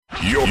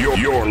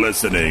You're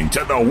listening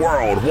to the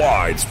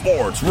Worldwide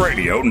Sports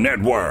Radio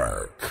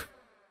Network.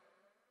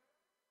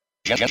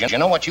 You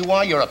know what you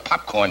are? You're a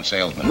popcorn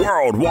salesman.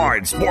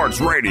 Worldwide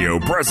Sports Radio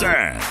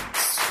presents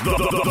the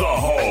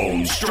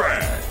Home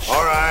Stretch.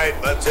 All right,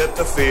 let's hit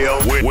the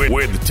field.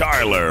 With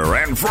Tyler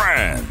and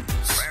friends.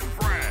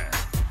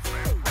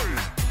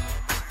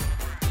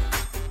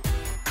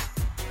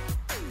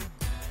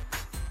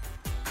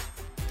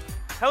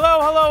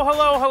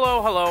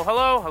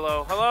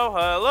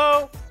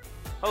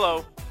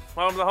 Hello.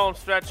 Welcome to the home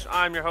stretch.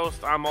 I'm your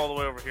host. I'm all the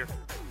way over here.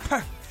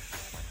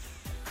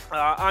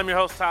 I'm your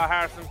host, Tyler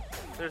Harrison.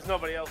 There's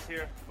nobody else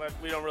here, but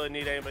we don't really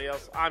need anybody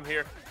else. I'm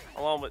here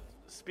along with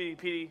Speedy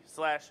Petey /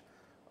 oh,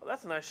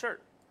 that's a nice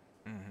shirt.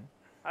 Mm-hmm.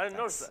 I didn't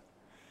notice that.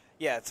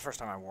 Yeah, it's the first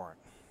time I wore it.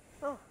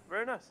 Oh,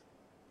 very nice.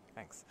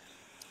 Thanks.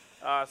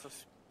 So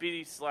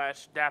Speedy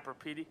 / Dapper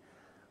Petey.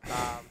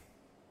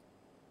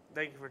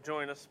 Thank you for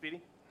joining us, Speedy.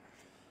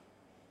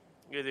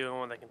 You're the only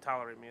one that can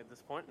tolerate me at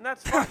this point, and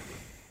that's fine.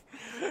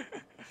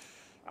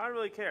 I don't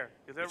really care.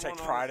 You take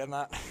pride in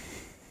that?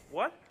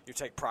 What? You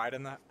take pride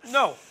in that?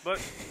 No,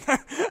 but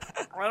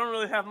I don't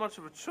really have much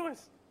of a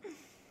choice.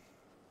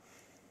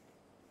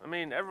 I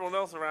mean, everyone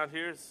else around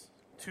here is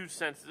too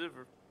sensitive.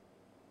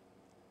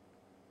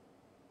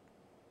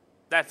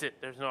 That's it.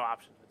 There's no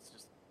option. It's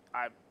just,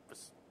 I'm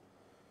just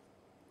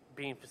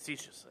being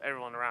facetious.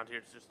 Everyone around here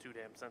is just too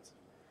damn sensitive.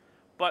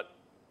 But,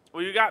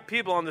 well, you got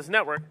people on this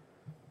network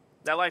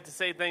that like to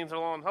say things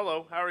along,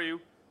 hello, how are you?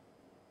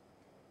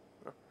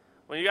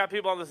 When you got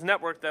people on this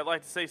network that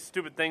like to say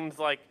stupid things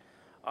like,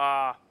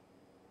 I'd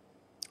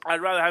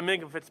rather have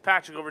Minka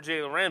Fitzpatrick over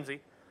Jalen Ramsey,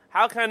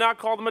 how can I not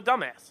call them a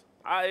dumbass?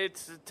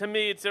 To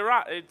me, it's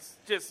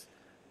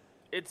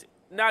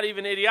not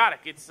even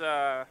idiotic. It's,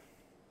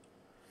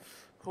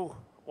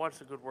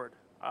 what's a good word?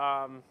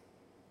 No,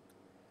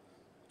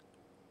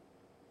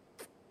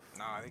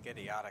 I think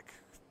idiotic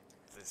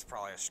is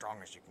probably as strong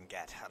as you can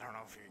get. I don't know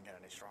if you can get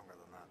any stronger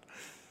than that.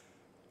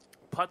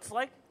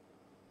 Putz-like?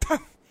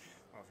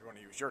 Well, if you want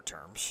to use your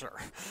terms, sure.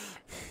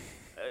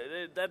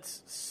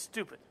 That's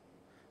stupid.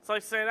 It's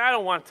like saying, I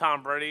don't want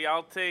Tom Brady.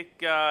 I'll take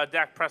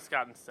Dak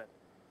Prescott instead.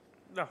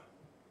 No.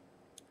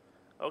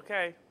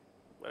 Okay.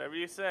 Whatever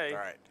you say. All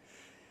right.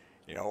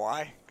 You know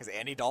why? Because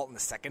Andy Dalton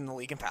is second in the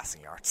league in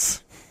passing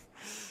yards.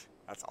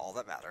 That's all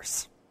that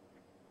matters.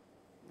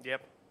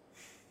 Yep.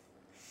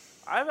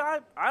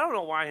 I don't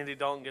know why Andy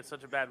Dalton gets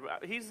such a bad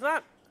rap. He's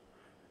not.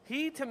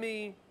 He, to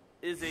me,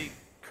 is a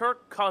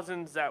Kirk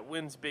Cousins that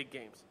wins big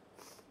games.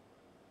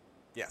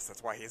 Yes,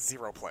 that's why he has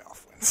 0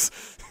 playoff wins.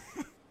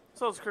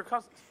 So is Kirk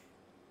Cousins.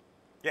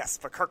 Yes,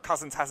 but Kirk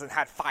Cousins hasn't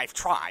had 5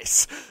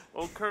 tries.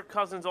 Well, Kirk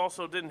Cousins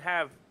also didn't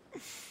have.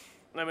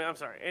 I'm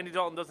sorry. Andy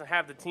Dalton doesn't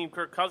have the team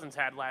Kirk Cousins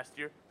had last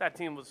year. That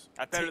team was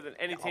better than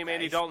any team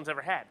Andy Dalton's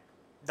ever had.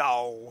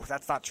 No,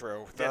 that's not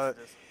true. Yes,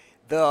 it is.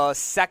 The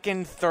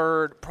second,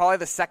 third, probably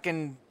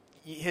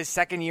his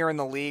second year in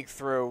the league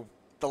through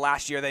the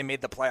last year they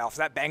made the playoffs,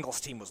 that Bengals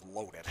team was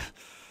loaded.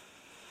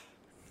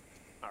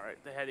 All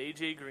right, they had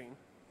A.J. Green.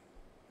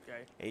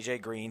 Okay. A.J.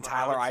 Green,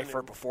 Tyler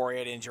Eifert before he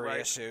had injury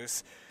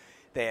issues.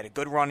 They had a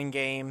good running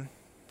game.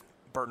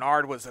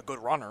 Bernard was a good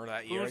runner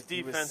that year. Whose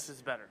defense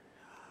is better?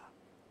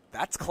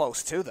 That's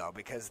close, too, though,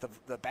 because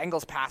the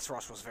Bengals' pass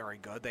rush was very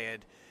good. They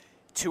had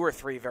 2 or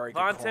 3 very good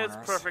corners.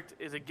 Vontaze Perfect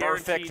is a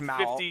guaranteed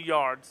 50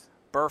 yards.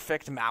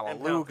 Perfect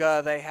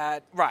Maualuga they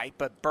had. Right,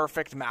 but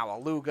perfect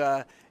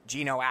Maualuga.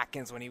 Geno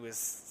Atkins when he was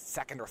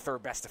second or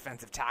third best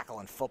defensive tackle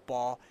in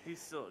football. He's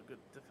still a good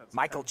defensive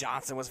Michael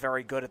Johnson was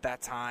very good at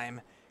that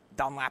time.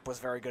 Dunlap was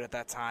very good at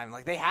that time.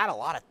 Like, they had a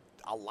lot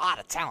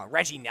of talent.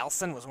 Reggie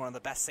Nelson was one of the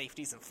best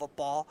safeties in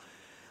football.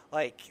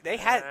 Like, they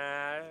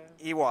had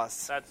he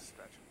was. That's a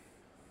stretch.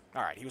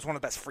 All right, he was one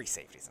of the best free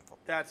safeties in football.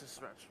 That's a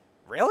stretch.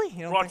 Really?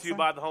 You don't Brought think to you so?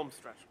 by the home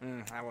stretch.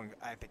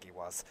 I think he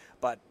was.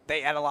 But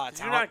they had a lot of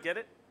Did talent. you not get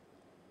it?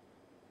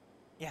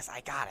 Yes,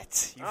 I got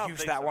it. You've I don't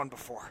used think that so. one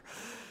before.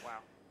 Wow.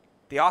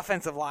 The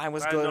offensive line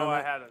was I good. know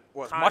I had a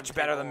was time much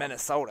better than table.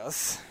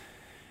 Minnesota's.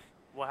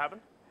 What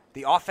happened?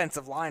 The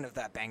offensive line of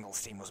that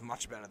Bengals team was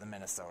much better than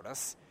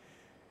Minnesota's.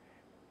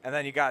 And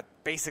then you got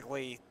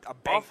basically a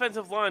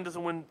Offensive line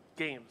doesn't win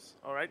games,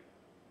 all right?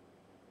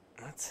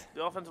 What?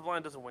 The offensive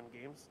line doesn't win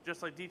games,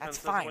 just like defense That's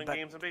fine, doesn't win but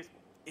games in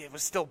baseball. It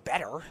was still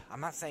better. I'm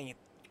not saying it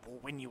will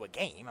win you a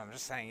game. I'm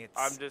just saying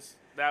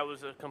That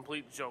was a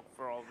complete joke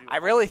for all of you. I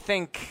really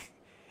think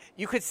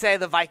you could say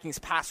the Vikings'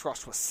 pass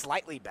rush was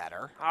slightly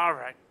better. All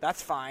right.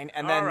 That's fine.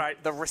 And All then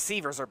right. the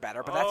receivers are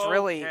better, but that's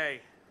really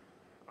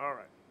All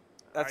right.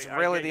 that's I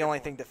really get the your only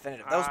point. thing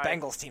definitive. Those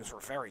Bengals teams were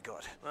very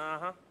good.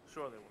 Uh-huh.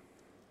 Sure they were.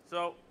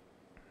 So,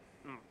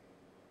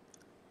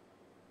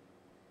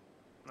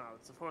 no,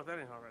 it's the 4th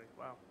inning already.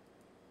 Wow.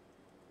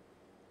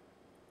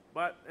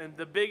 And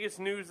the biggest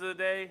news of the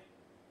day,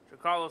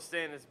 Giancarlo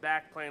Stanton is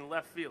back playing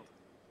left field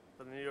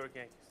for the New York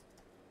Yankees.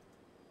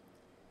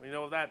 We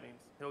know what that means.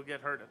 He'll get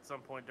hurt at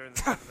some point during the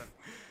season.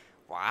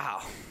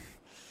 Wow.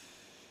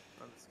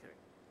 I'm just kidding.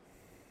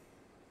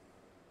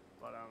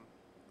 But,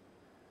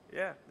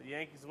 yeah, the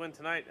Yankees win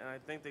tonight, and I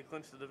think they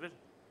clinch the division.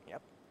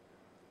 Yep.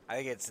 I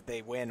think it's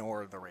they win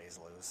or the Rays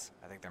lose.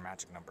 I think their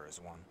magic number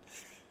is 1.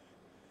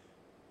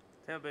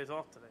 Tampa Bay's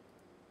off today.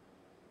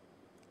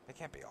 They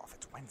can't be off.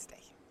 It's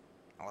Wednesday.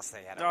 Unless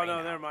they had a No, rain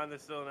out. never mind. They're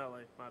still in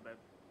L.A. My bad.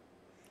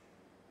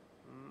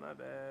 My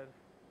bad.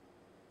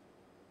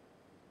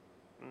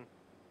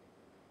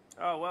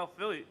 Oh, well,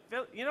 Philly.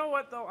 You know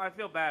what, though? I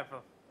feel bad for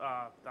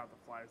not the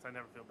Flyers. I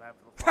never feel bad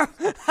for the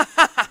Flyers.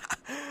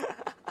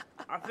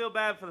 I feel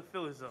bad for the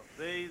Phillies, though.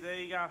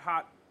 They got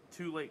hot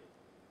too late.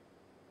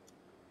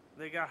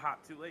 Well,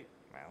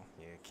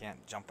 you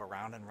can't jump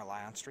around and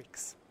rely on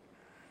streaks.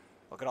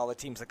 Look at all the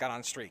teams that got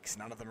on streaks.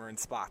 None of them are in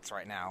spots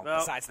right now,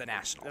 besides the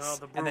Nationals.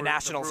 And the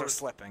Nationals are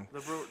slipping.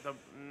 The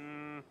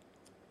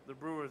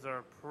Brewers are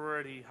a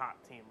pretty hot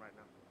team right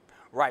now.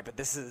 Right, but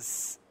this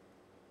is...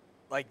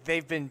 Like,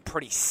 they've been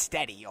pretty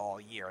steady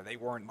all year. They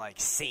weren't, like,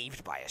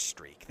 saved by a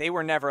streak. They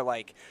were never,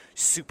 like,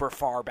 super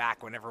far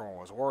back when everyone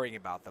was worrying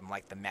about them,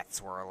 like the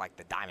Mets were, like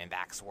the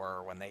Diamondbacks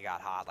were when they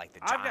got hot, like the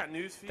Giants. I've got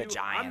news for you.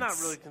 Giants. I'm not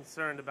really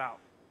concerned about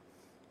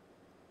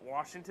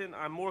Washington.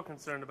 I'm more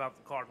concerned about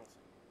the Cardinals.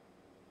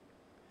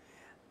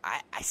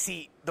 I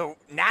see the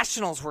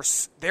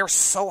Nationals they're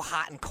so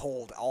hot and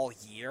cold all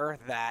year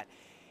that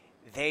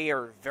they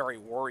are very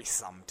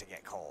worrisome to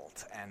get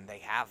cold, and they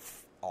have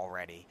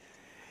already.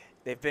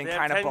 They've been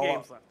kind of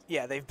below.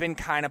 Yeah, they've been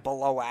kind of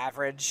below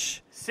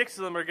average. 6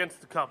 of them are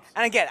against the Cubs.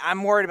 And again,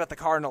 I'm worried about the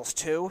Cardinals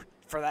too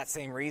for that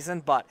same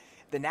reason, but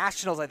the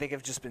Nationals I think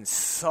have just been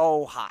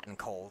so hot and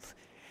cold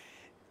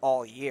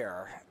all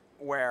year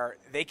where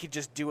they could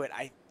just do it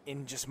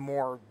in just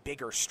more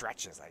bigger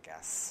stretches, I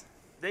guess.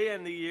 They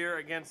end the year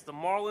against the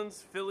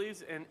Marlins,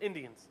 Phillies, and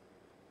Indians.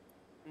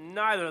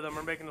 Neither of them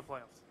are making the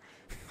playoffs.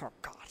 Oh,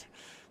 God.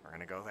 We're going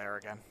to go there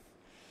again.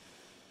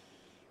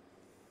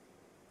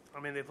 I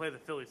mean, they play the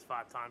Phillies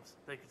 5 times.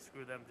 They could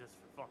screw them just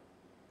for fun.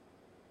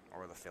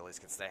 Or the Phillies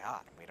could stay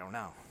hot. We don't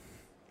know.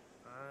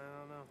 I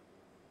don't know.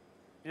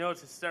 You know, it's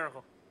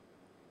hysterical.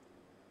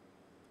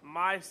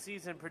 My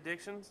season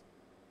predictions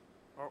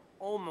are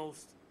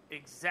almost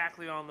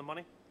exactly on the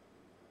money.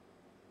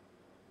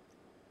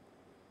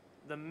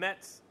 The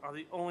Mets are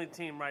the only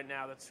team right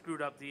now that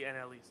screwed up the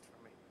NL East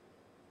for me.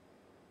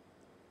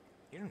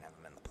 You didn't have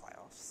them in the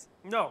playoffs.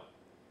 No.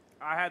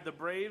 I had the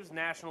Braves,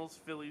 Nationals,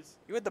 Phillies.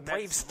 You had the Mets,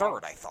 Braves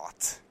third, I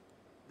thought.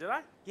 Did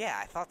I? Yeah,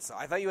 I thought so.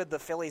 I thought you had the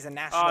Phillies and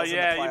Nationals in the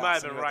playoffs. You might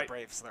have been and you right. had the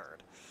Braves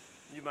third.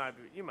 You might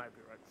be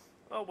right.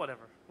 Oh,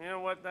 whatever. You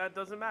know what? That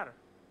doesn't matter.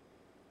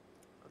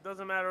 It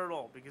doesn't matter at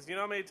all. Because you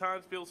know how many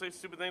times people say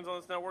stupid things on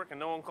this network and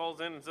no one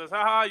calls in and says,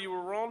 "Ha, you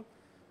were wrong"?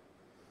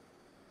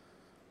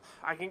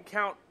 I can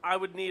count. I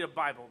would need a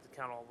Bible to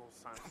count all those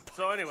times.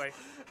 So anyway,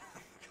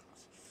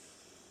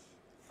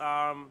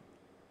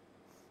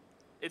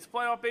 it's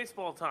playoff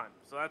baseball time.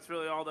 So that's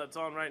really all that's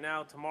on right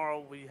now.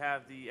 Tomorrow we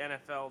have the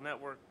NFL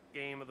Network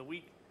game of the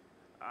week.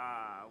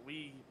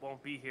 We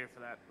won't be here for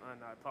that,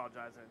 and I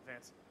apologize in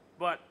advance.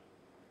 But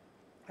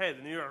hey,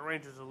 the New York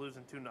Rangers are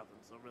losing 2-0.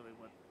 So really,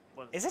 what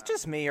is it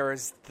just me, or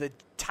is the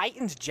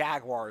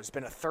Titans-Jaguars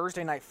been a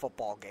Thursday night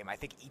football game, I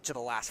think, each of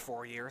the last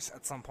 4 years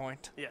at some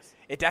point? Yes.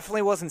 It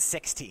definitely wasn't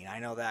 16. I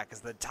know that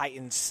because the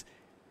Titans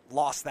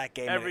lost that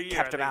game and it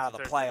kept them out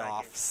of the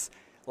playoffs.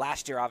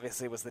 Last year,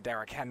 obviously, was the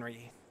Derrick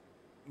Henry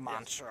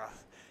mantra.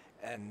 Yes.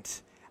 And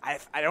I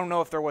don't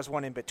know if there was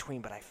one in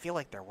between, but I feel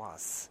like there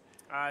was.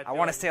 I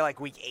want to say like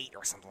week 8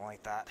 or something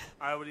like that.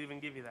 I would even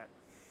give you that.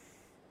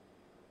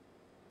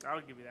 I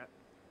would give you that.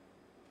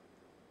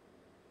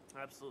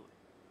 Absolutely.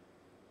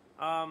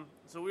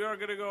 So we are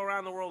going to go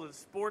around the world in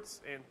sports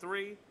in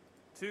 3,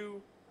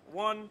 2,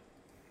 1.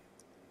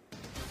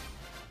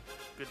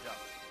 Good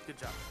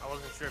job. I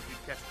wasn't sure if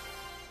you'd catch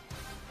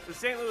it. The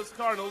St. Louis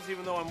Cardinals,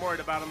 even though I'm worried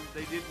about them,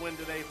 they did win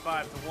today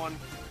 5-1.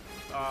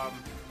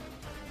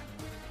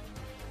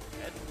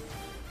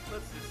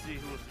 Let's just see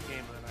who was the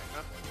game of the night,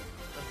 huh?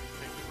 Let's just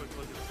take a quick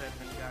look at this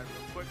Edmund guy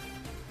real quick.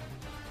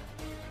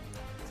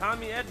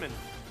 Tommy Edman,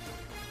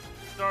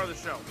 star of the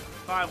show.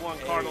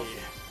 5-1 Cardinals.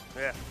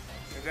 Hey. Yeah.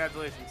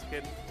 Congratulations,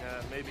 kid.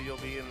 Maybe you'll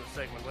be in the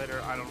segment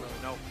later. I don't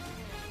really know.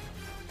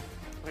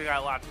 We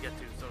got a lot to get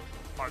to, so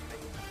pardon me.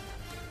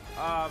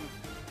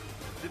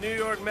 The New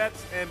York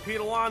Mets and Pete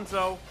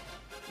Alonso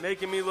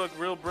making me look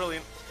real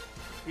brilliant.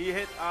 He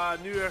hit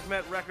New York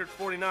Met record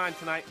 49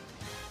 tonight.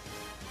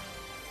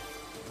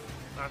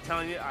 I'm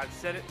telling you, I've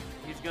said it.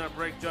 He's going to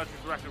break Judge's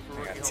record for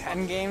rookie home runs.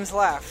 10 games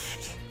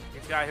left.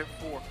 He's got to hit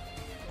 4.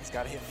 He's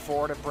got to hit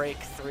 4 to break,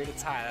 3 to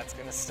tie. That's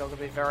going to still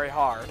be very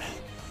hard.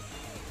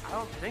 I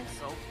don't think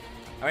so.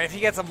 I mean, if he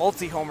gets a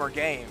multi-homer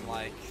game,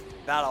 like,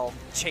 that'll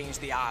change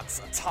the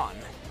odds a ton.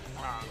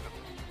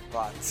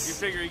 But you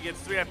figure he gets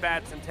 3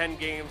 at-bats in 10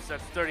 games,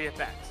 that's 30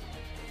 at-bats.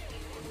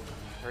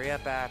 3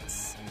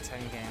 at-bats in 10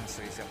 games,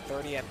 so he's got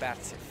 30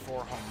 at-bats, hit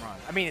 4 home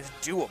runs. I mean, it's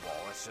doable.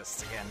 It's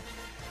just, again...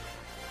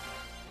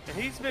 And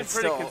he's been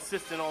pretty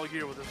consistent all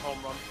year with his home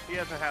run. He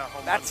hasn't had a home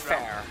run. That's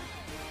fair.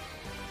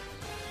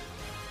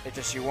 It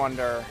just, you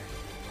wonder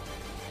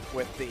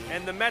with the...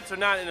 And the Mets are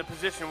not in a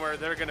position where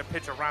they're going to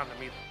pitch around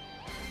him either.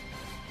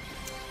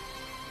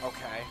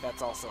 Okay,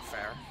 that's also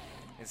fair.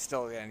 It's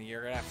still, again,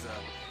 you're going to have to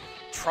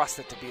trust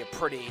it to be a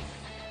pretty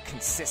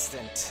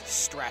consistent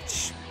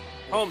stretch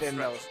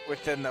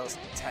within those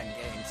 10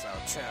 games,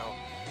 though, too.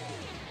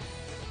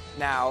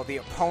 Now, the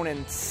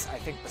opponents, I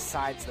think,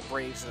 besides the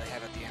Braves that they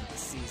have at the end of the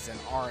season,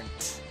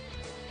 aren't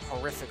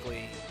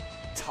horrifically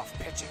tough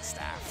pitching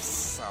staffs,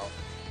 so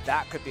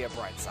that could be a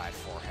bright side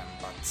for him,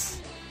 but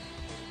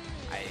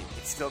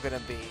it's still going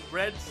to be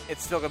Reds.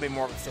 It's still going to be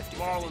more of a 50-50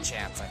 Marlins.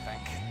 chance, I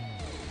think.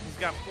 He's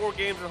got 4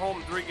 games at home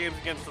and 3 games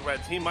against the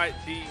Reds. He might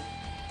be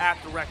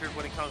at the record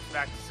when he comes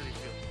back to Citi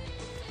Field.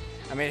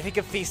 I mean, if he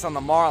could feast on the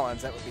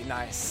Marlins, that would be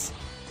nice.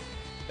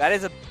 That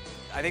is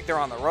I think they're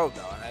on the road,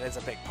 though, and that is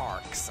a big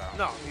park, so.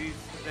 No,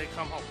 they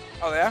come home.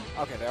 Oh, they are?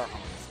 Okay, they are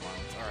home against the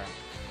Marlins. All right.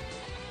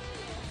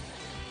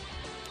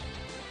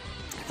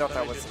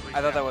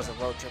 I thought that was a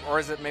road trip, or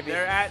is it maybe?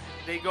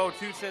 They go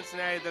to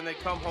Cincinnati, then they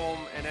come home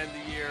and end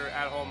the year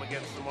at home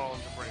against the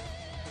Marlins and Braves.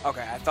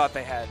 Okay, I thought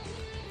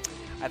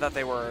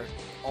they were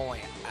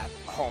only at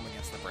home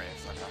against the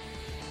Braves. Okay.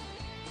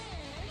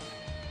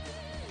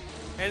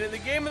 And in the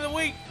game of the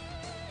week,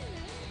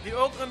 the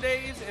Oakland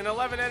A's in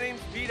 11 innings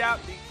beat out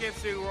the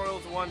Kansas City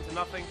Royals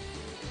 1-0.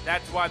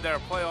 That's why they're a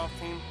playoff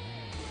team.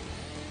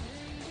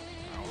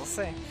 We'll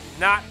see.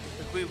 Not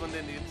the Cleveland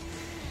Indians.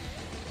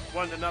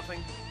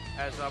 1-0.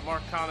 As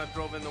Mark Canha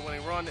drove in the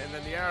winning run, and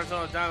then the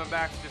Arizona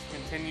Diamondbacks just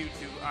continue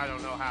to, I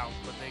don't know how,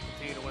 but they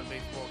continue to win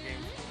baseball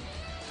games.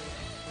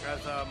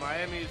 As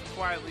Miami has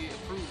quietly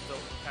improved over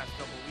the past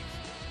couple of weeks.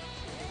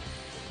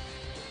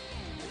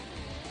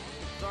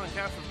 Don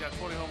Castro's got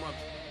 20 home runs.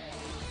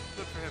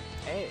 Good for him.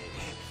 Hey.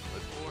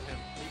 Good for him.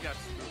 He got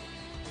screwed.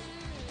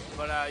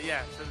 But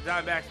so the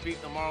Diamondbacks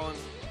beat the Marlins.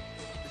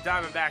 The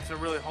Diamondbacks are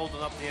really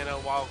holding up the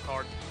NL wild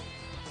card.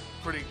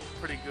 Pretty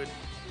good.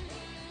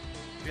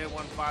 They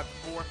won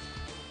 5-4.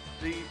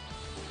 The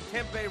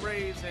Tampa Bay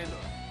Rays and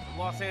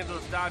Los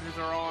Angeles Dodgers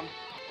are on,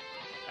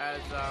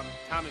 as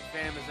Tommy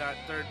Pham is at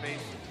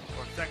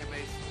second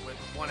base with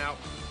 1 out,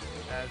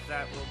 as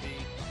that will be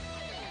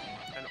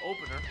an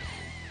opener.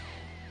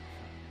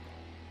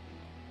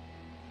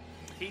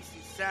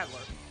 Casey Sadler.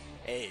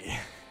 Hey.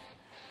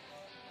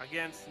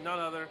 Against none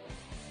other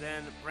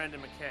than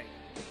Brendan McKay.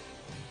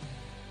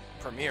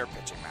 Premier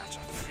pitching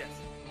matchup. Yes.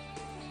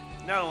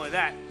 Not only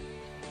that,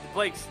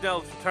 Blake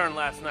Snell's return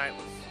last night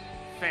was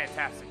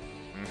fantastic.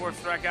 4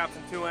 strikeouts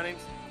in 2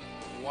 innings.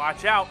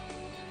 Watch out.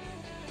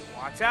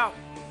 Watch out.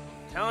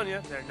 I'm telling you,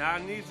 they're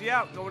not an easy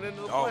out going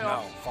into the playoffs.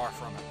 Oh, no. Far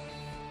from it.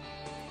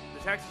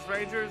 The Texas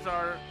Rangers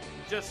are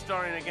just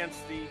starting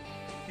against the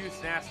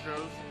Houston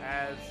Astros,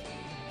 as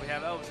we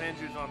have Elvis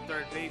Andrus on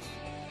third base,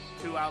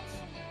 2 outs,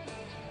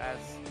 as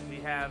we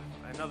have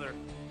another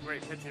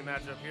great pitching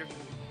matchup here.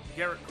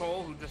 Garrett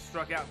Cole, who just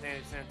struck out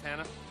Danny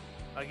Santana,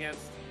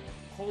 against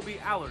Colby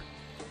Allard.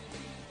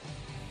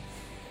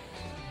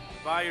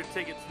 Buy your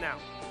tickets now.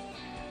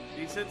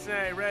 The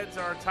Cincinnati Reds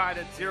are tied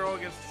at 0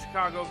 against the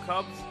Chicago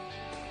Cubs,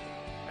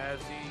 as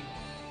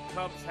the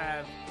Cubs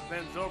have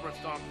Ben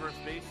Zobrist on first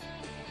base,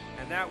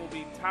 and that will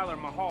be Tyler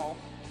Mahal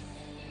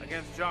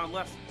against John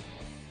Lester.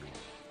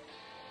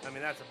 I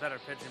mean, that's a better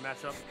pitching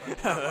matchup,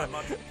 but not by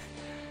much.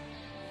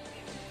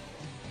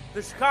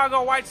 The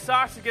Chicago White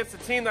Sox against a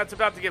team that's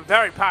about to get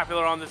very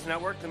popular on this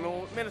network, the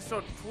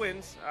Minnesota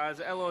Twins, as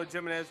Eloy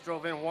Jimenez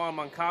drove in Juan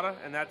Moncada,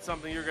 and that's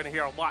something you're going to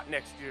hear a lot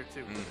next year,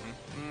 too.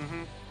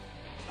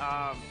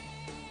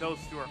 Those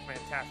two are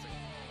fantastic.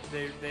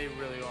 They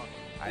really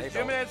are. Is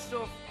Jimenez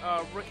still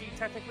rookie,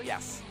 technically?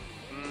 Yes.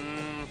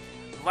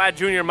 Vlad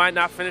Jr. might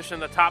not finish in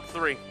the top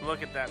 3.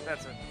 Look at that.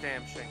 That's a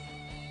damn shame.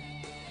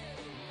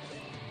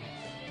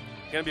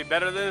 Going to be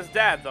better than his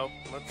dad, though.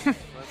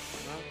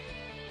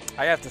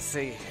 I have to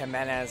see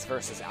Jimenez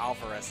versus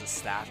Alvarez's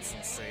stats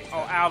and see.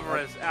 Oh,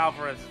 Alvarez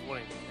is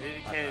winning.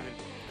 He can't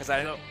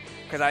even.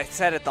 Because I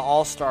said at the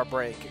All-Star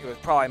break it was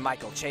probably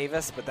Michael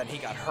Chavis, but then he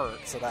got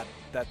hurt, so that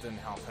didn't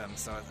help him.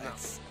 So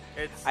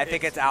I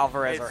think it's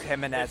Alvarez or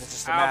Jimenez. It's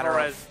just a matter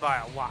Alvarez of by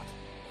a lot.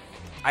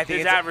 I think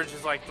his average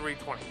is like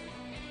 320.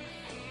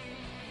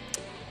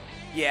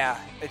 Yeah,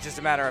 it's just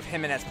a matter of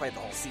Jimenez played the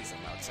whole season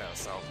though too.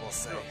 So we'll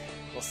see.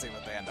 We'll see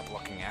what they end up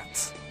looking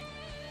at.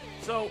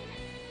 So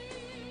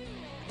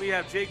we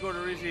have Jake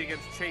Odorizzi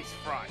against Chase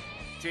Fry.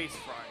 Jace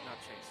Fry, not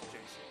Chase.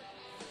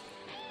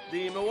 Jace.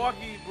 The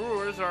Milwaukee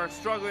Brewers are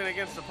struggling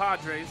against the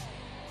Padres,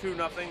 2-0.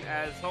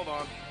 As hold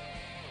on,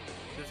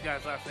 this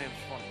guy's last name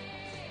is funny.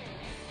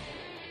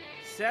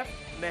 Seth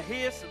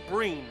Mejias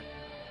Breen.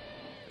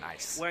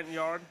 Nice. Went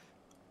yard.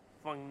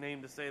 Fun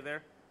name to say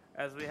there.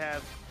 As we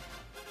have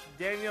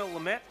Daniel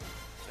Lamet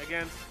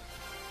against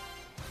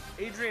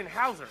Adrian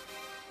Hauser.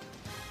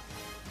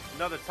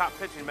 Another top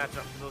pitching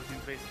matchup for those of you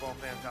baseball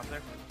fans out there.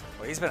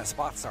 Well, he's been a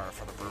spot starter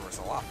for the Brewers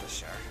a lot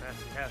this year. Yes,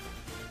 he has.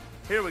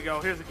 Here we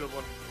go. Here's a good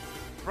one.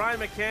 Brian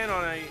McCann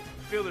on a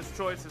fielder's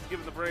choice has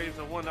given the Braves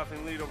a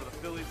 1-0 lead over the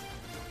Phillies.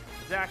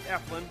 Zach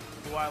Eflin,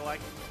 who I like,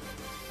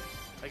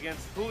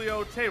 against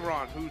Julio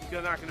Teheran, who's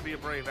not going to be a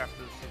Brave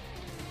after this season.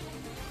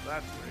 So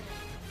that's great.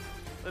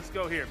 Let's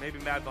go here. Maybe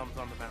Mad Bum's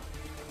on the mound.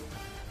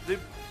 The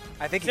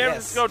I think San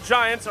Francisco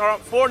Giants are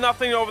up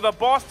 4-0 over the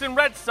Boston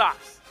Red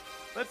Sox.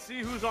 let's see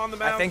who's on the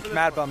mound. I think for this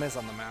Mad one. Bum is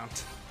on the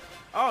mound.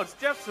 Oh, it's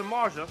Jeff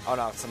Samardzija Oh,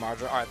 no, it's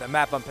Samardzija. All right, then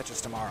Mad Bum pitches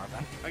tomorrow,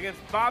 then. against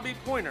Bobby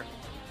Pointer.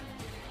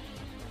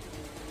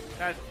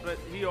 But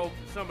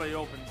somebody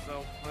opened,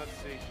 so let's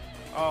see.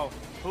 Oh,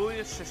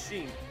 Julius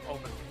Shashin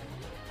opened.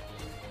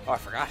 Oh, I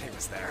forgot he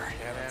was there.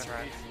 Yeah, that's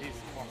right. He's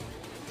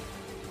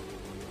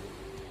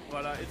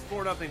but it's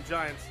 4-0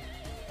 Giants.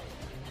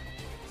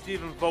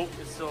 Stephen Vogt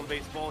is still in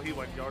baseball. He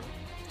went yard.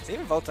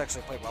 Stephen Vogt's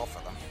actually played well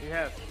for them. He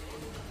has.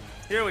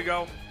 Here we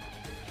go.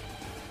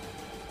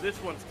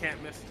 This one's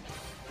can't miss.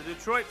 The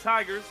Detroit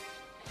Tigers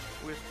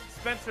with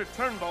Spencer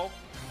Turnbull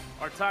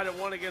are tied at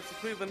 1 against the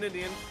Cleveland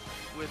Indians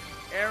with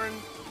Aaron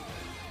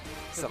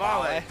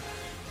Savale,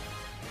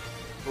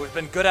 who has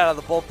been good out of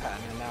the bullpen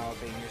and now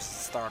being used as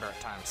a starter at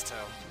times, too.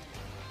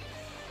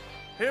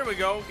 Here we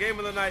go. Game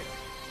of the night.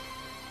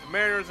 The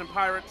Mariners and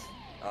Pirates.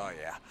 Oh,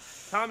 yeah.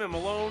 Tommy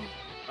Malone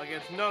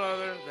against none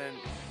other than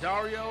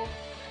Dario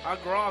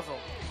Aguirre.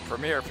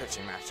 Premier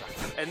pitching matchup.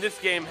 And this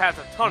game has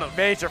a ton of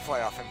major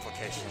playoff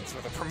implications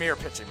with a premier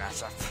pitching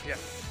matchup. Yeah.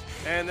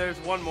 And there's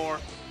one more.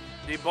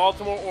 The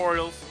Baltimore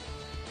Orioles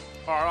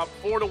are up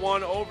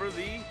 4-1 over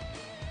the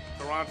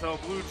Toronto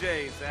Blue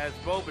Jays as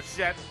Bo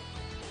Bichette,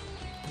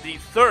 the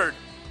third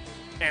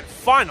and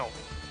final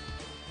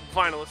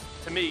finalist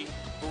to me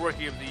for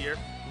Rookie of the Year,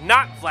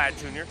 not Vlad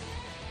Jr.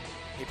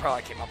 He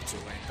probably came up too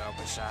late, though,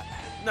 Bichette.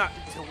 Not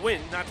to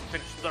win, not to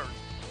finish third.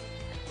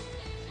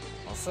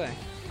 We'll see.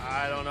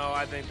 I don't know.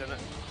 I think that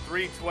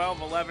 3,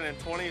 12, 11, and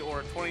 20,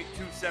 or 22,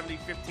 70,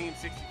 15,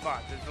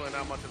 65. There's really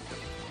not much of a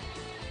difference.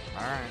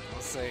 All right,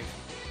 we'll see.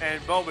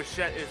 And Bo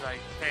Bichette is a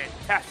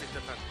fantastic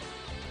defender.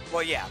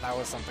 Well, yeah, that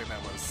was something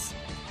that was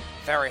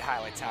very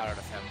highly touted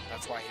of him.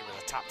 That's why he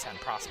was a top 10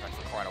 prospect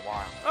for quite a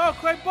while. Oh,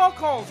 Craig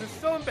Buckholz is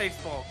still in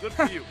baseball. Good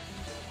for you.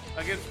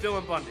 Against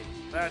Dylan Bundy.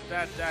 That's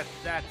a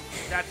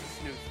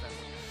snooze fest.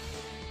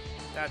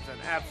 That's an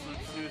absolute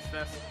snooze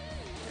fest.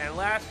 And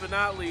last but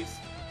not least,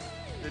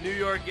 the New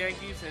York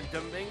Yankees and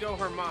Domingo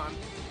Germán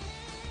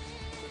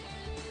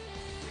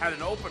had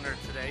an opener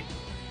today.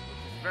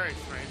 Very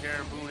strange.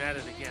 Aaron Boone at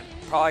it again.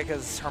 Probably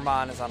because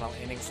Germán is on an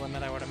innings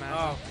limit, I would imagine.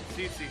 Oh,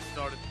 CC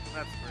started.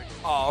 That's great.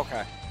 Oh,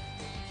 okay.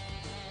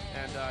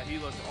 And he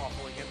looked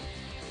awful again.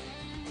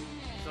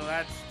 So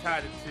that's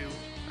tied at 2.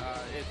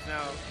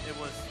 It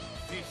was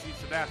CC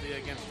Sabathia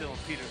against Dylan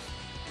Peters.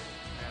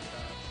 And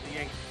the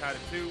Yankees tied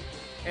at 2.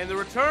 And the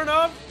return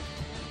of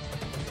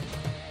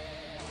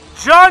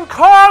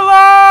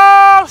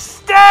Giancarlo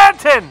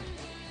Stanton!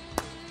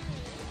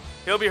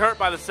 He'll be hurt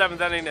by the 7th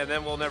inning, and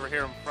then we'll never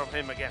hear from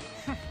him again.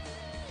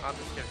 I'm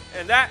just kidding.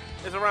 And that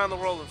is Around the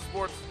World of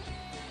Sports,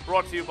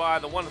 brought to you by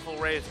the wonderful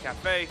Ray's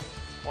Cafe,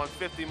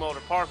 150 Motor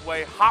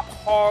Parkway, Hop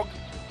Hog,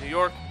 New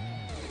York.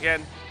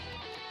 Again,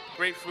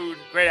 great food,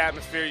 great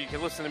atmosphere. You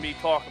can listen to me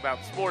talk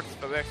about sports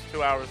for the next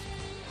 2 hours,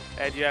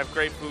 and you have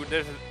great food.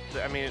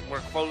 We're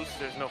closed.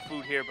 There's no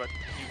food here, but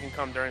you can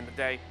come during the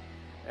day.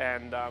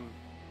 And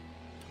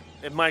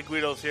if Mike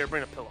Guido's here,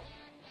 bring a pillow.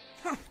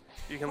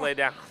 You can lay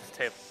down on the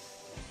table.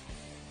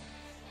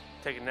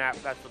 Take a nap.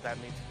 That's what that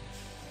means.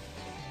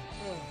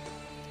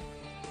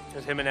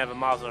 Because him and Evan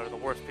Mazza are the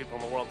worst people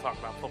in the world talking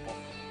about football.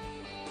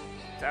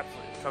 It's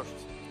absolutely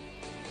atrocious.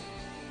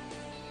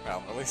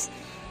 Well, at least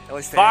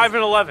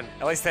 5-11.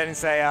 At least they didn't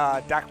say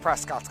Dak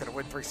Prescott's going to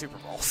win 3 Super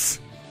Bowls.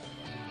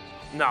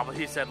 No, but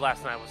he said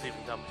last night was even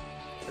dumber.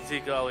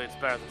 Ezekiel Elliott's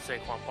better than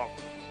Saquon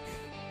Barkley.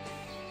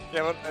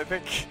 Yeah, but I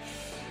think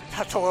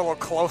that's a little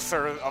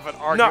closer of an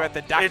argument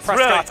that Dak it's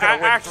Prescott's really, going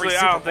to win actually, 3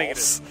 Super I Bowls. don't think it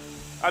is.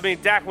 I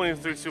mean, Dak winning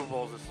 3 Super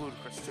Bowls is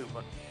ludicrous too,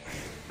 but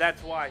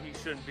that's why he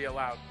shouldn't be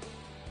allowed.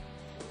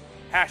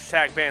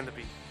 Hashtag ban the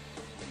beef.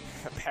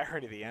 The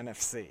parody of the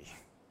NFC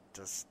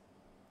just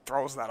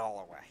throws that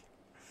all away.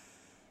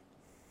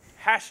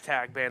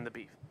 Hashtag ban the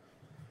beef.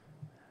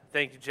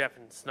 Thank you, Jeff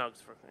and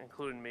Snugs, for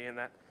including me in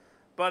that.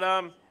 But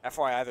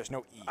FYI, there's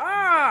no E.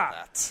 that.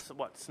 That. So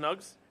what,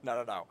 Snugs?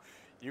 No.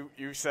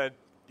 You said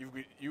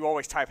you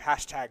always type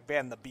hashtag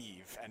ban the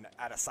beef and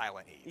add a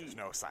silent E. There's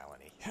no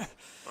silent E.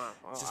 Well,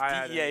 It's just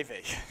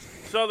B-E-A-V.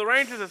 So the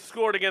Rangers have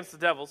scored against the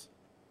Devils.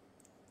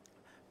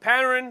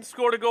 Panarin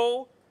scored a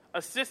goal,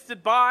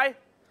 assisted by,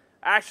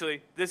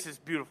 actually, this is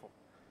beautiful,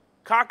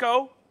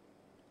 Kakko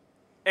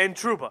and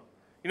Trouba.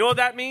 You know what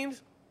that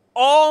means?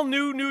 All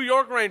new New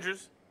York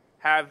Rangers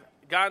have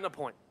gotten a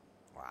point.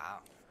 Wow.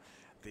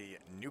 The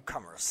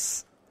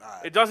newcomers.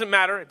 It doesn't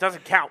matter. It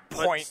doesn't count.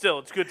 But Point. still,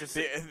 it's good to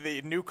see.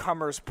 The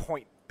newcomers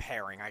point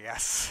pairing, I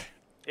guess.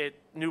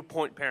 New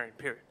point pairing,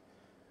 period.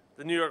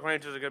 The New York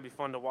Rangers are going to be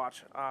fun to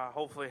watch.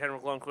 Hopefully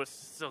Henrik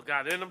Lundqvist still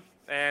got it in him.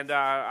 And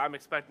I'm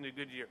expecting a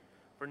good year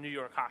for New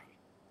York hockey.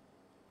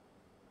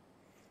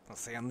 We'll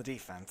see on the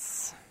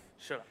defense.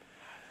 Shut up.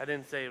 I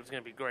didn't say it was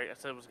going to be great. I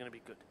said it was going to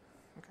be good.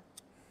 Okay.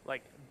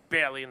 Like,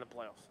 barely in the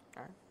playoffs.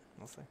 All right.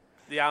 We'll see.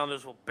 The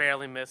Islanders will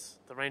barely miss.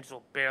 The Rangers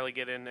will barely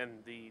get in.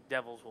 And the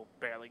Devils will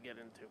barely get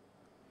in, too.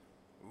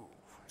 Ooh,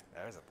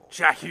 there's a bull.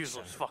 Jack Hughes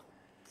looks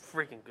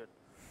freaking good.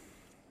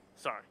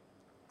 Sorry.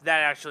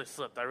 That actually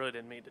slipped. I really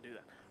didn't mean to do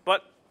that.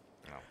 But,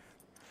 No.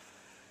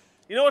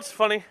 you know what's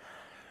funny?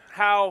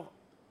 How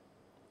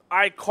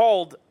I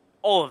called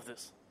all of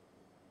this.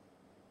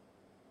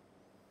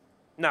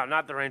 No,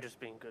 not the Rangers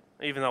being good,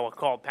 even though I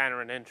called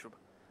Panarin and Trouba.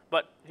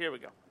 But here we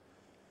go.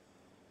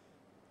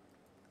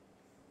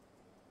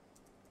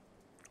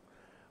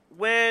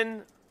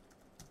 When,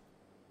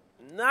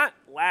 not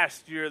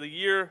last year, the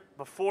year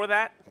before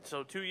that,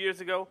 so 2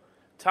 years ago,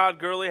 Todd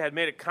Gurley had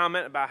made a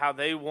comment about how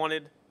they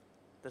wanted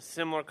the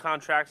similar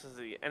contracts as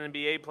the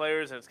NBA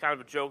players, and it's kind of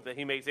a joke that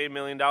he makes $8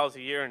 million a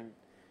year and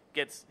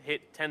gets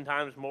hit 10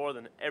 times more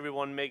than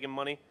everyone making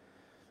money,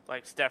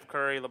 like Steph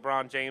Curry,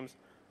 LeBron James,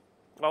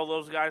 all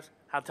those guys,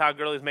 how Todd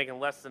Gurley's making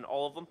less than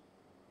all of them,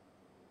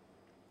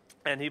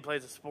 and he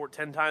plays a sport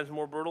 10 times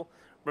more brutal.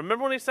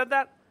 Remember when he said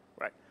that?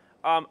 Right.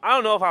 I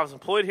don't know if I was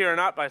employed here or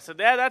not, but I said,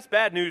 yeah, that's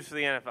bad news for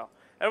the NFL.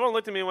 Everyone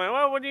looked at me and went,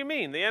 well, what do you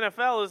mean? The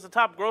NFL is the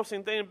top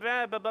grossing thing,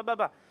 blah, blah, blah, blah,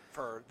 blah.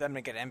 For them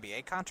to get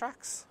NBA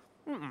contracts?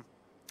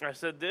 I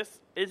said,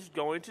 this is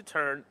going to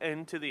turn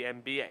into the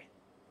NBA.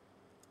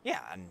 Yeah,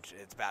 and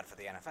it's bad for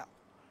the NFL.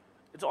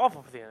 It's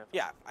awful for the NFL.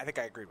 Yeah, I think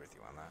I agreed with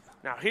you on that.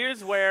 Now,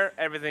 here's where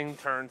everything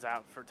turns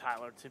out for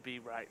Tyler to be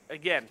right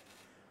again.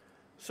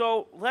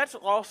 So, let's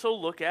also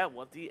look at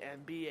what the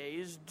NBA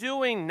is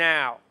doing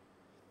now.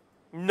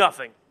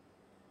 Nothing.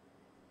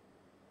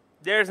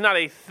 There's not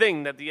a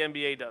thing that the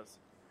NBA does.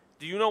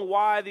 Do you know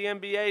why the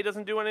NBA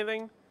doesn't do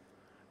anything?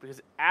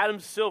 Because Adam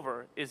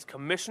Silver is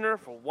commissioner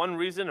for one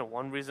reason and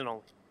one reason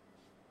only.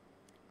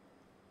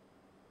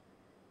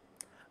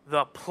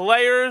 The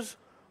players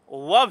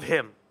love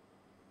him.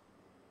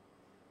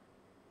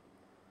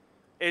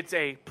 It's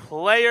a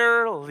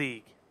player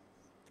league.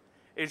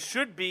 It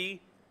should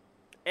be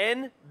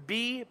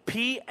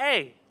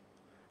NBPA,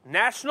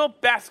 National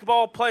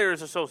Basketball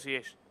Players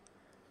Association.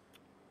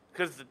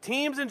 Because the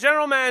teams and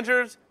general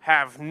managers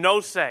have no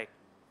say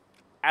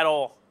at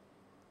all.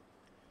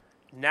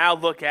 Now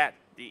look at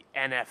the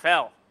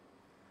NFL.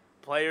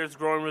 Players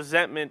growing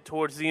resentment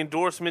towards the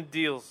endorsement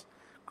deals.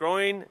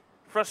 Growing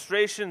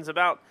frustrations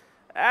about,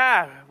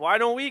 why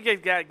don't we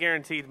get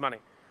guaranteed money?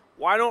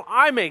 Why don't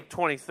I make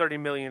 $20, $30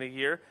 million a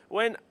year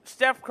when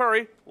Steph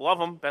Curry, love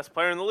him, best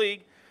player in the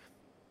league,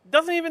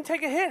 doesn't even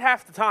take a hit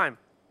half the time?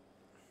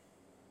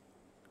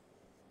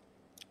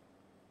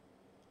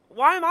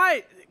 Why am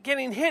I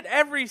getting hit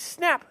every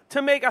snap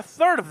to make a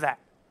third of that?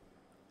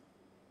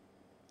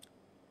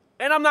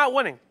 And I'm not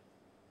winning.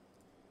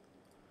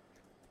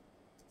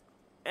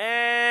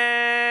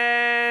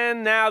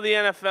 And now the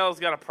NFL's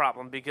got a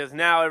problem because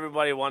now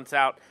everybody wants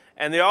out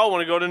and they all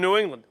want to go to New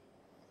England.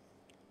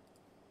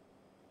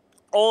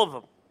 All of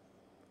them.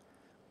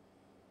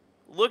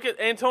 Look at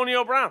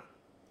Antonio Brown.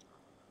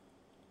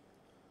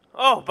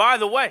 Oh, by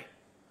the way,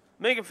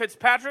 Minka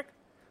Fitzpatrick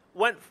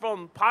went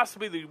from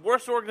possibly the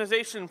worst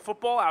organization in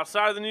football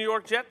outside of the New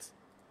York Jets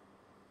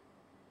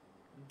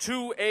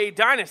to a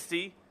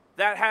dynasty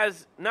that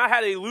has not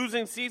had a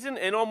losing season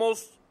in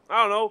almost,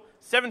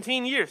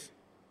 17 years.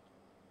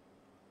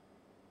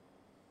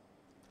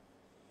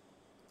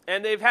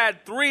 And they've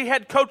had 3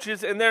 head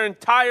coaches in their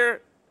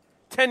entire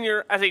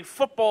tenure as a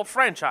football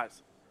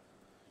franchise.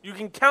 You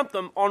can count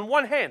them on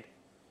one hand.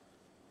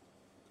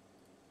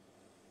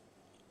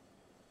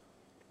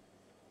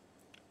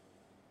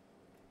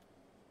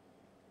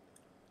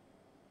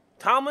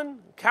 Tomlin,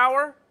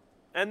 Cowher,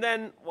 and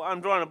then, I'm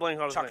drawing a blank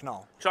on his name.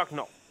 Chuck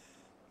Noll.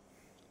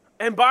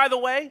 And by the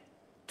way,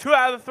 2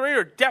 out of the 3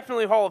 are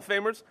definitely Hall of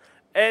Famers,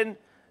 and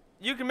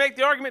you can make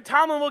the argument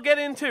Tomlin will get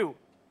in too.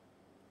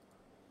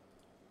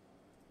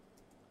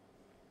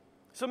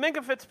 So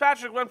Minka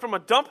Fitzpatrick went from a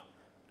dump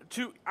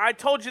to, I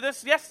told you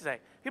this yesterday,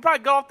 he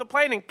probably got off the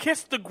plane and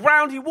kissed the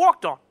ground he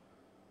walked on.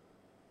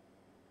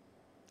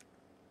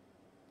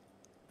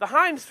 The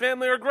Hines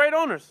family are great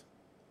owners.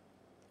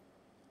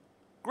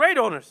 Great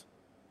owners.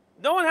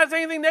 No one has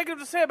anything negative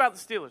to say about the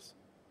Steelers.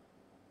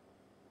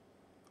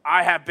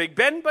 I have Big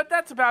Ben, but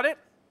that's about it.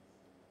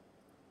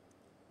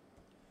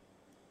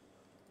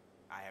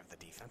 I have the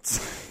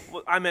defense.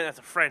 Well, I meant as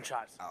a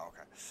franchise. Oh,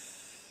 okay.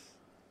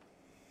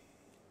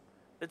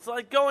 It's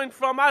like going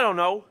from,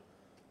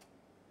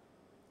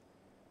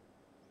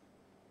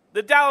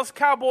 the Dallas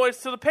Cowboys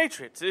to the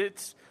Patriots.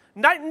 It's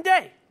night and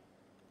day.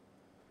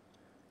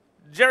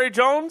 Jerry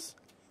Jones,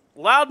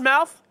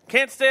 loudmouth,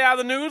 can't stay out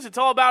of the news. It's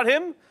all about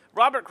him.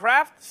 Robert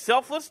Kraft,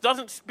 selfless,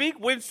 doesn't speak,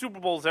 wins Super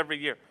Bowls every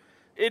year.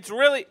 It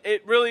really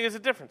is a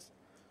difference.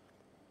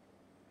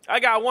 I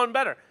got one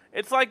better.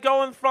 It's like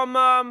going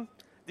from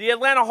the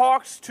Atlanta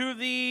Hawks to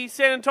the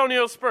San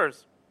Antonio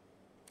Spurs.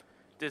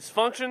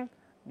 Dysfunction,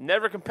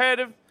 never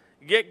competitive,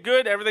 get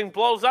good, everything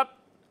blows up,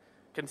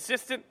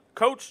 consistent,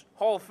 coach,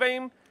 Hall of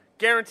Fame,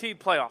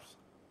 guaranteed playoffs.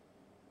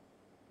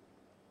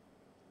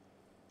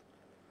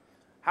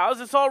 How does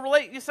this all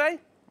relate, you say?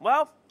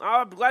 Well,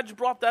 I'm glad you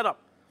brought that up.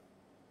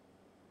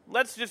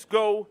 Let's just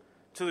go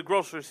to the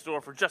grocery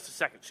store for just a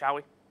second, shall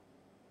we?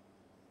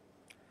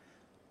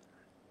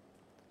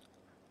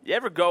 You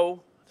ever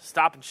go to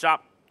Stop and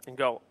Shop and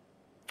go,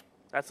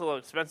 that's a little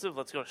expensive,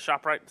 let's go to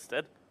ShopRite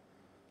instead?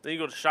 Then you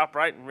go to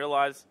ShopRite and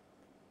realize,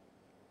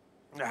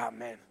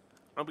 man,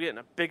 I'm getting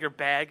a bigger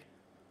bag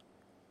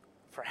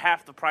for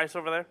half the price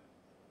over there.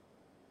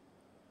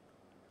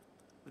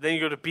 But then you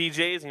go to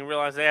BJ's and you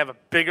realize they have a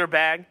bigger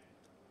bag.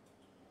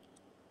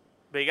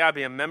 But you got to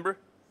be a member.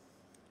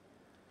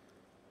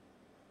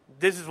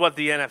 This is what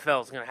the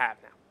NFL is going to have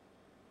now.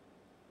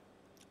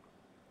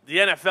 The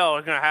NFL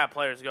are going to have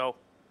players go,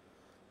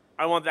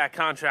 I want that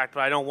contract, but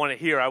I don't want it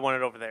here. I want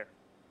it over there.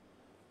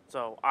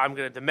 So I'm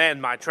going to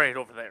demand my trade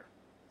over there.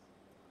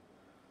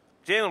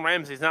 Jalen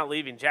Ramsey's not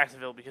leaving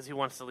Jacksonville because he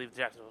wants to leave the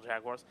Jacksonville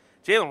Jaguars.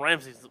 Jalen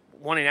Ramsey's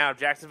wanting out of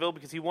Jacksonville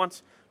because he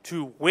wants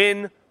to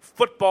win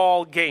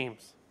football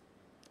games.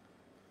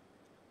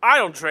 I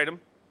don't trade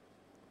him.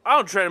 I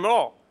don't trade him at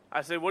all.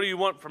 I say, what do you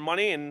want for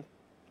money? And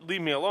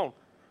leave me alone.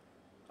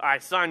 I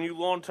sign you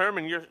long term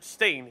and you're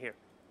staying here.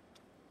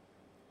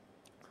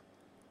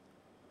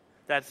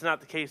 That's not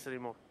the case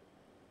anymore.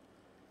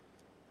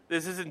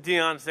 This isn't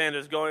Deion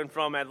Sanders going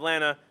from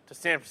Atlanta to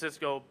San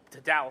Francisco to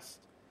Dallas.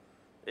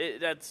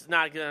 That's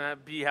not going to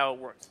be how it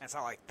works. It's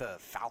not like the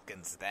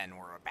Falcons then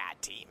were a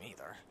bad team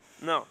either.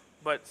 No,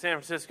 but San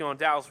Francisco and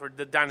Dallas were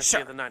the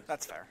dynasty of the 90s.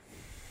 That's fair.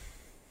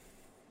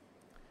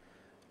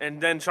 And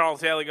then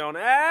Charles Haley going,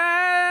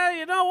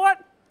 you know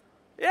what?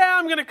 Yeah,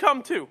 I'm going to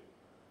come too.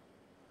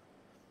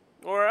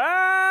 Or,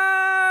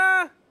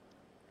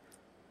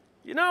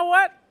 you know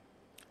what?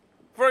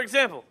 For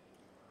example,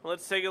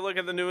 let's take a look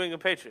at the New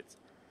England Patriots.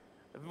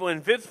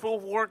 When Vince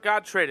Wilfork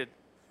got traded,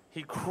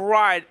 he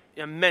cried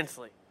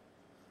immensely.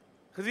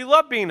 Because he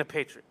loved being a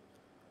Patriot.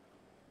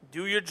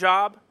 Do your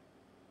job.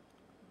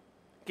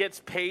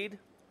 Gets paid.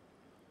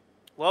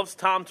 Loves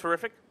Tom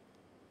Terrific.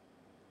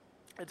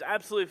 It's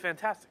absolutely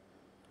fantastic.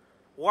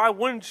 Why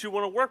wouldn't you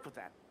want to work with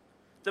that?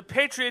 The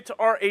Patriots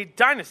are a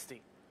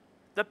dynasty.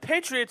 The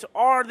Patriots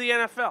are the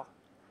NFL.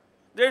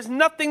 There's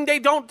nothing they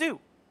don't do.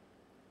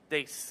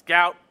 They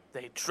scout,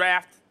 they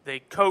draft, they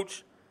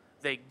coach,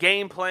 they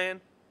game plan,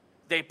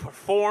 they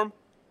perform.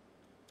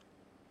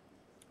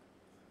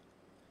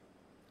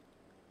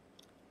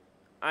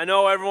 I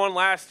know everyone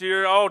last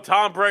year,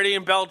 Tom Brady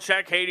and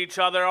Belichick hate each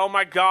other. Oh,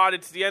 my God,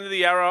 it's the end of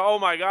the era. Oh,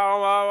 my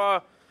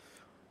God.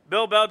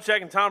 Bill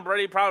Belichick and Tom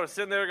Brady probably were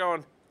sitting there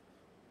going,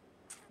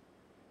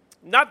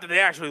 not that they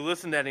actually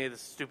listened to any of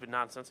this stupid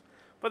nonsense,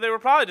 but they were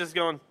probably just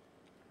going,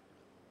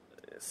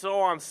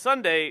 so on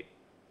Sunday,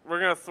 we're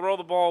going to throw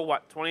the ball,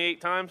 28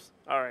 times?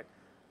 All right.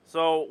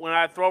 So when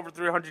I throw over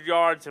 300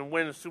 yards and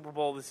win a Super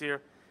Bowl this year,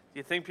 do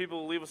you think people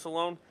will leave us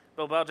alone?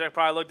 Bill Belichick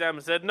probably looked at him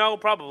and said, no,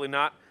 probably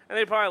not. And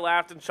they probably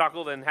laughed and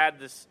chuckled and had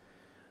this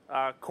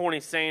corny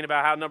saying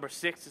about how number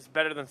 6 is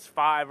better than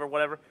 5 or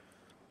whatever.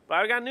 But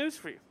I got news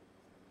for you.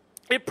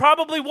 It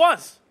probably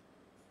was.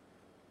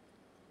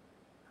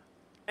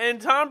 And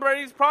Tom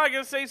Brady's probably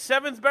going to say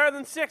 7's better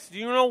than 6. Do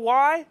you know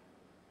why?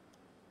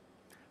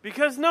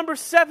 Because number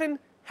 7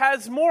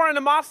 has more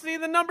animosity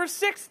than number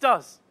 6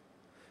 does.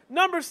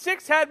 Number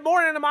 6 had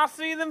more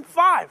animosity than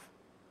 5.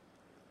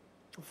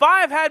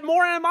 5 had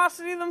more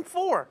animosity than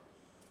 4.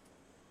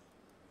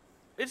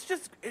 It's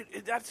just,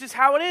 that's just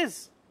how it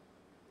is.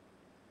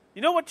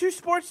 You know what two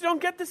sports you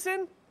don't get this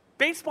in?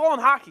 Baseball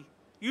and hockey.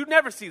 You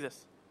never see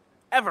this.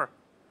 Ever.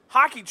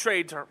 Hockey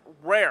trades are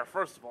rare,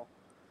 first of all.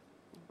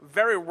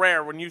 Very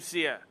rare when you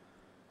see a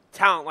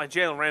talent like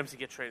Jalen Ramsey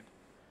get traded.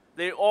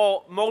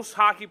 Most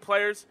hockey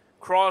players,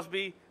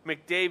 Crosby,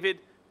 McDavid,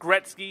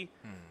 Gretzky,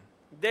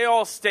 they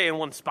all stay in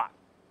one spot.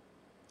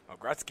 Well,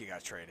 Gretzky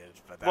got traded,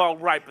 but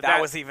that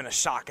was even a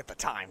shock at the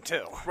time,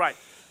 too. Right.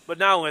 But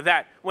not only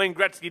that, Wayne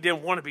Gretzky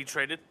didn't want to be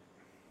traded,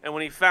 and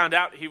when he found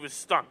out, he was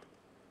stunned.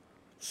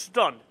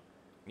 Stunned.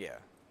 Yeah.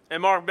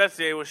 And Mark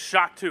Messier was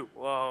shocked, too.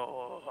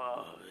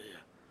 Whoa,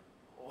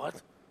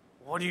 what?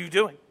 What are you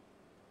doing?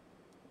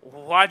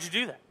 Why'd you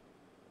do that?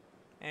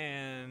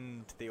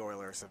 And the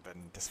Oilers have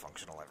been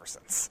dysfunctional ever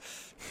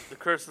since. The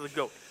curse of the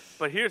GOAT.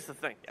 But here's the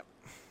thing. Yep.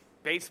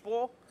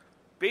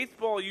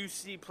 Baseball, you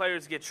see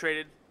players get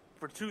traded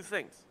for 2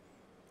 things.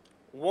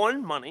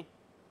 1, money.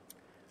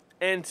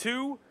 And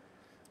 2,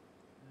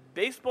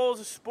 baseball is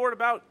a sport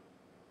about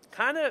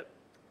kind of,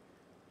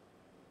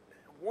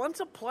 once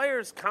a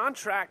player's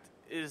contract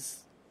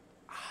is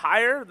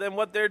higher than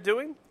what they're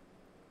doing,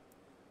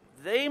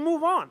 they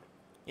move on.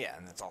 Yeah,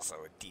 and it's also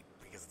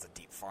because it's a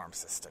deep farm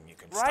system. You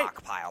can Right.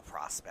 stockpile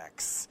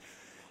prospects.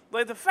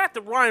 Like, the fact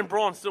that Ryan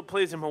Braun still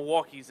plays in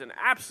Milwaukee is an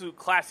absolute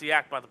classy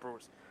act by the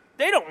Brewers.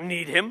 They don't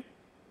need him.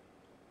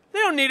 They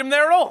don't need him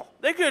there at all.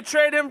 They could have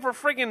traded him for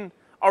freaking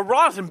a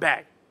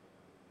Rosenbag.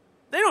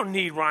 They don't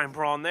need Ryan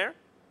Braun there.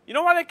 You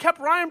know why they kept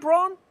Ryan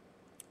Braun?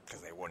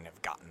 Because they wouldn't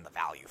have gotten the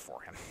value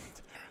for him.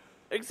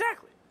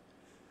 Exactly.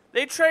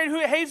 They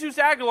traded Jesus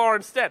Aguilar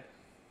instead.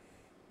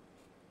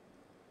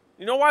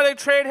 You know why they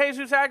traded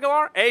Jesus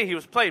Aguilar? A, he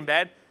was playing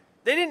bad.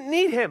 They didn't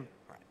need him.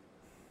 Right.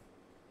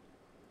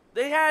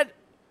 They had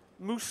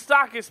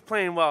Moustakas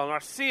playing well and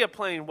Arcia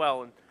playing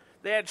well, and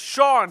they had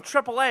Shaw in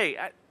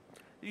AAA.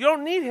 You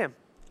don't need him.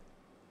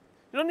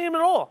 You don't need him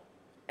at all.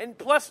 And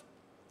plus,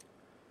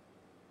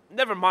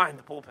 never mind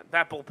the bullpen.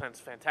 That bullpen's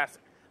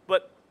fantastic.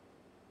 But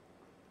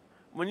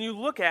when you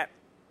look at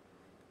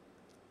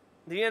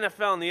the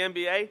NFL and the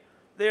NBA,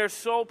 they are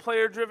so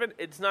player-driven,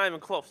 it's not even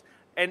close.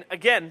 And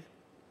again,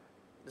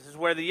 this is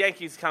where the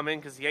Yankees come in,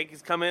 because the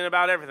Yankees come in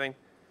about everything.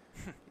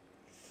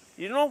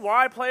 You know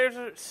why players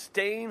are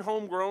staying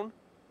homegrown?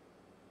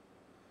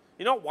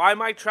 You know why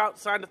Mike Trout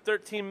signed a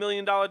 $13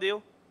 million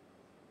deal?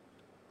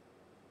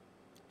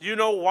 Do you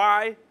know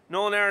why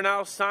Nolan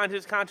Arenado signed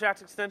his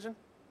contract extension?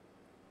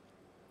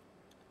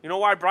 You know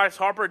why Bryce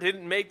Harper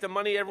didn't make the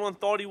money everyone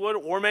thought he would,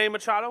 or Manny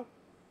Machado?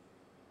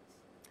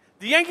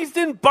 The Yankees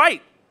didn't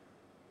bite.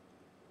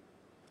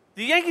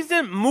 The Yankees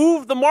didn't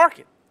move the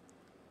market.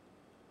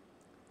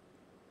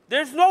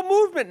 There's no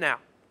movement now.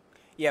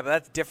 Yeah, but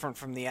that's different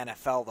from the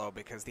NFL, though,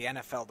 because the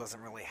NFL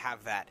doesn't really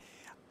have that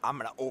I'm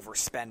going to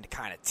overspend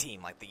kind of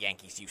team like the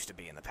Yankees used to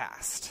be in the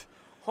past.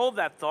 Hold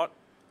that thought.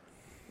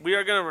 We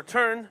are going to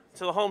return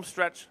to the home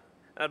stretch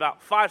in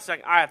about 5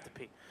 seconds. I have to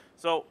pee.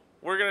 So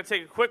we're going to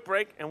take a quick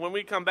break, and when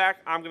we come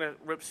back, I'm going to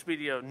rip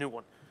Speedy a new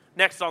one.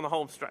 Next on the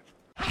home stretch.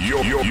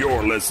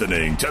 You're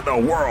listening to the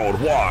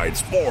Worldwide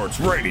Sports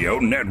Radio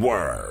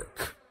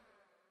Network.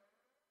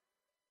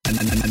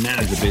 I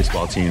manage a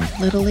baseball team.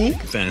 Little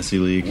League? Fantasy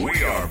League.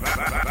 We are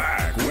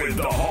back with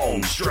the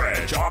home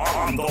stretch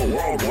on the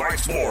Worldwide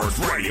Sports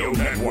Radio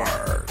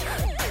Network.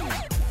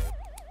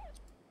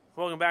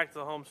 Welcome back to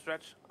the home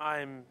stretch.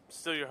 I'm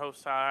still your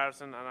host, Tyler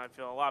Harrison, and I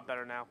feel a lot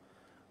better now,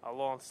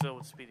 along still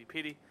with Speedy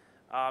Petey.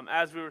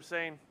 As we were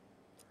saying,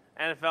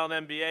 NFL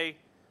and NBA,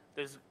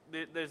 there's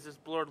this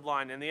blurred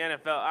line. In the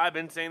NFL, I've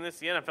been saying this,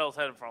 the NFL is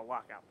headed for a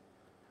lockout.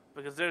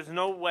 Because there's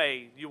no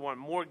way you want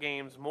more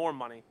games, more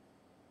money,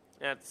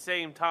 and at the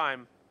same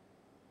time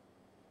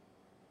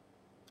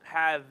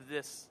have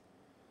this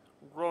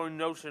growing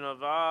notion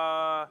of,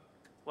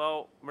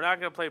 well, we're not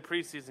going to play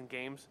preseason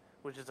games,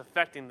 which is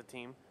affecting the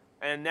team.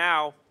 And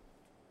now,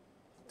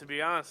 to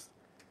be honest,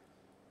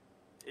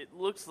 it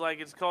looks like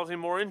it's causing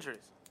more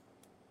injuries.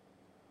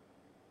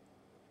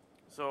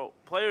 So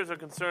players are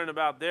concerned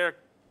about their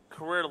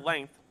career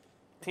length.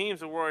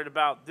 Teams are worried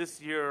about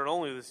this year and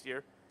only this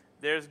year.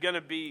 There's going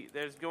to be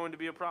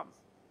a problem.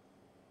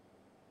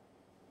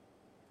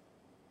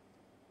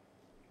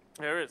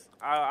 There is.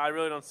 I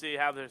really don't see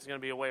how there's going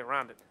to be a way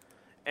around it.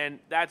 And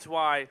that's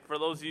why, for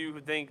those of you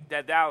who think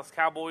that Dallas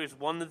Cowboys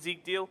won the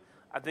Zeke deal,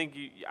 I think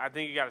you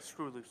got to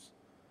screw loose.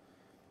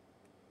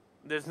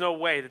 There's no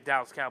way the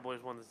Dallas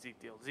Cowboys won the Zeke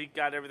deal. Zeke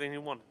got everything he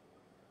wanted.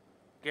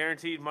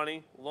 Guaranteed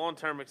money,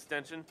 long-term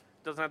extension,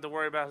 doesn't have to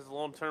worry about his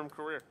long-term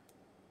career.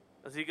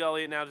 Zeke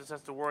Elliott now just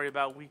has to worry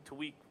about week to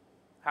week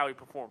how he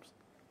performs.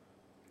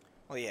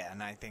 Well, yeah,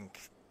 and I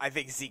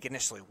think Zeke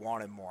initially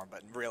wanted more,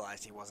 but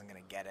realized he wasn't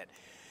going to get it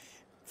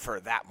for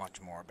that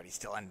much more, but he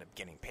still ended up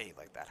getting paid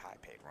like that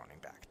high-paid running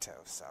back, too.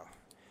 So,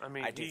 I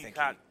mean, he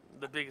got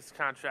the biggest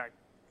contract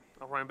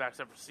a running back's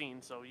ever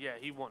seen, so, yeah,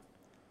 he won.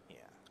 Yeah.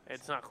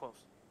 It's not close.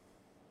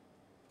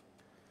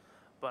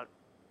 But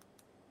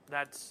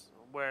that's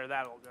where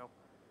that'll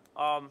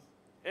go.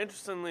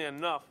 Interestingly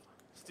enough,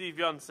 Steve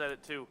Young said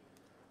it, too.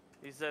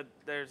 He said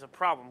there's a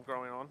problem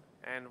going on,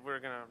 and we're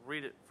going to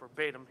read it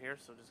verbatim here,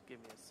 so just give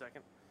me a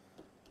second,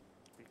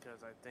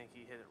 because I think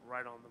he hit it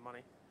right on the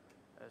money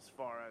as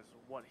far as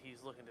what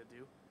he's looking to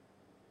do.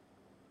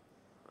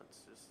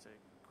 Let's just take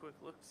a quick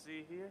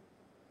look-see here.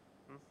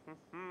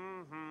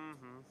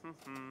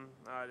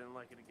 I didn't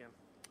like it again.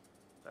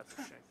 That's a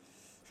shame.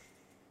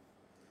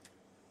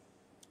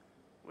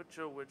 Witch,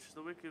 oh witch,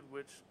 the wicked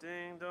witch,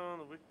 ding dong,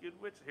 the wicked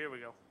witch. Here we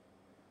go.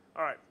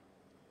 All right.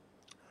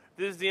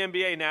 This is the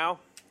NBA now.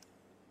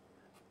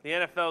 The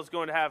NFL is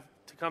going to have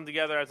to come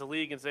together as a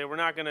league and say, we're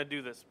not going to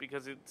do this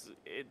because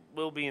it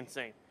will be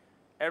insane.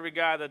 Every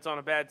guy that's on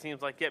a bad team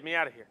is like, get me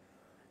out of here.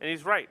 And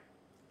he's right.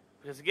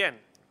 Because, again,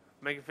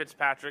 Minka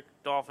Fitzpatrick,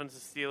 Dolphins,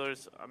 the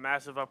Steelers, a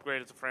massive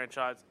upgrade as a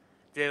franchise.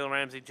 Jalen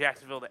Ramsey,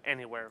 Jacksonville to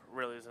anywhere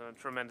really is a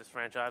tremendous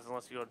franchise.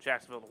 Unless you go to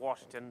Jacksonville to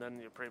Washington, then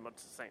you're pretty much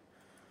the same.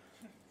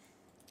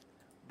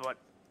 But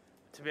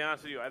to be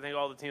honest with you, I think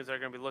all the teams that are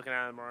going to be looking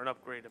at them are an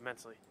upgrade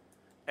immensely.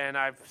 And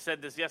I've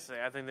said this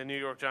yesterday. I think the New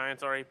York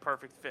Giants are a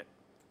perfect fit.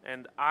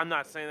 And I'm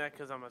not saying that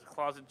because I'm a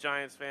closet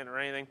Giants fan or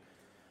anything,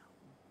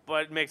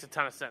 but it makes a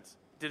ton of sense.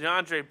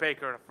 DeAndre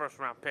Baker and a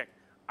first-round pick,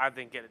 I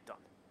think get it done.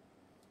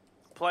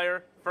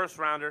 Player,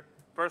 first-rounder,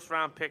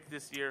 first-round pick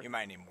this year. You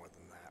might need more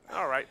than that.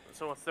 All right,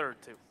 so a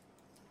third, too.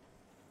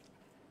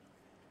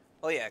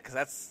 Well, yeah, because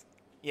that's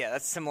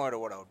similar to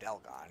what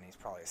Odell got, and he's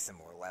probably a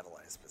similar level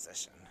at his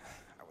position,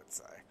 I would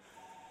say.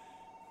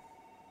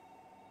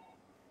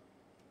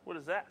 What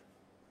is that?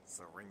 It's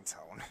a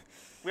ringtone.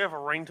 We have a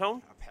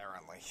ringtone?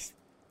 Apparently.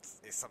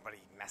 Somebody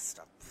messed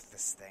up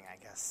this thing,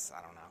 I guess.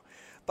 I don't know.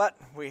 But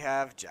we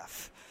have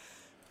Jeff.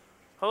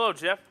 Hello,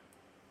 Jeff.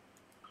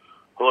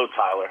 Hello,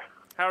 Tyler.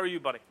 How are you,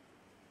 buddy?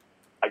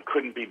 I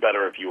couldn't be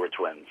better if you were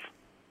twins.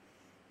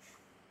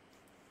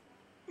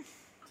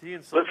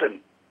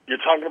 Listen, you're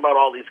talking about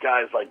all these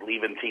guys like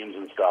leaving teams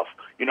and stuff.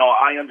 You know,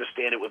 I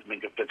understand it with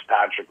Minka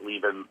Fitzpatrick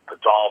leaving the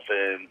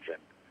Dolphins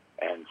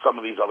and some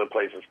of these other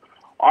places.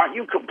 Aren't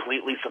you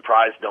completely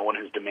surprised no one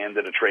has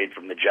demanded a trade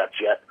from the Jets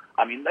yet?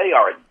 I mean, they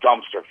are a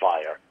dumpster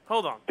fire.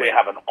 Hold on. They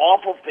have an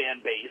awful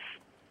fan base.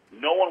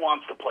 No one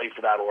wants to play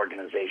for that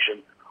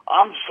organization.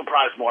 I'm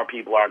surprised more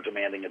people aren't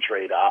demanding a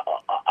trade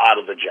out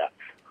of the Jets.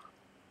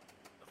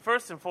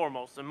 First and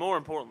foremost, and more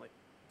importantly,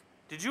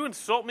 Did you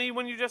insult me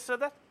when you just said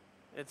that?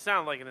 It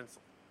sounded like an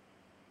insult.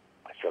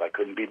 I said I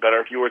couldn't be better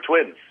if you were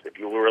twins. If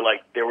you were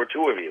like there were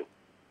two of you.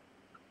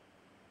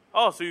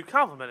 Oh, so you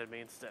complimented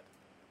me instead.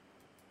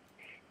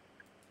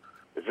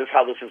 Is this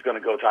how this is going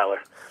to go,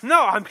 Tyler?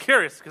 No, I'm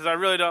curious because I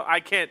really don't.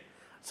 I can't.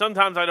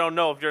 Sometimes I don't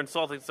know if you're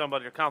insulting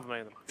somebody or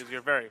complimenting them because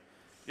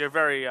you're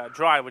very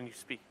dry when you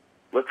speak.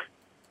 Let's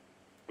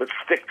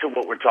stick to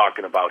what we're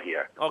talking about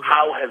here. Okay.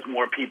 How has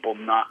more people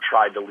not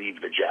tried to leave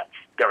the Jets?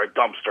 They're a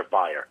dumpster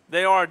fire.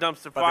 They are a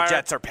dumpster fire. But the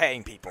Jets are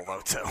paying people,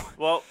 though, too.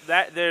 Well,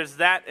 there's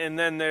that, and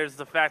then there's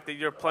the fact that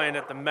you're playing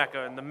at the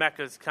Mecca, and the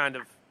Mecca's kind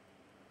of,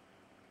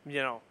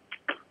 you're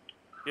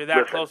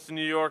that close to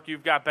New York.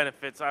 You've got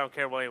benefits. I don't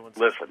care what anyone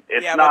says. Listen,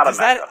 it's yeah, not but a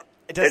Mecca.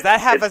 Does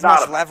that have it's as much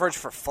not a leverage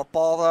for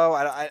football, though?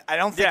 I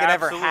don't think it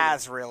ever absolutely.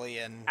 has, really.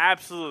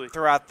 Absolutely.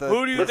 Throughout the.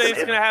 Who do you think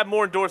is going to have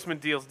more endorsement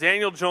deals,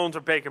 Daniel Jones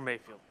or Baker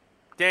Mayfield?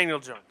 Daniel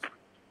Jones.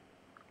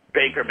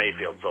 Baker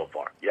Mayfield so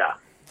far, yeah.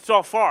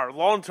 So far,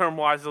 long-term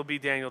wise, it'll be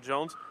Daniel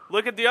Jones.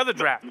 Look at the other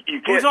draft. You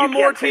can't- Who's on you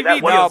more can't say TV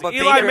that. What deals?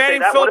 if- Eli Baker-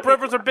 Manning, What Philip if-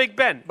 Rivers, or Big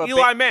Ben?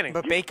 Eli Manning.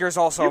 But Baker's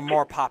also a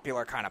more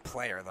popular kind of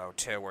player, though,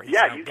 too, where he's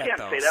Yeah, going you to can't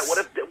get say those.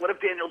 that. What if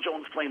Daniel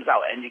Jones flames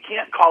out? And you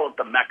can't call it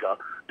the Mecca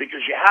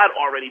because you had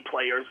already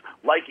players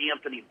like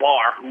Anthony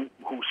Barr who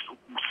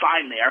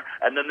signed there,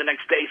 and then the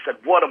next day said,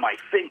 "What am I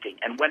thinking?"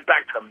 and went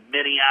back to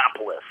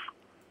Minneapolis.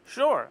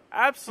 Sure,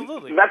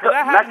 absolutely. Mecca, But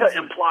that happens- Mecca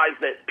implies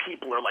that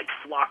people are like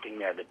flocking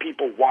there, that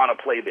people want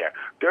to play there.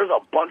 There's a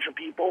bunch of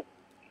people,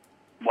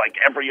 like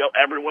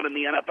everyone in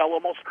the NFL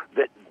almost,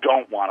 that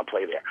don't want to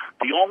play there.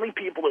 The only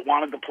people that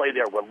wanted to play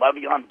there were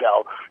Le'Veon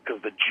Bell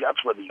because the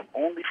Jets were the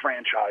only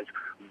franchise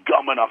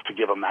dumb enough to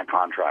give him that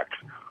contract.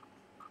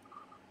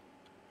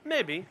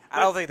 Maybe.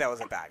 I don't think that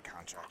was a bad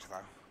contract,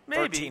 though.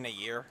 Maybe. 13 a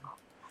year.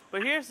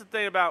 But here's the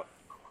thing about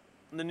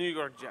the New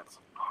York Jets.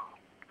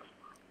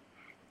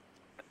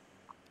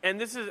 And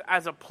this is,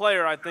 as a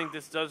player, I think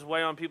this does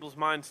weigh on people's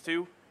minds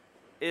too.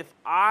 If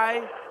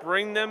I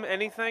bring them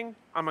anything,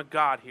 I'm a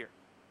god here.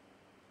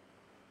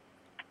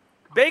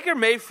 If Baker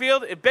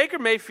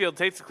Mayfield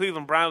takes the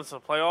Cleveland Browns to the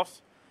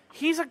playoffs,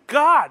 he's a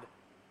god.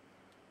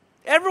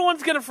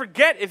 Everyone's going to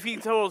forget if he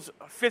throws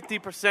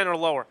 50% or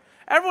lower.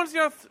 Everyone's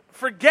going to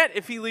forget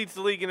if he leads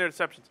the league in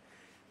interceptions.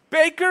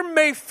 Baker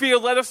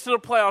Mayfield led us to the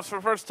playoffs for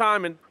the first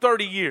time in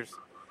 30 years.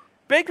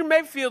 Baker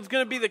Mayfield's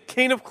going to be the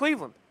king of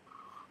Cleveland.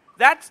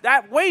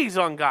 That weighs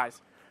on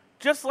guys.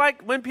 Just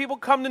like when people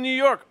come to New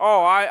York.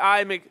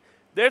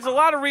 There's a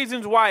lot of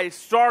reasons why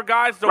star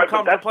guys don't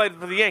come to play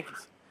for the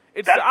Yankees.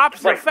 It's the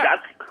opposite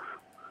effect.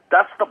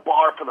 That's the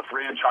bar for the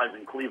franchise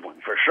in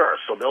Cleveland, for sure.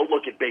 So they'll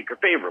look at Baker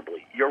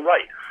favorably. You're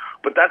right.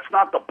 But that's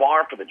not the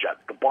bar for the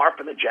Jets. The bar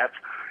for the Jets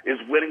is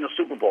winning a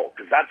Super Bowl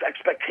because that's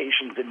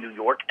expectations in New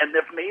York, and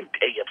they've made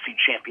AFC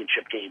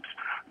championship games,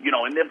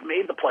 and they've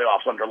made the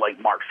playoffs under,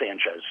 like, Mark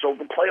Sanchez. So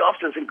the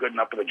playoffs isn't good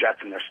enough for the Jets,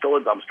 and they're still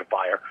a dumpster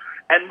fire,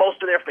 and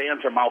most of their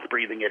fans are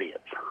mouth-breathing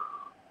idiots.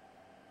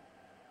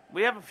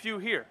 We have a few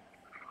here.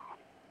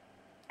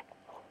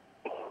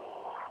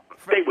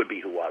 They would be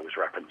who I was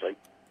referencing.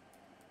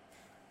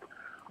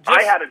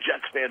 I had a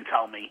Jets fan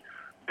tell me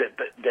that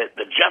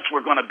the Jets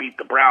were going to beat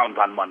the Browns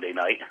on Monday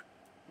night.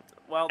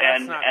 Well,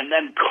 that's and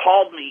then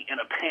called me in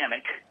a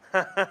panic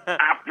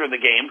after the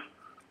game.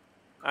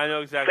 I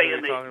know exactly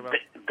saying what you're talking about.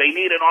 They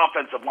need an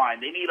offensive line.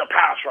 They need a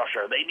pass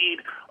rusher. They need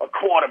a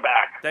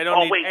quarterback. They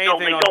don't need anything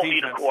they on don't defense.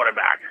 need a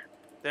quarterback.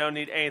 They don't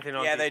need anything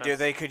on Yeah, defense. they do.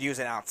 They could use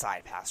an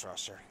outside pass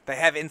rusher. They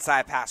have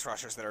inside pass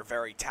rushers that are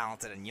very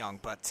talented and young,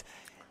 but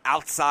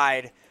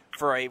outside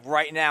for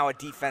right now a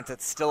defense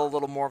that's still a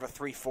little more of a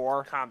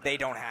 3-4, they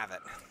don't have it.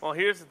 Well,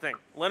 here's the thing.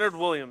 Leonard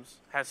Williams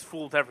has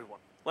fooled everyone.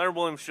 Leonard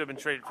Williams should have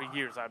been traded for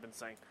years, I've been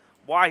saying.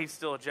 Why he's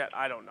still a Jet,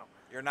 I don't know.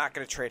 You're not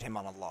going to trade him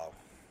on a low.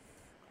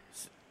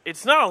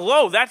 It's not a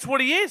low. That's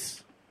what he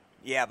is.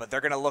 Yeah, but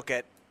they're going to look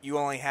at you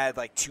only had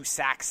like 2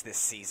 sacks this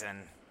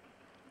season.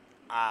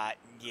 Yeah.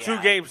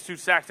 2 games, 2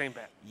 sacks ain't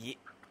bad.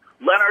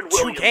 Leonard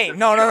Williams. 2 games.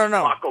 No.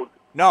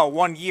 No,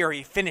 1 year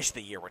he finished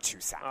the year with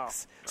 2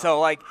 sacks. So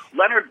like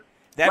Leonard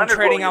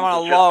trading him on a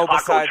Williams low is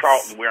just Taco besides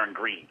Charlton wearing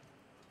green.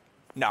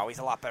 No, he's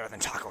a lot better than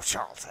Taco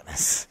Charlton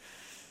is.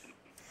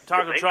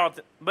 Taco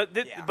Charlton.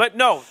 But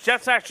no,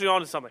 Jets actually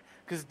onto something.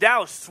 Because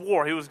Dallas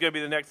swore he was going to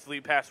be the next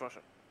elite pass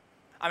rusher.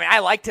 I mean, I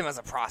liked him as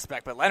a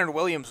prospect, but Leonard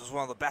Williams was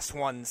one of the best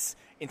ones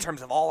in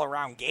terms of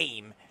all-around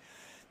game.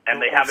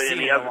 And he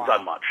hasn't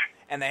done much.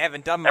 And they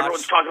haven't done much.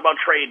 Everyone's talking about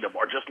trading him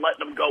or just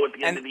letting him go at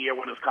the end of the year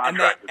when his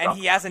contract is up. And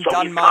he hasn't so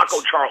done he's much.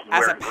 Taco Charlton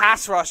As a wearing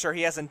pass rusher,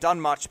 he hasn't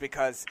done much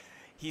because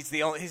he's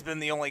been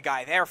the only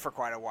guy there for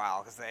quite a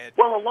while.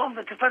 Well, along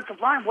the defensive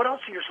line, what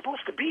else are you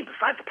supposed to be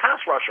besides a pass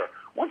rusher?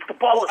 Once the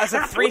ball is as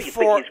a snapped, what do you 3-4,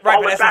 think?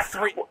 right? But Back?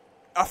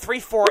 a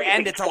 3-4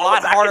 end, it's a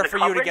lot harder for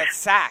you to get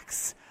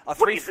sacks. What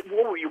were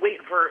you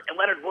waiting for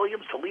Leonard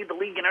Williams to lead the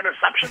league in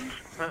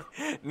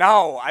interceptions?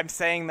 No, I'm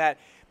saying that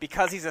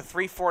because he's a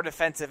 3-4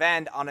 defensive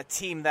end on a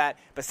team that,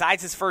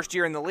 besides his first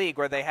year in the league,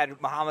 where they had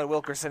Muhammad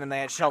Wilkerson and they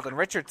had Sheldon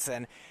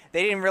Richardson,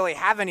 they didn't really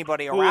have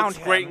anybody around him. Who looks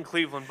great in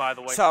Cleveland, by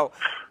the way. So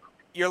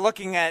you're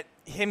looking at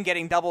him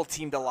getting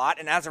double-teamed a lot,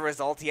 and as a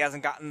result, he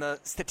hasn't gotten the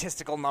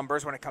statistical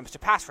numbers when it comes to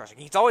pass rushing.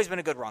 He's always been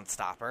a good run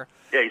stopper.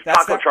 Yeah, he's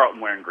Taco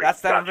Charlton wearing green.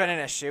 That's never been an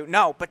issue.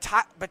 No, but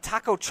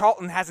Taco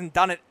Charlton hasn't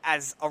done it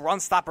as a run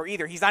stopper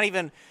either. He's not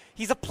even –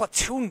 he's a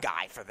platoon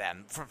guy for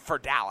them, for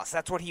Dallas.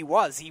 That's what he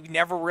was. He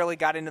never really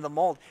got into the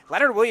mold.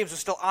 Leonard Williams was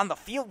still on the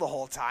field the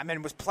whole time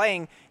and was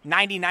playing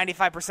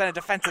 90-95% of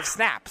defensive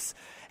snaps.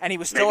 And he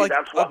was still a good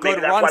run stopper.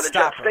 Maybe that's why the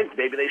Jets think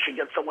maybe they should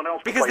get someone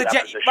else to play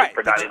that position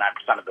for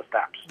 99% of the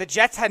snaps. The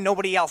Jets had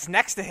nobody else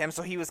next to him,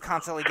 so he was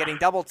constantly getting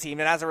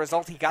double-teamed, and as a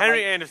result, he got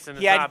Henry Anderson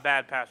is not a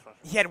bad pass rusher.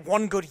 He had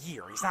one good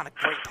year. He's not a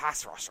great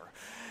pass rusher.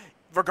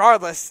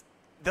 Regardless,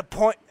 the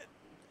point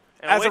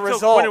and as a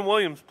result, Quentin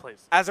Williams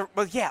plays.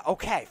 Well, yeah,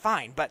 okay,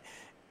 fine, but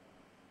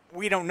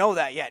we don't know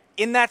that yet.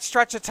 In that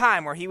stretch of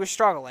time where he was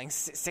struggling,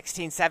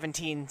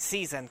 16-17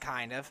 season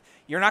kind of,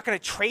 you're not going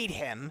to trade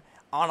him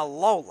on a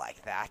low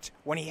like that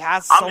when he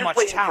has so much talent. I'm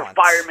just waiting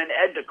for Fireman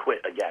Ed to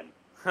quit again.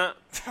 Huh.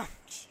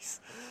 Jeez.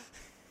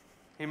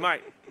 He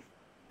might.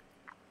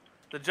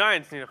 The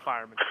Giants need a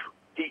fireman.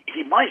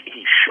 He might.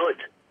 He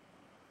should.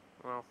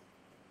 Well.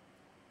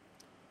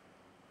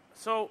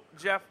 So,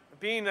 Jeff,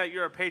 being that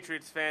you're a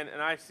Patriots fan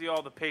and I see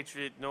all the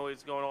Patriot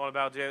noise going on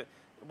about Jalen,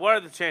 what are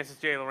the chances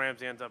Jalen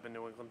Ramsey ends up in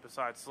New England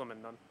besides slim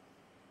and none?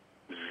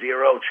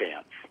 0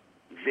 chance.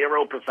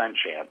 0%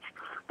 chance.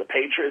 The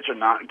Patriots are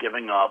not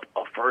giving up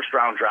a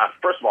first-round draft.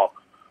 First of all,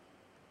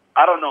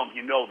 I don't know if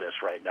you know this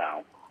right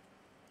now,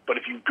 but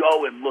if you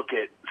go and look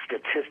at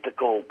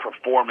statistical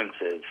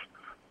performances,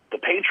 the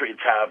Patriots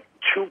have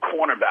 2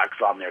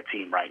 cornerbacks on their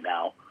team right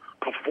now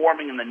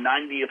performing in the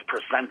 90th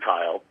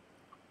percentile,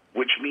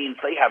 which means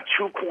they have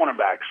 2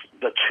 cornerbacks,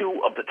 the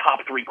 2 of the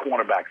top 3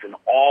 cornerbacks in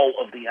all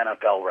of the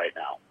NFL right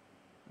now.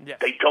 Yes.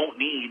 They don't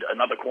need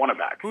another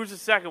cornerback. Who's the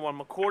second one,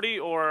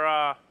 McCourty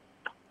or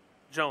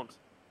Jones?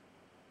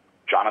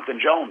 Jonathan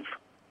Jones.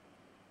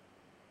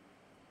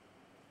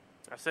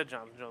 I said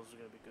Jonathan Jones was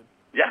going to be good.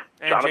 Yeah,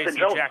 and Jonathan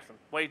Jones. Jackson.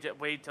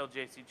 Wait till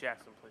J.C.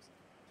 Jackson plays.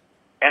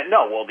 And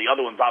no, well, the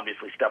other one's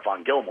obviously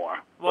Stephon Gilmore.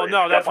 Well,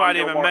 no, that's why I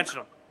didn't even mention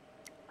him.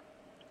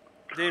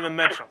 Didn't even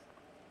mention him.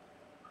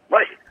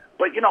 Right.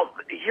 But,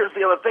 here's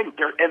the other thing.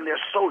 They're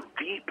so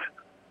deep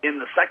in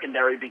the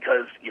secondary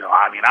because,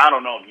 I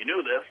don't know if you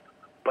knew this,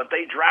 but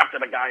they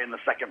drafted a guy in the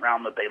second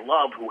round that they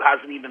love who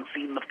hasn't even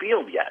seen the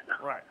field yet.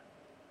 Right.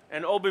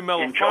 And Obi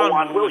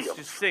Melifonwu is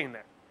just sitting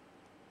there.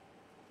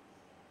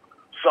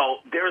 So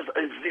there's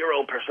a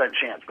 0%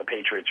 chance the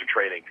Patriots are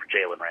trading for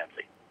Jalen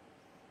Ramsey.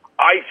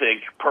 I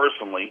think,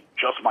 personally,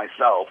 just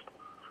myself,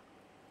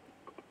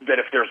 that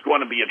if there's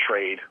going to be a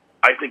trade,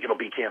 I think it'll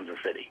be Kansas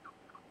City.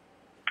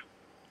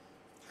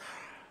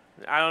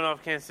 I don't know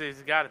if Kansas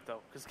City's got it though,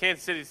 because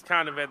Kansas City's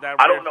kind of at that.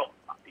 I don't know.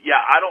 Yeah,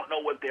 I don't know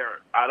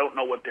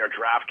what their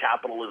draft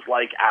capital is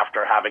like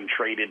after having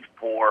traded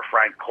for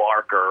Frank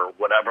Clark or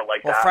whatever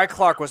like that. Well, Frank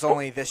Clark was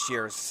only this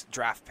year's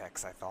draft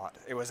picks. I thought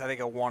it was. I think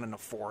a 1 and a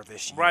 4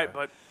 this year. Right,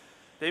 but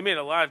they made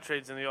a lot of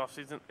trades in the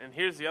offseason. And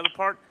here's the other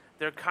part: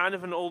 they're kind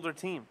of an older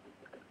team.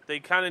 They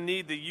kind of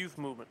need the youth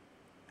movement.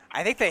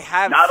 I think they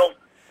have.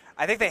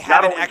 I think they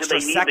have an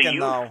extra second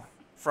though.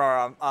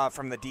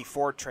 From the D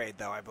Ford trade,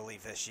 though, I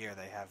believe this year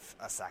they have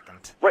a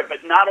second. Right, but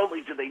not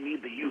only do they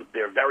need the youth,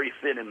 they're very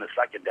thin in the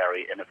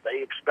secondary, and if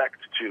they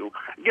expect to,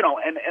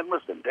 and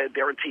listen,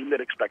 they're a team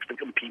that expects to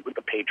compete with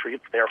the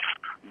Patriots. They're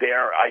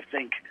I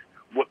think,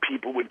 what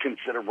people would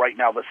consider right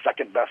now the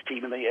second best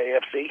team in the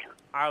AFC.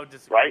 I would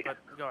disagree, right?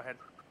 But go ahead.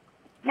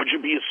 Would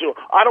you be so?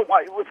 I don't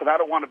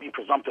want to be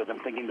presumptive in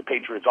thinking the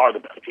Patriots are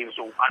the best team.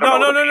 So No.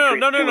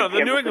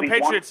 The New England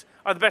Patriots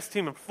are the best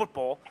team in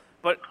football.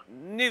 But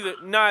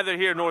neither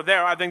here nor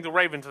there. I think the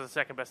Ravens are the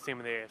second best team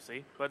in the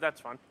AFC, but that's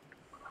fine.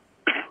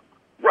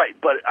 Right,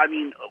 but I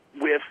mean,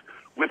 with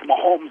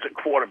Mahomes at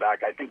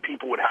quarterback, I think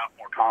people would have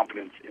more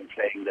confidence in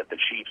saying that the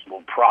Chiefs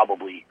will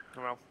probably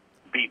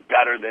be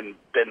better than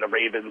the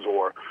Ravens,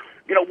 or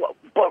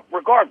But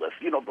regardless,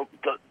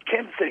 the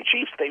Kansas City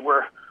Chiefs, they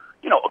were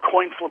a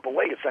coin flip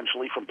away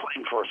essentially from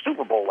playing for a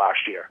Super Bowl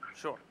last year.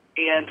 Sure.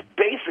 And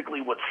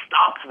basically, what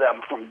stopped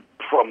them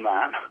from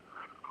that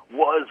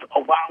was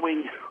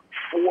allowing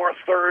 4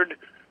 third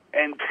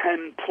and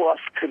 10+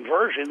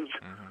 conversions,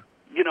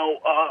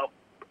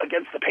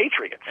 against the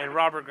Patriots. And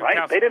Robert Gronkowski.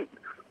 Right?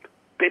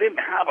 They didn't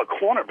have a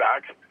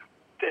cornerback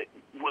that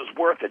was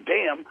worth a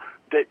damn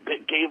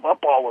that gave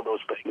up all of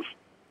those things.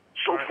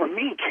 So for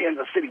me,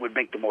 Kansas City would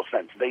make the most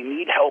sense. They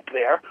need help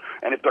there,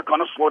 and if they're going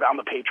to slow down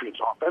the Patriots'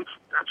 offense,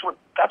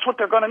 that's what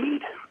they're going to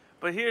need.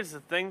 But here's the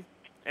thing,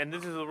 and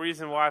this is the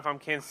reason why if I'm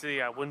Kansas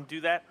City, I wouldn't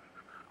do that.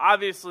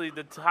 Obviously,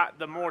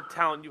 the more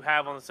talent you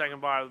have on the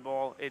second side of the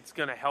ball, it's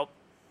going to help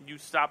you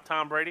stop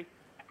Tom Brady.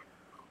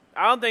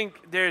 I don't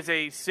think there's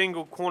a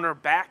single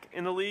cornerback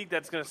in the league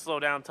that's going to slow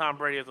down Tom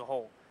Brady as a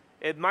whole.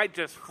 It might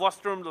just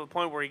fluster him to the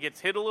point where he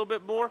gets hit a little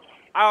bit more.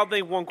 I don't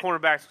think one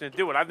cornerback's going to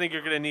do it. I think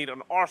you're going to need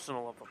an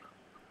arsenal of them.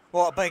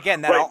 Well, but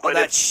again,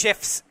 that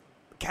shifts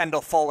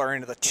Kendall Fuller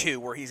into the 2,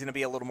 where he's going to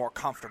be a little more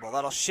comfortable.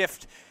 That'll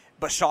shift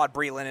Bashaud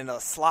Breeland into the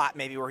slot,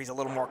 maybe where he's a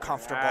little more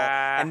comfortable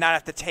and not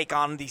have to take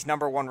on these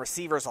number 1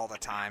 receivers all the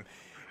time.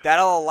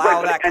 That'll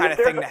allow Right, that kind of if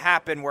thing there's to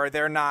happen where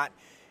they're not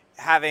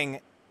having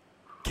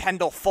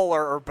Kendall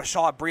Fuller or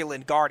Bashaud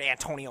Breeland guard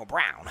Antonio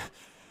Brown.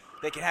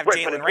 They can have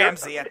Right, but Jalen if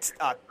Ramsey at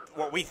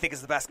what we think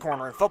is the best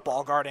corner in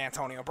football guard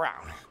Antonio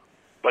Brown.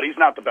 But he's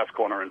not the best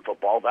corner in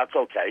football. That's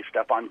okay.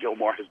 Stephon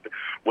Gilmore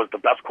was the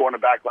best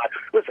cornerback.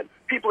 Listen,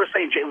 people are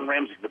saying Jalen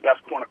Ramsey's the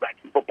best cornerback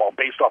in football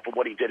based off of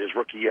what he did his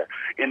rookie year.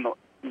 In the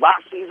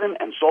last season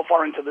and so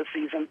far into this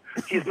season,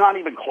 he's not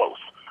even close.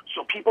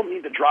 So people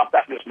need to drop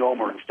that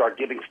misnomer and start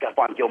giving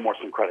Stephon Gilmore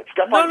some credit.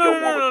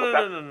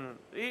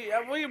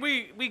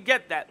 We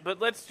get that,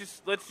 but let's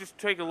just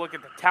take a look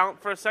at the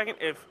talent for a second.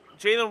 If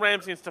Jalen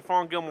Ramsey and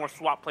Stephon Gilmore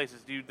swap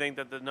places, do you think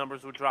that the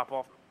numbers would drop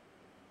off?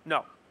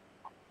 No.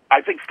 I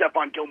think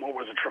Stephon Gilmore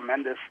was a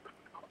tremendous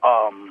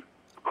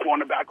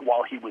cornerback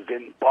while he was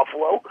in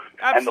Buffalo.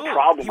 Absolutely. And the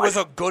problem He was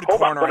a good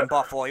corner in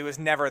Buffalo. He was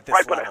never at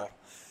this level.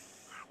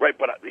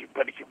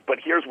 But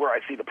here's where I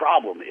see the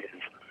problem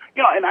is,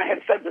 and I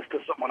had said this to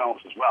someone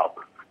else as well.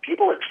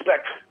 People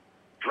expect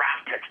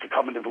draft picks to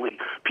come into the league.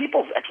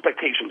 People's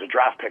expectations of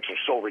draft picks are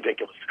so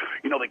ridiculous.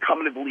 They come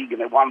into the league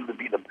and they want them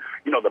to be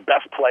the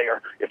best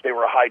player. If they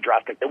were a high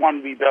draft pick, they wanted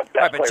to be the best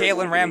player. Right, but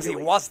Jalen Ramsey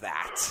was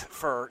that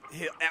for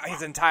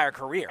his entire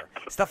career.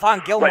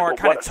 Stephon Gilmore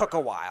kind of took a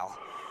while.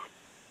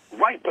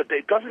 Right, but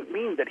it doesn't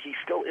mean that he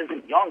still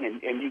isn't young,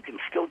 and you can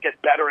still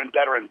get better and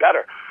better and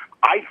better.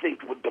 I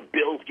think what the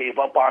Bills gave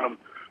up on him,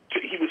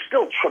 he was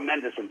still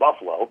tremendous in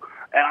Buffalo,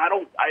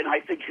 and I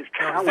think his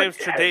talent has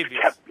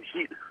kept.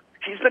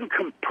 He's been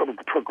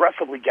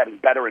progressively getting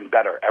better and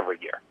better every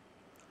year.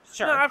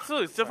 Sure. No,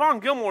 absolutely. Stephon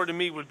Gilmore to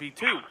me would be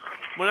too.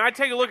 When I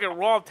take a look at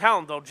raw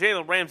talent, though,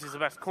 Jalen Ramsey's the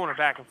best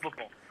cornerback in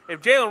football. If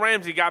Jalen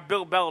Ramsey got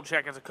Bill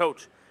Belichick as a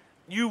coach,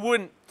 you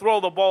wouldn't throw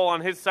the ball on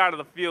his side of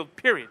the field,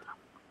 period.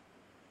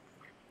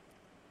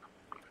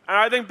 And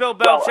I think Bill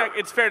Belichick,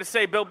 it's fair to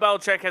say Bill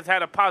Belichick has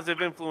had a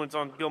positive influence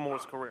on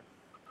Gilmore's career.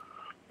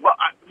 Well,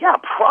 yeah,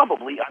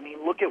 probably. I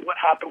mean, look at what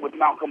happened with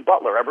Malcolm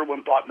Butler.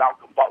 Everyone thought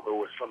Malcolm Butler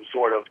was some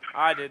sort of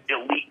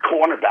elite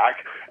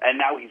cornerback, and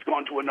now he's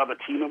gone to another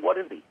team, and what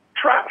is he?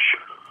 Trash.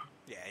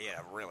 Yeah, he had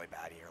a really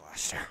bad year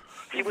last year.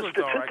 He was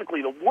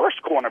statistically the worst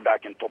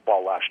cornerback in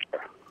football last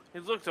year.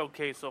 He's looked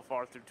okay so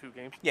far through 2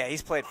 games. Yeah,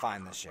 he's played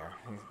fine this year.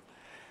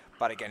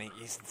 But again,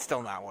 he's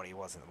still not what he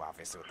was,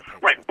 obviously, with the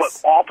Patriots. Right,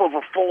 but off of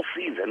a full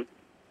season,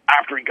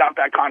 after he got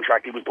that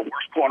contract, he was the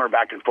worst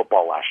cornerback in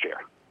football last year.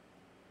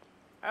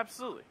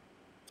 Absolutely.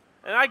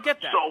 And I get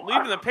that. So,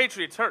 leaving the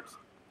Patriots hurts.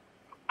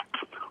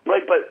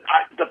 Right, but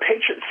the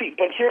Patriots,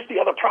 but here's the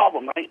other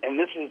problem, right? And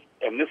this is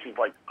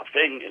like a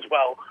thing as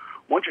well.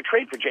 Once you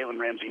trade for Jalen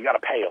Ramsey, you got to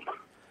pay him.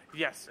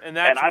 Yes, and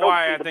that's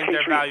why I think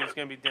their value is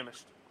going to be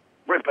diminished.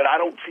 Right, but I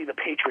don't see the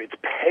Patriots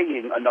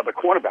paying another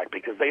cornerback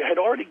because they had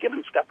already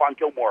given Stephon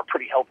Gilmore a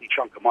pretty healthy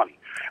chunk of money.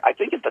 I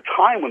think at the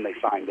time when they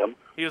signed him,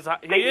 he is the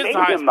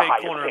highest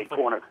paid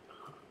corner.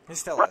 He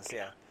still is,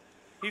 yeah.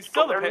 He's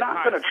still they're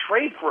not going to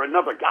trade for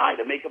another guy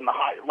to make him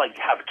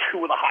have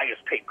 2 of the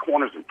highest paid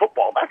corners in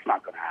football. That's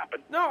not going to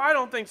happen. No, I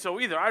don't think so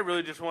either. I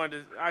really just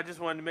wanted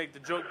to make the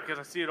joke because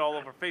I see it all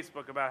over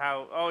Facebook about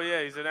how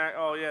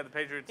the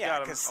Patriots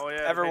got him. Oh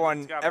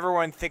yeah,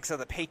 everyone thinks of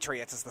the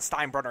Patriots as the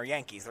Steinbrenner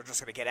Yankees. They're just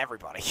going to get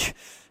everybody.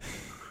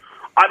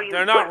 I mean,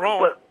 they're not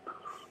wrong.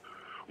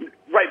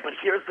 Right, but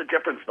here's the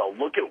difference though.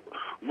 Look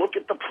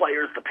at the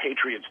players the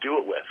Patriots do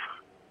it with.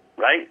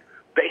 Right?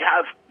 They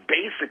have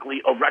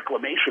basically a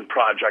reclamation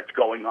project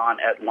going on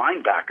at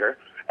linebacker,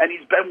 and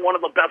he's been one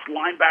of the best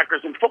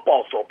linebackers in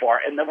football so far,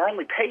 and they're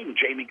only paying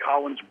Jamie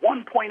Collins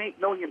 $1.8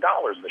 million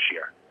this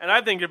year. And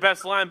I think your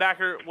best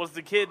linebacker was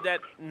the kid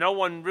that no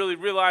one really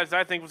realized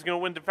I think was going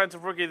to win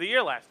Defensive Rookie of the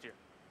Year last year.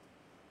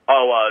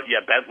 Oh,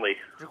 Bentley.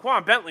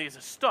 Jaquan Bentley is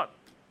a stud.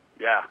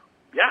 Yeah.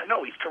 Yeah,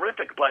 no, he's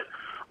terrific, but,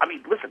 I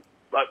mean, listen,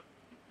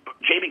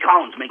 Jamie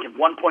Collins making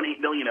 $1.8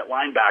 million at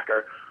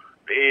linebacker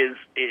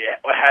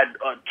had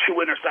 2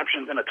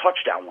 interceptions and a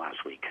touchdown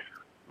last week.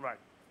 Right.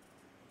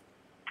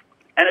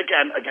 And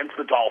again, against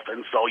the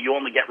Dolphins, so you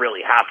only get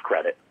really half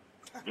credit.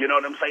 You know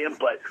what I'm saying?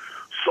 But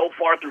so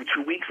far through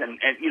 2 weeks, and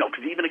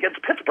because even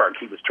against Pittsburgh,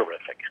 he was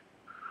terrific.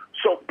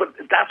 So, but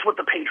that's what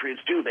the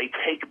Patriots do. They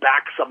take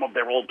back some of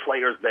their old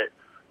players that,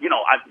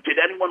 did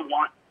anyone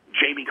want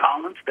Jamie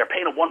Collins? They're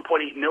paying him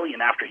 $1.8 million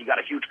after he got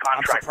a huge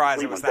contract. I'm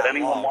surprised it was that Did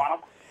anyone low.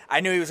 want him? I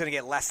knew he was going to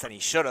get less than he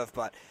should have,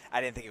 but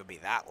I didn't think it would be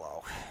that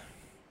low.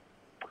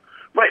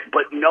 Right,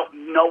 but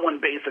no one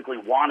basically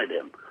wanted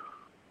him.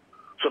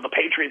 So the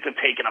Patriots have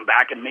taken him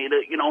back and made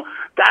it,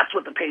 that's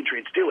what the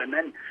Patriots do. And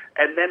then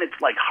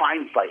it's like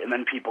hindsight, and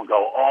then people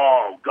go,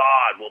 oh,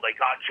 God, well, they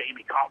got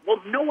Jamie Collins.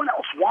 Well, no one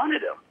else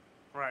wanted him.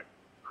 Right.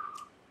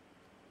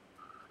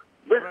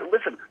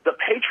 Listen, the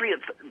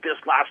Patriots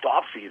this last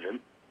offseason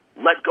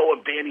let go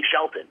of Danny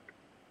Shelton,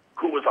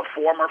 who was a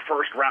former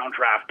first-round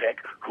draft pick,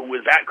 who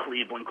was at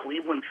Cleveland.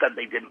 Cleveland said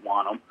they didn't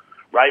want him.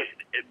 Right?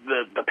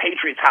 The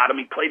Patriots had him.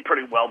 He played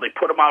pretty well. They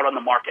put him out on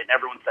the market, and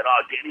everyone said,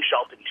 oh, Danny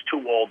Shelton, he's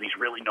too old. He's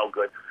really no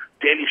good.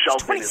 Danny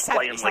Shelton is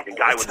playing like a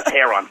guy with his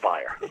hair on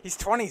fire. He's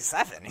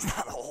 27. He's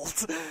not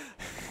old.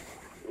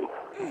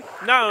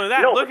 Not only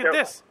that, look at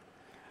this.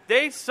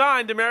 They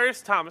signed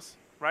Demaryius Thomas,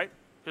 right?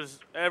 Because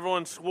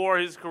everyone swore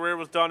his career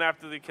was done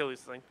after the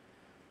Achilles thing.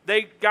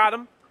 They got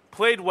him,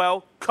 played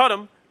well, cut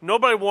him.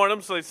 Nobody wanted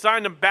him, so they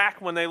signed him back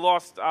when they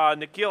lost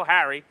N'Keal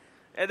Harry.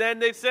 And then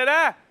they said,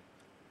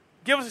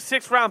 give us a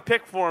 6th-round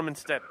pick for him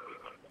instead.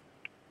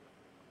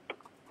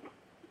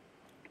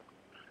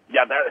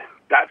 Yeah,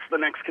 that's the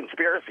next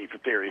conspiracy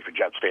theory for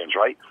Jets fans,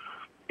 right?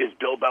 Is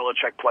Bill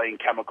Belichick playing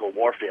chemical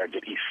warfare?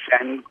 Did he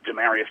send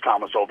Demaryius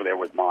Thomas over there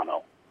with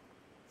mono?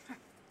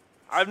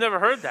 I've never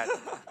heard that.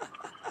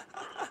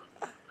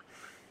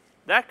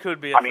 That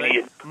could be a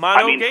thing.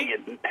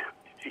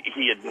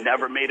 He had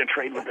never made a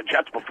trade with the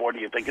Jets before. Do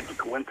you think it's a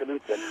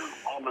coincidence that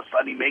all of a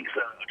sudden he makes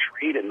a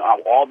trade and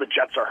all the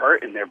Jets are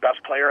hurt and their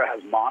best player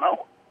has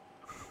mono?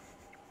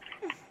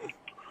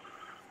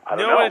 I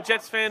don't know. What a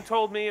Jets fan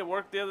told me at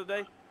work the other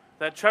day?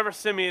 That Trevor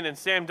Siemian and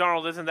Sam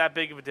Darnold isn't that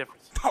big of a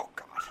difference. Oh,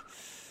 God.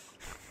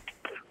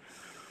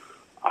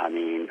 I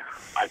mean,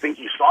 I think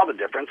you saw the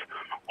difference.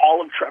 All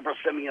of Trevor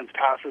Siemian's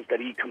passes that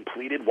he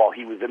completed while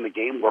he was in the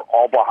game were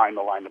all behind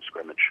the line of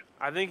scrimmage.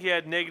 I think he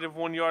had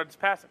 -1 yards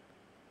passing.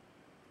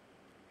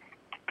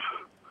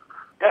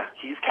 Yeah,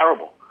 he's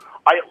terrible.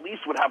 I at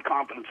least would have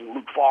confidence in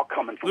Luke Falk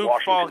coming from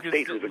Washington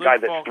State, who's a guy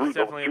that threw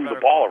the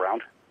ball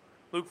around.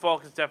 Luke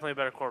Falk is definitely a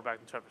better quarterback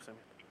than Trevor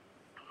Siemian.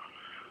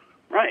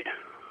 Right.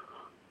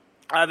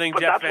 I think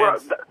Jet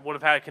fans would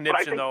have had a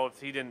conniption, though, if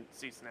he didn't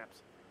see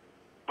snaps.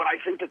 But I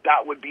think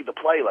that would be the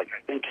play. Like,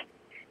 I think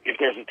if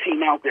there's a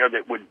team out there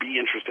that would be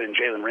interested in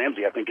Jalen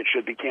Ramsey, I think it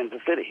should be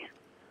Kansas City.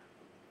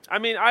 I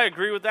mean, I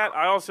agree with that.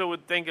 I also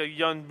would think a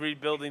young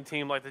rebuilding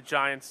team like the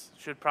Giants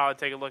should probably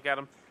take a look at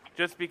him,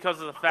 just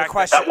because of the fact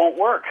that won't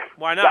work.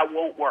 Why not? That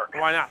won't work.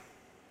 Why not?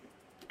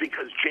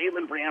 Because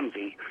Jalen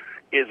Ramsey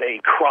is a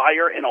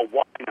crier and a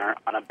whiner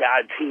on a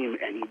bad team,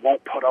 and he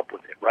won't put up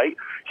with it, right?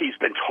 He's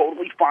been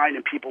totally fine,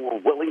 and people were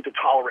willing to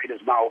tolerate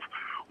his mouth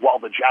while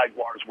the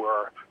Jaguars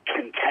were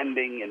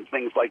contending and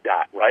things like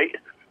that, right?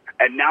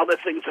 And now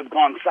that things have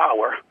gone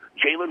sour,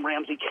 Jalen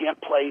Ramsey can't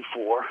play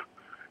for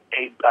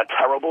a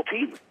terrible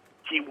team.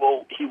 He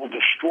will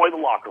destroy the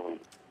locker room.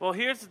 Well,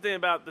 here's the thing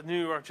about the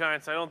New York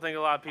Giants I don't think a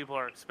lot of people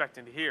are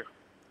expecting to hear.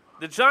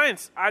 The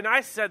Giants, and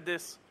I said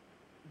this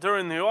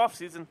during the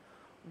offseason,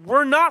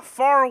 we're not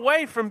far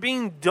away from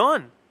being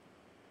done.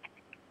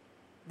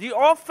 The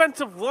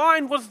offensive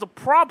line was the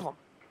problem.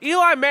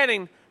 Eli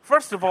Manning,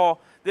 first of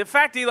all, the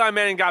fact Eli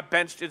Manning got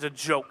benched is a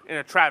joke and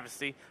a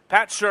travesty.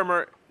 Pat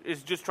Shurmur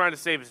is just trying to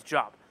save his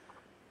job.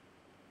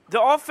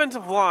 The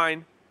offensive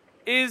line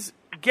is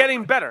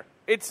getting better.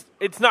 It's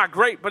not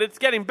great, but it's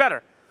getting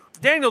better.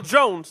 Daniel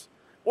Jones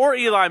or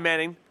Eli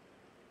Manning,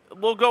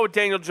 we'll go with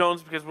Daniel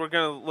Jones because we're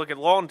going to look at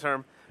long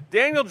term.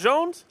 Daniel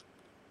Jones,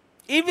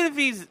 even if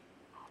he's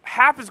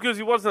half as good as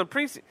he was in the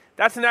preseason,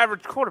 that's an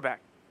average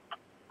quarterback.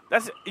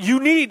 You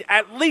need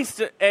at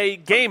least a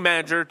game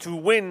manager to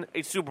win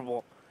a Super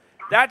Bowl.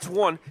 That's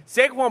one.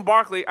 Saquon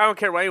Barkley, I don't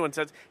care what anyone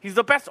says, he's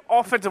the best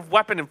offensive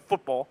weapon in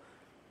football.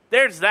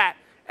 There's that.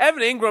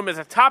 Evan Ingram is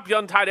a top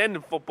young tight end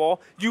in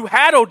football. You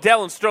had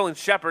Odell and Sterling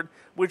Shepard,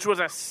 which was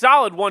a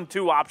solid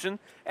 1-2 option.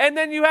 And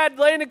then you had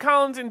Landon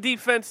Collins in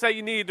defense that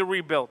you needed to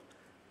rebuild.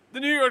 The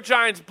New York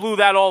Giants blew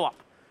that all up.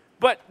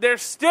 But they're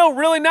still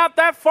really not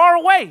that far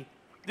away.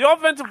 The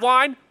offensive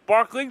line,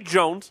 Barkley,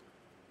 Jones.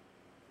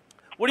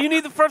 What do you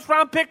need the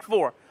first-round pick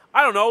for?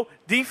 I don't know.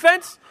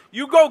 Defense?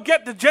 You go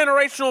get the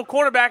generational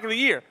quarterback of the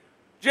year.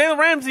 Jalen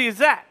Ramsey is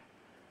that.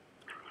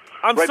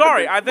 I'm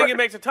sorry. I think it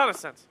makes a ton of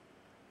sense.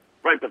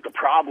 Right, but the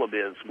problem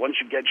is once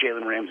you get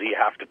Jalen Ramsey, you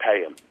have to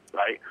pay him,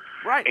 right?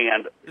 Right.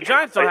 And the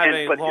Giants don't have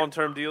any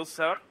long-term deals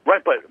set up.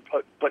 Right,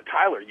 but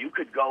Tyler, you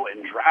could go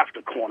and draft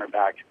a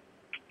cornerback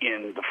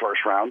in the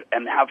first round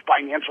and have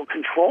financial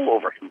control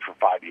over him for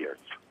 5 years.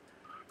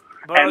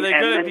 But are they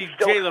going to be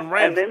Jalen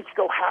Ramsey? And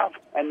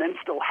then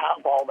still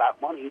have all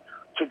that money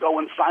to go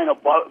and sign a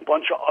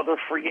bunch of other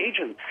free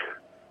agents.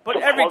 But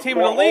every team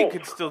in the league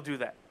could still do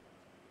that.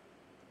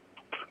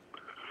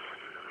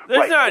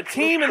 There's not a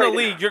team in the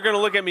league you're going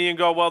to look at me and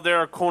go, well,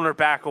 they're a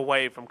cornerback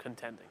away from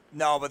contending.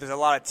 No, but there's a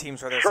lot of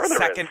teams where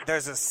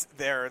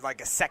they're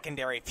like a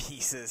secondary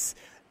pieces,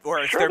 or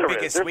it's their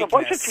biggest weakness. There's a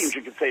bunch of teams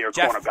you could say are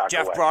cornerback away.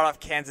 Jeff brought up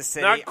Kansas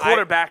City. Not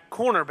cornerback.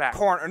 Corner. That's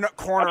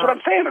what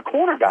I'm saying, a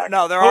cornerback.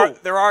 No,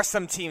 there are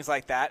some teams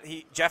like that.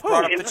 Jeff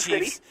brought up the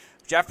Chiefs.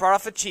 Jeff brought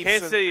up the Chiefs.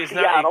 Kansas City is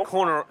not a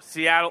corner.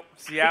 Seattle's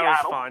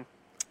fine.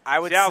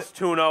 Seattle's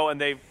 2-0,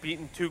 and they've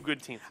beaten two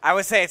good teams. I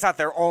would say it's not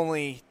their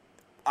only.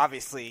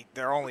 Obviously,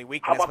 their only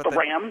weakness. How about the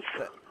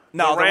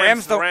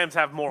Rams? The Rams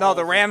have more. No,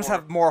 the Rams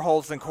have more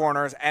holes than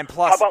corners, and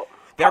plus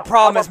their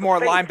problem is more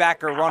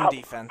linebacker run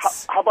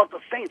defense. How about the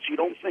Saints? You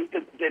don't think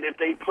that if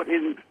they put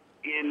in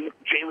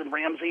Jalen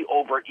Ramsey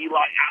over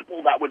Eli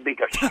Apple, that would make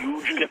a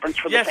huge difference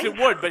for the Saints? Yes, it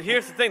would. But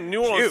here's the thing: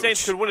 New Orleans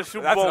Saints could win a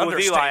Super Bowl with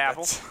Eli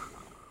Apple.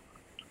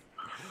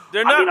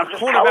 They're not a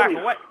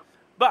cornerback away.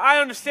 But I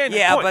understand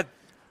your point. But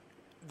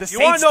the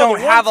Saints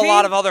don't have a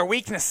lot of other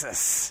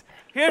weaknesses.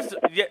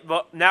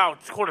 Now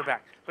it's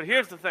quarterback. But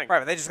here's the thing. Right,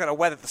 but they just got to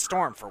weather the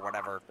storm for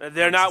whatever.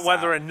 They're not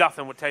weathering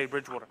nothing with Teddy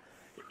Bridgewater.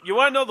 You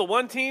want to know the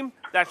one team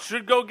that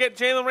should go get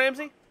Jalen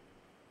Ramsey?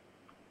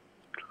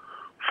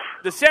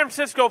 The San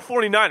Francisco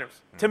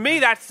 49ers. To me,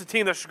 that's the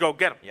team that should go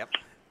get him. Yep.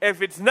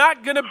 If it's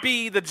not going to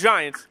be the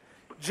Giants,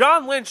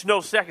 John Lynch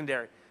knows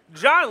secondary.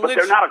 John Lynch.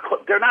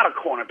 They're not a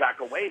cornerback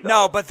away, though.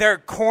 No, but their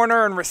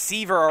corner and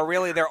receiver are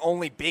really their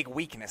only big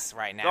weakness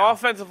right now. The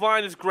offensive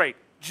line is great.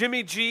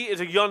 Jimmy G is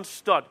a young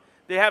stud.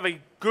 They have a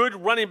good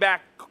running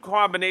back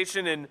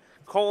combination in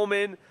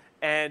Coleman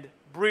and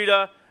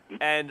Breida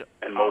and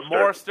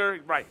Morster.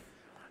 Right.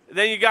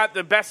 Then you got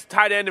the best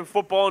tight end in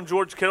football in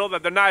George Kittle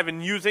that they're not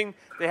even using.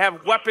 They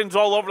have weapons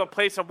all over the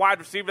place, a wide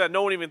receiver that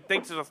no one even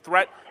thinks is a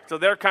threat, so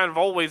they're kind of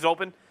always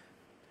open.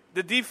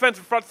 The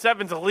defensive front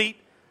seven's elite.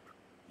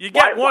 You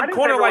get one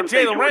corner like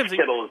Jalen Ramsey. George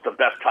Kittle is the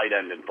best tight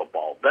end in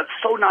football. That's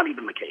so not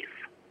even the case.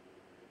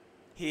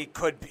 He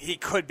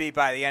could be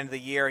by the end of the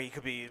year. He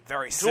could be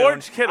very soon.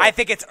 George Kittle. I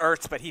think it's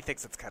Ertz, but he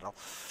thinks it's Kittle.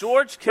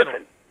 George Kittle.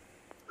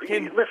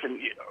 Listen,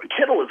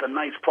 Kittle is a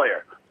nice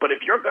player, but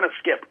if you're going to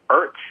skip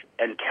Ertz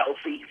and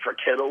Kelsey for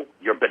Kittle,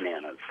 you're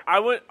bananas.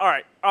 All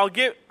right, I'll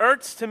give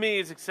Ertz to me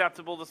is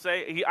acceptable to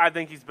say. I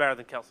think he's better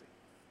than Kelsey.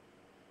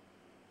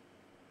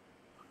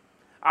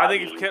 I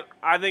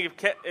think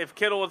if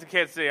Kittle was in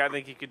Kansas City, I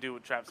think he could do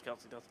what Travis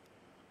Kelce does.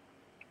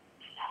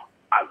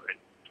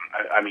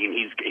 I mean,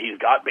 he's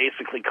got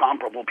basically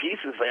comparable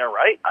pieces there,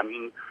 right? I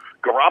mean,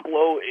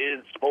 Garoppolo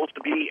is supposed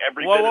to be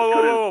every bit as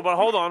good. Whoa, but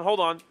hold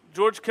on.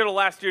 George Kittle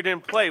last year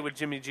didn't play with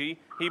Jimmy G.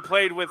 He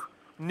played with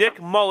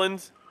Nick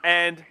Mullins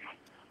and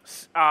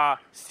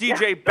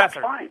C.J. Beathard. That's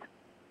fine.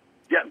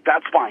 Yeah,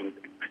 that's fine.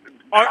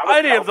 Are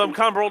any of them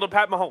comparable to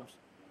Pat Mahomes?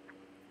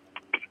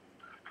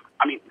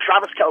 I mean,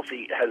 Travis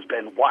Kelce has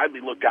been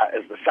widely looked at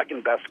as the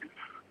second best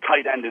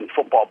tight end in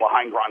football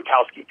behind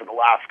Gronkowski for the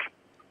last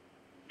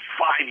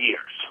 5 years.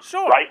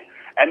 Sure. Right?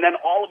 And then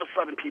all of a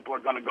sudden people are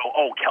going to go,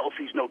 oh,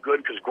 Kelsey's no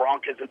good because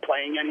Gronk isn't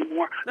playing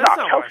anymore. That's not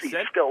what I Kelsey's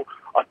said. still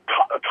a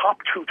top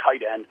two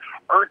tight end.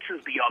 Ertz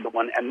is the other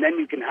one, and then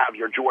you can have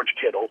your George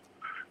Kittle.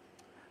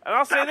 And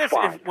I'll say this,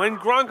 when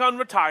Gronk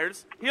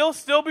retires, he'll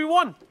still be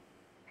one.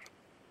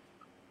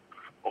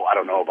 Oh, I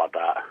don't know about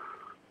that.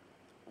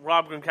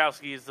 Rob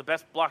Gronkowski is the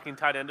best blocking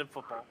tight end in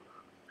football.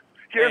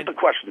 Here's the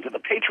question. Do the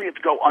Patriots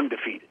go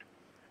undefeated?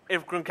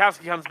 If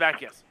Gronkowski comes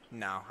back, yes.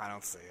 No, I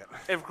don't see it.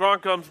 If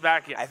Gronk comes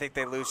back, yes. I think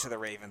they lose to the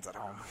Ravens at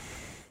home.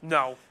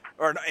 No.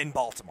 Or in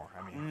Baltimore,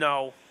 I mean.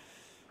 No.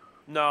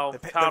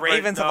 The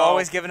Ravens have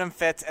always given him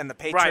fits, and the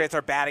Patriots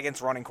are bad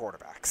against running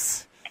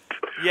quarterbacks.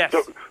 Yes,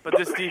 but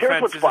this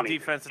defense is a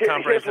defense that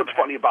Tom Brady's Here's what's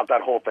funny about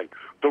that whole thing.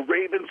 The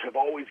Ravens have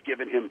always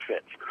given him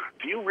fits.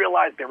 Do you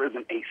realize there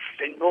isn't a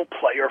single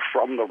player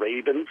from the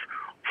Ravens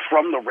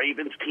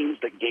teams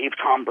that gave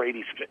Tom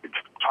Brady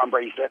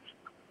fits?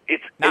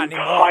 It's Not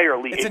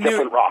entirely anymore. a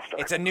different roster.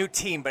 It's a new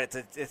team, but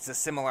it's a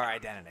similar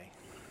identity.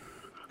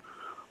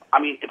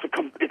 I mean, it's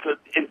an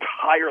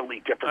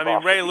entirely different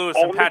roster. Ray Lewis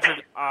and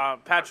Patrick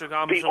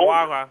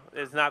Amshawawa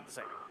is not the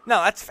same.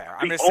 No, that's fair.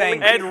 I'm just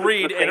saying Ed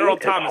Reed and Earl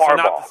Thomas are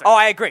not the same. Oh,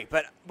 I agree.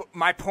 But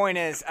my point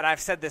is, and I've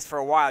said this for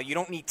a while, you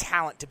don't need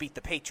talent to beat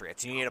the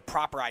Patriots. You need a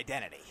proper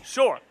identity.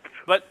 Sure.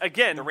 But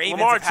again, the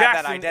Ravens Lamar have had that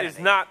Jackson identity. is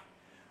not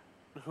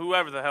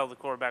whoever the hell the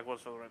quarterback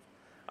was for the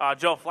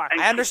Ravens. Joe Flacco.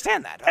 I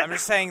understand that. I'm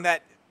just saying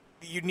that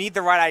you need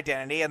the right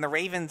identity, and the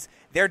Ravens,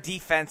 their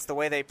defense, the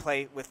way they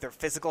play with their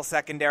physical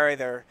secondary,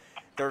 their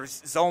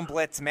zone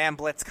blitz, man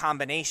blitz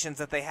combinations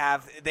that they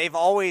have, they've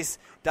always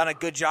done a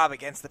good job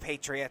against the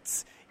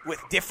Patriots with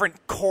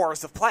different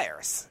cores of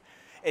players.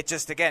 It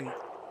just, again,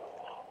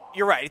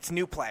 you're right, it's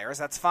new players,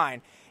 that's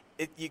fine.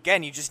 You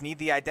just need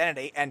the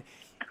identity, and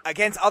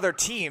against other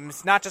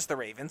teams, not just the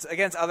Ravens,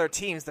 against other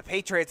teams, the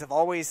Patriots have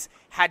always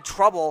had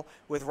trouble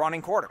with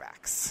running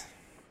quarterbacks.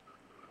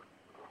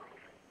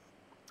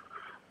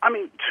 I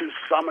mean, to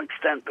some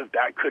extent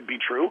that could be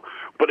true,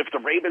 but if the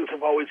Ravens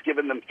have always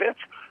given them fits,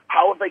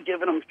 how have they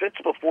given them fits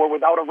before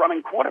without a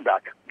running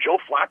quarterback? Joe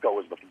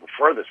Flacco is the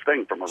furthest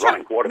thing from a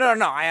running quarterback.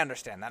 No, I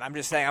understand that. I'm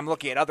just saying I'm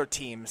looking at other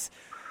teams.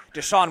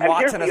 Deshaun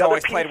Watson has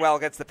always played well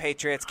against the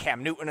Patriots.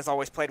 Cam Newton has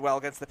always played well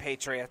against the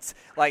Patriots.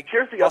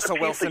 Here's the Russell other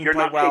piece Wilson that you're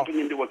played not well. taking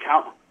into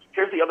account.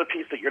 Here's the other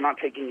piece that you're not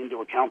taking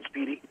into account,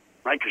 Speedy,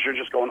 right? Because you're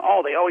just going,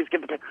 oh, they always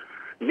give the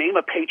name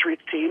a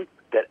Patriots team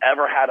that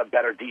ever had a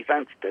better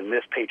defense than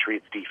this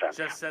Patriots defense.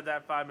 Just said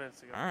that 5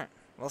 minutes ago. All right,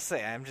 we'll see.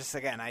 I'm just,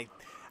 again,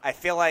 I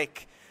feel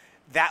like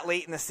that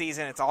late in the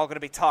season, it's all going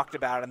to be talked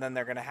about, and then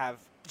they're going to have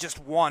just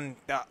one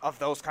of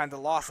those kinds of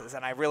losses.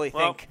 And I really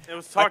think it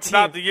was talked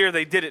about the year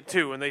they did it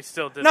too, and they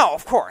still did. No,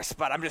 of course,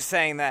 but I'm just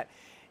saying that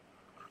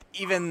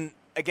even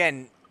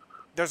again,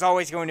 there's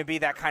always going to be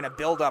that kind of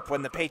build-up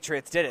when the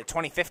Patriots did it.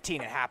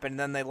 2015 it happened, and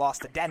then they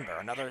lost to Denver,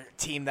 another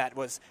team that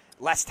was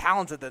less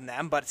talented than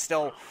them, but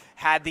still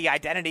had the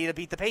identity to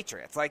beat the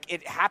Patriots. Like,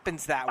 it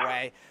happens that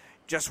way,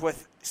 just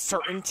with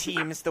certain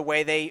teams, the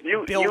way they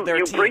build their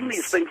teams.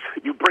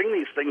 You bring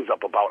these things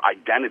up about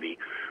identity,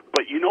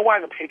 but you know why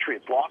the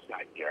Patriots lost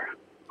that year?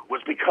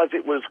 Was because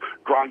it was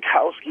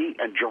Gronkowski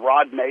and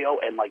Gerard Mayo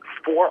and like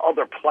 4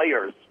 other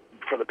players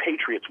for the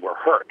Patriots were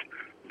hurt.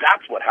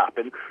 That's what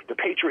happened. The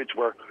Patriots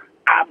were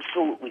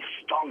absolutely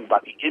stung by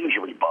the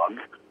injury bug,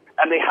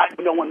 and they had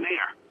no one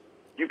there.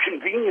 You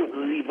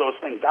conveniently leave those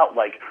things out,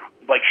 like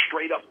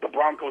straight up the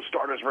Broncos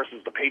starters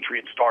versus the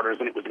Patriots starters,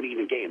 and it was an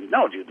even game.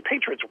 No, dude, the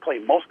Patriots were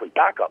playing mostly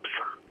backups.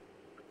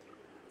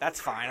 That's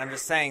fine. I'm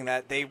just saying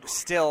that they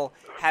still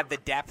had the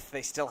depth.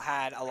 They still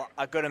had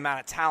a good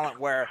amount of talent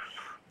where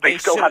they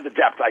still had the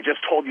depth. I just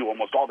told you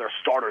almost all their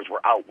starters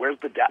were out. Where's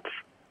the depth?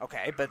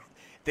 Okay, but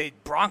the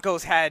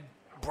Broncos had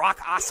Brock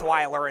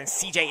Osweiler and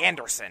C.J.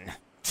 Anderson.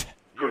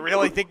 You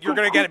really think you're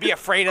going to be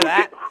afraid of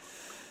that?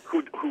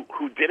 Who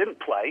didn't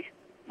play,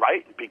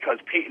 right? Because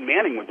Peyton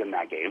Manning was in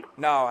that game.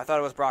 No, I thought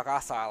it was Brock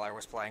Osweiler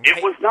was playing.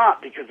 It was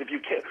not, because if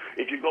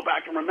you go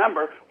back and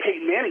remember,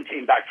 Peyton Manning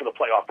came back for the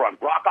playoff run.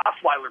 Brock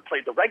Osweiler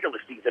played the regular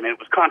season, and it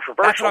was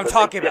controversial. That's what I'm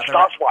talking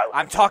about.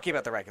 I'm talking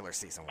about the regular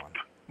season one,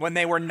 when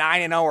they were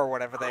 9-0 or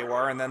whatever they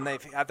were, and then they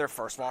had their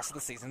first loss of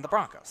the season, the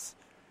Broncos.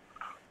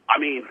 I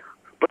mean,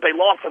 but they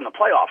lost in the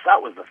playoffs.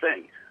 That was the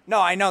thing. No,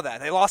 I know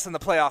that. They lost in the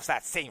playoffs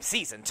that same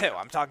season, too.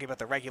 I'm talking about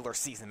the regular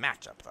season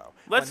matchup, though.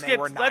 Let's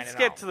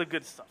get to the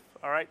good stuff,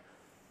 all right?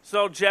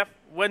 So, Jeff,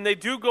 when they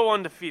do go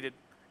undefeated,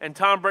 and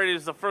Tom Brady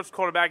is the first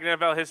quarterback in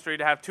NFL history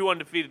to have 2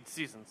 undefeated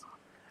seasons,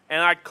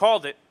 and I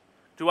called it,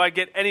 do I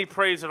get any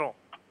praise at all?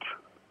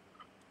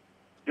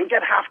 You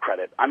get half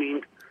credit. I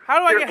mean, how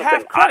do I get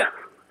half credit?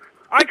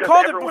 I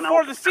called it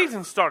before the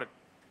season started.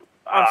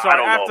 I'm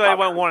sorry, after they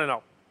went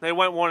 1-0. They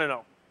went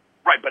 1-0.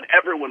 Right, but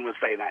everyone was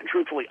saying that. And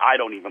truthfully, I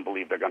don't even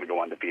believe they're going to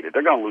go undefeated.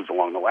 They're going to lose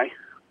along the way.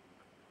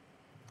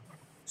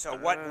 So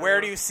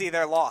where do you see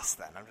their loss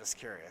then? I'm just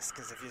curious.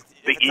 Because if it's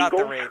Eagles not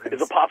the Ravens,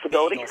 is a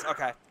possibility. The Eagles.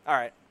 Okay, all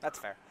right, that's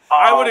fair.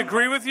 I would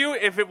agree with you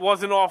if it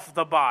wasn't off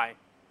the bye.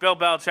 Bill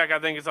Belichick, I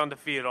think, is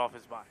undefeated off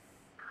his bye.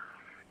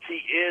 He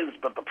is,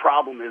 but the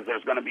problem is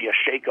there's going to be a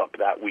shakeup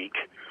that week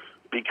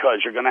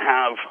because you're going to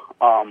have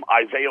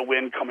Isaiah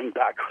Wynn coming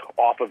back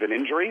off of an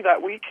injury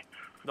that week.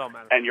 Don't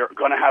matter. And you're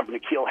going to have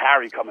N'Keal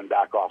Harry coming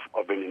back off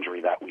of an injury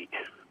that week.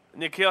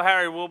 N'Keal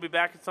Harry will be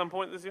back at some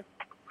point this year?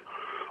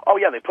 Oh,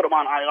 yeah, they put him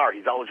on IR.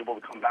 He's eligible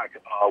to come back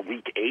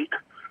week 8.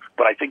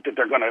 But I think that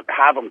they're going to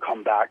have him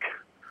come back,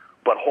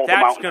 but hold him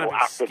out until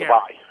after the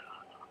bye.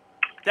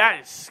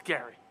 That is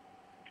scary.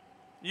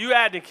 You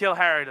add N'Keal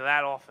Harry to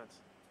that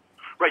offense.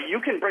 Right, you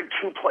can bring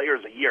 2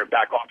 players a year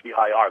back off the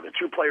IR. The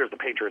 2 players the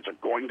Patriots are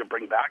going to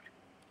bring back,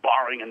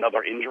 barring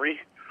another injury,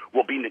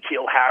 will be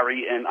N'Keal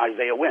Harry and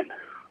Isaiah Wynn.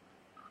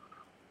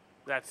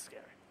 That's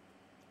scary.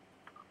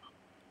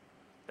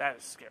 That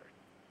is scary.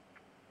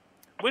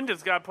 Wynn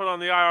just got put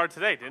on the IR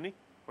today, didn't he?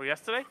 Or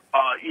yesterday?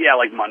 Yeah,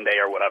 like Monday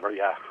or whatever,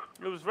 yeah.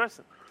 It was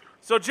resting.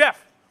 So,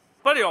 Jeff,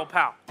 buddy old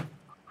pal,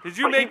 did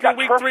you make your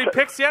Week 3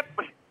 picks yet?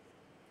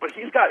 But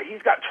he's got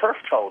turf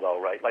toe, though,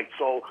 right? Like,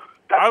 so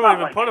that's I wouldn't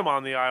even put him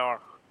on the IR.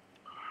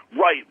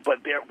 Right, but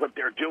what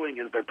they're doing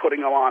is they're putting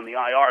him on the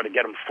IR to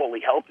get him fully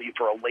healthy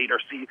for a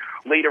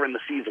later in the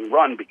season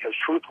run because,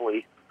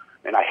 truthfully,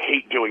 and I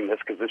hate doing this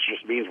because this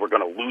just means we're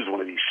going to lose one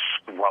of these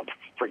scrub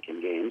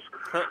freaking games.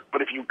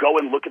 But if you go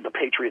and look at the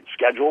Patriots'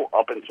 schedule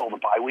up until the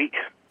bye week,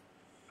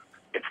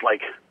 it's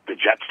like the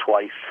Jets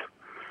twice,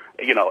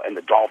 and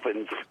the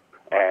Dolphins,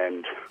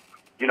 and,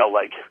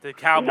 like the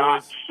Cowboys.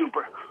 Not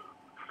super.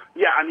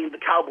 Yeah, I mean, the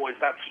Cowboys,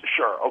 that's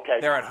sure, okay.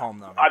 They're at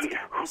home, though. I mean,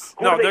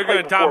 no, they're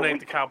going to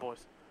dominate the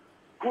Cowboys.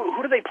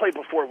 Who do they play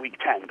before Week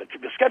 10?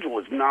 The schedule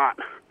is not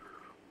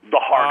the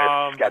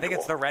hardest schedule. I think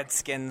it's the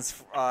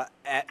Redskins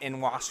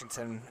in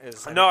Washington.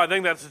 No, I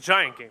think that's a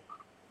Giant game.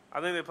 I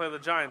think they play the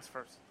Giants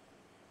first.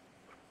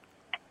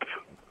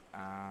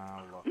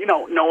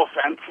 No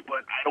offense, but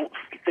I don't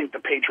think the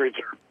Patriots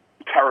are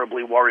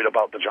terribly worried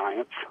about the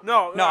Giants.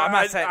 No, I'm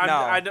not saying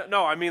no.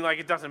 No, I mean, like,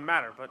 it doesn't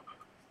matter, but...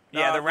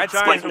 Yeah, the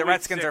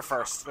Redskins are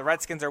first. The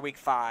Redskins are Week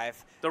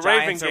 5. The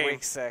Giants Raven are game.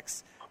 Week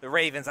 6. The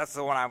Ravens, that's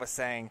the one I was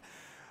saying.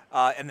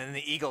 And then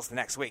the Eagles the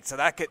next week. So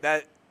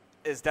that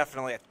is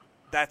definitely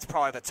that's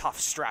probably the tough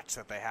stretch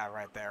that they have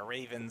right there.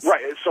 Ravens,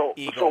 right?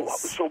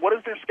 Eagles. So what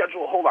is their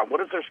schedule? Hold on.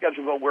 What is their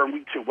schedule go? We're in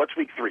Week 2. What's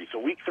Week 3? So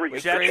Week 3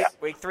 is Jets.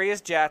 Week 3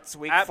 is Jets.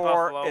 Week at 4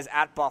 Buffalo. is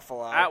at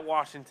Buffalo. At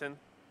Washington.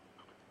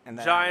 And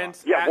then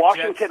Giants. Yeah,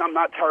 Washington. Jets. I'm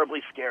not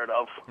terribly scared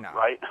of. No.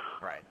 Right.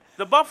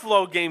 The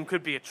Buffalo game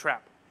could be a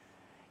trap.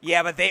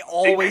 Yeah, but they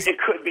always it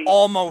could be,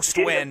 almost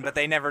win, but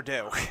they never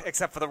do,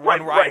 except for the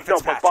one Ryan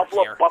Fitzpatrick but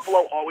year.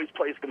 Buffalo always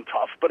plays them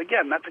tough. But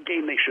again, that's a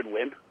game they should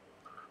win.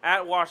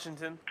 At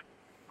Washington.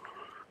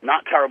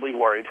 Not terribly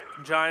worried.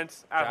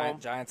 Giants at home.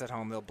 Giants at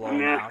home. They'll blow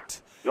them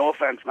out. No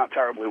offense, not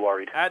terribly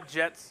worried. At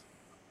Jets.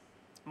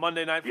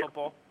 Monday Night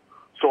Football.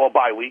 So a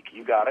bye week,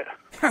 you got it.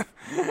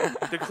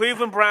 The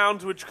Cleveland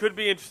Browns, which could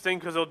be interesting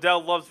because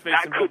Odell loves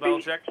facing Bill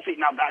Belichick. See,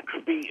 now that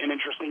could be an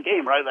interesting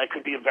game, right? That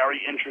could be a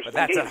very interesting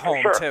game. But that's game, at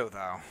home, sure. too,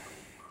 though.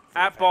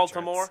 At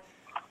Baltimore.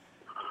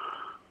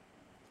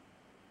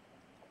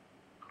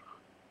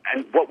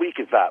 And what week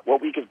is that?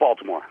 What week is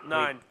Baltimore?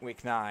 9.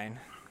 Week 9.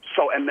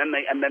 So and then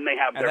they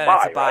have their bye, bye,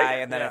 it's a bye, right?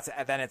 and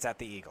then it's at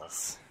the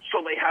Eagles.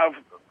 So they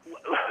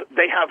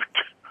have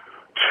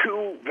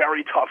two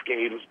very tough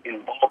games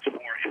in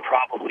Baltimore and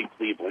probably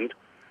Cleveland,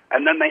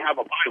 and then they have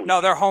a bye week. No,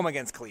 they're home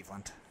against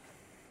Cleveland.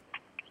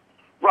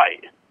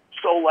 Right.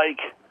 So, like,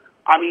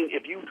 I mean,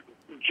 if you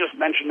just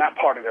mention that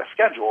part of their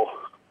schedule,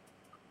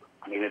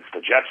 I mean, it's the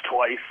Jets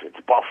twice, it's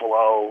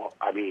Buffalo.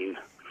 I mean,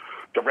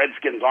 the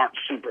Redskins aren't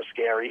super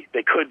scary.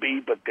 They could be,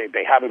 but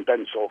they haven't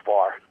been so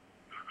far.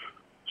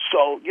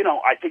 So, you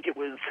know, I think it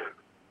was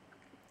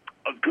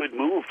a good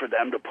move for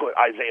them to put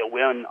Isaiah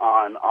Wynn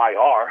on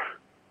IR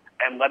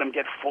and let him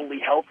get fully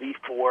healthy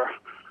for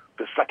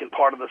the second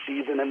part of the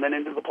season and then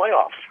into the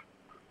playoffs.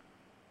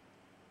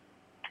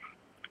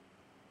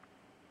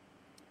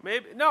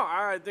 Maybe no,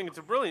 I think it's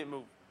a brilliant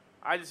move.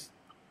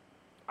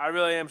 I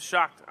really am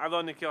shocked. I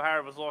thought N'Keal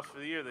Harry was lost for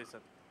the year, they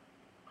said.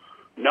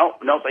 No,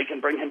 they can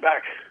bring him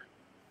back.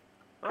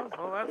 Oh,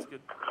 well, that's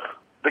good.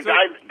 The guy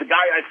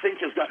I think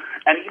is going to,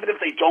 and even if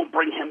they don't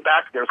bring him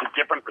back, there's a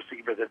different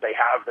receiver that they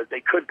have that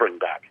they could bring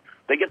back.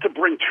 They get to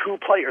bring 2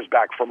 players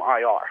back from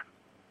IR.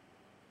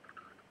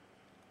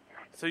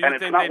 So you and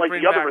think it's not they'd like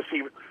bring the other back...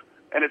 receiver,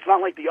 and it's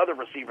not like the other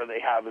receiver they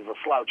have is a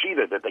slouch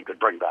either that they could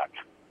bring back.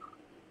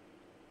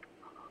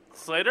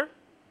 Slater?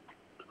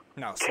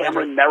 No, Slater.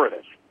 Cameron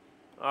Meredith.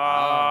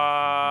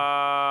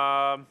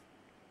 I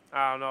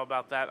don't know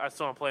about that. I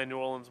saw him play in New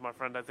Orleans, my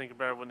friend. I think you're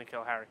better with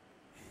N'Keal Harry.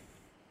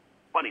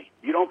 Buddy,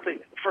 you don't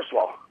think, first of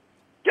all,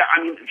 yeah,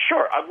 I mean,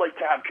 sure, I'd like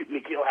to have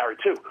N'Keal Harry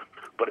too,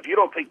 but if you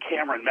don't think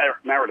Cameron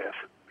Meredith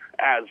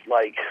as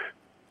like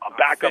a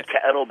backup to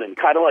Edelman,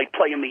 kind of like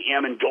playing the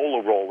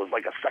Amendola role as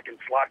like a second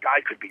slot guy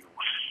could be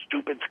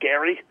stupid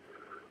scary,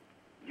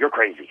 you're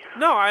crazy.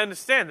 No, I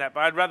understand that,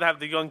 but I'd rather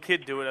have the young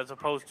kid do it as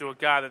opposed to a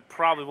guy that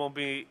probably won't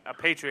be a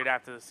Patriot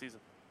after the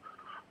season.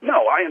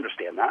 No, I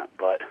understand that,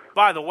 but...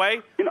 By the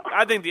way, you know,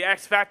 I think the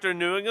X factor in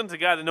New England's a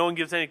guy that no one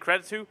gives any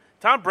credit to.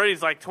 Tom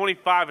Brady's like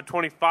 25 and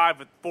 25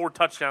 with 4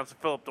 touchdowns to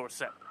Philip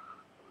Dorsett.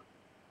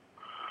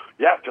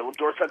 Yeah, Philip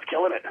Dorsett's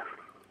killing it.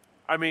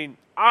 I mean,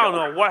 I don't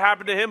know what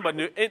happened to him, but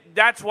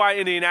that's why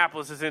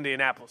Indianapolis is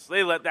Indianapolis.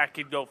 They let that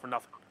kid go for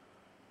nothing.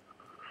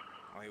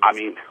 I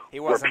mean,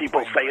 were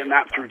people saying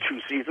that through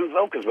 2 seasons,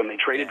 though? Because when they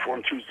traded for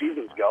him 2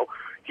 seasons ago,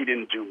 he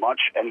didn't do much,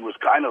 and he was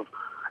kind of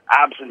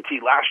absentee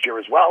last year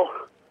as well.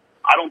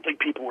 I don't think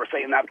people were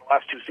saying that the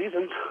last 2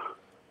 seasons.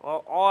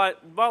 Well,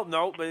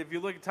 no, but if you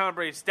look at Tom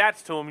Brady's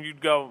stats to him,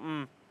 you'd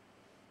go,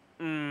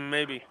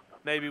 maybe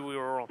we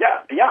were wrong.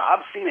 Yeah,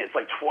 I've seen it. It's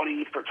like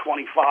 20 for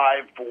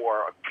 25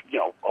 for, a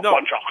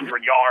bunch of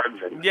 100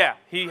 yards. And yeah,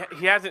 he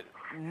hasn't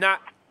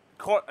not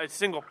caught a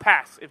single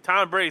pass. If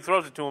Tom Brady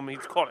throws it to him, he's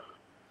caught it.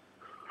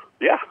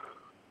 Yeah.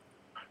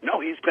 No,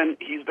 he's been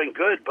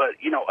good, but,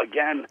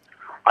 again,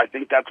 I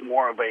think that's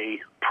more of a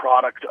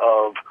product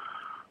of,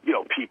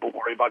 people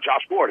worry about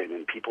Josh Gordon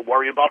and people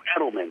worry about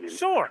Edelman. And,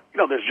 sure.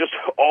 There's just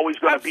always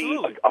going to be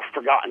a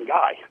forgotten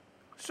guy.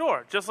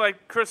 Sure, just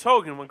like Chris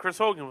Hogan when Chris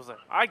Hogan was there.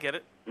 I get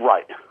it.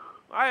 Right.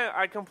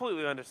 I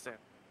completely understand.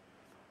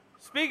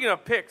 Speaking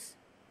of picks,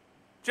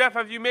 Jeff,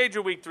 have you made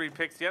your Week 3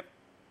 picks yet?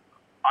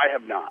 I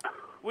have not.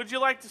 Would you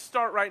like to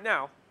start right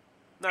now?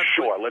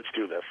 Sure, let's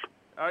do this.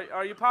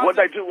 Are you positive? What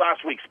did I do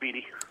last week,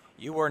 Speedy?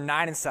 You were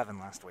 9-7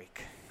 last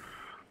week.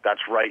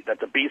 That's right.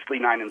 That's a beastly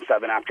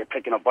 9-7 after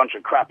picking a bunch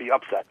of crappy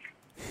upsets.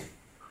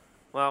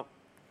 Well,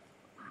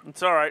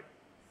 it's all right.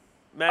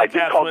 I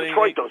did call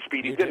Detroit, though,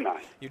 Speedy, didn't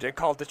I? You did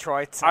call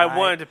Detroit. I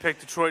wanted to pick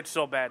Detroit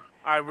so bad.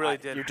 I really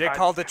did. You did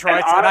call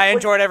Detroit, and I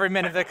enjoyed every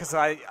minute of it because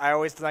I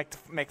always like to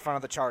make fun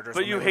of the Chargers.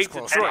 But you hate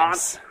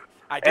Detroit.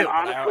 I do. And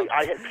honestly,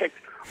 I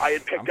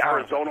had picked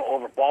Arizona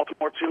over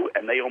Baltimore, too,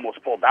 and they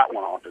almost pulled that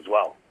one off as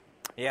well.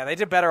 Yeah, they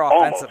did better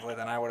offensively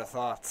than I would have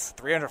thought.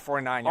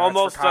 349 yards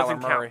almost for Kyler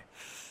doesn't Murray.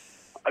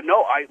 Count.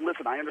 No, I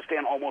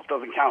understand almost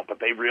doesn't count, but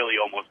they really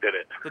almost did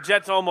it. The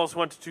Jets almost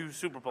went to 2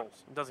 Super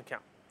Bowls. It doesn't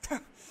count.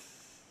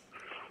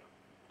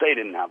 They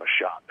didn't have a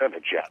shot. They're the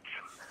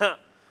Jets.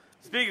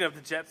 Speaking of the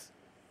Jets,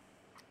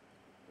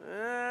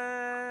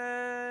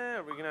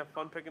 are we going to have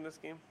fun picking this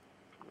game?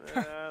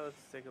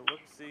 Let's take a look,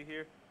 see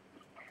here.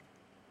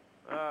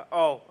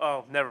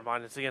 Never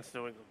mind. It's against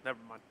New England. Never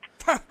mind.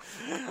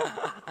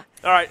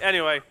 All right,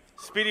 anyway.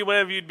 Speedy,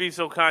 whenever you'd be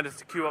so kind as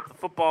to cue up the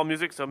football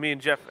music so me and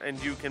Jeff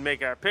and you can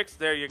make our picks.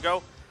 There you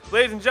go.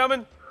 Ladies and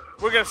gentlemen,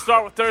 we're going to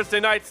start with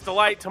Thursday night's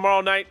delight. Tomorrow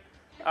night,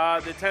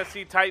 the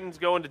Tennessee Titans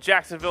go into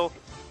Jacksonville.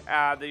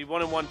 The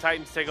 1-1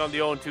 Titans take on the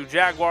 0-2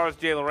 Jaguars.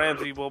 Jalen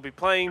Ramsey will be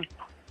playing.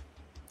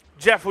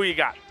 Jeff, who you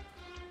got?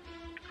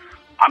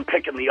 I'm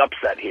picking the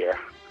upset here.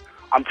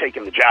 I'm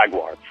taking the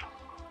Jaguars.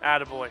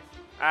 Attaboy.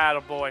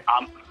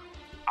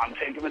 I'm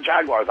taking the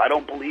Jaguars. I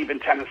don't believe in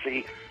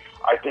Tennessee.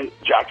 I think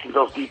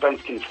Jacksonville's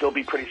defense can still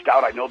be pretty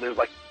stout. I know there's,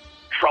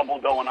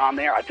 trouble going on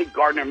there. I think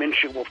Gardner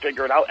Minshew will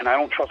figure it out, and I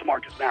don't trust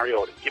Marcus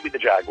Mariota. Give me the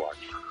Jaguars.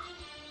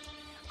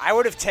 I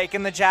would have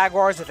taken the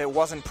Jaguars if it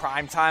wasn't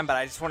prime time, but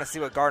I just want to see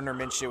what Gardner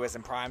Minshew is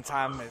in prime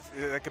time.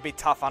 It could be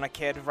tough on a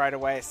kid right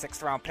away, a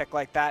 6th-round pick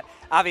like that.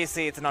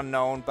 Obviously, it's an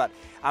unknown, but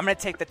I'm going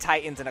to take the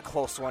Titans in a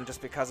close one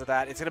just because of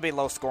that. It's going to be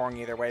low scoring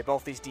either way.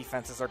 Both these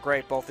defenses are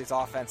great. Both these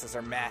offenses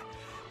are meh.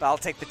 But I'll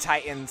take the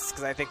Titans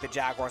because I think the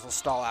Jaguars will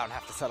stall out and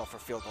have to settle for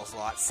field goals a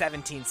lot.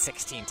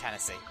 17-16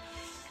 Tennessee.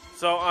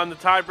 So on the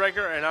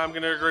tiebreaker, and I'm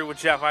going to agree with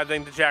Jeff, I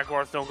think the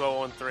Jaguars don't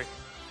go 0-3.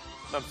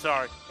 I'm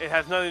sorry. It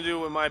has nothing to do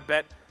with my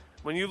bet.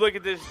 When you look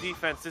at this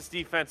defense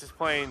is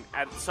playing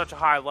at such a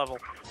high level.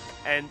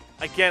 And,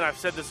 again, I've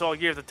said this all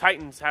year. The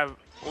Titans have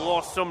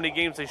lost so many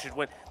games they should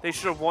win. They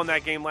should have won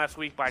that game last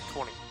week by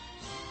 20.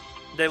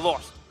 They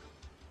lost.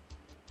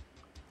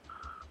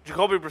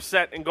 Jacoby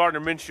Brissett and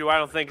Gardner Minshew, I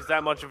don't think is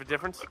that much of a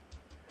difference.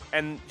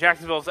 And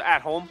Jacksonville's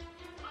at home.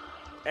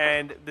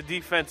 And the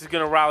defense is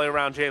going to rally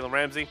around Jalen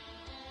Ramsey.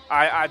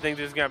 I think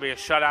there's going to be a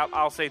shutout.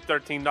 I'll say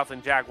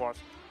 13-0 Jaguars.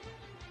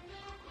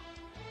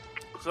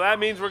 So that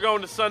means we're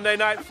going to Sunday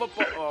night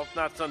football. Well,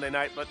 not Sunday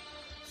night, but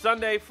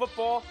Sunday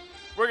football.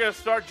 We're going to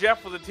start,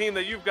 Jeff, with a team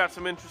that you've got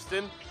some interest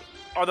in.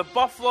 Are the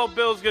Buffalo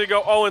Bills going to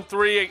go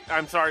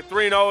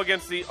 3-0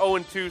 against the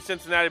 0-2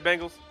 Cincinnati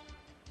Bengals?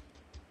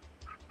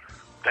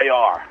 They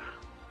are.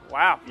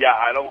 Wow.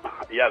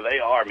 Yeah, they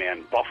are,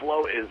 man.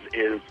 Buffalo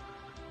is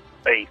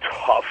a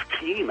tough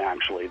team,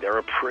 actually. They're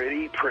a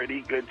pretty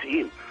good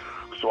team.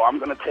 So I'm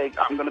going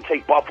to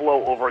take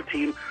Buffalo over a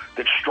team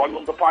that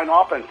struggled to find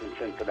offense in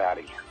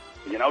Cincinnati.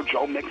 You know,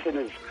 Joe Mixon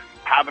is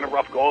having a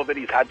rough go of it.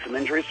 He's had some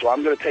injuries, so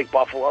I'm going to take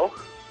Buffalo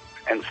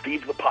and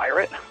Steve the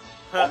Pirate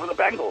over the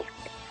Bengals.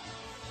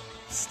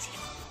 Steve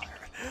the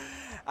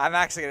Pirate. I'm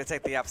actually going to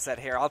take the upset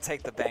here. I'll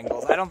take the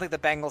Bengals. I don't think the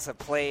Bengals have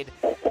played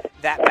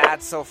that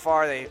bad so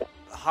far. They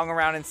hung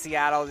around in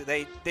Seattle.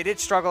 They did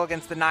struggle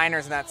against the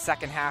Niners in that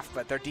second half,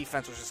 but their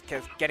defense was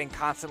just getting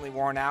constantly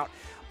worn out.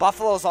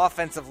 Buffalo's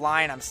offensive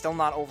line, I'm still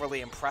not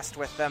overly impressed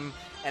with them,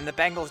 and the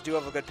Bengals do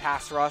have a good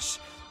pass rush.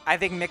 I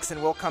think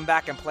Mixon will come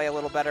back and play a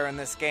little better in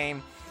this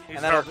game.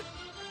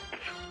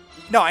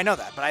 No, I know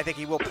that, but I think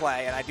he will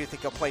play, and I do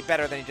think he'll play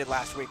better than he did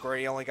last week where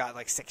he only got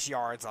like 6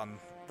 yards on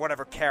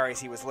whatever carries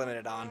he was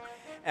limited on.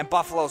 And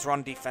Buffalo's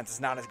run defense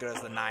is not as good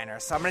as the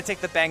Niners. So I'm going to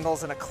take the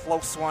Bengals in a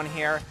close one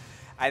here.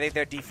 I think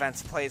their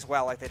defense plays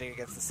well like they did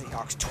against the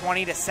Seahawks.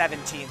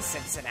 20-17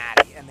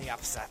 Cincinnati in the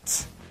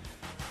upset.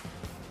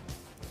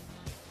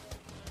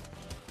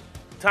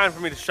 Time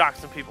for me to shock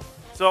some people.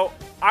 So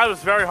I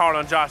was very hard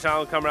on Josh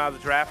Allen coming out of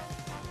the draft,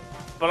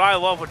 but I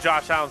love what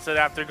Josh Allen said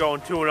after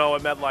going 2-0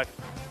 at MetLife.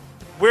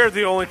 We're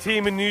the only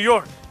team in New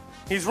York.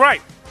 He's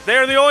right.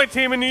 They're the only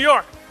team in New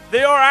York.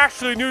 They are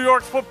actually New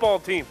York's football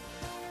team.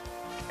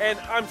 And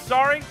I'm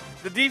sorry,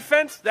 that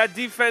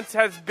defense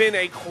has been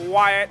a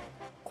quiet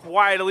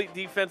elite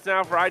defense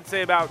now for I'd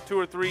say about 2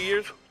 or 3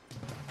 years.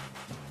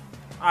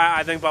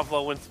 I think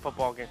Buffalo wins the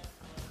football game.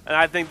 And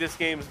I think this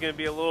game is going to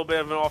be a little bit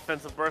of an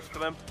offensive burst for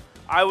them.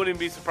 I wouldn't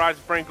be surprised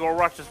if Frank Gore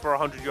rushes for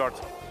 100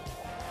 yards.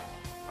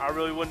 I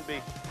really wouldn't be.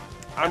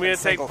 I'm going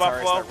to take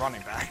Buffalo.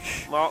 Running back.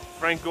 Well,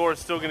 Frank Gore is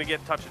still going to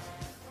get touches.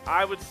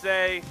 I would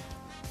say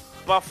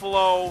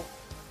Buffalo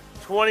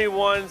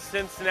 21,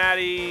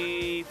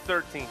 Cincinnati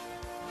 13.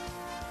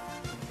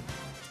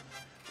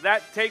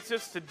 That takes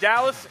us to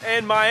Dallas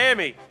and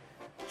Miami.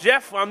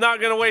 Jeff, I'm not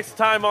going to waste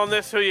time on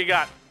this. Who you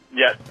got?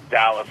 Yes,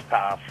 Dallas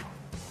pass.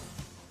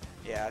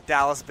 Yeah,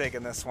 Dallas big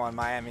in this one.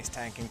 Miami's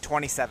tanking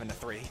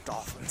 27-3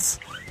 Dolphins.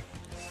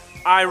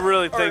 I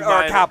really think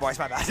or Cowboys,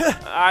 my bad.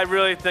 I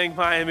really think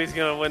Miami's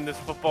going to win this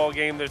football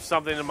game. There's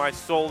something in my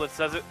soul that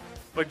says it.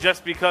 But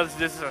just because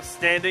this is a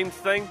standings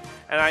thing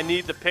and I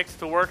need the picks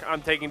to work,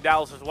 I'm taking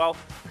Dallas as well.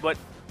 But,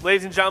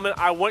 ladies and gentlemen,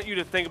 I want you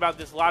to think about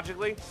this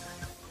logically.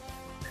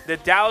 The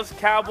Dallas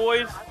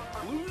Cowboys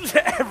lose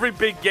every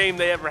big game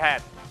they ever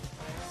had.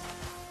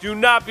 Do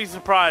not be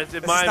surprised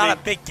if Miami... It's not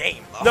a big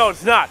game, though. No,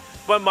 it's not.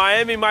 But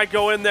Miami might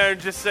go in there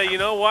and just say, you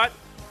know what?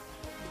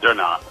 They're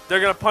not.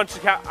 They're going to punch the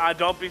cow.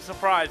 Don't be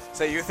surprised.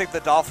 So you think the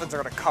Dolphins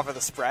are going to cover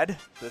the spread?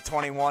 The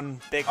 21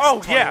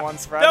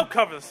 spread? They'll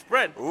cover the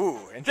spread. Ooh,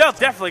 interesting. They'll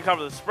definitely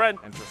cover the spread.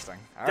 Interesting.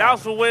 All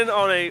Dallas will win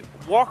on a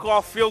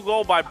walk-off field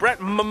goal by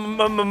Brett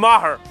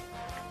Maher.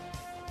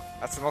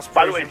 That's the most.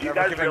 By the way, do you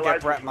guys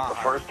realize this is the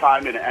first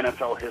time in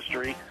NFL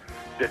history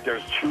that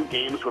there's 2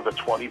 games with a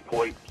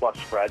 20-point plus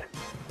spread?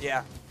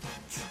 Yeah.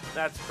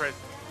 That's crazy.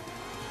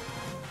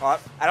 Well,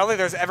 I don't think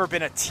there's ever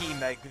been a team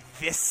like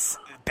this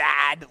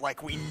bad,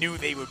 like we knew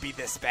they would be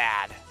this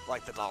bad,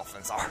 like the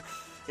Dolphins are,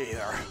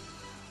 either.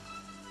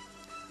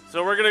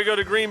 So we're going to go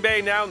to Green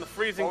Bay now in the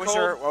freezing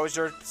cold. What was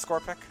your score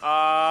pick?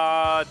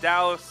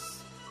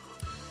 Dallas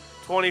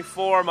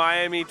 24,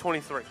 Miami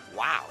 23.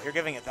 Wow, you're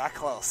giving it that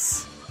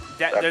close.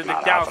 They're the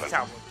Dallas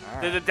Cowboys.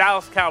 Right. They're the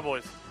Dallas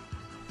Cowboys.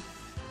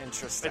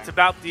 Interesting. It's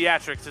about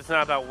theatrics. It's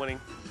not about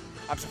winning.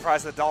 I'm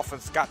surprised the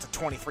Dolphins got to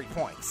 23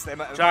 points.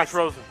 Josh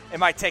Rosen. It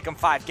might take them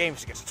 5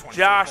 games to get to 23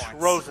 Josh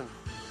points. Rosen.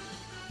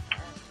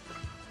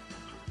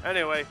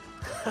 Anyway,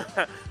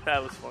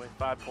 that was funny.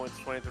 5 points,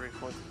 23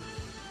 points.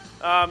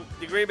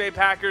 The Green Bay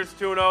Packers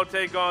 2-0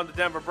 take on the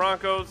Denver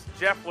Broncos.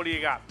 Jeff, what do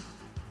you got?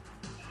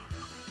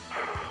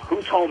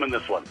 Who's home in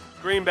this one?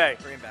 Green Bay.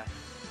 Green Bay.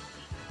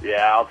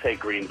 Yeah, I'll take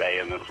Green Bay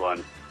in this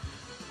one.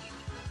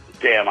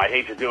 Damn, I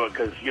hate to do it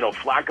because,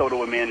 Flacco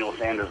to Emmanuel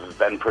Sanders has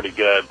been pretty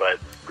good, but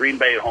Green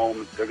Bay at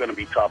home, they're going to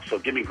be tough, so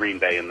give me Green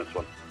Bay in this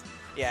one.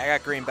 Yeah, I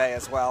got Green Bay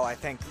as well. I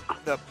think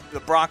the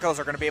Broncos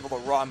are going to be able to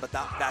run, but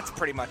that's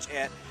pretty much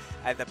it.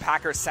 The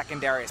Packers'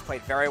 secondary has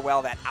played very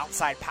well. That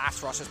outside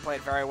pass rush has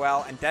played very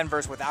well. And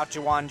Denver's without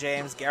Juwan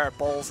James. Garrett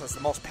Bowles has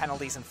the most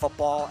penalties in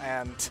football.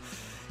 And,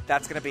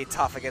 That's going to be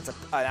tough against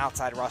an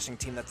outside rushing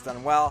team that's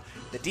done well.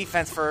 The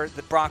defense for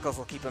the Broncos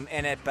will keep them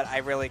in it, but I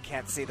really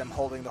can't see them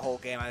holding the whole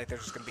game. I think they're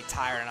just going to be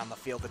tired and on the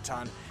field a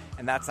ton,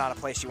 and that's not a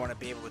place you want to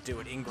be able to do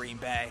it in Green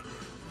Bay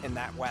in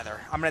that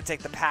weather. I'm going to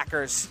take the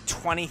Packers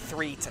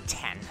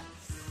 23-10.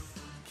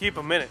 Keep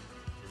them in it.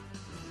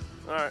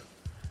 All right.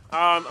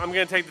 I'm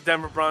going to take the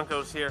Denver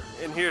Broncos here,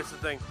 and here's the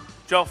thing.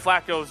 Joe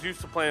Flacco is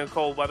used to playing in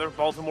cold weather.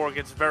 Baltimore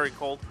gets very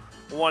cold.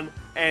 1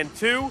 and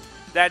 2.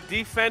 That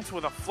defense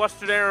with a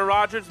flustered Aaron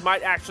Rodgers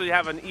might actually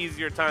have an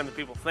easier time than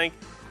people think.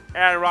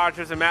 Aaron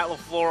Rodgers and Matt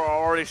LaFleur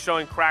are already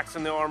showing cracks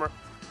in the armor,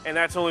 and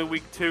that's only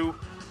week 2.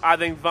 I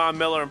think Von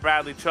Miller and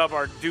Bradley Chubb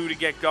are due to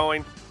get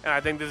going, and I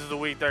think this is the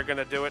week they're going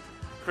to do it.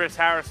 Chris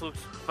Harris looks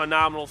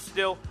phenomenal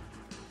still.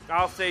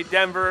 I'll say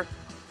Denver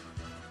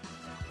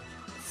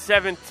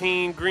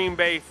 17, Green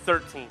Bay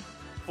 13,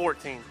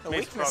 14. The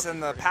weakness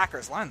in the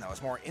Packers line, though,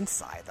 is more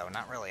inside, though,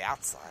 not really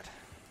outside.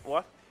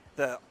 What?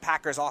 The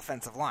Packers'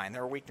 offensive line,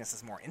 their weakness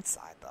is more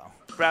inside, though.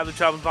 Bradley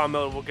Chubb and Von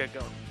Miller will get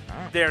going.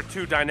 Right. They're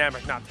too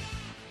dynamic not to.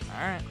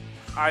 All right.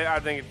 I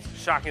think it's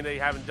shocking they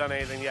haven't done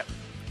anything yet.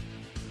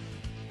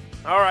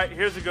 All right,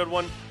 here's a good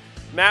one.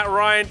 Matt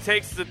Ryan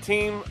takes the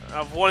team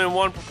of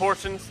 1-1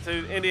 proportions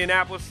to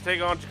Indianapolis to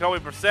take on Jacoby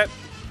Brissett.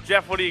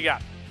 Jeff, what do you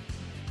got?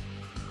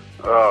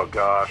 Oh,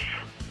 gosh.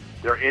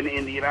 They're in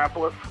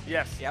Indianapolis?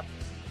 Yes. Yep.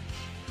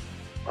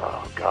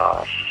 Oh,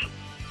 gosh.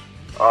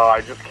 Oh,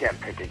 I just can't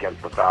pick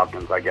against the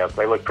Falcons, I guess.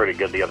 They looked pretty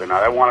good the other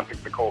night. I want to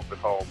pick the Colts at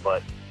home,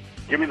 but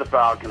give me the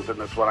Falcons in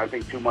this one. I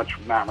think too much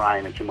Matt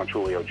Ryan and too much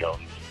Julio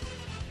Jones.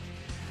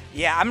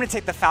 Yeah, I'm going to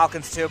take the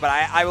Falcons too, but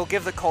I will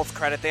give the Colts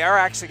credit. They are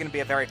actually going to be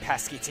a very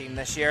pesky team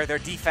this year. Their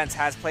defense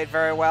has played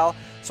very well,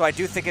 so I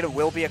do think it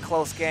will be a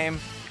close game.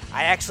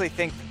 I actually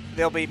think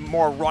there'll be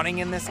more running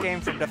in this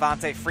game from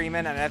Devontae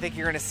Freeman, and I think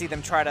you're going to see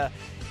them try to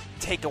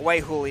take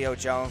away Julio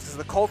Jones. Because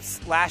the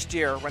Colts last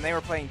year, when they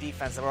were playing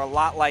defense, they were a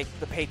lot like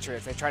the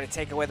Patriots. They tried to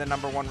take away the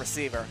number 1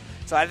 receiver.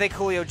 So I think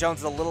Julio Jones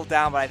is a little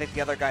down, but I think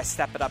the other guys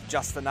step it up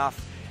just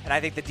enough. And I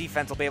think the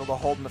defense will be able to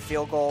hold in the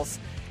field goals.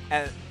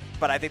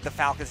 But I think the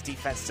Falcons'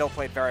 defense still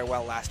played very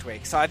well last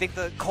week. So I think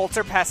the Colts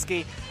are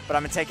pesky, but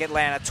I'm going to take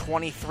Atlanta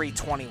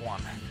 23-21.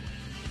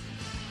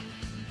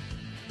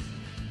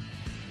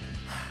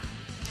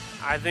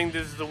 I think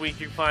this is the week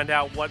you find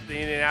out what the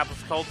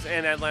Indianapolis Colts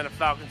and Atlanta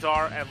Falcons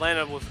are.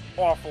 Atlanta was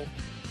awful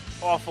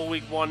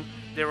week 1.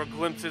 There were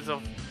glimpses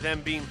of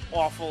them being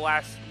awful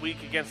last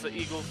week against the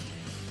Eagles.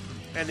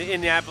 And the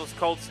Indianapolis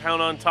Colts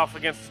held on tough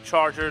against the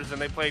Chargers,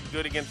 and they played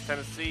good against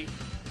Tennessee.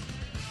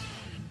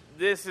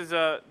 This is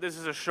a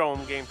show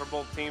 'em game for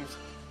both teams,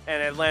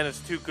 and Atlanta's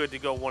too good to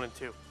go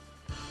 1-2. All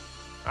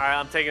right,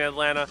 I'm taking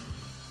Atlanta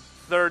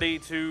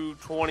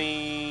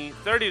 30-20.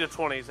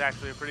 30-20 is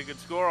actually a pretty good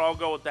score. I'll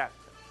go with that.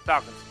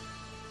 Falcons.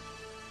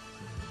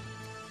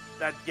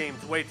 That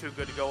game's way too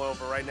good to go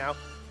over right now.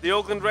 The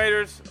Oakland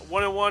Raiders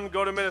 1-1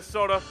 go to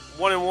Minnesota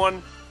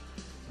 1-1.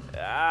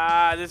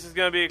 This is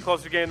going to be a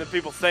closer game than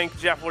people think.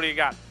 Jeff, what do you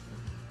got?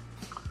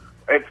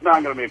 It's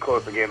not going to be a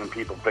closer game than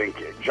people think.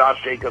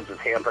 Josh Jacobs is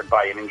hampered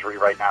by an injury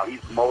right now. He's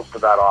most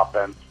of that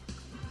offense.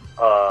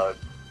 The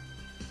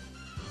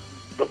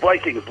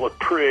Vikings look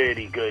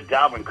pretty good.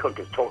 Dalvin Cook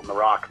is toting the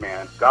rock,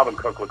 man. Dalvin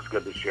Cook looks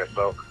good this year.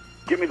 So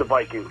give me the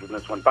Vikings in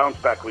this one. Bounce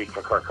back week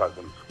for Kirk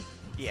Cousins.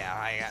 Yeah,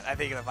 I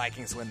think the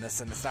Vikings win this,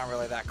 and it's not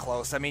really that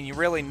close. I mean, you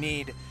really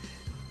need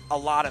a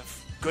lot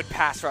of good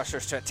pass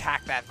rushers to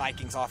attack that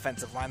Vikings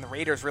offensive line. The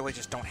Raiders really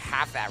just don't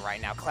have that right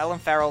now. Clelin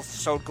Ferrell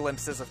showed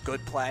glimpses of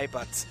good play,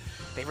 but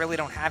they really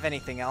don't have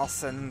anything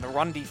else, and the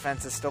run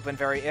defense has still been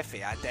very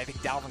iffy. I think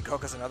Dalvin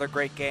Cook is another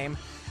great game.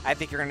 I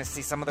think you're going to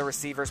see some of the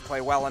receivers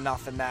play well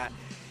enough in that.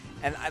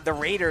 And the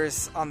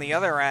Raiders, on the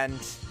other end,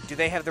 do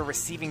they have the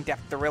receiving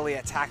depth to really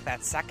attack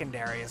that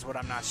secondary is what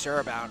I'm not sure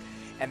about.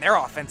 And their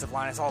offensive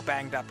line is all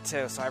banged up,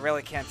 too, so I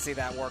really can't see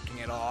that working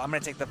at all. I'm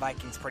going to take the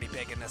Vikings pretty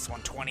big in this one,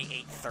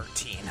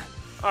 28-13.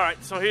 All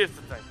right, so here's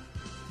the thing.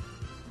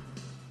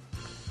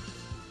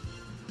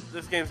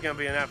 This game's going to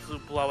be an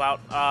absolute blowout.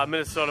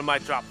 Minnesota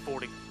might drop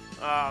 40.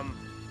 I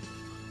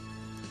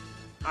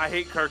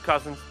hate Kirk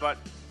Cousins, but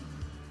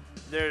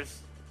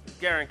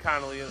Garen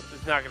Connolly is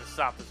not going to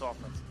stop this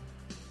offense.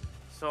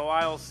 So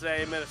I'll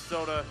say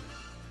Minnesota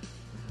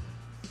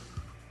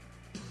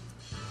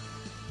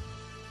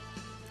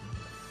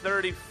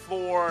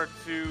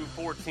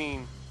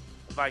 34-14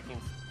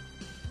 Vikings.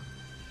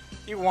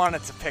 You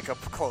wanted to pick a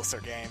closer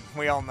game.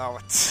 We all know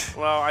it.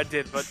 Well, I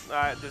did, but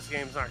this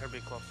game's not going to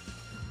be close.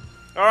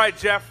 All right,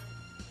 Jeff.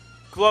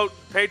 Gloat,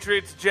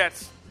 Patriots,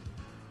 Jets.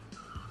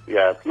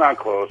 Yeah, it's not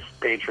close.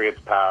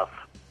 Patriots pass.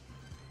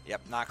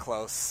 Yep, not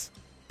close.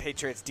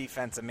 Patriots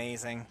defense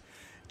amazing.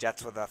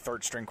 Jets with a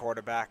third-string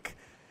quarterback.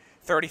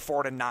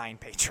 34-9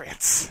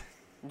 Patriots.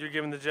 You're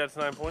giving the Jets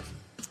 9 points?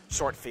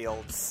 Short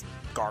fields,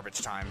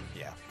 garbage time,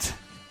 yeah.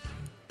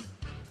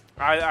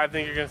 I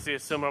think you're going to see a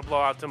similar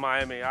blowout to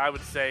Miami. I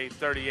would say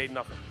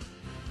 38-0.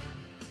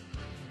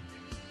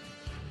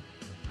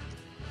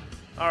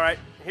 All right,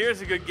 here's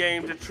a good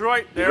game.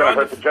 Detroit, You're going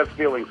to hurt the Jets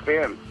feelings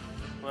fans.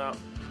 Well,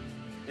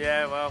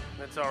 yeah, well,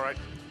 that's all right.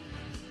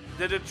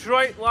 The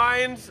Detroit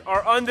Lions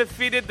are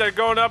undefeated. They're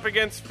going up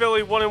against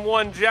Philly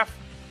 1-1. Jeff,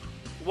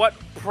 what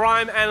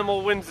prime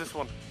animal wins this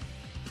one?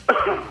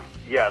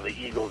 Yeah, the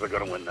Eagles are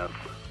going to win this.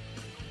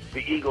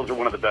 The Eagles are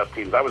one of the best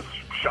teams. I was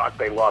shocked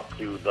they lost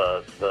to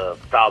the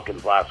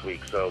Falcons last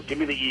week. So give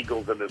me the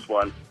Eagles in this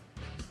one.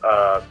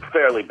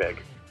 Fairly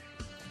big.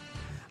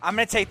 I'm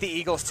going to take the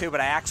Eagles, too,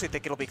 but I actually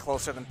think it'll be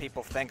closer than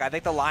people think. I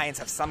think the Lions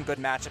have some good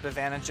matchup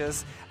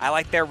advantages. I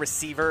like their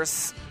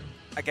receivers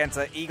against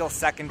an Eagles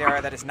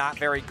secondary that is not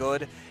very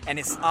good and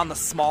is on the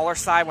smaller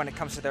side when it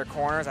comes to their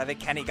corners. I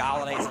think Kenny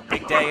Golladay is a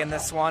big day in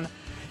this one.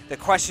 The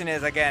question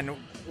is, again,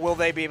 will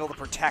they be able to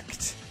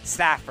protect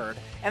Stafford?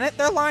 And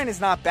their line is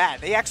not bad.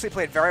 They actually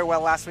played very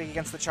well last week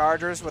against the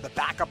Chargers with a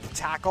backup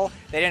tackle.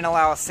 They didn't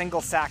allow a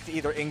single sack to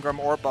either Ingram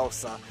or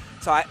Bosa.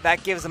 So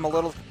that gives them a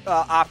little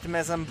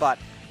optimism, but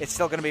it's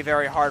still going to be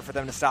very hard for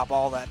them to stop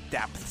all that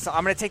depth. So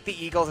I'm going to take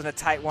the Eagles in a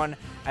tight one.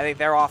 I think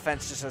their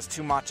offense just has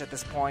too much at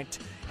this point,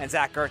 and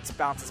Zach Ertz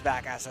bounces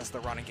back as does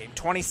the running game.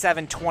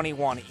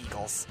 27-21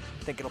 Eagles.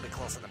 I think it'll be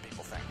closer than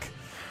people think.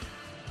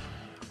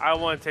 I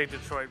want to take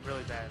Detroit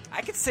really bad.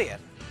 I could see it.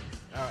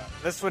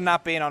 This would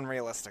not be an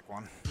unrealistic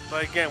one.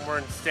 But again, we're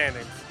in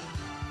standings.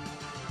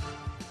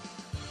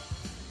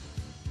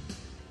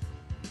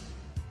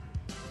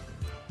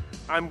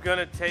 I'm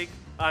gonna take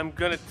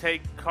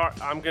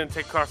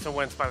Carson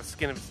Wentz by the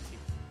skin of his teeth.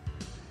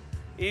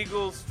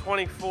 Eagles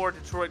 24,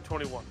 Detroit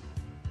 21.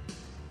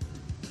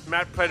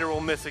 Matt Prater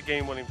will miss a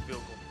game-winning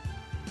field goal.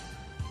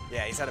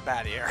 Yeah, he's had a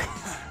bad year.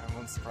 That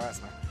wouldn't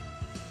surprise me.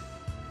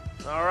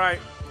 All right,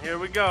 here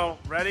we go.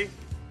 Ready?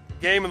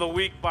 Game of the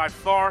week by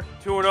far.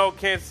 2-0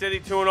 Kansas City,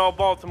 2-0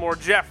 Baltimore.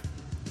 Jeff,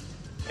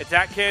 it's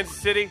at Kansas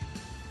City.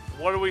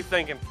 What are we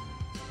thinking?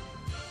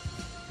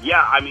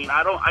 Yeah, I mean,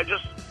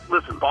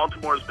 listen,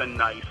 Baltimore's been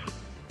nice.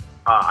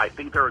 I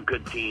think they're a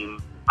good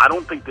team. I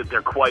don't think that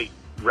they're quite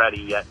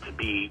ready yet to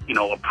be,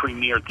 a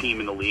premier team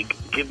in the league.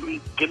 Give me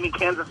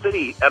Kansas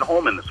City at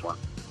home in this one.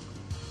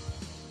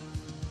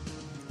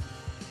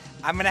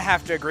 I'm going to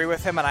have to agree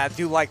with him, and I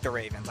do like the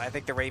Ravens. I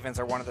think the Ravens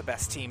are one of the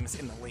best teams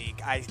in the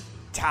league.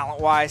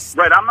 Talent-wise.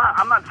 Right,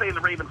 I'm not saying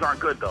the Ravens aren't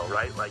good, though,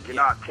 right? Like, you're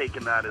not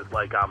taking that as,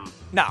 like, I'm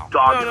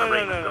dogging the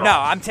Ravens. No,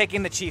 I'm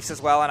taking the Chiefs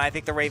as well, and I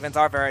think the Ravens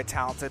are very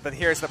talented. But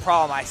here's the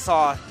problem. I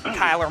saw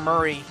Kyler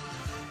Murray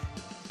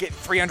get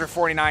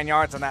 349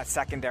 yards on that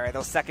secondary.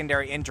 Those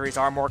secondary injuries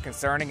are more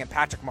concerning, and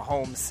Patrick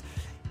Mahomes,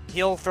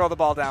 he'll throw the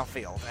ball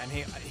downfield, and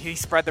he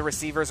spread the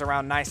receivers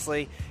around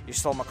nicely. You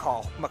saw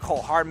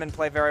McCole Hardman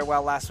play very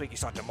well last week. You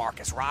saw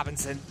DeMarcus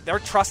Robinson. They're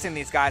trusting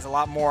these guys a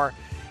lot more.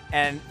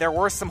 And there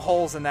were some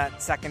holes in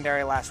that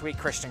secondary last week.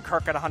 Christian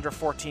Kirk had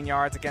 114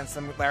 yards against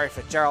them. Larry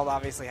Fitzgerald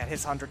obviously had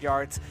his 100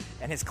 yards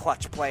and his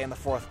clutch play in the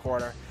fourth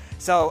quarter.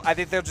 So I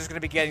think they're just going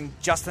to be getting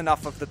just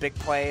enough of the big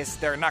plays.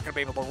 They're not going to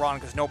be able to run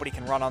because nobody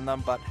can run on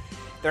them, but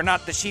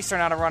the Chiefs are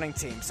not a running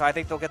team. So I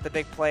think they'll get the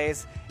big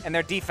plays. And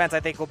their defense, I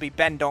think, will be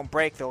bend, don't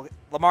break.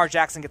 Lamar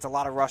Jackson gets a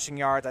lot of rushing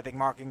yards. I think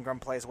Mark Ingram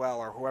plays well,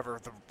 or whoever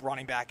the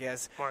running back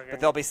is.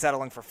 But they'll be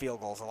settling for field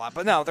goals a lot.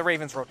 But no, the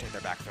Ravens rotate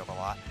their backfield a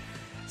lot.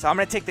 So I'm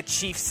going to take the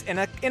Chiefs in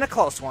a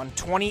close one,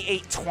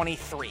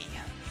 28-23.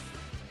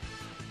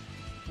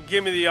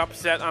 Give me the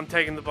upset. I'm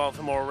taking the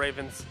Baltimore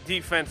Ravens.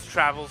 Defense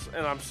travels,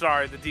 and I'm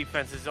sorry, the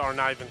defenses are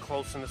not even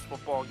close in this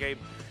football game.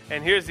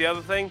 And here's the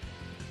other thing.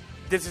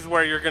 This is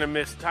where you're going to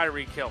miss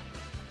Tyreek Hill.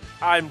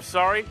 I'm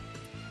sorry.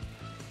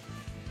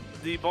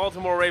 The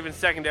Baltimore Ravens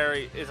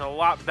secondary is a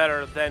lot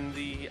better than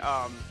the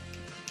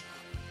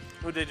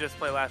who did just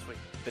play last week?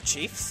 The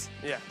Chiefs?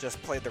 Yeah.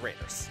 Just played the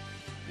Raiders.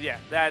 Yeah,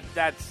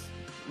 that's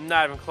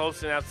not even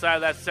close. And outside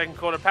of that second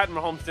quarter, Patrick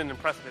Mahomes didn't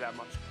impress me that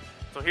much.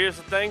 So here's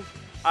the thing.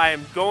 I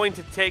am going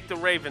to take the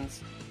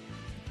Ravens.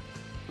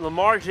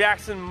 Lamar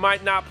Jackson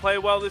might not play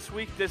well this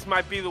week. This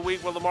might be the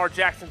week where Lamar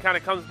Jackson kind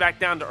of comes back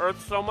down to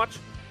earth so much.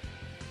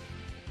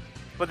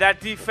 But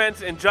that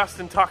defense and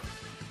Justin Tucker,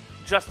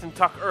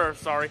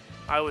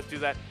 I always do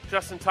that.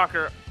 Justin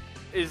Tucker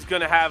is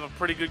going to have a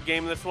pretty good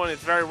game in this one.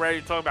 It's very rare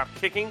you talk about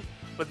kicking,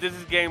 but this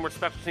is a game where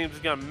special teams is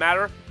going to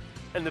matter.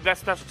 And the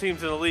best special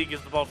teams in the league is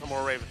the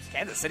Baltimore Ravens.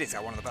 Kansas City's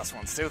got one of the best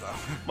ones, too, though.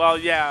 Well,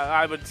 yeah,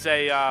 I would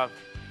say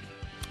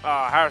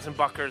Harrison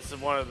Butker is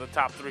one of the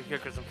top 3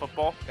 kickers in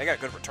football. They got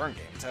a good return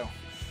game, too.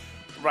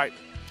 Right.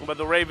 But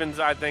the Ravens,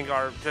 I think,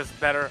 are just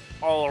better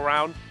all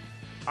around.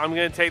 I'm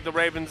going to take the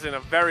Ravens in a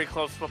very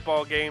close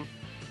football game.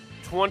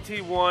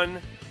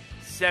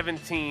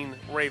 21-17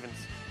 Ravens.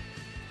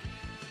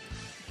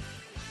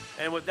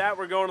 And with that,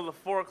 we're going to the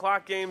 4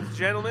 o'clock games.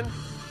 Gentlemen,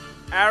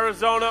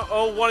 Arizona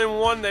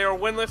 0-1-1. They are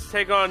winless.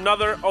 Take on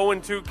another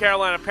 0-2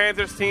 Carolina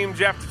Panthers team.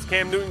 Jeff, does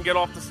Cam Newton get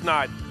off the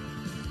snide?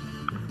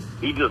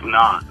 He does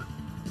not.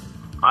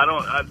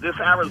 This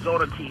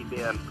Arizona team,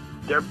 man,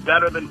 they're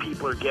better than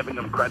people are giving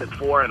them credit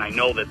for, and I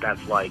know that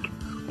that's, like,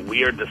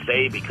 weird to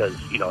say because,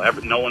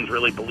 no one's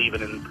really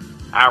believing in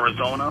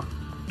Arizona.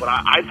 But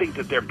I think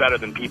that they're better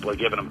than people are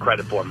giving them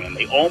credit for, man.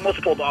 They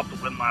almost pulled off the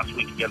win last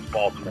week against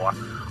Baltimore.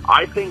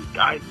 I think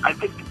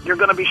you're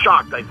going to be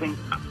shocked. I think,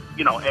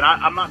 and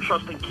I'm not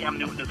trusting Cam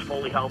Newton is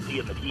fully healthy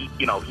and that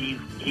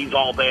he's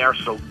all there.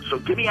 So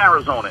give me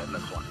Arizona in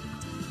this one.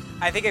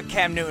 I think if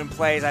Cam Newton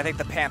plays, I think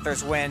the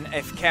Panthers win.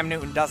 If Cam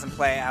Newton doesn't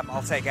play,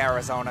 I'll take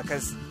Arizona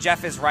because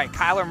Jeff is right.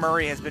 Kyler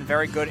Murray has been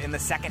very good in the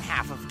second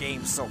half of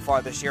games so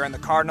far this year, and the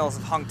Cardinals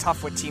have hung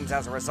tough with teams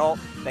as a result.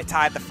 They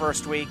tied the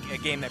first week, a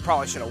game they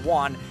probably should have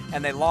won,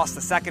 and they lost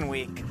the second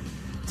week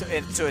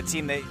to a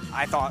team that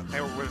I thought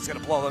was going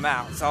to blow them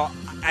out. So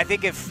I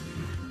think if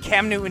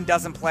Cam Newton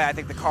doesn't play, I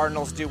think the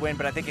Cardinals do win,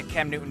 but I think if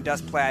Cam Newton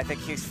does play, I think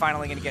he's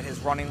finally going to get his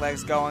running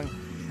legs going.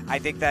 I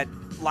think that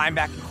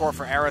linebacking core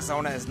for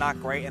Arizona is not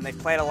great, and they've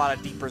played a lot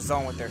of deeper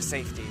zone with their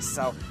safeties,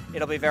 so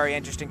it'll be very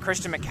interesting.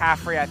 Christian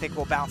McCaffrey, I think,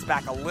 will bounce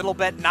back a little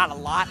bit, not a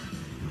lot,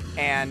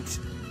 and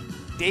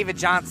David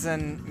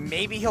Johnson,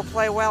 maybe he'll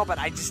play well, but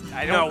I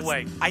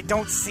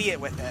don't see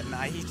it with him.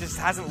 He just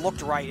hasn't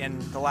looked right in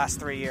the last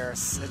 3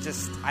 years.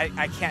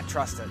 I can't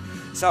trust it.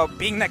 So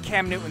being that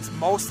Cam Newton's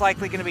most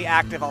likely going to be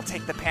active, I'll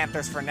take the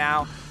Panthers for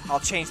now. I'll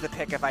change the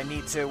pick if I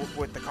need to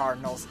with the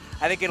Cardinals.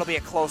 I think it'll be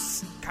a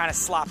close, kind of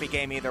sloppy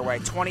game either way.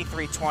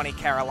 23-20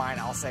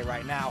 Carolina, I'll say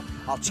right now.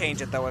 I'll change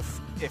it, though,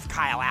 if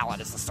Kyle Allen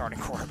is the starting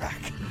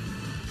quarterback.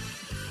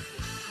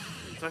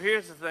 So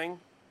here's the thing.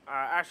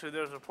 Actually,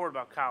 there was a report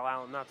about Kyle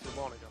Allen not too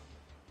long ago.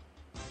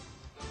 I'm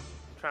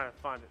trying to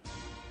find it.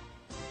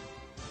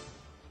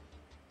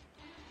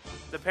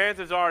 The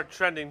Panthers are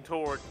trending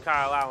toward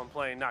Kyle Allen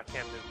playing, not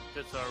Cam Newton,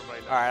 just so everybody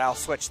knows. All right, I'll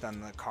switch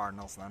then the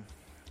Cardinals then.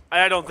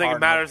 I don't think it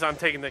matters. I'm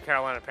taking the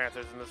Carolina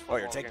Panthers in this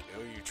football game.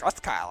 You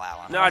trust Kyle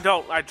Allen? No, huh? I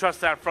don't. I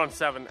trust that front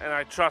seven, and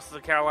I trust the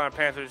Carolina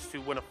Panthers to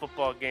win a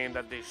football game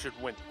that they should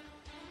win.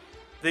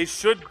 They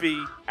should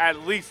be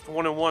at least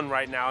 1-1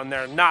 right now, and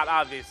they're not,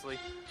 obviously.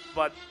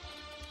 But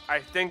I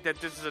think that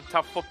this is a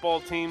tough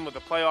football team with a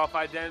playoff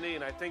identity,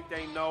 and I think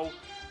they know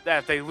that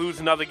if they lose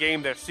another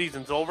game, their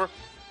season's over.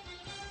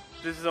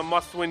 This is a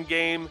must-win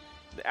game.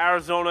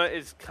 Arizona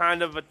is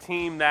kind of a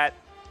team that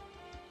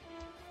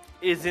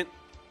isn't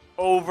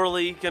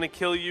overly going to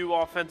kill you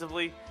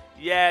offensively.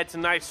 Yeah, it's a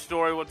nice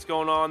story what's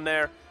going on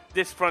there.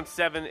 This front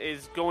seven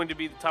is going to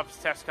be the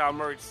toughest test Kyler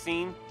Murray's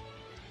seen.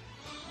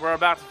 We're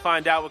about to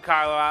find out what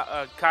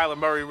Kyler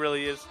Murray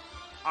really is.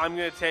 I'm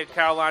going to take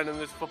Carolina in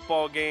this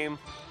football game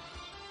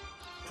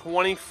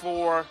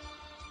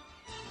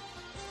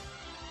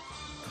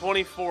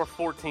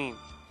 24-14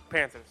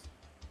 Panthers.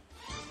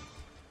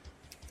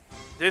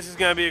 This is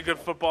going to be a good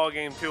football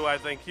game, too, I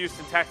think.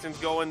 Houston Texans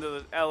go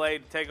into L.A.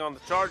 to take on the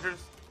Chargers.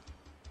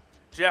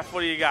 Jeff,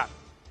 what do you got?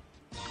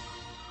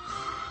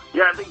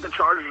 Yeah, I think the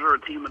Chargers are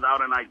a team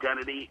without an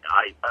identity.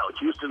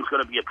 Houston's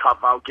going to be a tough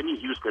out. Give me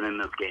Houston in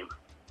this game.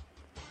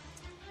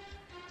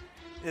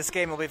 This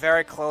game will be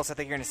very close. I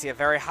think you're going to see a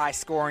very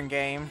high-scoring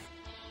game.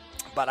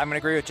 But I'm going to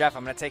agree with Jeff.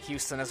 I'm going to take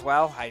Houston as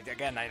well. I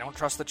don't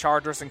trust the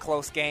Chargers in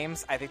close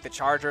games. I think the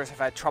Chargers have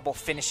had trouble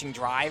finishing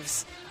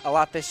drives a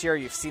lot this year.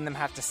 You've seen them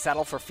have to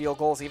settle for field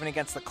goals, even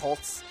against the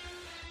Colts.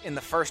 In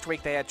the first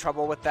week, they had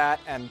trouble with that,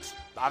 and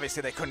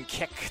obviously they couldn't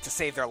kick to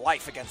save their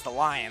life against the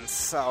Lions.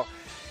 So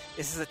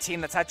this is a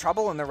team that's had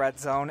trouble in the red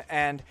zone.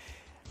 And,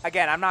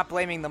 again, I'm not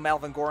blaming the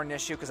Melvin Gordon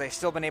issue because they've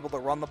still been able to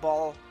run the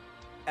ball,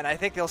 and I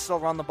think they'll still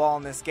run the ball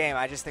in this game.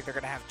 I just think they're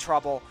going to have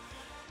trouble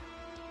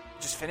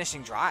just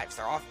finishing drives.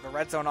 The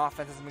red zone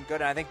offense has been good,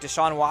 and I think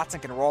Deshaun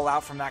Watson can roll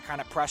out from that kind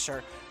of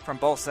pressure from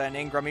Bosa and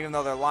Ingram, even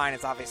though their line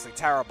is obviously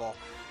terrible.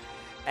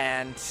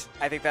 And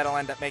I think that'll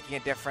end up making a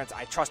difference.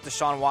 I trust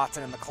Deshaun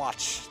Watson in the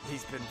clutch.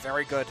 He's been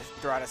very good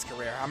throughout his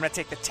career. I'm going to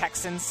take the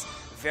Texans.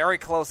 Very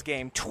close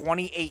game,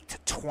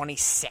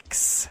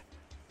 28-26.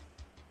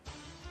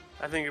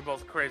 I think you're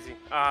both crazy.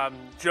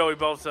 Joey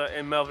Bosa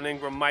and Melvin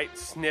Ingram might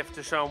sniff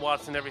Deshaun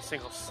Watson every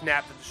single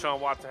snap that Deshaun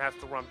Watson has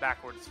to run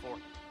backwards for.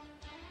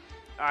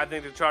 I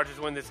think the Chargers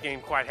win this game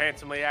quite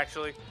handsomely,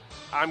 actually.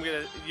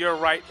 You're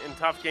right, in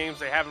tough games,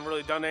 they haven't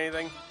really done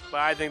anything,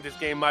 but I think this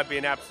game might be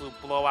an absolute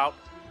blowout.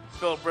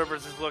 Phillip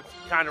Rivers has looked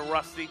kind of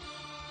rusty.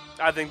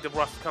 I think the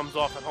rust comes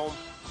off at home.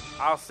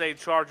 I'll say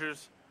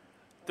Chargers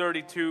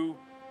 32,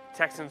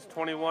 Texans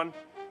 21.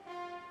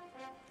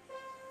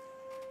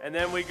 And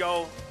then we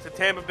go to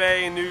Tampa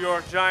Bay and New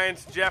York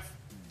Giants. Jeff,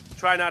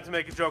 try not to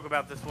make a joke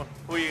about this one.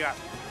 Who you got?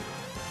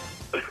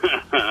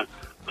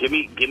 Give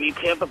me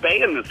Tampa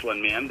Bay in this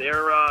one, man.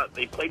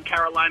 They played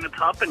Carolina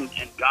tough and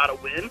got a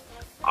win.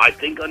 I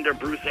think under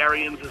Bruce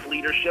Arians'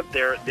 leadership,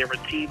 they're a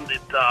team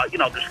that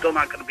they're still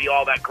not going to be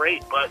all that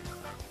great, but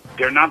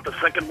they're not the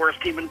second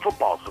worst team in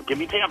football. So give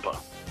me Tampa.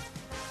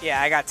 Yeah,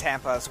 I got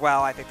Tampa as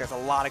well. I think there's a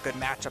lot of good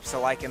matchups to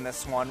like in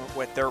this one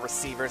with their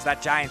receivers.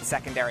 That Giants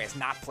secondary has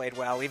not played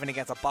well, even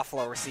against a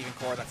Buffalo receiving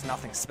corps that's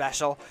nothing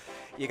special.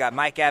 You got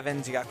Mike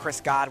Evans, you got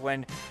Chris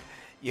Godwin.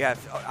 You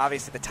have,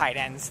 obviously, the tight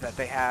ends that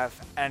they have.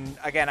 And,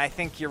 again, I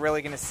think you're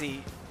really going to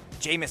see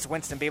Jameis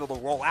Winston be able to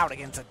roll out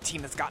against a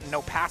team that's gotten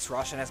no pass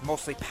rush and has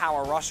mostly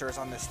power rushers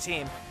on this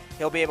team.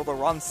 He'll be able to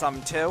run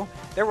some, too.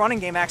 Their running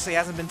game actually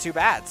hasn't been too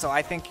bad. So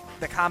I think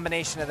the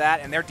combination of that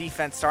and their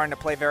defense starting to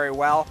play very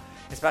well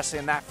especially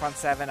in that front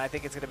seven. I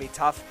think it's going to be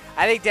tough.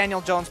 I think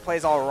Daniel Jones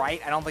plays all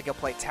right. I don't think he'll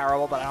play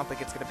terrible, but I don't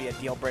think it's going to be a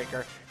deal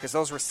breaker because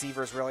those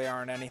receivers really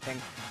aren't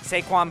anything.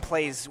 Saquon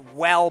plays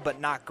well, but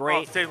not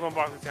great. Saquon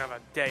Barkley's going to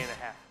have a day and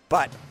a half.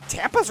 But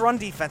Tampa's run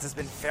defense has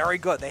been very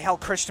good. They held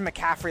Christian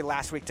McCaffrey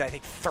last week to, I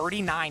think,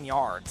 39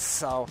 yards.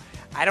 So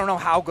I don't know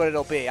how good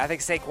it'll be. I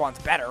think Saquon's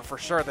better for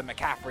sure than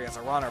McCaffrey as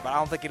a runner, but I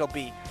don't think it'll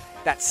be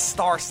that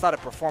star-studded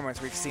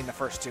performance we've seen the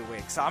first 2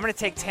 weeks. So I'm going to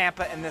take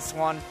Tampa in this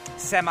one,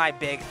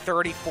 semi-big,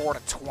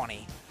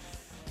 34-20.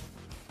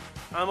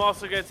 I'm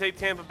also going to take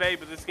Tampa Bay,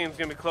 but this game's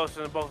going to be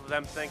closer than both of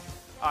them think.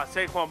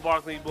 Saquon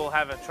Barkley will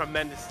have a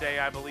tremendous day,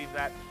 I believe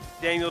that.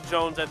 Daniel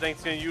Jones, I think,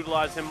 is going to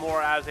utilize him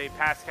more as a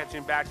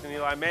pass-catching back than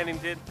Eli Manning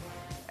did.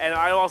 And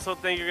I also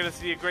think you're going to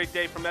see a great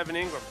day from Evan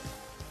Ingram.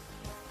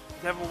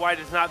 Devin White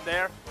is not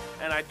there,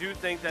 and I do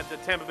think that the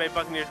Tampa Bay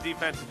Buccaneers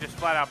defense is just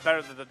flat out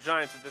better than the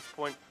Giants at this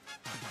point.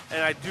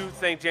 And I do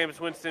think Jameis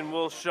Winston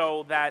will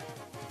show that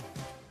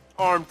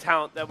arm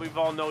talent that we've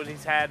all known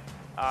he's had.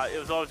 It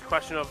was always a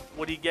question of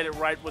would he get it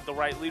right with the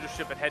right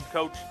leadership at head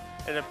coach,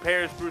 and it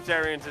appears Bruce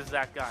Arians is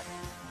that guy.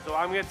 So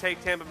I'm going to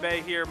take Tampa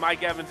Bay here.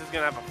 Mike Evans is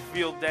going to have a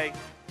field day.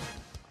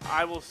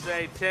 I will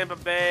say Tampa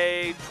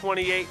Bay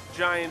 28,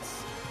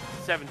 Giants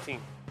 17.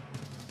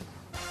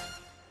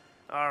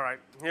 All right,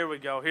 here we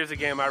go. Here's a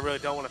game I really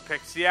don't want to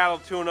pick. Seattle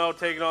 2-0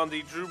 taking on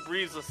the Drew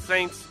Breesless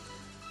Saints.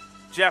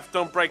 Jeff,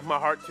 don't break my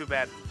heart too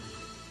bad.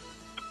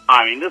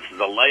 I mean, this is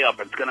a layup.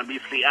 It's going to be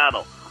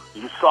Seattle.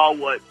 You saw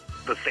what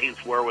the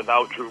Saints were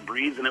without Drew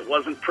Brees, and it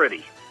wasn't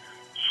pretty.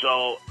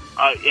 So,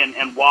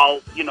 and while,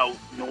 you know,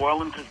 New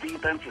Orleans'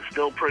 defense is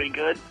still pretty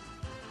good,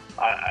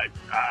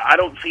 I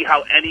don't see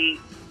how any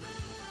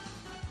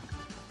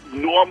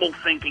normal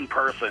thinking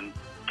person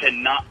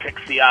cannot pick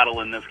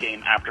Seattle in this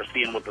game after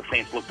seeing what the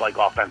Saints looked like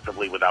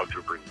offensively without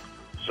Drew Brees.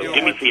 So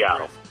give me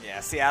Seattle. Yeah,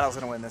 Seattle's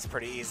going to win this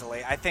pretty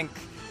easily. I think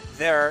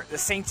the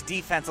Saints'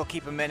 defense will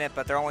keep them in it,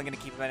 but they're only going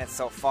to keep them in it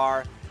so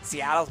far.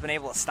 Seattle's been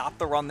able to stop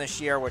the run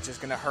this year, which is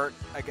going to hurt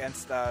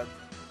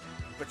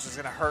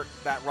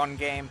that run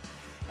game.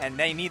 And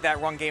they need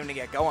that run game to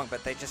get going,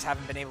 but they just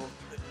haven't been able.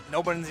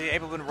 Nobody's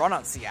able to run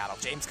on Seattle.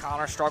 James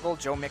Conner struggled.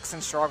 Joe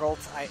Mixon struggled.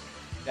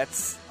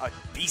 That's a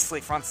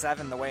beastly front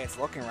seven the way it's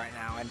looking right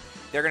now, and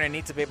they're going to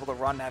need to be able to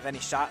run to have any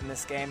shot in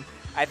this game.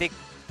 I think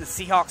the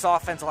Seahawks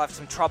offense will have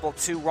some trouble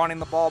too running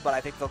the ball, but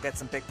I think they'll get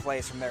some big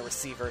plays from their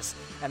receivers,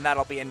 and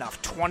that'll be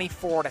enough.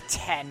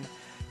 24-10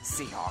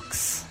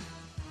 Seahawks.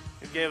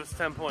 You gave us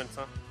 10 points,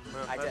 huh?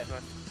 Well, I did.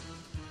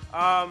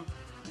 Nice.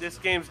 This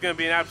game's going to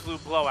be an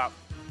absolute blowout.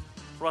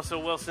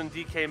 Russell Wilson,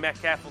 DK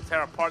Metcalf will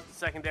tear apart the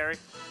secondary.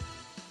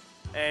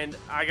 And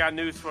I got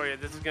news for you.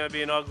 This is going to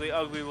be an ugly,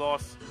 ugly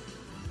loss.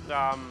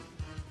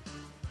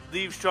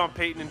 Leave Sean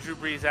Payton and Drew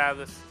Brees out of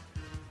this.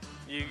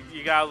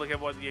 You got to look at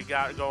what you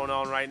got going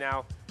on right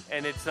now,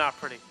 and it's not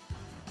pretty.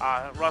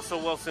 Russell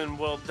Wilson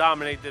will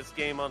dominate this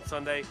game on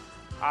Sunday.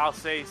 I'll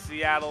say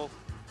Seattle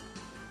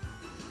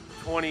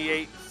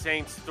 28,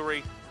 Saints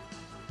 3.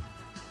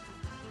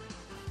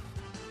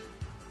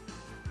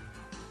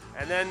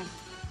 And then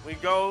we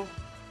go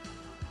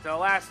to the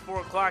last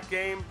 4 o'clock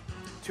game.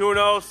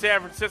 2-0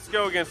 San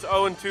Francisco against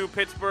 0-2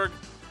 Pittsburgh.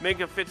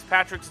 Minka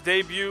Fitzpatrick's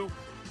debut.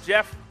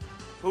 Jeff,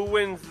 who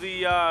wins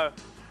the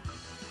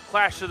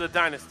Clash of the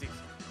Dynasties?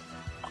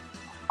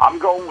 I'm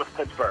going with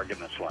Pittsburgh in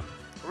this one.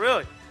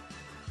 Really?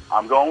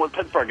 I'm going with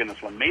Pittsburgh in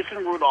this one. Mason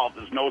Rudolph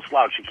is no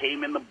slouch. He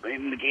came in the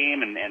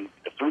game and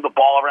threw the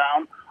ball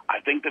around. I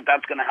think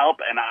that's going to help,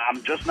 and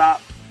I'm just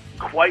not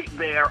quite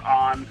there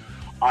on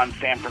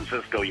San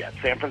Francisco yet.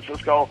 San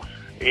Francisco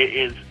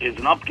is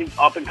an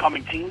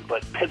up-and-coming team,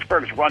 but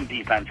Pittsburgh's run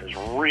defense is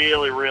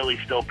really, really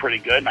still pretty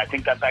good, and I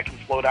think that can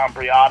slow down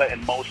Breida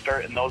and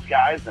Mostert and those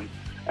guys, and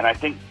I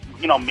think,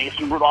 you know,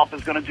 Mason Rudolph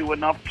is going to do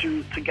enough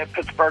to get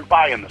Pittsburgh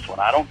by in this one.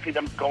 I don't see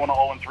them going to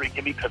 0-3.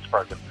 Give me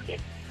Pittsburgh in this game.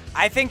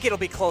 I think it'll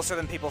be closer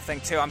than people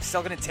think, too. I'm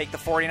still going to take the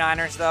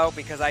 49ers, though,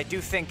 because I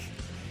do think,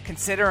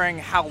 considering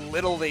how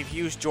little they've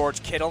used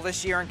George Kittle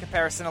this year in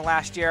comparison to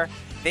last year,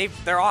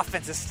 their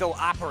offense is still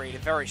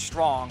operated very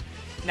strong.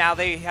 Now,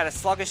 they had a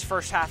sluggish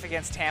first half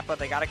against Tampa.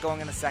 They got it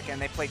going in the second.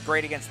 They played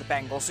great against the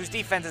Bengals, whose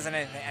defense isn't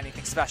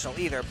anything special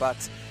either.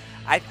 But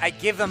I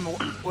give them,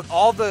 with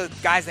all the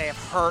guys they have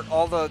hurt,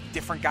 all the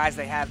different guys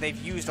they have,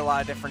 they've used a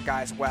lot of different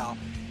guys well.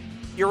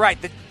 You're right.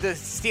 The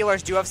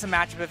Steelers do have some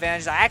matchup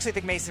advantages. I actually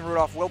think Mason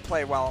Rudolph will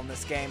play well in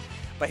this game.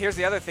 But here's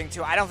the other thing,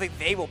 too. I don't think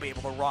they will be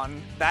able to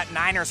run. That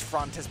Niners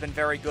front has been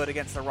very good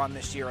against the run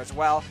this year as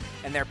well,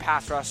 and their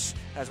pass rush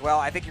as well.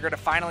 I think you're going to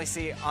finally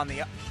see on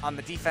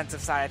the defensive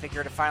side, I think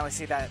you're going to finally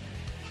see that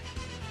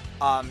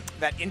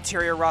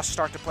interior rush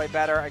start to play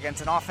better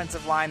against an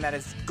offensive line that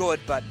is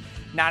good, but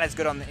not as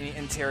good on the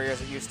interior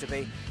as it used to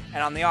be.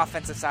 And on the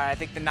offensive side, I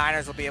think the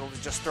Niners will be able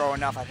to just throw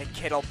enough. I think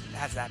Kittle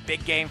has that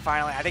big game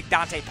finally. I think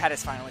Dante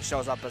Pettis finally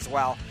shows up as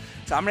well.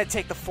 So I'm going to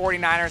take the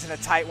 49ers in a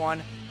tight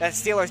one. That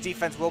Steelers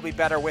defense will be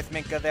better with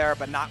Minka there,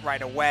 but not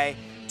right away.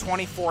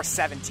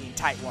 24-17,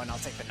 tight one. I'll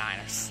take the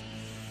Niners.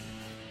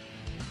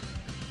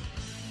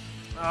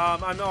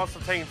 I'm also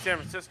taking San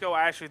Francisco.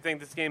 I actually think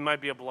this game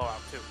might be a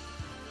blowout, too.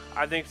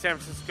 I think San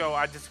Francisco,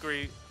 I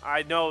disagree.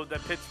 I know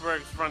that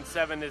Pittsburgh's front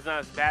seven is not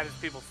as bad as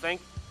people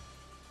think.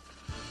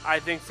 I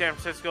think San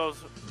Francisco's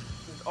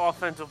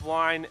offensive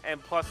line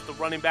and plus the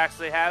running backs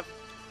they have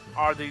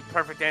are the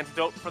perfect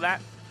antidote for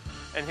that.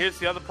 And here's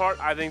the other part.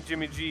 I think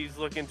Jimmy G's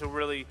looking to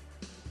really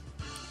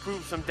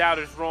prove some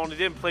doubters wrong. He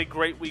didn't play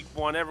great week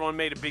 1. Everyone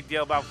made a big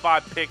deal about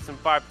 5 picks and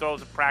 5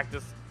 throws at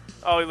practice.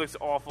 Oh, he looks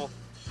awful.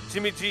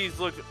 Jimmy G's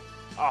looked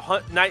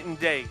night and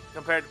day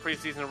compared to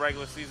preseason and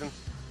regular season.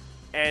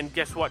 And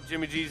guess what?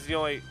 Jimmy G's the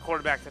only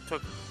quarterback that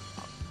took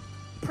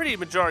pretty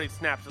majority of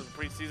snaps of the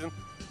preseason.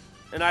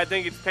 And I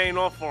think it's paying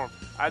off for him.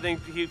 I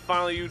think he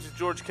finally uses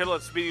George Kittle,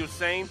 as Speedy was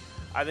saying.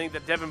 I think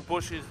that Devin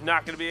Bush is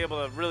not going to be able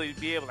to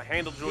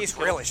handle George Kittle. He's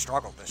really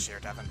struggled this year,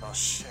 Devin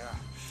Bush. Yeah.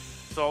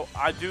 So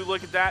I do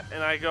look at that,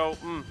 and I go,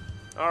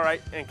 all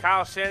right. And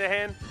Kyle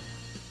Shanahan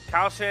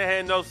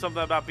knows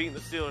something about beating the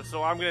Steelers,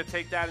 so I'm going to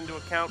take that into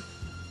account.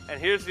 And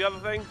here's the other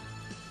thing.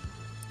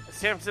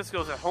 San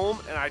Francisco's at home,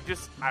 and I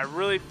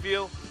really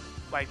feel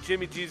like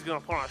Jimmy G's going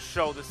to put on a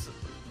show.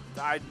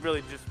 I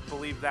really just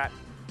believe that.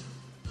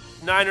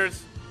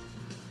 Niners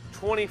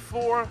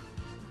 24,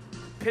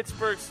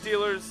 Pittsburgh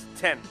Steelers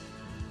 10.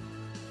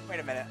 Wait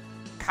a minute.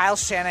 Kyle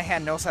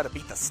Shanahan knows how to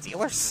beat the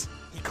Steelers?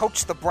 He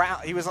coached the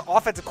Browns. He was an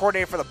offensive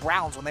coordinator for the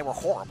Browns when they were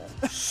horrible.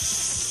 It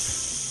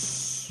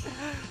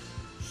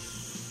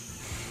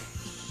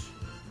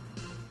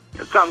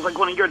sounds like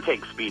one of your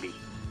takes, Speedy.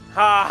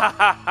 Ha ha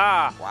ha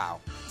ha.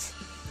 Wow.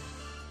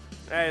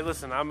 Hey,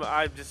 listen,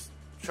 I just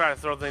try to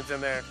throw things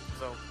in there,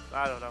 so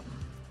I don't know.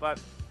 But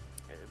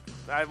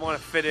I want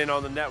to fit in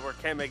on the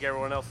network. Can't make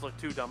everyone else look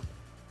too dumb.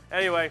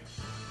 Anyway,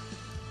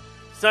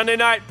 Sunday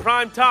night,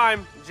 prime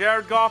time,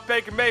 Jared Goff,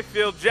 Baker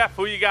Mayfield. Jeff,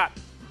 who you got?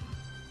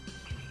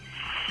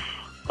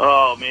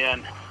 Oh,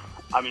 man.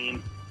 I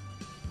mean,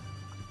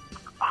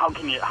 how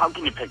can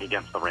you pick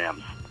against the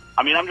Rams?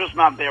 I mean, I'm just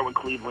not there with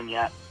Cleveland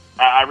yet.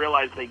 I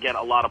realize they get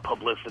a lot of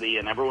publicity,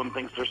 and everyone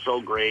thinks they're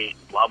so great,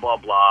 blah, blah,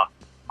 blah.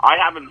 I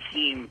haven't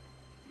seen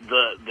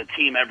the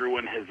team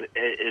everyone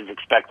is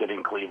expected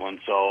in Cleveland,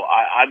 so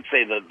I'd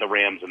say the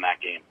Rams in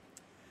that game.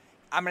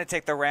 I'm going to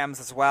take the Rams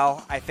as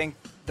well. I think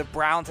the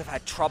Browns have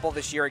had trouble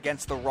this year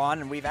against the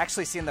run, and we've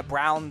actually seen the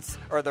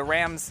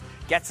Rams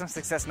get some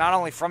success not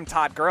only from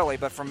Todd Gurley,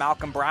 but from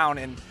Malcolm Brown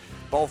in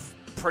both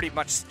pretty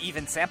much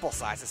even sample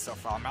sizes so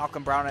far.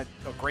 Malcolm Brown had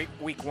a great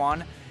week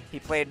 1. He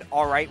played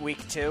all right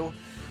week 2.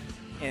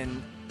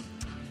 And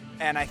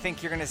I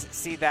think you're going to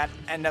see that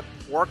end up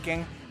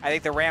working. I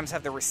think the Rams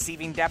have the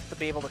receiving depth to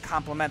be able to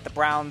complement the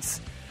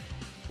Browns.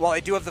 Well,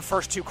 they do have the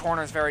first 2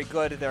 corners very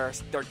good. Their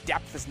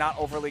depth is not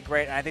overly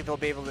great, and I think they'll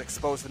be able to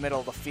expose the middle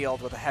of the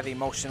field with a heavy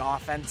motion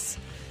offense.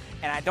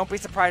 And I don't be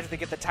surprised if they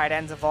get the tight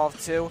ends involved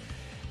too.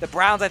 The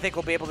Browns, I think,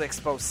 will be able to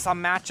expose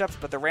some matchups,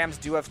 but the Rams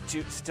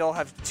still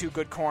have 2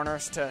 good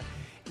corners to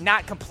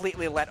not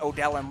completely let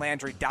Odell and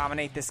Landry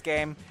dominate this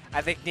game.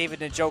 I think David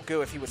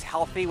Njoku, if he was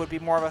healthy, would be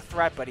more of a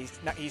threat, but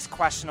he's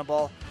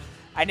questionable.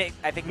 I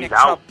think Nick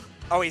Chubb.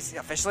 Oh, he's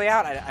officially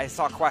out? I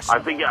saw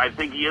questionable. I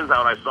think he is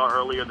out. I saw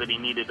earlier that he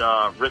needed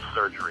wrist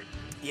surgery.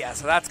 Yeah,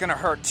 so that's going to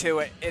hurt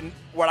too. In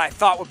what I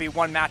thought would be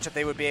one matchup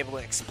they would be able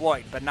to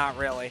exploit, but not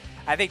really.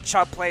 I think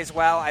Chubb plays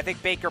well. I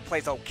think Baker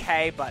plays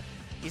okay, but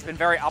he's been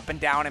very up and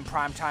down in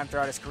primetime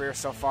throughout his career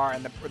so far,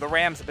 and the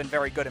Rams have been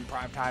very good in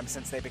primetime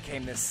since they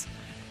became this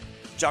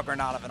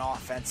juggernaut of an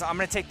offense. So I'm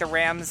going to take the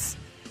Rams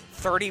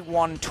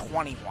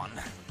 31-21.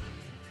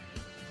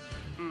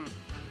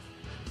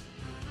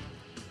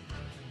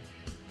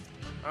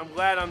 I'm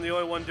glad I'm the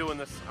only one doing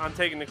this. I'm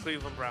taking the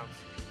Cleveland Browns.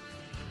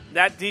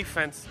 That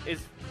defense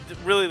is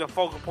really the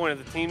focal point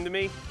of the team to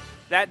me.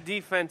 That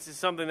defense is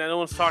something that no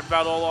one's talked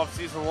about all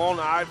offseason long.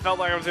 I felt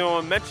like I was the only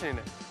one mentioning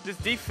it. This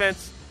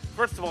defense,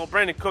 first of all,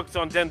 Brandon Cooks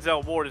on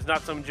Denzel Ward is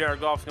not something Jared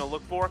Goff's going to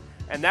look for.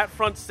 And that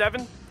front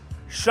 7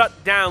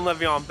 shut down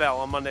Le'Veon Bell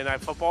on Monday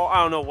Night Football.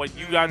 I don't know what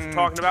you guys are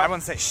talking about. I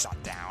wouldn't say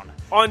shut down.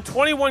 On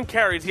 21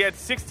 carries, he had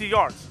 60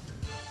 yards.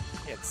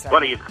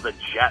 Buddy, it's the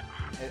Jets.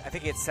 I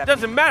think he had 70.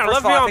 Doesn't matter.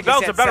 Le'Veon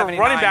Bell's a better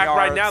running back yards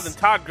right now than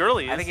Todd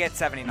Gurley is. I think he had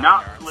 79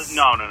 yards.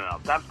 No.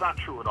 That's not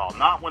true at all.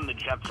 Not when the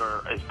Jets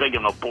are as big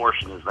an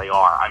abortion as they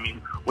are. I mean,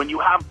 when you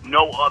have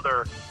no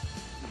other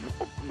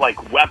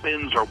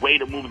weapons or way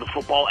to move the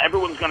football,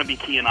 everyone's going to be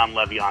keying on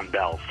Le'Veon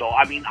Bell. So,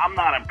 I mean, I'm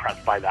not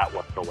impressed by that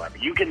whatsoever.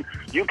 You can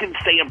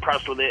stay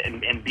impressed with it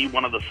and be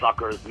one of the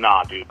suckers.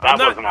 Nah, dude.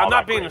 I'm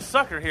not being a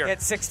sucker here. He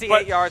had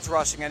 68 yards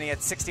rushing, and he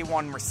had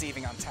 61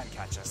 receiving on 10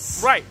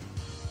 catches. Right.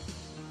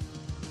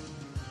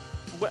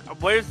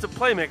 Where's the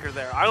playmaker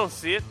there? I don't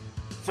see it.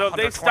 So if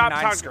they stop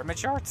talking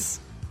scrimmage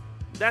yards.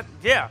 But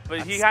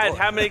he had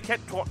how many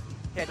catches?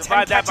 He had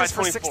 10 catches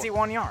for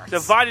 61 yards.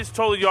 Divide his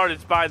total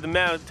yardage by the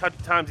amount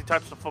of times he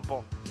touched the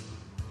football.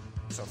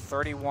 So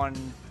 31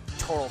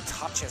 total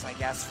touches, I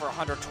guess, for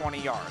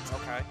 120 yards.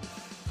 Okay.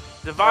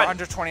 Divide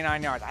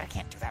 129 yards. I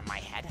can't do that in my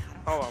head.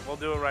 Hold on, we'll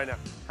do it right now.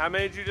 How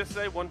many did you just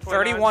say?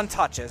 129? 31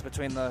 touches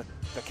between the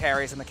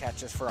carries and the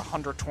catches for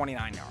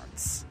 129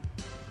 yards.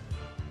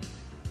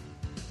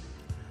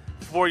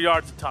 4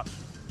 yards a touch.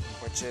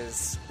 which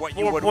is what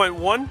you would.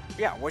 4.1.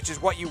 Yeah, which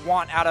is what you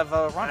want out of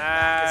a running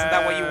back. Isn't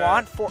that what you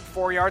want?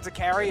 4 yards a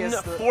carry is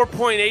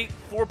 4.8,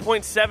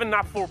 4.7,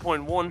 not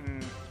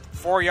 4.1.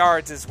 4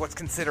 yards is what's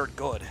considered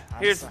good.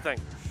 Here's the thing.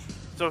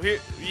 So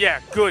good.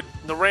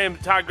 The Rams,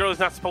 Todd Gurley's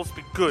not supposed to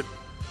be good.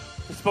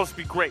 He's supposed to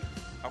be great.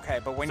 Okay,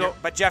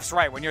 but Jeff's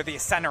right. When you're the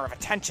center of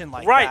attention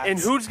like that. Right, and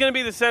who's going to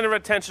be the center of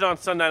attention on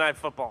Sunday Night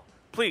Football?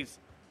 Please,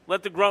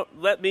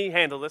 let me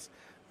handle this.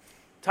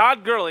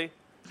 Todd Gurley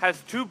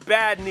has 2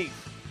 bad knees.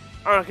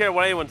 I don't care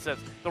what anyone says.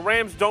 The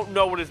Rams don't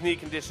know what his knee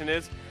condition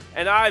is,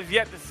 and I've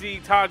yet to see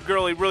Todd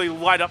Gurley really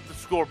light up the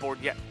scoreboard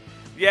yet.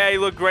 Yeah, he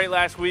looked great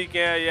last week.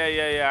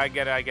 Yeah, I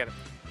get it.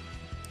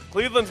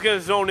 Cleveland's going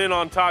to zone in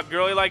on Todd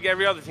Gurley like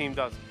every other team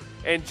does.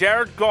 And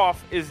Jared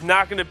Goff is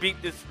not going to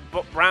beat this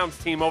Browns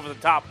team over the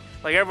top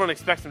like everyone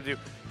expects him to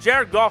do.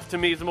 Jared Goff, to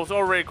me, is the most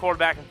overrated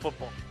quarterback in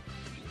football.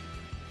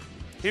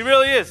 He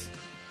really is.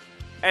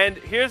 And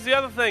here's the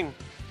other thing.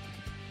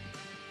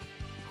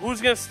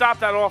 Who's going to stop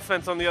that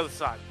offense on the other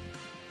side?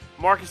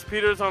 Marcus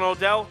Peters on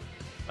Odell,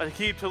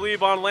 Aqib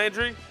Talib on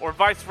Landry, or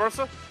vice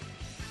versa?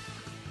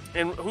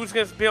 And who's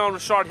going to be on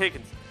Rashard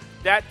Higgins?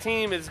 That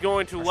team is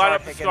going to light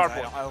up the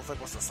scoreboard. I don't think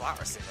it was the slot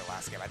receiver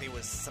last game. I think it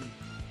was some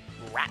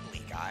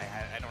Ratley guy.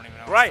 I don't even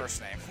know his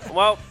first name.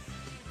 Well,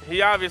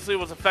 he obviously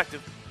was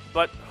effective,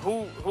 but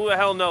who the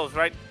hell knows,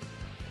 right?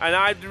 And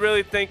I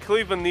really think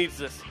Cleveland needs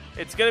this.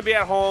 It's going to be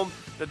at home.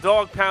 The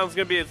dog pound's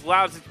going to be as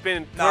loud as it's been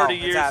in 30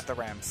 years. No, it's at the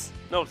Rams.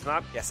 No, it's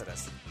not. Yes, it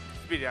is.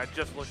 Speedy, I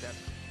just looked at it.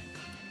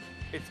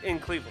 It's in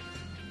Cleveland.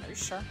 Are you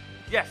sure?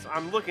 Yes,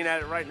 I'm looking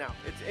at it right now.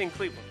 It's in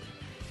Cleveland.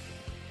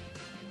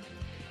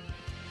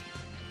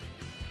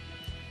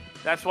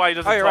 That's why he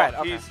doesn't you're talk.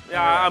 right. Okay.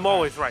 I'm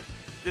always right.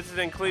 This is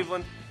in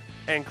Cleveland,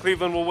 and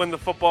Cleveland will win the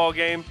football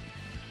game.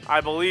 I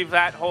believe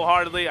that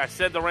wholeheartedly. I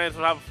said the Rams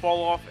would have a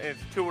fall off, and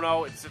it's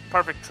 2-0. It's a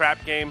perfect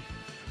trap game.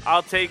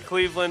 I'll take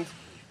Cleveland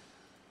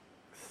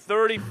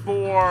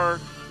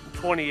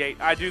 34-28.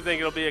 I do think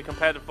it'll be a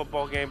competitive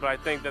football game, but I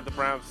think that the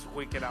Browns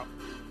squeak it out.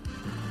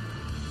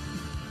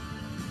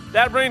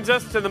 That brings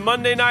us to the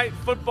Monday Night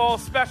Football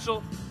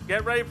special.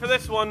 Get ready for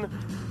this one.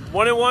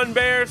 1-1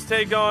 Bears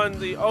take on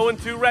the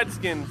 0-2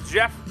 Redskins.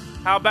 Jeff,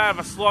 how bad of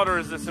a slaughter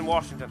is this in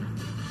Washington?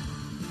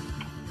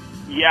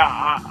 Yeah,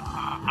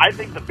 I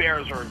think the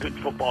Bears are a good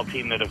football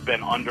team that have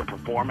been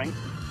underperforming.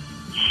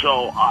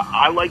 So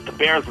I like the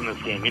Bears in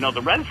this game. You know,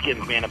 the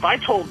Redskins, man, if I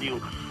told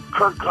you Case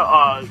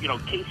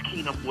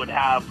Keenum would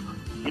have,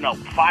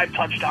 5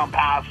 touchdown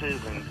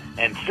passes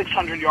and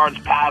 600 yards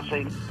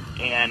passing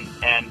and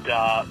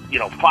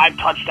 5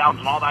 touchdowns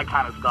and all that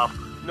kind of stuff.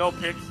 No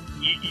picks.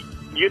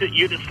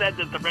 You'd have said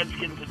that the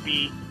Redskins would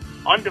be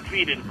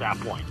undefeated at that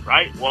point,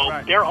 right? Well,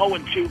 right. They're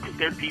 0-2 because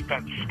their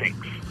defense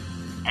stinks.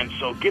 And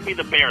so give me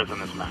the Bears in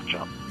this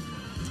matchup.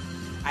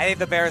 I think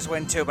the Bears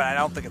win too, but I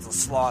don't think it's a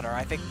slaughter.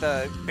 I think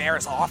the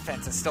Bears'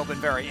 offense has still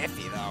been very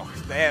iffy, though.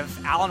 They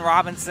have Allen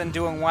Robinson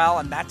doing well,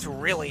 and that's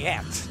really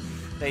it.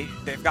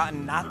 They've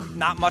gotten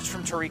not much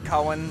from Tariq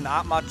Cohen,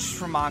 not much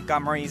from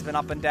Montgomery. He's been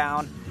up and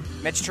down.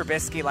 Mitch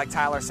Trubisky, like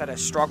Tyler said,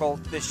 has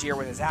struggled this year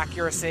with his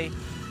accuracy.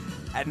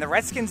 And the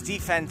Redskins'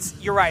 defense,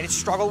 you're right, it's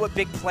struggled with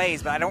big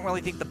plays, but I don't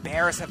really think the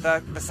Bears have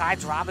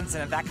besides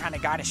Robinson, have that kind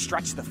of guy to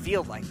stretch the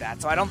field like that.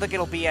 So I don't think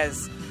it'll be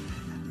as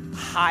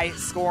high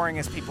scoring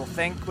as people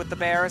think with the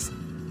Bears,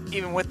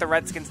 even with the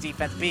Redskins'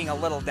 defense being a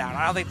little down.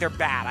 I don't think they're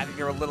bad. I think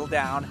they're a little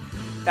down.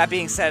 That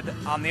being said,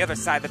 on the other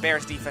side, the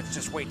Bears' defense is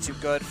just way too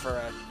good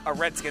for a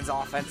Redskins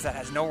offense that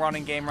has no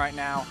running game right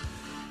now.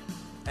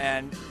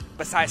 And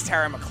besides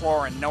Terry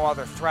McLaurin, no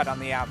other threat on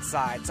the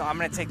outside. So I'm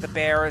going to take the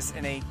Bears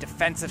in a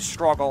defensive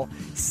struggle,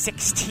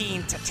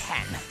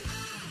 16-10.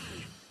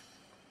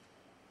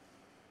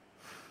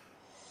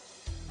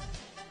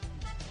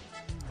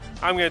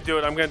 I'm going to do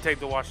it. I'm going to take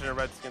the Washington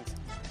Redskins.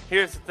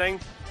 Here's the thing.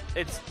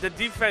 The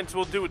defense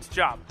will do its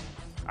job.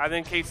 I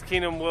think Case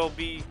Keenum will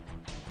be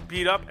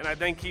beat up, and I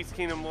think Case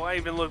Keenum will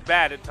even look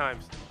bad at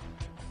times.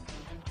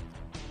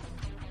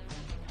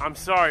 I'm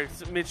sorry.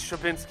 Mitch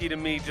Trubisky, to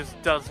me,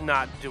 just does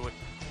not do it.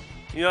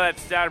 You know that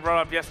stat I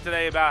brought up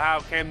yesterday about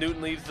how Cam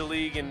Newton leads the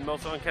league in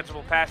most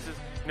uncatchable passes?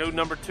 You know who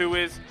number 2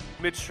 is?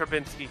 Mitch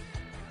Trubisky.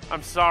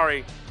 I'm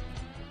sorry.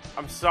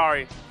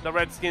 The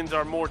Redskins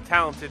are more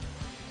talented,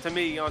 to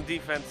me, on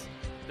defense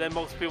than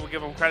most people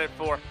give them credit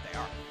for. They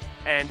are.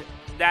 And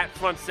that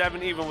front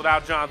 7, even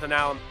without Jonathan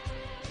Allen,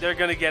 they're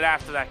going to get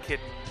after that kid.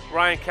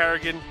 Ryan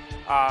Kerrigan,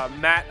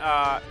 Matt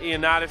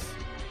Ioannidis,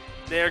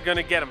 they're going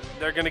to get him.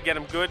 They're going to get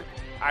him good.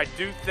 I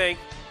do think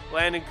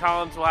Landon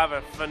Collins will have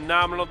a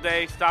phenomenal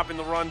day stopping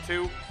the run,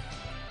 too.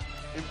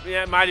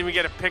 He might even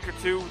get a pick or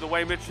two, the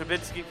way Mitch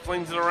Trubisky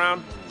flings it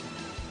around.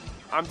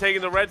 I'm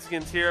taking the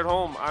Redskins here at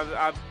home.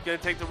 I'm going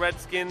to take the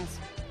Redskins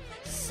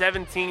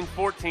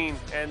 17-14,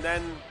 and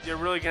then you're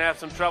really going to have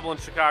some trouble in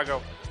Chicago.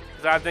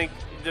 Because I think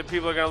the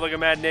people are going to look at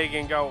Matt Nagy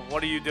and go,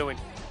 what are you doing?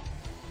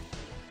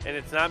 And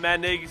it's not Matt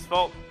Nagy's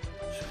fault.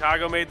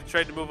 Chicago made the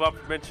trade to move up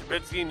for Mitch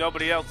Trubisky,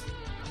 nobody else.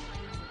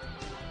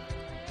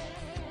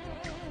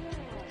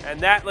 And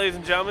that, ladies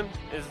and gentlemen,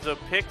 is the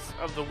picks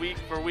of the week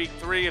for Week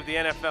 3 of the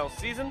NFL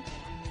season.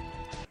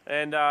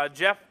 And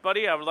Jeff,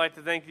 buddy, I would like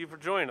to thank you for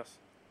joining us.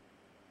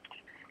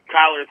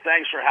 Kyler,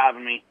 thanks for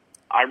having me.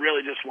 I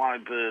really just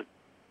wanted to,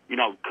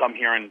 come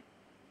here and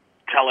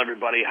tell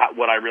everybody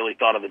what I really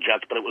thought of the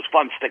Jets, but it was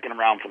fun sticking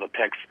around for the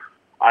picks.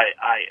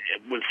 I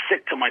was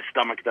sick to my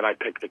stomach that I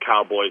picked the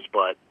Cowboys,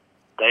 but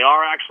they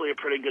are actually a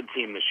pretty good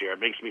team this year. It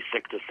makes me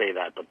sick to say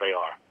that, but they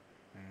are.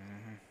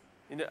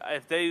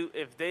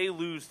 If they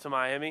lose to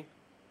Miami,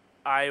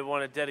 I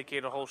want to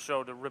dedicate a whole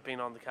show to ripping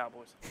on the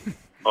Cowboys.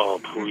 Oh,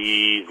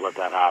 please let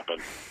that happen.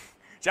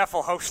 Jeff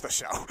will host the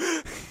show.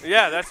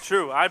 Yeah, that's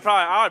true. I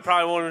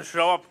probably won't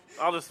show up.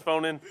 I'll just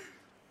phone in.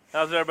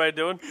 How's everybody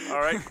doing? All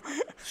right.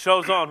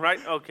 Show's on, right?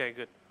 Okay,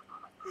 good.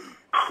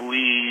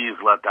 Please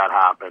let that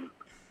happen.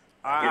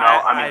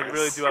 I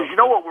really do. You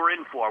know what we're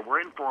in for? We're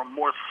in for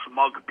more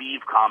smug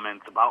beef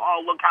comments about,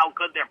 oh, look how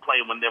good they're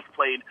playing when they've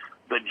played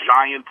the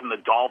Giants and the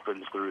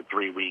Dolphins through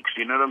 3 weeks.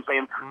 You know what I'm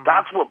saying? Mm-hmm.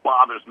 That's what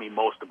bothers me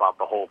most about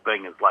the whole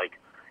thing is like,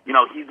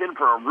 he's in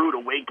for a rude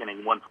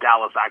awakening once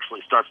Dallas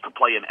actually starts to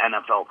play an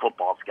NFL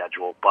football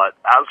schedule. But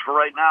as for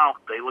right now,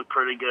 they look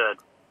pretty good.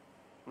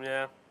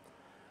 Yeah.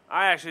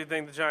 I actually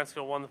think the Giants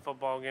could have won the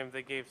football game if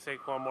they gave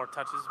Saquon more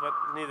touches, but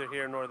neither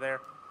here nor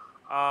there.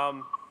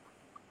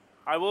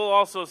 I will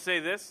also say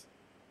this.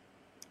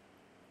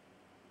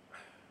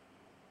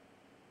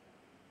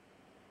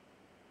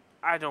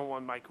 I don't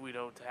want Mike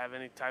Guido to have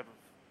any type of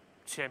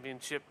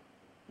championship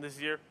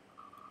this year,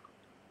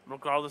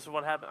 regardless of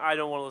what happened. I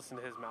don't want to listen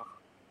to his mouth.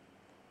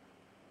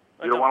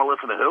 You don't want to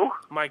listen to who?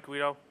 Mike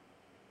Guido.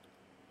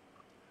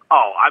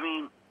 Oh, I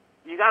mean,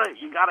 you gotta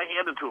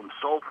hand it to him.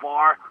 So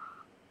far,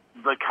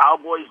 the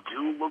Cowboys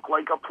do look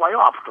like a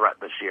playoff threat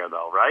this year,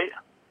 though, right?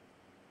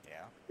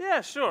 Yeah.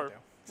 Yeah, sure.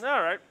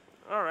 All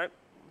right.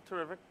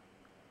 Terrific.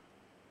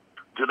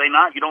 Do they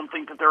not? You don't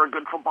think that they're a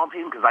good football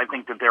team? Because I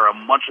think that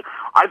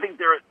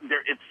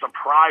it's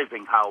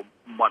surprising how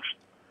much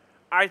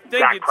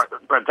Dak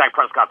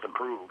Prescott's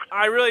improved.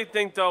 I really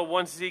think, though,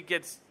 once he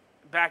gets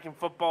back in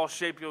football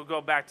shape, you'll go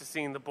back to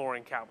seeing the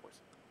boring Cowboys.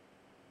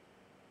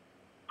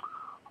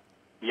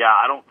 Yeah,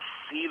 I don't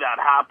see that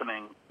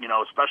happening,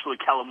 especially with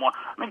Kellen Moore.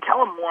 I mean,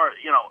 Kellen Moore,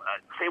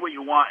 say what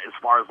you want as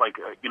far as, like,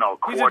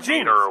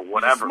 coordinator or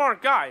whatever. He's a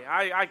smart guy.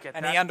 I get that.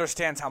 And he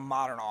understands how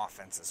modern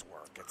offenses work.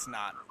 It's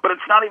not. But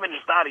it's not even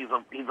just that. He's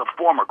a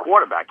former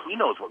quarterback. He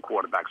knows what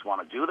quarterbacks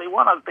want to do. They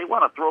want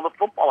to throw the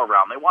football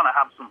around. They want to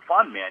have some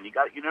fun, man. You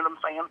know what I'm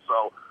saying?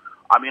 So,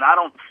 I mean, I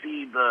don't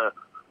see the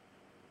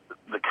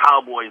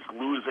Cowboys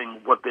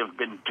losing what they've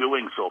been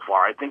doing so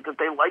far. I think that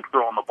they like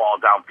throwing the ball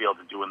downfield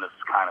and doing this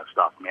kind of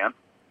stuff, man.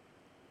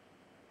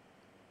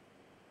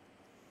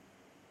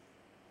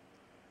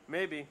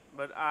 Maybe,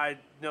 but I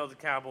know the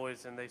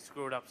Cowboys, and they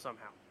screwed up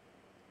somehow.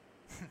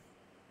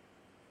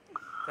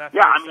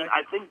 Yeah, I mean,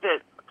 I think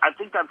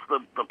that's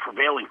the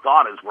prevailing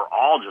thought is we're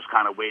all just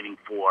kind of waiting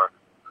for,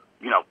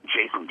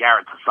 Jason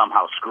Garrett to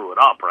somehow screw it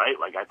up, right?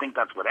 Like, I think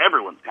that's what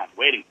everyone's kind of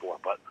waiting for,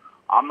 but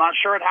I'm not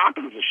sure it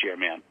happens this year,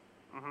 man.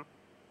 Mm-hmm.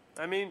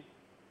 I mean,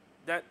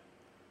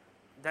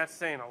 that's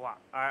saying a lot.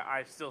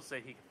 I still say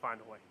he can find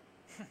a way.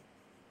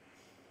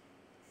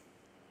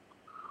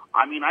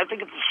 I mean, I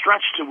think it's a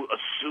stretch to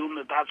assume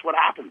that that's what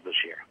happens this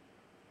year.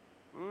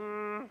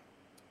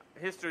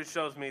 History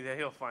shows me that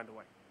he'll find a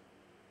way.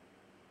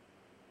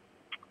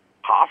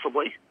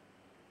 Possibly.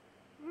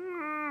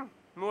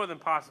 More than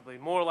possibly.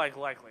 More like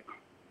likely.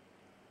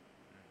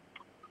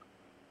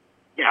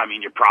 Yeah, I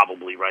mean, you're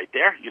probably right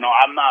there.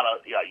 I'm not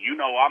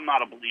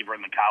a believer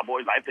in the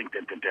Cowboys. I think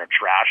that they're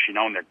trash, and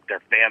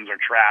their fans are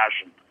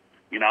trash, and,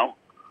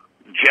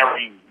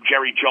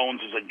 Jerry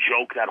Jones is a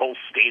joke. That whole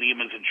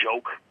stadium is a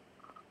joke.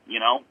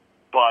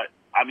 But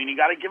I mean, you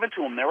got to give it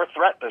to them. They're a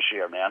threat this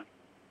year, man.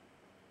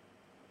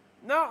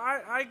 No,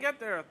 I get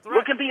they're a threat.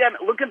 Look at the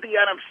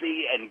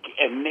NFC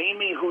and name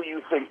me who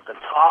you think the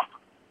top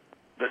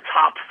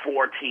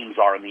 4 teams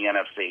are in the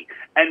NFC,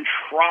 and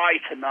try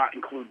to not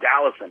include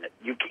Dallas in it.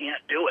 You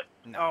can't do it.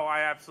 No, I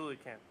absolutely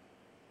can't.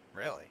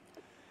 Really?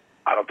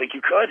 I don't think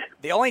you could.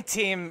 The only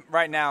team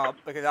right now,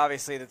 because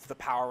obviously that's the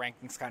power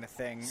rankings kind of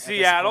thing.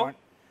 Seattle,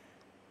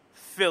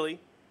 Philly,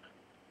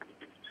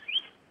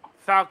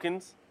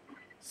 Falcons,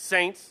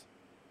 Saints,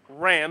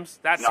 Rams.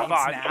 That's Saints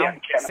five. now.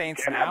 Can't have the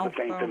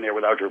Saints in there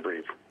without Drew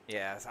Brees.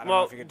 Yes, I don't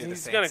know if you could do the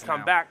Saints. He's going to come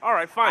now. back. All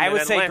right, fine. I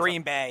would say Atlanta.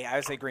 Green Bay.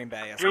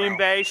 Green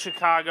Bay,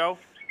 Chicago.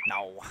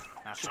 No,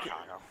 not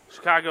Chicago.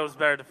 Chicago's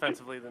better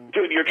defensively than.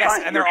 Dude, you're yes,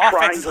 trying. and their you're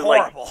offense is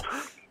horrible.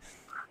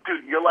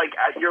 Dude, you're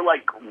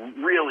like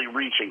really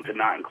reaching to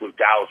not include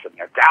Dallas in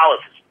there. Dallas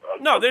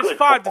is no. There's good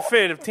 5 football.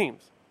 definitive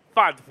teams.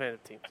 5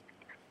 definitive teams.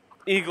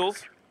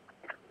 Eagles,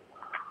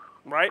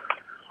 right?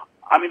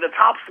 I mean, the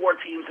top 4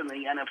 teams in the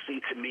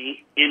NFC, to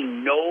me,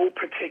 in no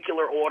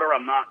particular order,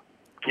 I'm not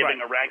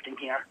giving a ranking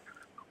here,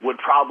 would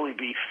probably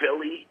be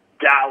Philly,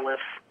 Dallas,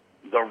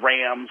 the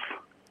Rams,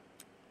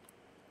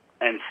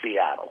 and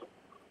Seattle.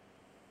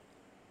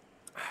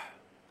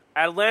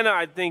 Atlanta,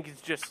 I think,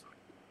 is just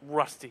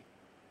rusty.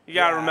 You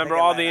got to remember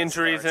all the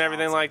injuries and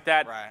everything like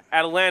that. Right.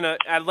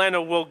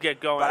 Atlanta will get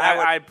going. But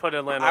I'd put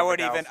Atlanta.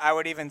 I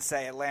would even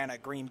say Atlanta,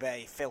 Green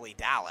Bay, Philly,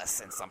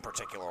 Dallas in some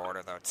particular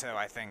order, though. Too.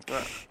 I think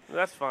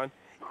that's fine.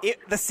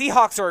 The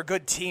Seahawks are a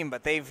good team,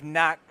 but they've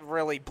not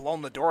really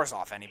blown the doors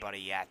off anybody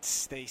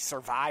yet. They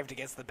survived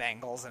against the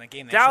Bengals in a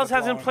game. Dallas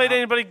hasn't played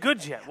anybody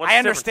good yet. I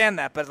understand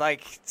that, but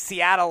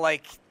Seattle,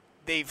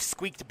 they've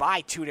squeaked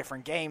by 2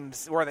 different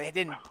games where they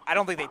didn't. I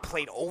don't think they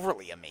played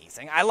overly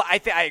amazing. I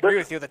agree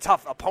with you. The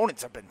tough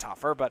opponents have been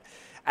tougher, but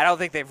I don't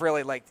think they've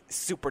really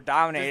super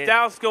dominated. Does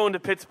Dallas go into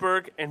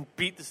Pittsburgh and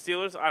beat the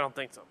Steelers? I don't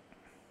think so.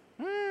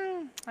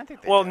 I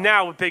think they do.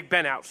 Now with Big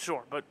Ben out,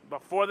 sure, but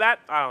before that,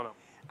 I don't know.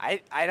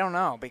 I don't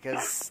know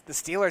because the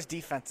Steelers'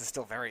 defense is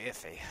still very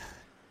iffy.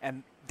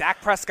 And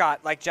Dak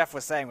Prescott, like Jeff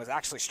was saying, was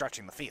actually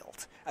stretching the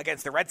field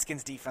against the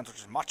Redskins' defense, which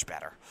is much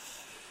better.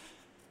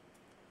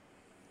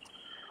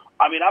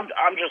 I mean,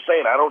 I'm just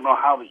saying, I don't know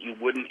how that you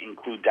wouldn't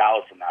include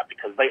Dallas in that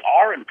because they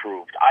are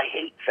improved. I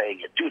hate saying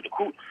it. Dude,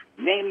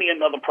 name me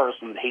another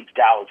person that hates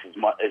Dallas as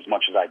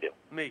much as I do.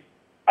 Me.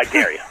 I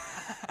dare you.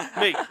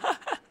 Me.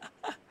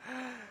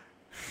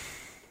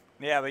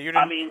 Yeah, but you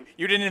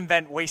didn't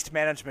invent Waste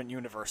Management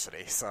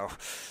University, so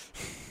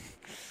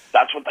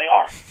that's what they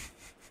are.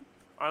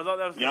 I thought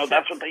that was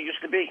that's what they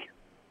used to be.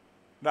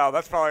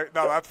 That's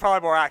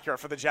probably more accurate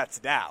for the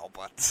Jets now,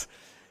 but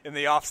in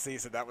the off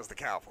season that was the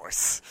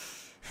Cowboys.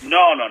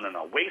 No.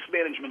 Waste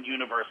Management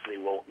University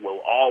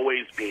will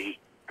always be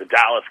the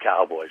Dallas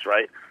Cowboys,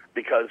 right?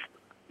 Because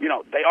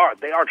they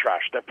are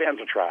trash. Their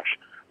fans are trash.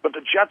 But the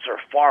Jets are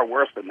far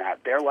worse than that.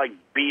 They're like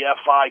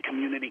BFI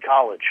Community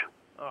College.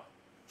 Oh.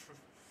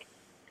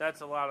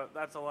 That's a lot of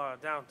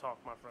down talk,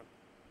 my friend.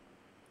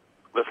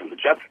 Listen, the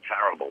Jets are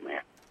terrible,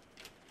 man.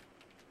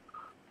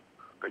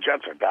 The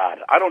Jets are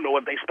bad. I don't know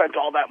what they spent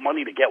all that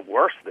money to get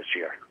worse this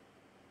year.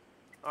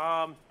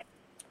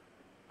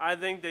 I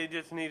think they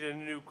just needed a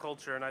new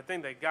culture, and I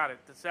think they got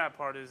it. The sad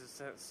part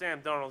is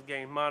Sam Darnold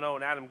getting mono,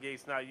 and Adam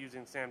Gase not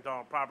using Sam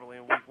Darnold properly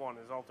in Week 1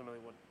 is ultimately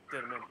what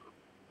did him in.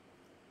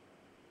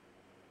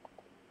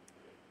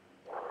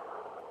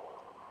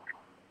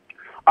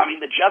 I mean,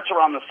 the Jets are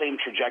on the same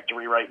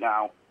trajectory right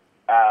now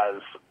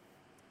as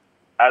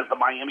the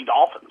Miami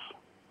Dolphins.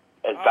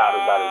 As bad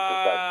as that is to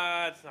say.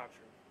 That's not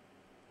true.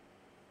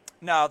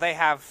 No, they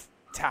have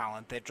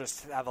talent. They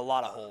just have a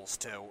lot of holes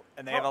too,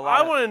 and they have a lot.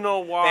 I want to know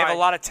why. They have a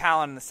lot of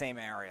talent in the same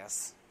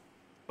areas.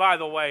 By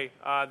the way,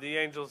 the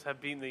Angels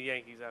have beaten the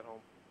Yankees at home,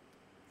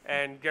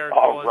 and Garrett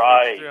Cole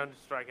has reached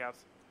 300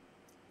 strikeouts.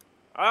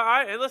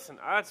 Hey, listen,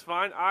 that's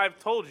fine. I've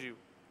told you.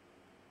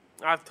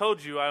 I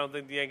don't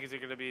think the Yankees are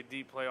going to be a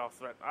deep playoff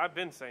threat. I've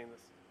been saying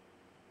this.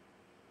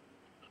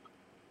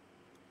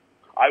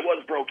 I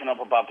was broken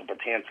up about the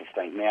Betances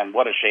thing. Man,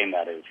 what a shame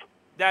that is.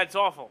 That's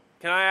awful.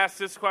 Can I ask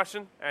this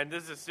question? And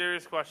this is a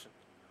serious question.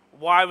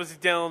 Why was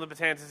Dylan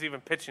Betances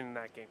even pitching in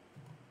that game?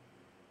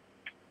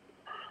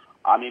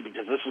 I mean,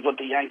 because this is what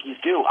the Yankees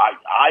do.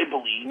 I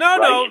believe.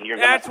 No,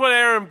 that's what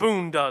Aaron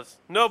Boone does.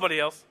 Nobody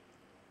else.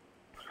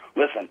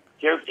 Listen,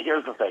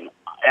 here's the thing,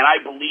 and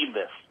I believe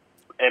this,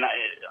 and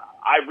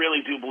I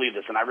really do believe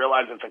this, and I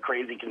realize it's a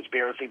crazy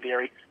conspiracy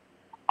theory.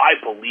 I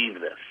believe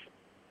this.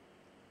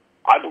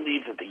 I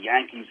believe that the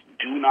Yankees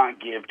do not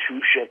give 2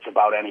 shits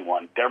about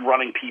anyone. They're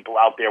running people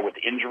out there with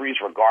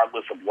injuries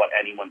regardless of what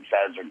anyone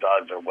says or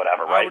does or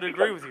whatever, right? I would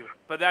agree with you,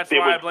 but that's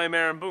why I blame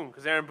Aaron Boone,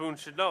 because Aaron Boone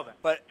should know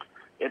that. But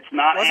it's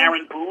not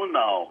Aaron Boone,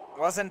 though.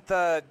 Wasn't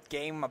the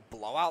game a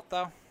blowout,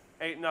 though?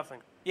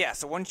 8-0. Yeah,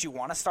 so wouldn't you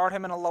want to start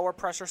him in a lower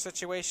pressure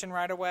situation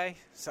right away?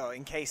 So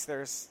in case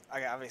there's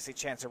obviously a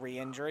chance of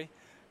re-injury?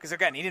 Because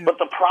again, he didn't. But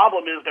the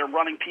problem is they're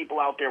running people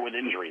out there with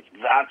injuries.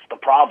 That's the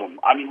problem.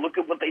 I mean, look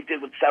at what they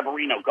did with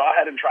Severino. Go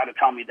ahead and try to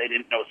tell me they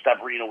didn't know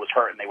Severino was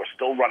hurt and they were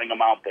still running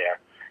him out there.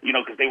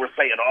 Because they were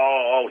saying,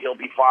 oh, he'll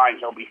be fine,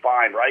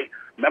 right?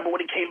 Remember when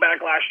he came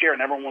back last year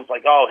and everyone was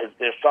like, oh,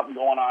 there's something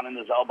going on in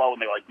his elbow,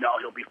 and they were like, no,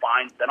 he'll be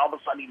fine. Then all of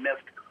a sudden he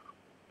missed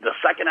the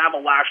second half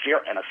of last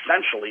year and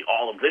essentially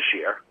all of this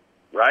year,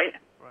 right?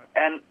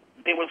 And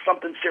there was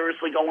something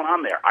seriously going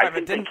on there. I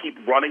think they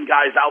keep running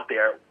guys out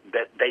there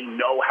that they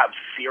know have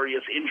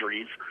serious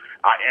injuries,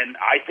 and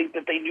I think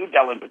that they knew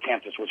Dylan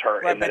Betances was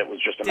hurt and that it was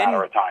just a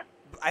matter of time.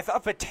 I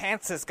thought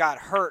Betances got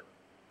hurt,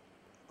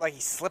 like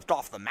he slipped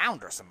off the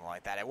mound or something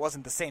like that. It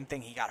wasn't the same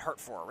thing he got hurt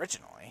for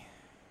originally.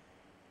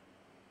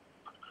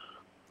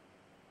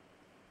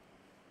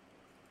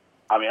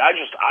 I mean,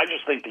 I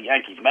just think the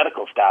Yankees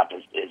medical staff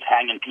is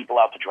hanging people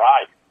out to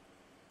dry.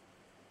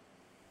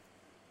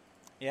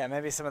 Yeah,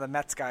 maybe some of the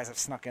Mets guys have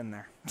snuck in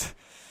there.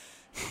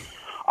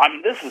 I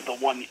mean, this is the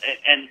one,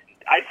 and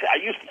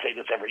I used to say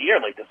this every year,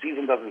 like the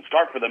season doesn't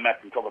start for the Mets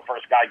until the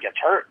first guy gets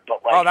hurt.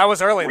 But that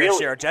was early this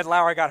year. Jed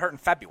Lowry got hurt in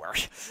February.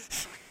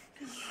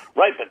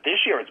 Right, but this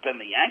year it's been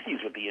the Yankees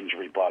with the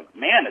injury bug.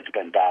 Man, it's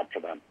been bad for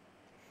them.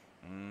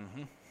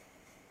 Mm-hmm.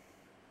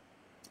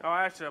 Oh,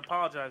 I actually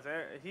apologize.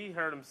 He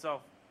hurt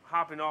himself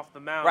hopping off the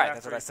mound. Right,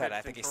 that's what I said.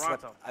 I think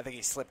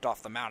he slipped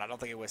off the mound. I don't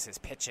think it was his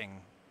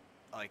pitching.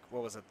 Like,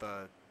 what was it?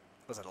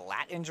 Was it a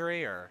lat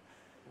injury or?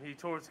 He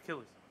tore his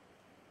Achilles.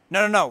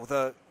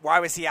 No. Why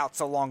was he out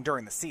so long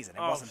during the season? It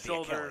wasn't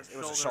shoulder, the Achilles. It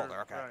was a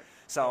shoulder. Okay. Right.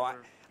 So,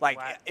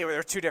 Shoulder,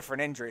 they're two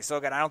different injuries. So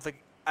again, I don't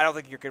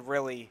think you could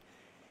really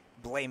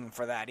blame him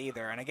for that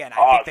either. And again,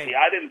 I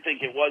didn't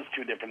think it was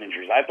two different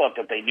injuries. I thought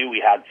that they knew he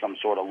had some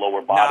sort of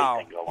lower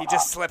body thing going on. He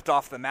just slipped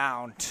off the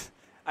mound.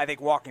 I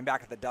think walking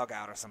back to the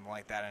dugout or something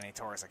like that, and he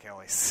tore his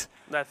Achilles.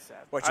 That's sad.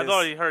 I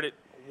thought he hurt it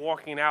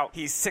walking out.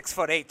 He's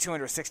 6'8",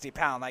 260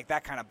 pounds. Like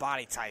that kind of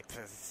body type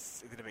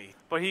is going to be.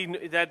 But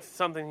that's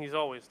something he's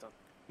always done.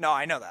 No,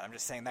 I know that. I'm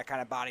just saying that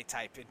kind of body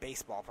type in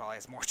baseball probably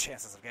has more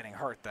chances of getting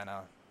hurt than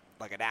an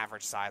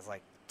average size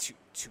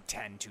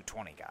 210,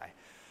 220 guy.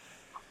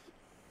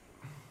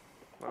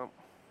 Well,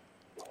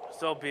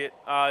 so be it.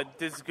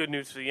 This is good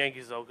news for the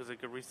Yankees though, because they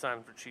could re-sign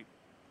him for cheap.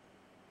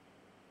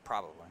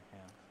 Probably, yeah.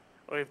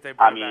 Or if they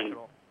bring him back at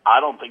all. I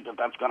don't think that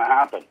that's going to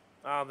happen.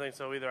 I don't think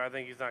so either. I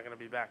think he's not going to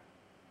be back.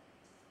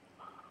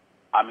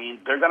 I mean,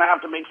 they're going to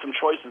have to make some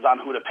choices on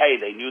who to pay.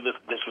 They knew this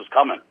was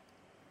coming.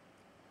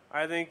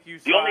 I think you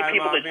saw the only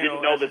people that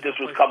didn't know that this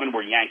was coming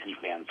were Yankee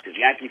fans, because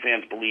Yankee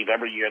fans believe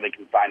every year they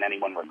can sign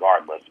anyone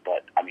regardless.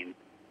 But, I mean,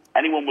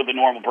 anyone with a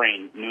normal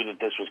brain knew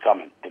that this was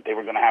coming, that they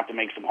were going to have to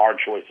make some hard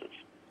choices.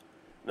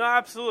 No,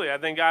 absolutely. I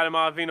think Adam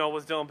Ottavino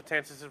was Dylan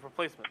Betances'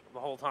 replacement the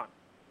whole time.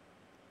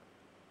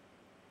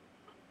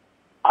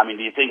 I mean,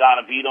 do you think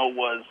Ottavino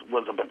was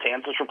a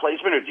Betances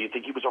replacement, or do you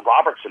think he was a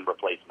Robertson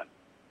replacement?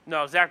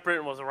 No, Zach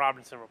Britton was a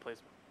Robinson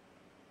replacement.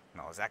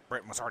 No, Zach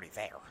Britton was already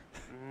there.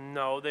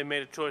 No, they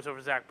made a choice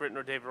over Zach Britton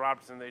or David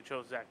Robertson. They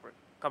chose Zach Britton.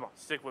 Come on,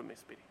 stick with me,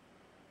 Speedy.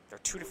 They're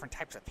two different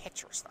types of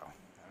pitchers, though.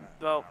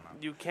 Well,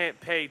 you can't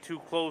pay two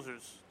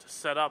closers to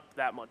set up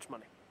that much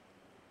money.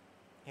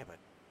 Yeah, but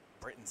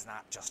Britton's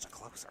not just a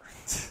closer.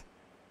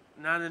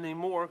 Not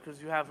anymore,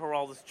 because you have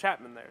Aroldis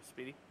Chapman there,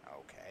 Speedy.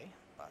 Okay,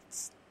 but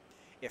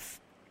if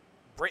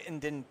Britton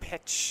didn't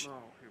pitch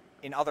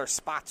in other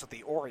spots with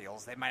the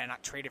Orioles, they might have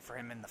not traded for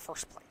him in the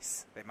first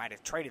place. They might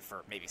have traded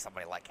for maybe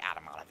somebody like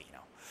Adam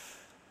Ottavino.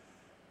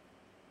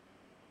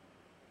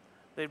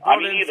 I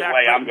mean, either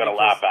way, I'm going to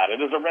laugh at it.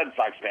 As a Red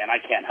Sox fan, I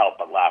can't help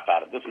but laugh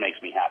at it. This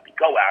makes me happy.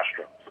 Go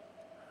Astros.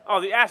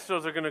 Oh, the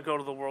Astros are going to go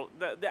to the World.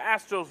 The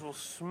Astros will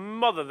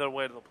smother their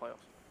way to the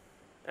playoffs.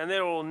 And they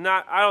will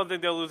not. I don't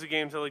think they'll lose a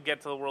game until they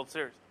get to the World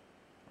Series.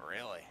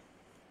 Really?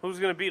 Who's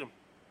going to beat them?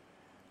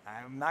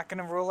 I'm not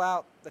going to rule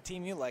out the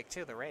team you like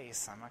too, the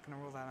Rays. I'm not going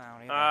to rule that out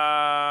either.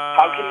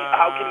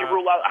 How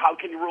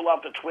can you rule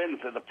out the Twins?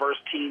 They're the first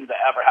team to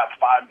ever have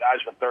 5 guys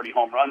with 30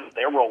 home runs.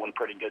 They're rolling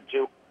pretty good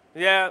too.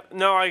 Yeah,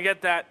 no, I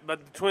get that,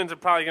 but the Twins are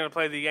probably going to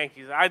play the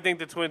Yankees. I think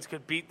the Twins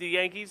could beat the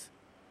Yankees.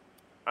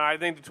 I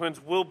think the Twins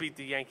will beat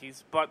the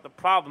Yankees, but the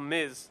problem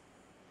is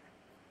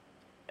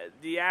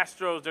the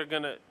Astros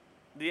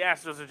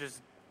are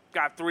just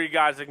got 3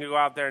 guys that can go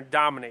out there and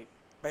dominate.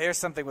 But here's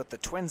something with the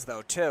Twins,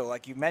 though, too.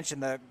 Like you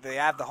mentioned, they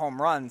have the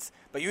home runs,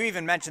 but you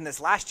even mentioned this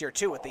last year,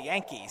 too, with the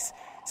Yankees.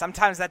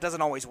 Sometimes that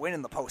doesn't always win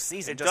in the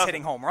postseason, just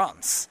hitting home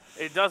runs.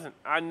 It doesn't,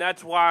 and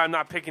that's why I'm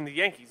not picking the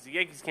Yankees. The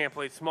Yankees can't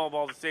play small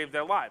ball to save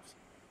their lives.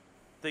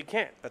 They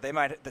can't. But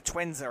the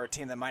Twins are a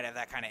team that might have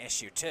that kind of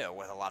issue, too,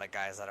 with a lot of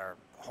guys that are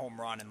home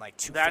run and like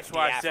 250 That's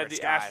why I said the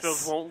guys.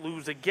 Astros won't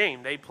lose a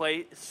game. They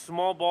play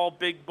small ball,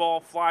 big ball,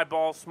 fly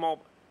ball, small.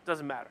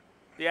 Doesn't matter.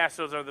 The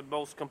Astros are the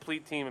most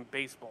complete team in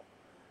baseball.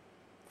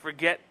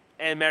 Forget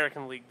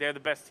American League. They're the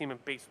best team in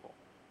baseball.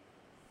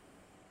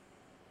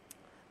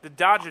 The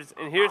Dodgers,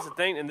 and here's the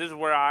thing, and this is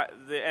where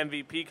the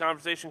MVP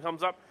conversation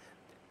comes up.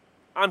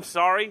 I'm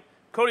sorry.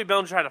 Cody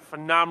Bellinger had a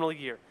phenomenal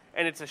year,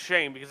 and it's a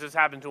shame because this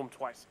happened to him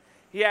twice.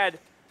 He had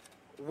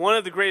one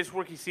of the greatest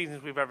rookie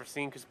seasons we've ever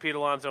seen because Pete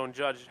Alonso and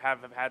Judge have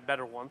had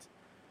better ones.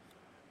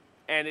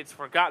 And it's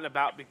forgotten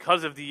about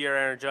because of the year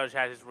Aaron Judge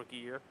had his rookie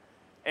year.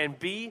 And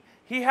B,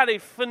 he had a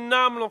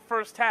phenomenal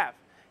first half.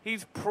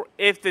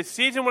 If the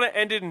season would have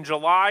ended in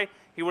July,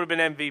 he would have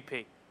been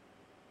MVP.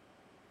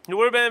 He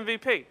would have been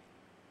MVP.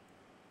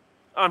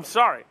 I'm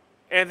sorry.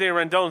 Anthony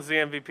Rendon's the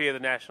MVP of the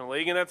National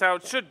League, and that's how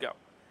it should go.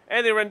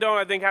 Anthony Rendon,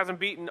 I think, hasn't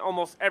beaten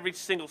almost every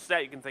single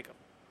stat you can think of.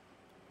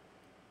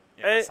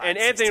 Yeah, and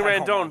Anthony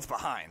Rendon's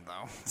behind,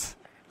 though.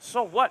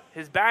 So what?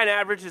 His batting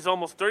average is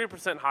almost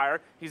 30%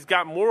 higher. He's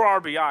got more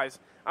RBIs.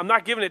 I'm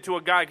not giving it to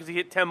a guy because he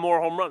hit 10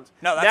 more home runs.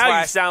 No, that's now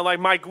why you sound like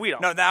Mike Guido.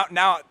 No,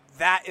 now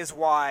that is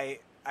why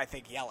I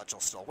think Yelich will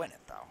still win it,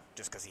 though,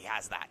 just because he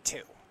has that,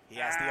 too. He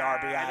has the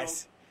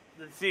RBIs.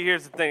 See,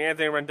 here's the thing.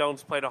 Anthony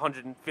Rendon's played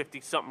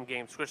 150-something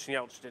games. Christian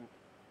Yelich didn't.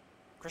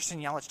 Christian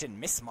Yelich didn't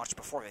miss much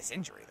before this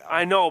injury, though.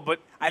 I know,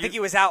 but I think he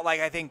was out,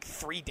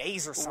 3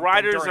 days or something.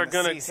 Riders are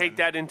going to take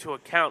that into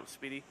account,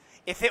 Speedy.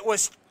 If it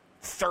was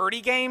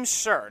 30 games,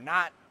 sure.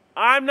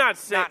 I'm not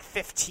saying. Not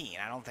 15.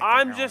 I don't think.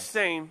 I'm just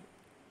saying,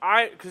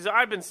 because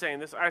I've been saying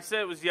this. I said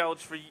it was Yelich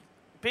for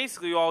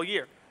basically all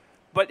year.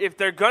 But if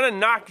they're going to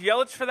knock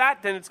Yelich for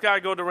that, then it's got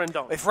to go to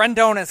Rendon. If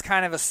Rendon is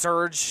kind of a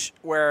surge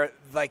where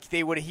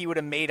he would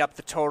have made up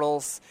the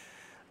totals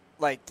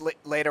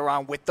later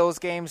on with those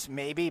games,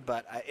 maybe,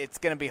 but it's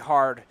going to be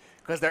hard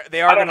because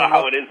they are going to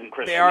how it is in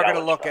Christian They are going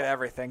to look at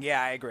everything. Yeah,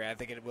 I agree. I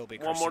think it will be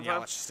Christian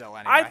Yelich still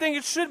anyway. I think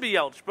it should be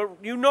Yelich, but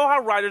you know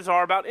how writers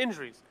are about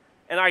injuries.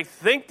 And I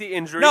think the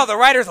injury... No, the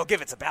writers will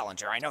give it to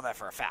Bellinger. I know that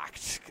for a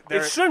fact.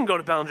 It shouldn't go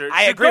to Bellinger.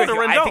 I agree with you.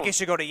 Rendon. I think it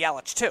should go to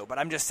Yelich, too. But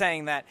I'm just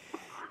saying that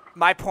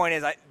my point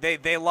is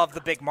they love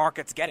the big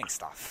markets getting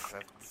stuff.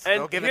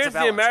 So and here's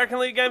the American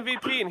League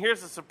MVP, and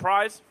here's a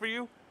surprise for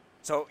you.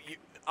 So,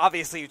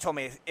 obviously, you told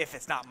me if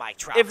it's not Mike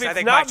Trout. If it's I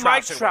think not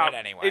Mike should Trout, win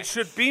it anyway. It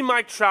should be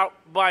Mike Trout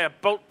by a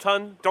boat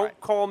ton.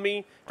 Don't call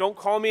me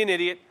an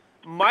idiot.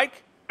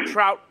 Mike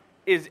Trout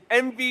is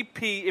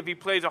MVP if he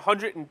plays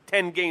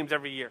 110 games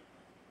every year.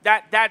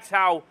 That's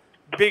how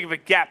big of a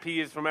gap he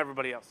is from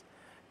everybody else.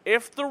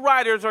 If the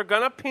writers are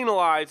going to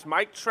penalize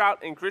Mike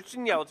Trout and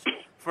Christian Yelich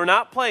for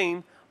not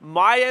playing,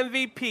 my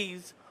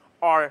MVPs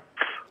are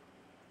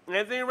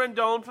Anthony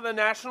Rendon for the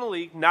National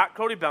League, not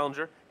Cody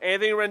Bellinger.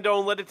 Anthony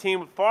Rendon led a team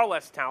with far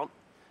less talent.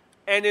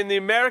 And in the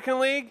American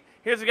League,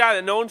 here's a guy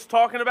that no one's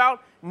talking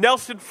about,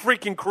 Nelson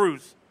freaking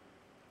Cruz.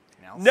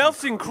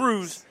 Nelson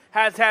Cruz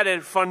has had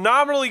a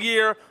phenomenal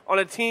year on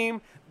a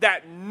team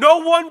that no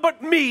one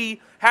but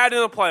me had in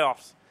the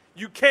playoffs.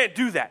 You can't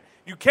do that.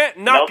 You can't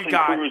knock a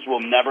guy.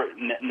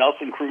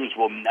 Nelson Cruz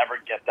will never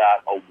get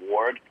that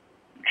award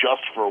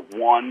just for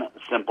one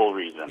simple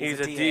reason. He's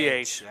a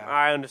DH. Yeah.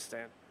 I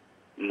understand.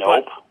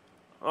 Nope.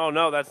 Oh,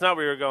 no, that's not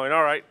where you're going.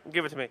 All right,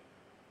 give it to me.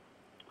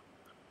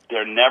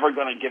 They're never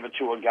going to give it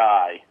to a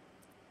guy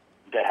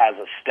that has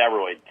a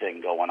steroid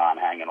thing going on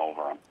hanging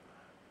over him.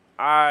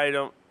 I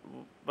don't,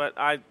 but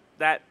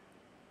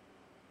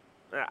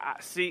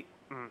see,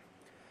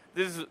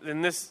 this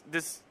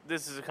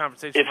is a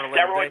conversation if for a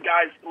later steroid day.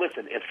 guys,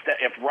 listen,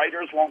 if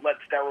writers won't let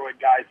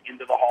steroid guys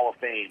into the Hall of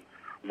Fame,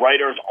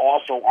 writers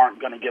also aren't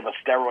going to give a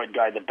steroid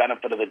guy the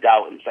benefit of the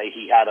doubt and say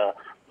he had a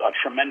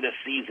tremendous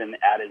season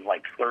at his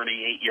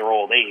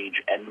 38-year-old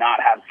age and not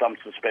have some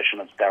suspicion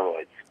of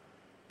steroids.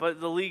 But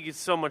the league is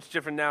so much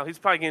different now. He's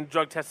probably getting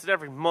drug tested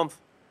every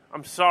month.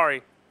 I'm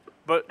sorry,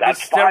 but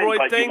that's the steroid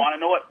fine. But thing. You want to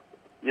know what?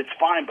 It's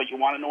fine, but you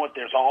want to know what?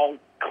 There's all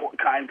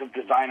kinds of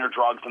designer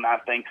drugs and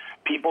that thing.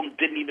 People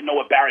didn't even know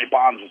what Barry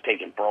Bonds was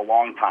taking for a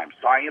long time.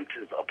 Science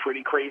is a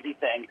pretty crazy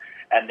thing,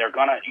 and they're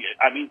gonna.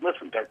 I mean,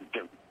 listen,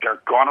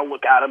 they're gonna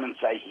look at him and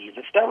say he's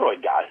a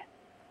steroid guy,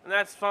 and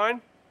that's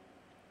fine.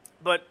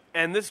 But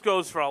and this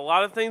goes for a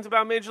lot of things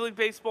about Major League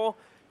Baseball.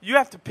 You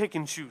have to pick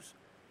and choose.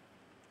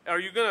 Are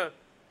you gonna?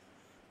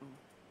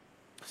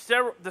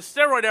 The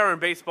steroid era in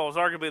baseball is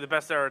arguably the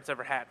best era it's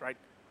ever had, right?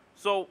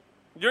 So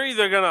you're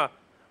either gonna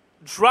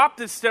drop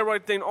this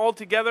steroid thing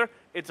altogether,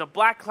 it's a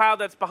black cloud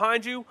that's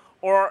behind you,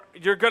 or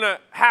you're going to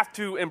have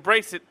to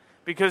embrace it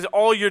because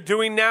all you're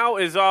doing now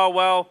is,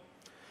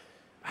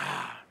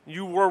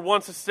 you were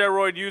once a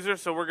steroid user,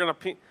 so we're going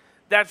to...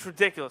 That's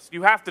ridiculous.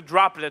 You have to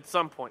drop it at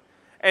some point.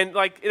 And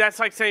that's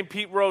like saying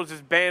Pete Rose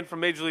is banned from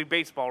Major League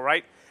Baseball,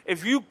 right?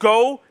 If you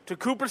go to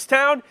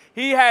Cooperstown,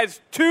 he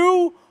has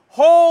 2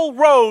 whole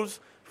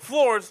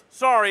floors,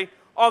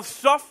 of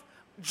stuff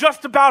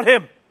just about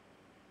him.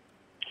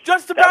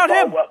 Just about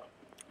him.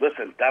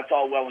 Listen, that's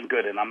all well and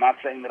good, and I'm not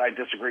saying that I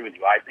disagree with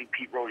you. I think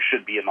Pete Rose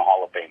should be in the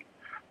Hall of Fame.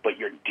 But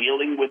you're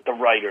dealing with the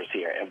writers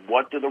here, and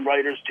what do the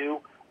writers do?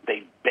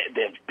 They've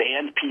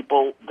banned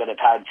people that have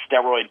had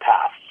steroid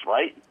pasts,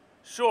 right?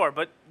 Sure,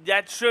 but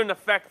that shouldn't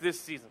affect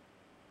this season.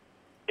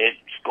 It's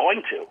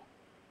going to.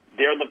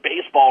 They're the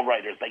baseball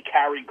writers. They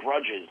carry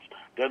grudges.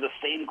 They're the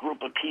same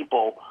group of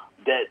people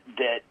that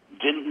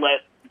didn't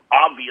let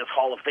obvious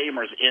Hall of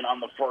Famers in on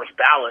the first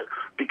ballot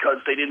because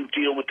they didn't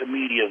deal with the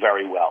media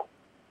very well.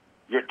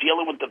 You're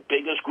dealing with the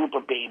biggest group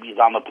of babies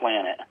on the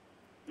planet.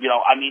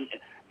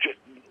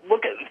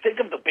 Think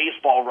of the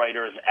baseball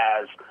writers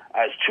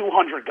as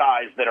 200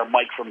 guys that are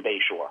Mike from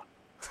Bayshore.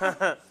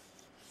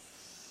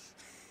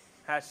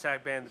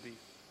 Hashtag ban the beat.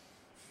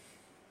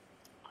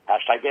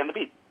 Hashtag ban the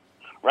beat.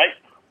 Right?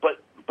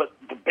 But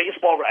the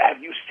baseball,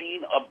 have you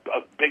seen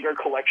a bigger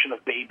collection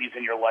of babies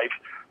in your life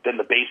than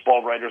the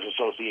Baseball Writers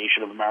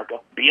Association of America?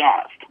 Be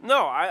honest.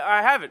 No,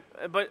 I haven't.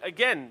 But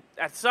again,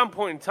 at some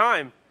point in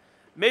time,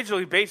 Major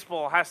League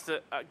Baseball has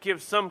to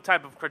give some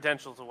type of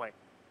credentials away.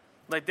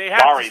 They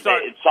have to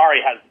start.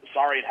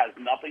 Sorry, it has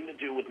nothing to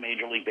do with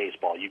Major League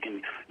Baseball. You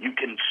can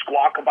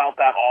squawk about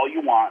that all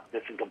you want.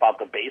 This is about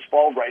the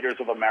Baseball Writers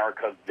of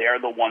America. They're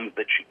the ones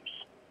that choose.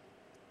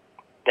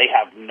 They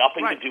have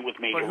nothing to do with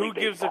Major League Baseball. But who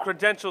gives the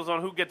credentials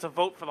on who gets a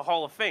vote for the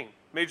Hall of Fame?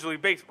 Major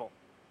League Baseball.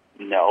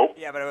 No.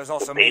 Yeah, but it was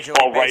also the Major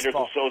Baseball League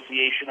Baseball. Writers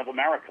Association of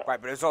America. Right,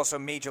 but it was also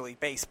Major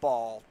League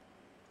Baseball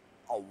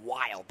a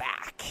while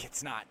back.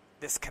 It's not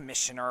this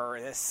commissioner or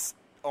this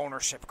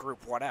ownership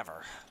group,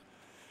 whatever.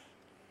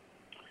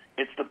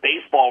 It's the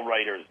baseball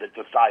writers that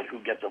decide who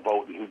gets a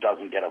vote and who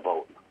doesn't get a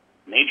vote.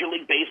 Major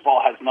League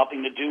Baseball has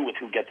nothing to do with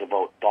who gets a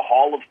vote. The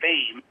Hall of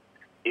Fame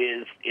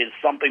is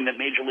something that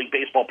Major League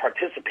Baseball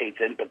participates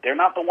in, but they're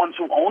not the ones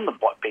who own the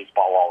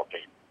Baseball Hall of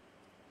Fame.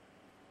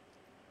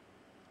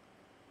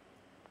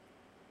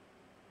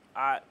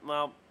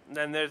 Well,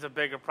 then there's a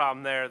bigger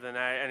problem there than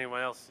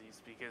anyone else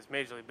sees because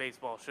Major League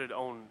Baseball should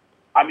own.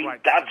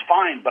 That's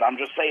fine, but I'm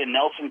just saying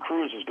Nelson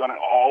Cruz is going to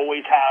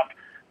always have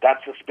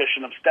that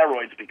suspicion of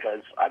steroids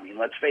because,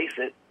 let's face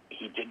it,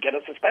 he did get a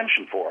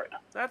suspension for it.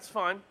 That's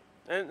fine,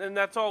 and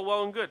that's all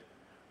well and good.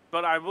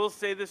 but I will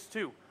say this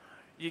too.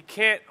 You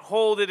can't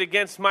hold it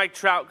against Mike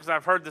Trout because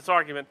I've heard this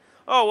argument.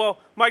 Oh, well,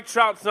 Mike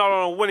Trout's not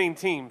on a winning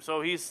team,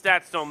 so his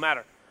stats don't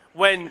matter.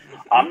 When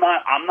I'm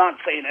not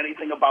saying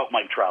anything about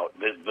Mike Trout.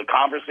 The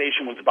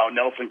conversation was about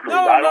Nelson Cruz.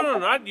 No,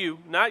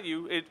 not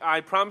you.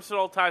 I promise it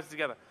all ties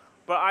together.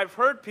 But I've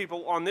heard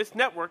people on this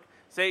network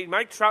say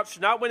Mike Trout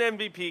should not win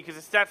MVP because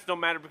his stats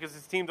don't matter because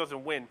his team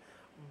doesn't win.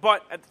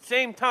 But at the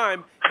same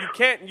time, you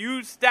can't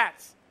use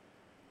stats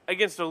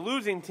against a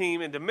losing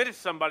team and diminish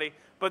somebody,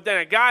 but then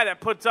a guy that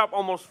puts up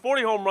almost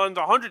 40 home runs,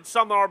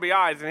 100-something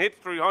RBIs, and hits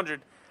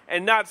 300,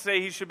 and not say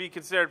he should be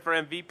considered for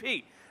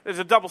MVP. There's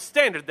a double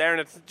standard there,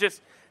 and it's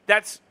just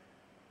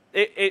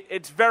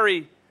it's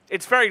very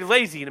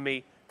lazy to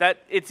me that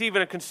it's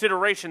even a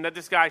consideration that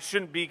this guy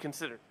shouldn't be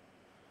considered.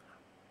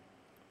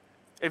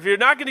 If you're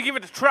not going to give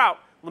it to Trout,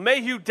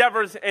 LeMahieu,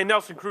 Devers, and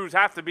Nelson Cruz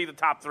have to be the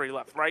top three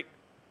left, right?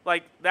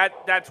 Like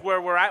that's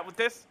where we're at with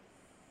this.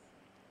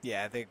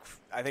 Yeah,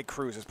 I think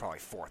Cruz is probably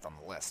fourth on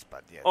the list,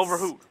 but yeah, over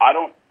who? I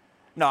don't.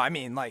 No, I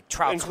mean like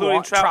Trout's Including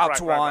one.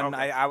 Trout's right, one.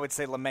 okay. I would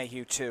say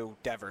LeMahieu 2,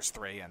 Devers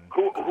 3, and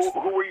Who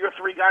were your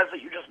three guys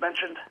that you just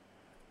mentioned?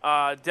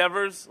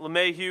 Devers,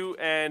 LeMahieu,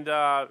 and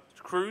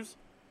Cruz.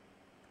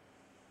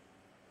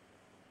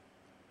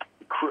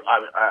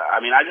 I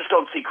mean, I just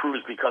don't see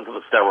Cruz because of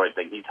the steroid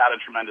thing. He's had a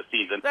tremendous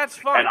season. That's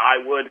fine.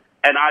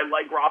 And I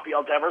like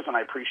Rafael Devers, and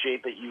I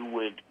appreciate that you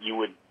would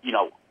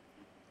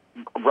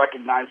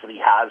recognize that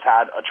he has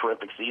had a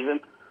terrific season.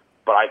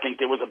 But I think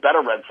there was a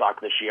better Red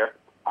Sox this year.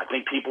 I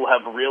think people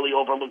have really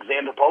overlooked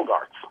Xander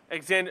Bogaerts.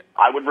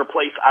 I would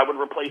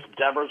replace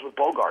Devers with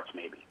Bogaerts,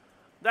 maybe.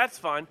 That's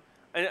fine.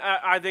 And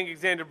I think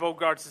Xander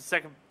Bogaerts is the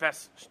second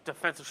best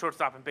defensive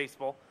shortstop in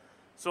baseball.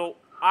 So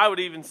I would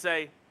even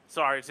say,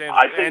 sorry,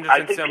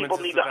 Anderson Simmons is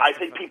the best. I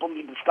think people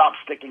need to stop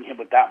sticking him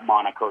with that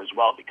moniker as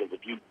well, because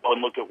if you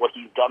look at what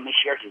he's done this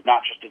year, he's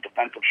not just a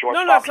defensive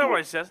shortstop. No, that's not what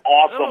he says.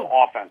 Awesome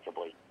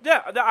offensively.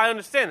 Yeah, I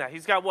understand that.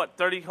 He's got,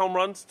 30 home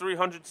runs,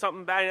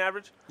 300-something batting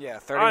average? Yeah,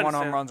 31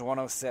 home runs,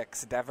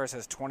 106. Devers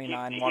has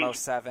 29,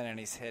 107, and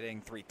he's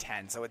hitting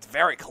 310. So it's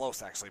very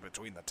close, actually,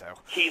 between the two.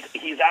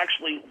 He's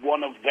actually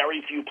one of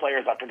very few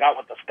players, I forgot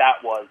what the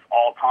stat was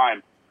all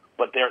time,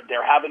 but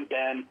there haven't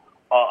been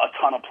a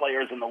ton of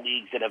players in the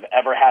leagues that have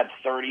ever had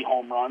 30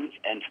 home runs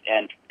and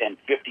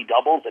 50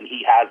 doubles, and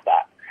he has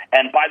that.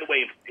 And by the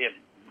way, if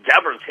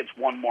Devers hits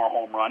one more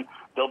home run,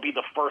 they'll be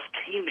the first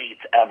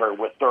teammates ever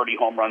with 30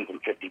 home runs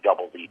and 50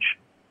 doubles each.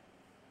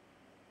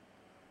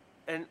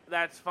 And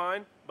that's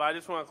fine, but I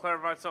just want to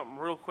clarify something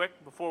real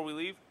quick before we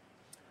leave.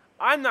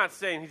 I'm not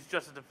saying he's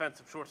just a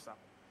defensive shortstop,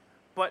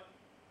 but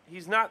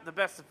he's not the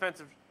best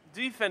defensive.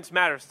 Defense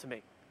matters to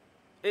me.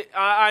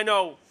 I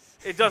know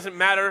it doesn't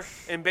matter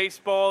in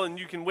baseball, and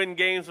you can win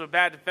games with a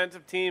bad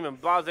defensive team and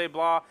blah, blah,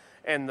 blah,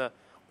 and the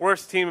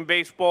worst team in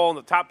baseball and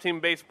the top team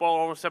in baseball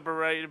are almost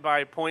separated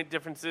by point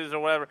differences or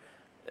whatever.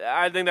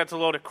 I think that's a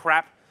load of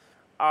crap.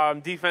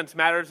 Defense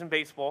matters in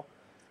baseball.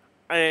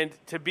 And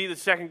to be the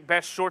second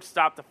best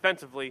shortstop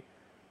defensively,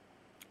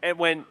 and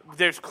when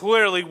there's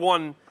clearly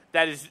one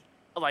that is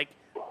like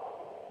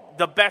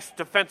the best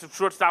defensive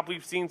shortstop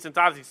we've seen since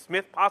Ozzie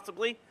Smith,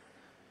 possibly,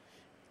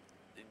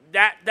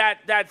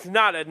 that's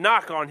not a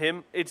knock on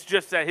him. It's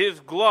just that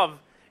his glove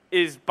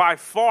is by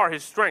far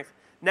his strength.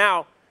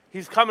 Now,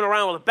 he's coming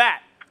around with a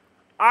bat.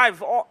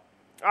 I've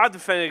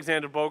defended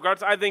Xander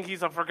Bogaerts. I think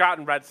he's a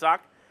forgotten Red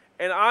Sox.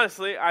 And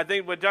honestly, I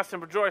think with Justin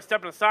Pedroia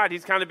stepping aside,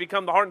 he's kind of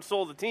become the heart and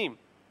soul of the team.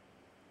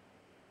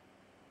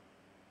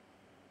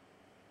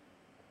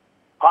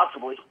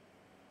 Possibly.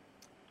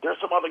 There's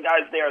some other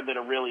guys there that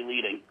are really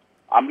leading.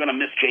 I'm going to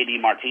miss J.D.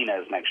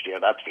 Martinez next year,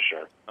 that's for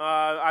sure.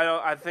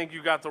 I think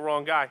you got the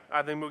wrong guy.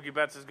 I think Mookie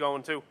Betts is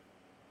going too.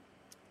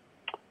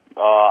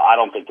 I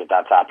don't think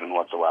that's happening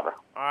whatsoever.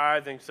 I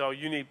think so.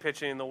 You need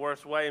pitching in the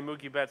worst way, and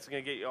Mookie Betts is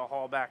going to get you a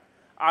haul back.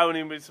 I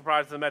wouldn't even be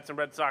surprised if the Mets and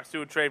Red Sox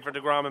do a trade for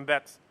DeGrom and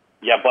Betts.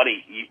 Yeah,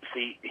 buddy, you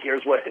see,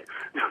 here's what...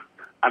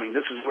 I mean,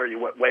 this is where you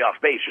went way off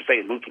base. You're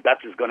saying Mookie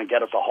Betts is going to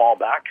get us a haul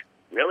back?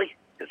 Really?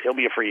 Because he'll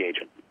be a free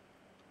agent.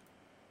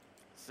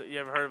 So you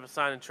ever heard of a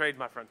sign and trade,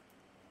 my friend?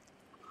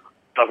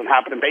 Doesn't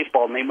happen in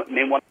baseball. Name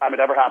one time it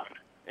ever happened.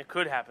 It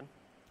could happen.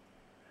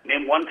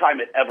 Name one time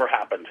it ever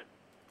happened.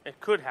 It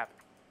could happen.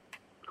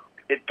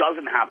 It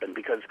doesn't happen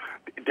because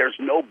there's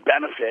no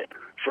benefit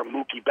from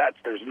Mookie Betts.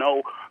 There's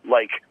no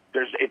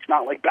it's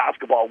not like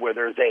basketball where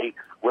there's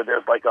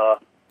like a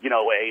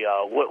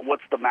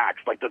what's the max,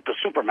 like the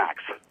super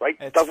max, right?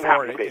 It doesn't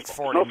happen in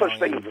baseball. There's no such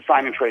thing as a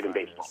sign and trade in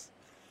baseball.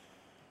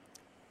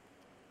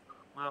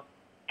 Well,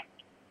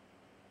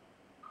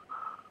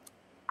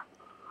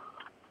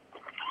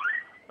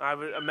 I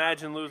would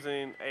imagine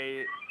losing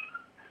a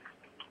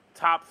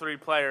top three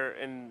player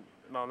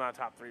not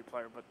top three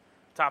player, but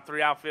top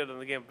three outfielder in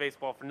the game of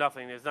baseball for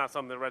nothing is not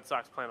something the Red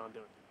Sox plan on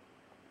doing.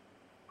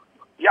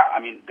 Yeah, I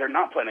mean, they're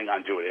not planning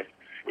on doing it.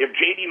 If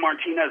J.D.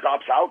 Martinez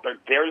opts out,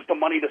 there's the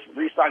money to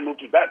re-sign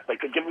Mookie Betts. They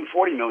could give him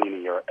 $40 million a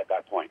year at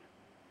that point.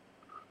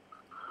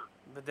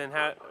 But then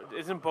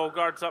isn't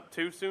Bogaerts up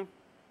too soon?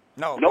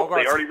 No, nope,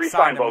 Bogaerts they already re-signed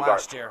signed him Bogaerts.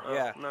 last year.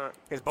 Yeah, No.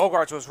 because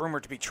Bogaerts was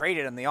rumored to be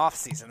traded in the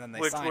offseason, and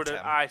they signed him.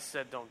 I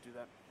said don't do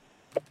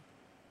that.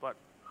 But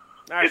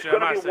It's actually,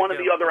 going to be one of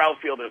the other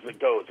outfielders that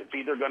goes. It's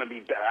either going to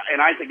be,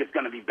 and I think it's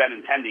going to be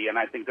Benintendi, and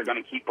I think they're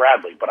going to keep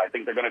Bradley, but I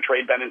think they're going to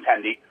trade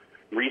Benintendi,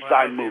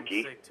 re-sign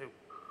Mookie.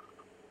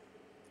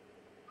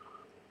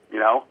 You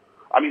know?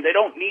 I mean, they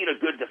don't need a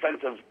good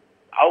defensive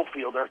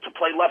outfielder to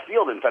play left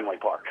field in Fenway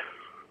Park.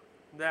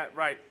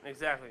 Right,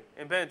 exactly.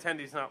 And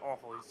Benintendi's not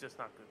awful. He's just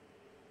not good.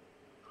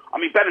 I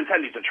mean,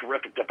 Benintendi's a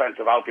terrific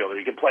defensive outfielder.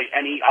 He can play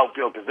any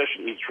outfield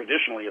position. He's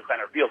traditionally a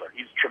center fielder.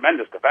 He's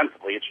tremendous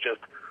defensively. It's just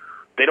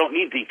they don't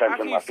need defense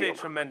in left field. How can you say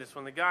tremendous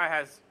when the guy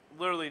has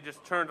literally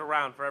just turned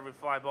around for every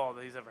fly ball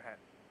that he's ever had?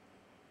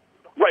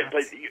 Right,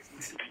 but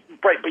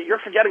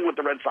you're forgetting what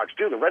the Red Sox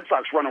do. The Red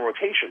Sox run a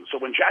rotation. So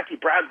when Jackie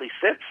Bradley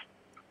sits,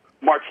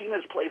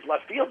 Martinez plays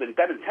left field and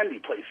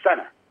Benintendi plays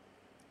center.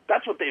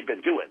 That's what they've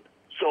been doing.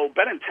 So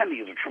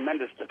Benintendi is a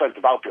tremendous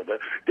defensive outfielder.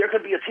 There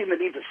could be a team that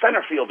needs a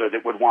center fielder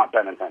that would want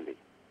Benintendi.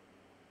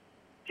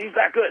 He's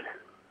that good.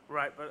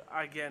 Right, but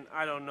again,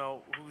 I don't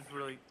know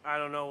I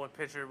don't know what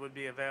pitcher would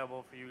be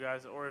available for you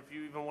guys, or if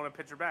you even want a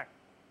pitcher back.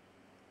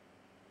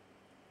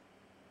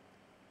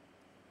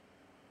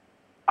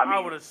 I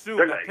would assume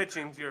that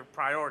pitching's your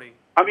priority.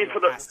 I mean,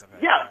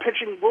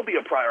 pitching will be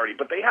a priority,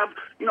 but they have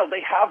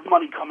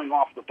money coming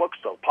off the books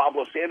though.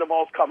 Pablo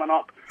Sandoval's coming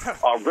up.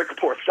 Rick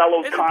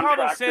Porcello's Isn't contract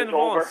Pablo is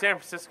Sandoval over. in San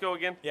Francisco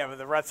again? Yeah, but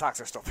the Red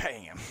Sox are still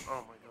paying him.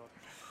 Oh my God.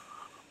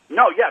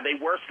 No, yeah, they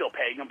were still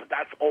paying him, but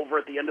that's over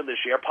at the end of this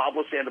year.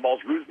 Pablo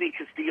Sandoval's Rusney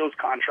Castillo's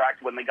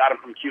contract when they got him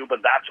from Cuba,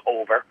 that's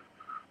over,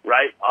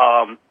 right?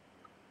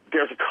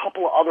 There's a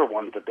couple of other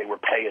ones that they were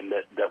paying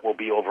that will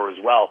be over as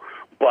well,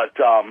 but.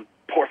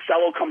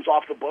 Porcello comes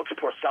off the books.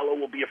 Porcello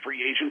will be a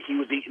free agent. He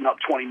was eating up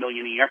 $20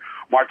 million a year.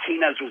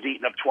 Martinez was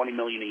eating up $20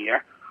 million a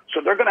year. So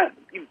they're going to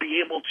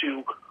be able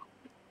to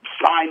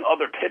sign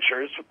other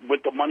pitchers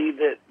with the money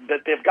that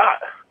they've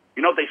got.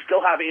 You know, they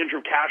still have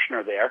Andrew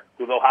Cashner there,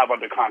 who they'll have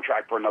under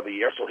contract for another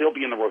year, so he'll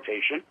be in the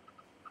rotation.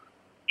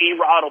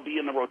 E-Rod will be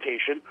in the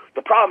rotation.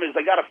 The problem is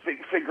they got to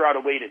figure out a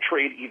way to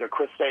trade either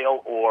Chris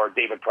Sale or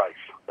David Price.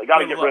 They got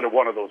to get rid of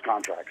one of those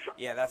contracts.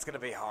 Yeah, that's going to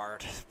be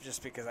hard,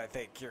 just because I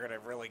think you're going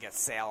to really get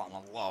Sale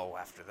on the low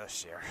after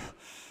this year.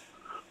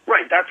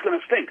 Right, that's going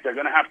to stink. They're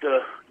going to have to,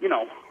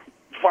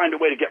 find a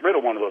way to get rid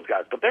of one of those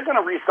guys. But they're going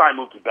to re-sign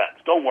Mookie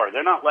Betts. Don't worry,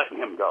 they're not letting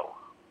him go.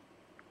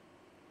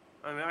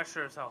 I mean, I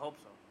sure as hell hope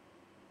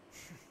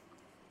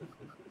so.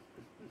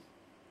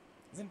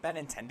 Isn't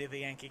Benintendi the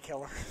Yankee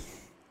killer?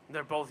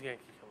 They're both Yankee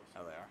killers.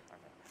 Oh, they are?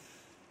 Okay.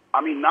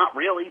 I mean, not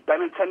really.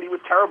 Benintendi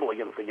was terrible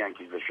against the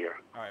Yankees this year.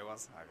 Oh, he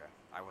was? Okay.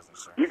 I wasn't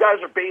sure. You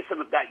guys are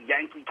basing that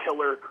Yankee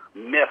killer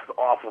myth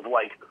off of,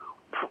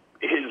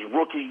 his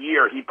rookie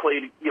year. He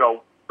played,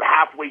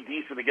 halfway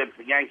decent against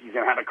the Yankees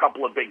and had a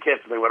couple of big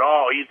hits, and they went,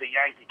 oh, he's a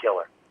Yankee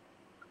killer.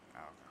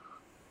 Oh,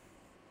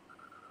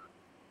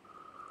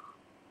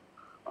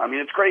 okay. I mean,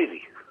 it's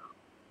crazy.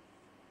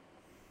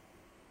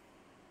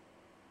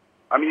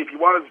 I mean, if you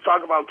wanted to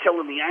talk about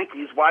killing the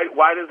Yankees, why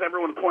does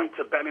everyone point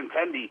to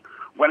Benintendi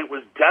when it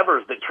was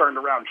Devers that turned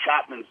around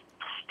Chapman's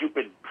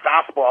stupid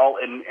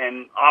fastball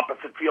and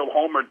opposite field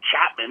homered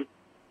Chapman?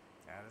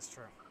 Yeah, that's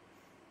true.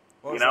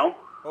 What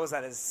was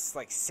that, his,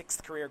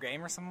 sixth career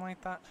game or something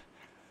like that?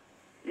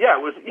 Yeah,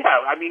 it was. Yeah,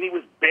 I mean, he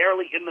was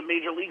barely in the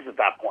major leagues at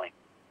that point.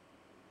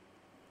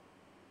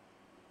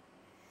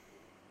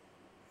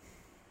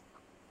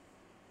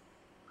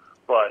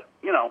 But,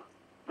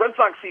 Red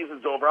Sox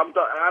season's over.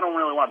 I don't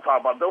really want to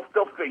talk about it.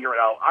 They'll figure it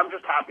out. I'm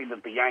just happy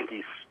that the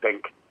Yankees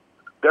stink.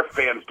 Their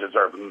fans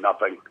deserve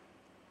nothing.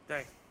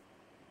 Thanks.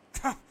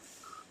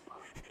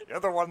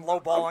 You're the one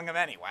lowballing them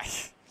anyway.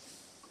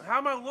 How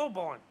am I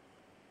lowballing?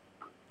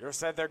 You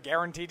said they're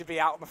guaranteed to be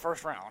out in the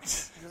first round.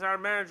 Because our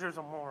manager's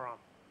a moron.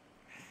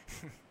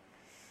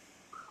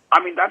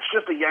 I mean, that's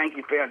just a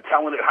Yankee fan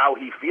telling it how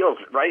he feels,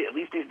 right? At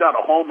least he's not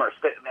a homer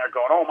sitting there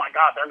going, oh, my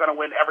God, they're going to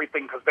win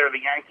everything because they're the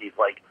Yankees.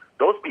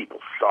 Those people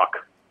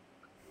suck.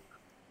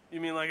 You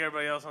mean like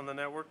everybody else on the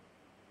network?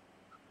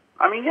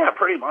 I mean, yeah,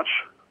 pretty much.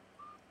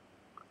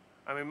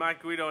 I mean,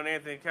 Mike Guido and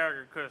Anthony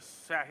Carragher could have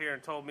sat here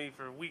and told me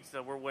for weeks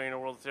that we're winning a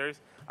World Series.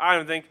 I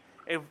don't think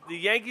if the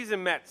Yankees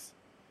and Mets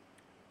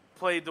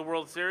played the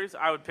World Series,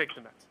 I would pick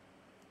the Mets.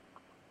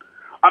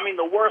 I mean,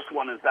 the worst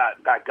one is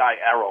that guy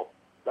Errol.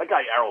 That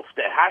guy Errol,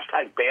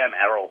 hashtag ban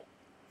Errol.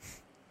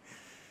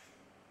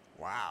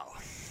 Wow.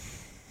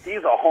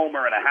 He's a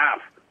homer and a half.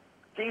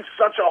 He's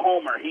such a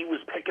homer. He was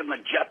picking the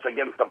Jets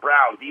against the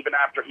Browns, even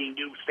after he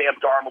knew Sam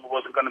Darnold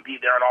wasn't going to be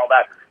there and all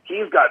that.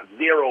 He's got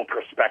zero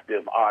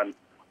perspective on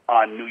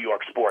New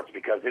York sports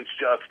because it's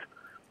just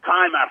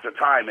time after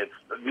time. It's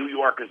New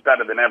York is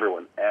better than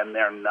everyone, and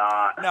they're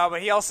not. No,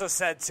 but he also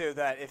said too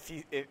that if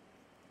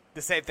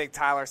the same thing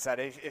Tyler said,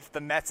 if the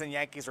Mets and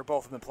Yankees were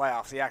both in the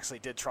playoffs, he actually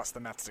did trust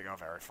the Mets to go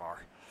very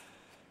far.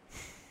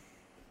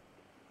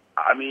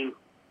 I mean,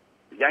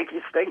 the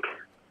Yankees stink.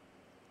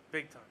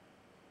 Big time.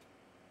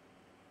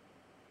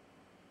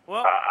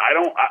 Well,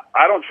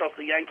 I don't trust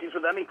the Yankees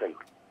with anything.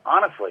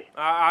 honestly.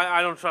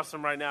 I don't trust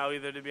him right now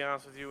either, to be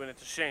honest with you, and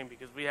it's a shame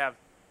because we have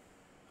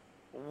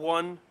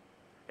one.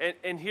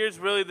 And here's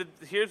really the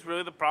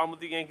problem with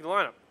the Yankee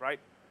lineup, right?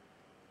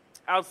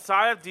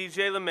 Outside of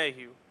DJ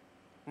LeMahieu,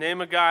 name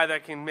a guy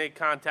that can make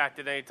contact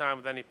at any time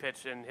with any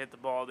pitch and hit the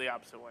ball the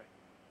opposite way.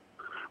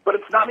 But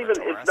it's not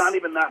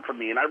even that for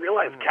me. And I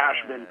realize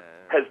Cashman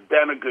has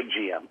been a good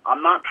GM.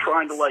 I'm not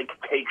trying to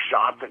take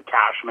shots at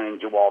Cashman and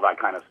do all that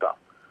kind of stuff.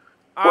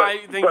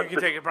 I think you can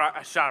take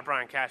a shot at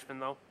Brian Cashman,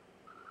 though.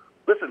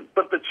 Listen,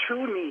 but the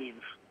two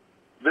needs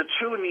that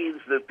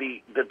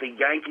the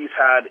Yankees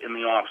had in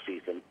the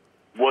offseason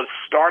was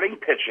starting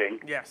pitching,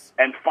 yes,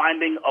 and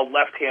finding a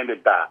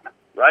left-handed bat.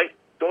 Right?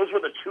 Those were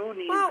the two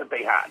needs that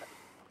they had.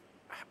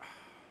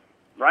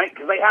 Right?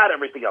 Because they had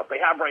everything else. They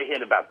have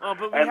right-handed bats. Oh,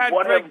 but we had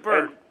Greg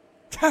Bird.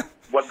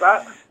 What's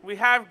that? We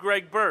have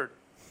Greg Bird.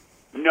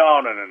 No.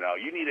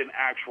 You need an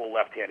actual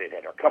left-handed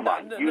hitter. Come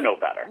on. You know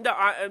better.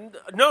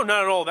 No,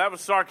 not at all. That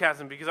was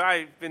sarcasm because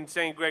I've been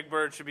saying Greg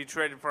Bird should be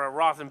traded for a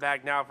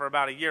Rothenbach now for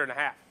about a year and a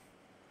half.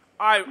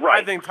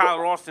 I think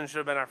Tyler Austin should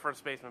have been our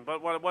first baseman,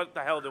 but what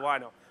the hell do I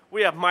know?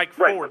 We have Mike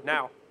Ford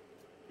now.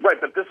 Right,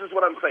 but this is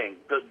what I'm saying.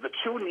 The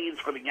two needs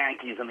for the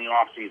Yankees in the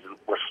offseason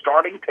were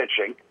starting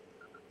pitching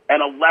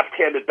and a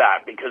left-handed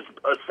bat because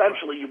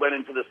essentially you went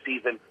into the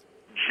season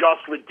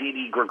just with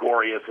Didi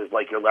Gregorius as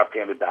your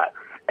left-handed bat.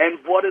 And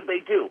what did they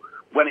do?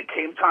 When it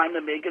came time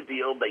to make a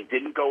deal, they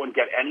didn't go and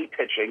get any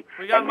pitching.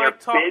 We got Mike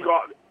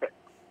Tauchman.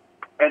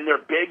 And their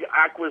big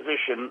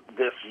acquisition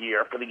this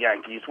year for the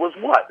Yankees was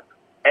what?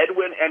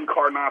 Edwin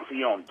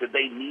Encarnacion. Did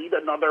they need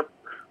another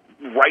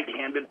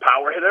right-handed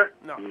power hitter?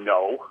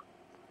 No.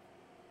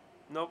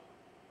 Nope.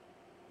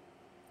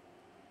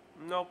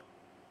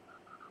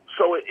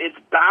 So it's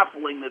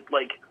baffling that,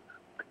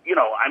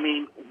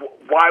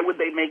 why would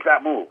they make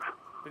that move?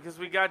 Because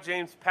we got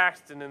James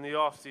Paxton in the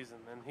offseason,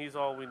 and he's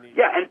all we need.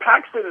 Yeah, and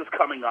Paxton is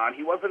coming on.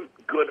 He wasn't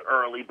good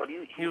early, but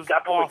he's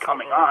definitely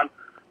coming on.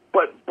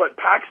 But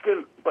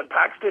Paxton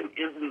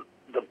isn't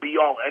the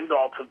be-all,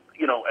 end-all to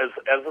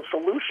as a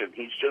solution.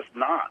 He's just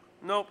not.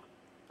 Nope.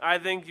 I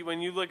think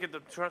when you look at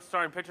the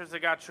starting pitchers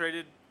that got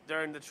traded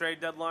during the trade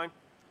deadline,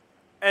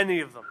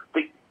 any of them.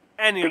 The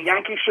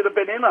Yankees should have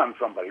been in on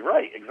somebody,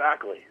 right?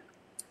 Exactly.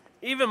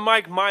 Even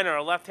Mike Minor,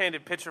 a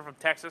left-handed pitcher from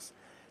Texas,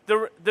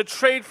 the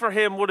trade for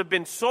him would have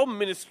been so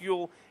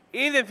minuscule,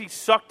 even if he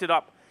sucked it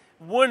up,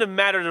 wouldn't have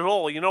mattered at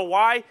all. You know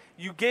why?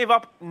 You gave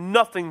up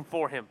nothing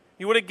for him.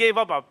 You would have gave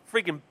up a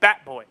freaking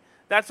bat boy.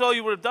 That's all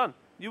you would have done.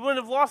 You wouldn't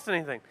have lost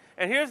anything.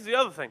 And here's the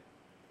other thing.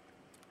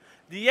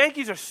 The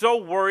Yankees are so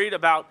worried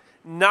about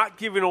not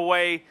giving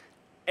away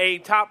a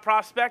top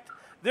prospect.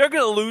 They're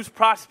going to lose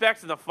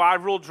prospects in the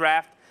 5-rule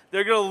draft.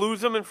 They're going to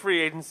lose them in free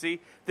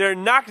agency. They're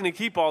not going to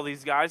keep all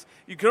these guys.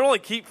 You can only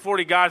keep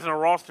 40 guys on a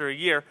roster a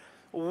year.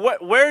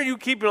 Where are you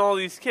keeping all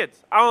these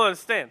kids? I don't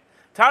understand.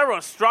 Tyler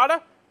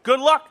Estrada, good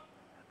luck.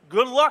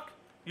 Good luck.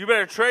 You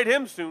better trade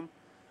him soon.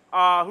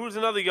 Who's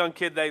another young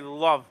kid they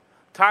love?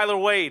 Tyler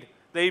Wade.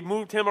 They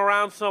moved him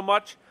around so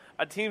much,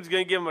 a team's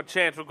going to give him a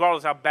chance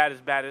regardless how bad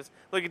his bat is.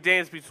 Look at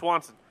Dansby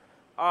Swanson.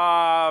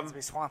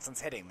 Dansby Swanson's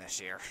hitting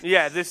this year.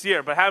 Yeah, this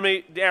year. But how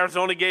many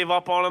Arizona gave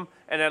up on him,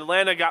 and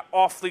Atlanta got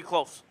awfully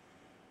close.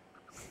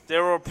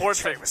 There were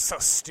reports that trade was so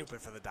stupid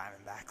for the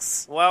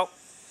Diamondbacks. Well,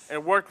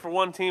 it worked for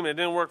one team and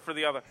it didn't work for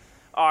the other.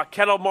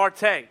 Ketel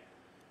Marte.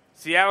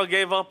 Seattle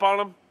gave up on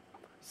him,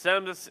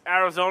 sent him to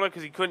Arizona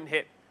because he couldn't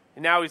hit,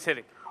 and now he's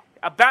hitting.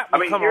 A bat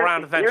will come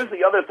around eventually.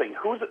 Here's the other thing: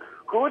 who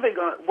are they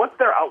going? What's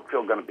their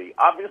outfield going to be?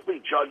 Obviously,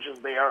 Judge is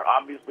there.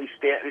 Obviously,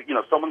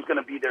 someone's going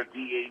to be their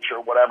DH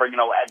or whatever.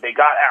 They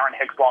got Aaron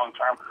Hicks long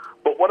term,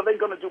 but what are they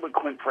going to do with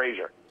Clint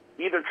Frazier?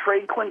 Either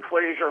trade Clint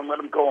Frazier and let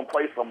him go and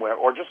play somewhere,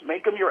 or just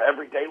make him your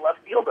everyday left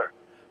fielder.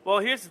 Well,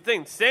 here's the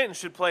thing: Stanton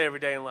should play every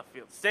day in left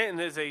field. Stanton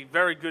is a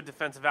very good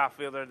defensive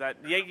outfielder.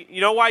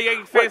 You know why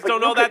Yankee fans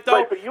don't know that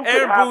though?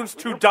 Aaron Boone's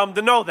too dumb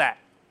to know that.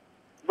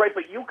 Right,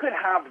 but you could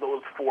have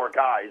those 4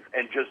 guys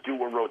and just do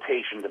a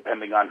rotation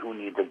depending on who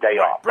needs a day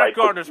off. Brett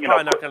Gardner's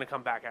probably not going to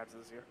come back after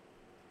this year.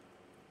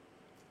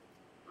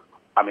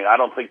 I mean, I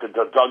don't think the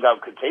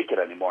dugout could take it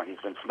anymore. He's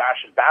been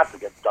smashing bats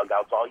against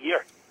dugouts all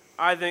year.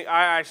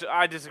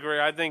 I disagree.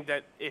 I think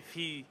that if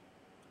he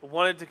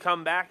wanted to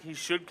come back, he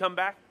should come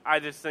back. I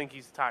just think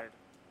he's tired.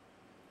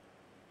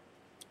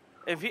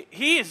 If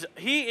he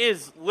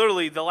is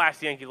literally the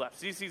last Yankee left.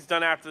 CeCe's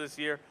done after this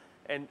year.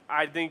 And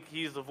I think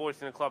he's the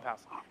voice in the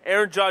clubhouse.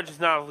 Aaron Judge is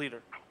not a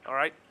leader, all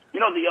right? The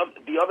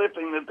other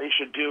thing that they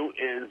should do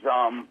is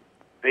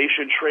they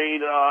should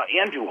trade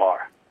Andujar.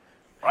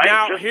 Right?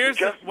 Now, just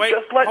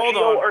let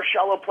Gio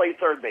Urshela play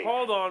third base.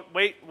 Hold on.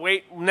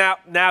 Wait. Now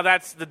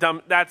that's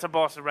that's a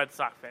Boston Red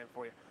Sox fan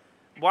for you.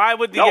 Why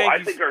would the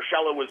Yankees... I think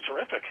Urshela was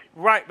terrific.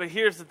 Right, but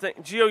here's the thing.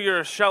 Gio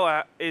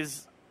Urshela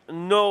is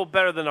no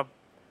better than a...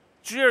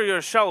 Gio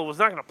Urshela was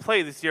not going to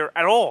play this year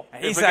at all.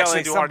 And he's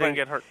actually somebody didn't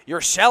get hurt.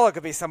 Urshela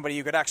could be somebody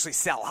you could actually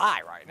sell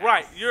high right now.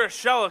 Right.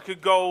 Urshela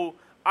could go,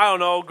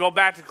 go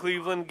back to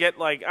Cleveland, get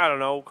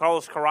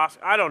Carlos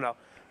Carrasco. I don't know.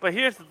 But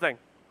here's the thing.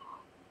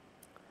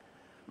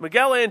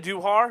 Miguel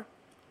Andujar,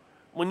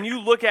 when you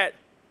look at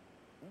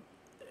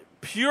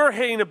pure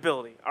hitting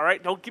ability, all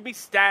right? Don't give me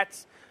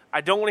stats.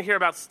 I don't want to hear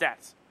about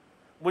stats.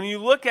 When you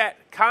look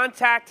at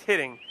contact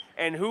hitting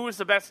and who is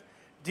the best,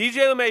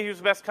 DJ LeMahieu's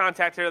the best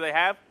contact hitter they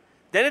have,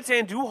 then it's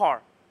Andujar.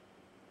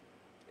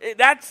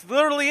 That's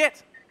literally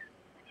it.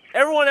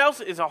 Everyone else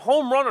is a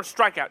home run or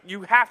strikeout.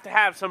 You have to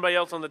have somebody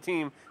else on the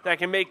team that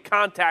can make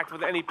contact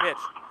with any pitch.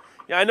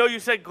 Yeah, I know you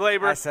said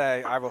Gleyber.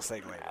 I will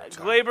say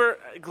Gleyber.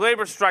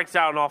 Gleyber strikes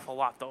out an awful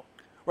lot, though.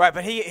 Right,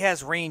 but he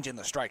has range in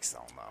the strike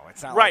zone, though.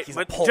 It's not like he's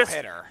a pull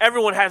hitter.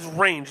 Everyone has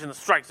range in the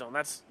strike zone.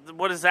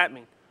 What does that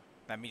mean?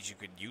 That means you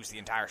could use the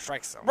entire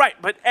strike zone. Right,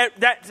 but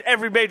that's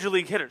every major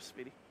league hitter,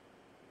 Speedy.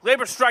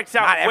 Gleyber strikes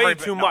out way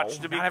too much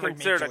to be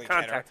considered a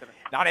contact hitter.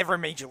 Not every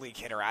major league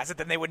hitter has it.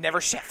 Then they would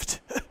never shift.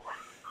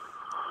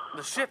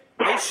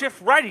 They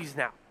shift righties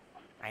now.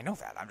 I know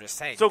that. I'm just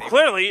saying. So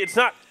clearly, it's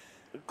not.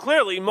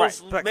 Clearly,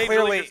 most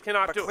major leaguers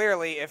cannot do it. But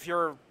clearly, if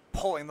you're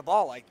pulling the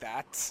ball like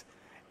that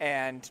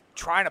and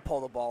trying to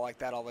pull the ball like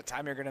that all the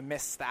time, you're going to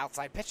miss the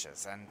outside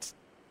pitches, and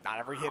not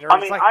every hitter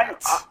is like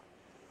that.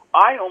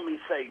 I only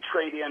say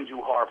trade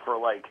Andujar for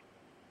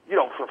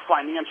for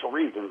financial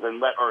reasons and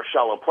let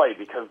Urshela play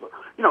because,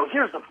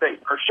 here's the thing.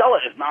 Urshela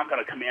is not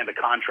going to command a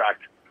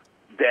contract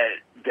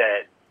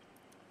that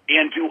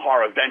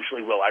Andujar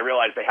eventually will. I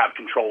realize they have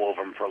control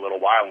over him for a little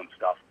while and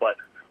stuff, but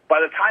by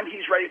the time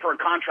he's ready for a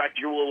contract,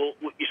 you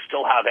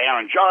still have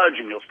Aaron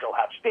Judge, and you'll still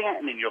have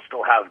Stanton, and you'll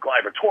still have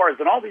Gleyber Torres,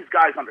 and all these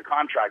guys under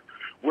contract.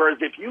 Whereas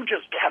if you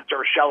just kept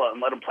Urshela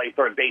and let him play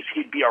third base,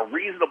 he'd be a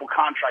reasonable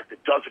contract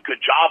that does a good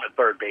job at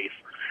third base,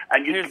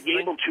 and you'd be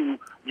able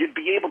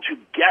to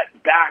get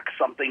back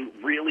something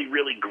really,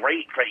 really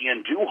great for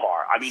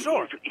Andujar. I mean,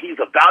 sure. He's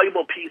a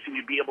valuable piece, and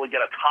you'd be able to get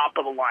a top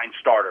of the line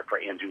starter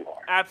for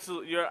Andujar.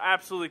 Absolutely, you're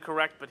absolutely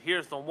correct. But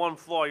here's the one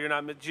flaw: they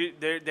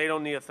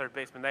don't need a third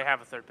baseman. They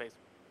have a third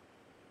baseman.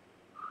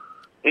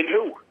 In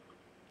who?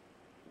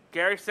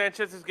 Gary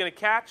Sanchez is going to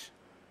catch.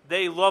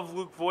 They love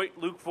Luke Voit.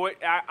 Luke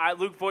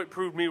Voit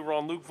proved me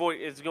wrong. Luke Voit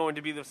is going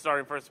to be the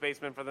starting first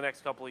baseman for the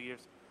next couple of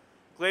years.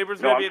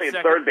 Gleyber's going to be at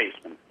second. Third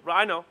baseman.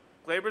 I know.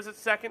 Gleyber's at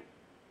second.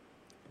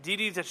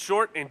 Didi's at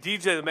short, and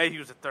DJ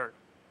LeMahieu's at third.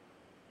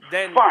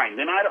 Then fine.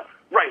 Then I don't.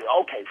 Right.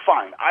 Okay.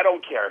 Fine. I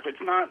don't care if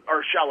it's not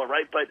Urshela,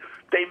 right? But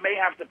they may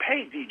have to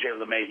pay DJ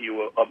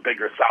LeMahieu a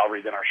bigger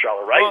salary than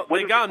Urshela, right?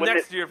 Well, they got him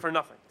next year for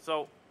nothing,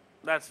 so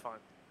that's fine.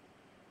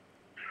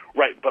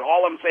 Right, but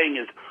all I'm saying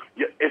is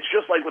it's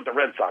just like with the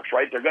Red Sox,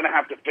 right? They're going to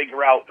have to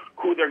figure out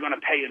who they're going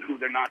to pay and who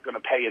they're not going to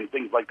pay and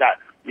things like that.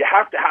 You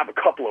have to have a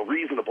couple of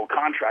reasonable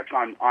contracts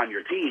on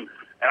your team,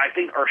 and I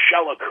think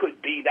Urshela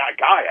could be that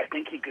guy. I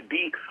think he could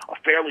be a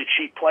fairly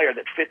cheap player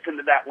that fits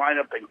into that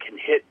lineup and can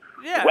hit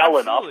well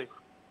enough.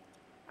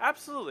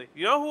 Absolutely.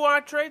 You know who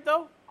I'd trade,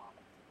 though?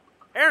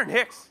 Aaron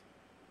Hicks.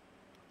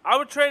 I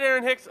would trade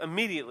Aaron Hicks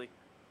immediately.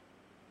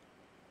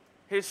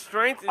 His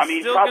strength is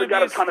he's probably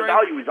got a ton of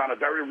value. He's on a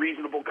very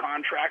reasonable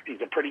contract.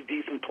 He's a pretty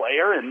decent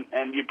player,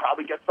 and you'd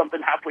probably get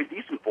something halfway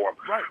decent for him.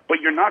 Right.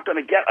 But you're not going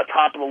to get a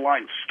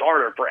top-of-the-line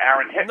starter for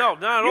Aaron Hicks. No,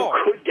 not at all.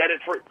 You could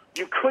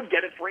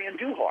get it for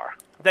Andujar.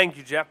 Thank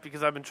you, Jeff,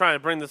 because I've been trying to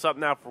bring this up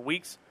now for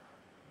weeks.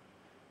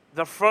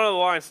 The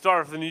front-of-the-line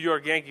starter for the New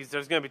York Yankees,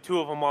 there's going to be two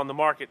of them on the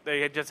market.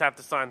 They just have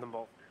to sign them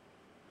both.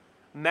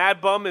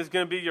 Mad Bum is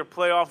going to be your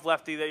playoff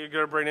lefty that you're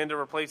going to bring in to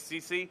replace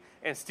CeCe,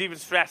 and Steven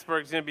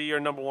Strasburg is going to be your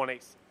number one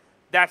ace.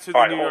 That's who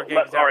the New York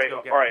Yankees have to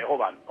go get. All right,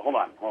 hold on.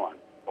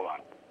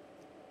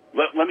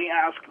 Let me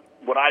ask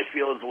what I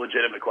feel is a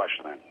legitimate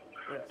question then.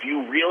 Yeah. Do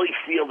you really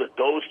feel that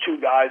those two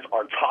guys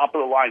are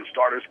top-of-the-line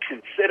starters,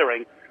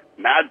 considering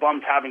Mad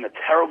Bum's having a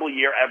terrible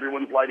year,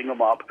 everyone's lighting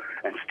him up,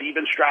 and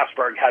Steven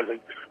Strasburg has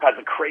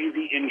a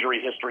crazy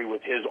injury history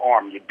with his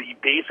arm? You'd be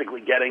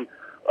basically getting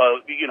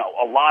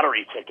a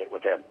lottery ticket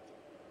with him.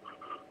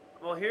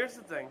 Well, here's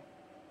the thing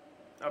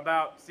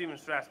about Steven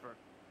Strasburg.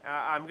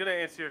 I'm going to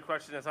answer your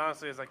question as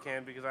honestly as I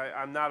can because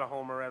I'm not a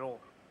homer at all.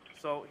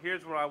 So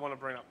here's what I want to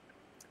bring up.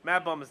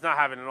 Mad Bum is not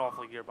having an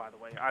awful year, by the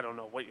way. I don't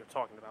know what you're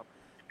talking about.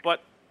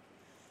 But,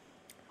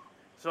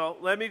 so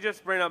let me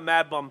just bring up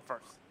Mad Bum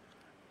first.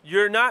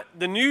 You're not,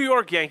 the New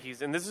York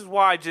Yankees, and this is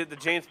why the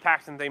James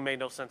Paxton thing made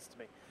no sense to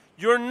me.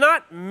 You're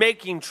not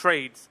making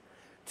trades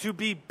to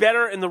be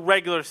better in the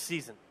regular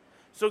season.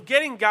 So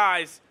getting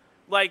guys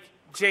like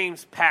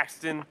James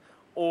Paxton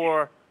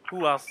or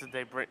who else did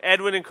they bring?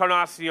 Edwin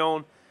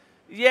Encarnacion.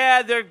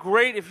 Yeah, they're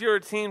great if you're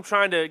a team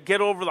trying to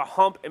get over the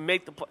hump and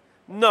make the play.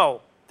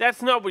 No,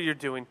 that's not what you're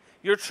doing.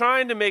 You're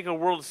trying to make a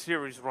World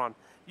Series run.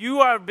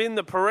 You have been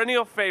the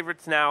perennial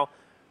favorites now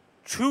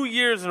 2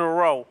 years in a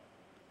row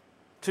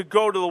to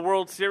go to the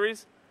World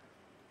Series.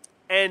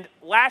 And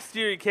last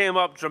year you came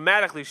up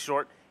dramatically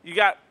short. You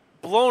got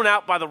blown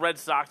out by the Red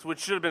Sox, which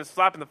should have been a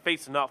slap in the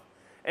face enough.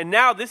 And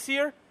now this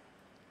year,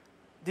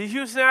 the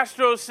Houston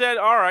Astros said,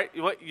 all right,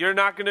 you're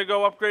not going to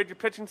go upgrade your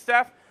pitching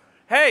staff?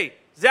 Hey,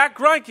 Zach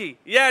Greinke,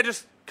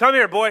 just come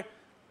here, boy.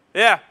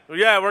 Yeah,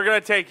 we're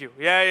going to take you.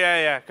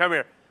 Yeah, come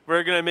here.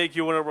 We're going to make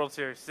you win a World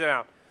Series. Sit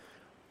down.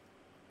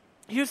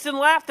 Houston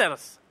laughed at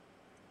us.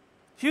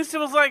 Houston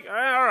was like,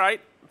 all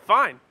right,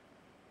 fine.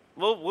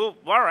 We'll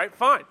all right,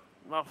 fine.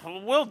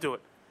 We'll do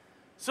it.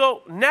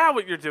 So now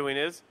what you're doing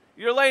is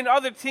you're letting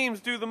other teams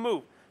do the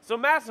move. So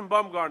Madison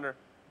Bumgarner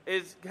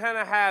is going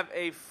to have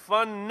a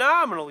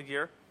phenomenal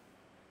year.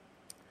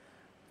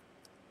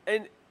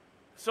 And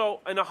so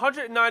in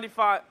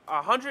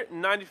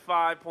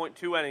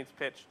 195.2 innings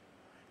pitched,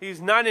 he's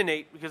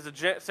 9-8 because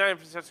the San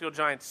Francisco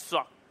Giants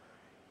suck.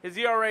 His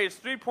ERA is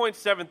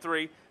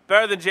 3.73,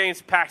 better than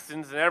James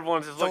Paxton's, and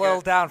everyone's just looking. It's a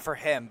little down for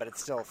him, but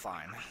it's still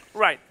fine.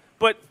 Right,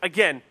 but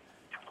again,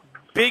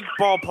 big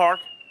ballpark,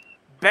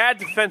 bad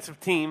defensive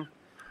team,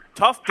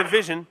 tough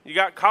division. You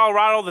got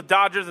Colorado, the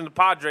Dodgers, and the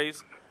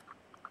Padres.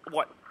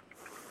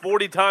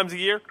 40 times a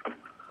year?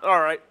 All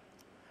right,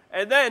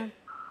 and then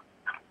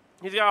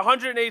he's got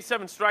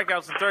 187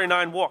 strikeouts and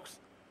 39 walks.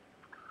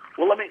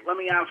 Well, let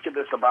me ask you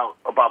this about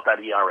that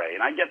ERA,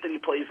 and I get that he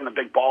plays in a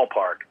big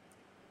ballpark,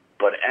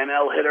 but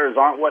NL hitters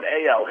aren't what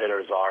AL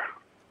hitters are.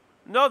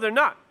 No, they're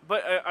not.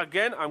 But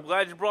again, I'm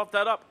glad you brought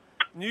that up.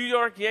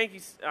 Yankee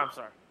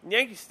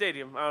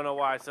Stadium. I don't know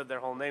why I said their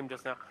whole name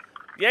just now.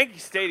 Yankee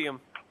Stadium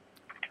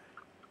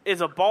is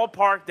a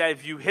ballpark that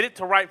if you hit it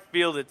to right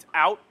field, it's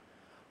out.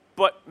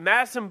 But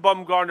Madison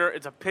Bumgarner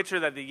is a pitcher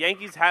that the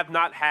Yankees have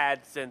not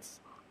had since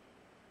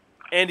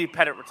Andy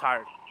Pettitte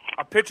retired.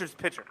 A pitcher's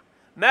pitcher.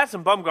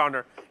 Madison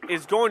Bumgarner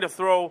is going to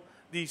throw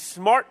the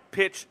smart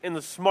pitch in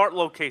the smart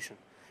location.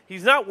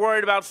 He's not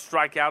worried about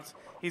strikeouts.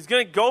 He's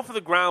going to go for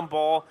the ground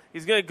ball.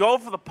 He's going to go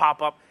for the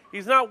pop-up.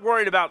 He's not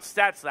worried about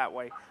stats that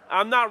way.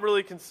 I'm not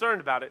really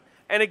concerned about it.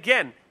 And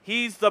again,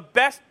 he's the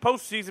best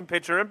postseason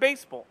pitcher in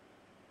baseball.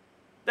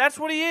 That's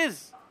what he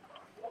is.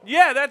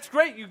 Yeah, that's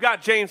great. You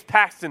got James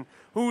Paxton,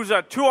 who's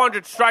a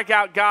 200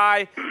 strikeout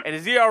guy, and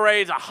his ERA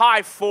is a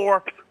high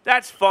 4.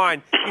 That's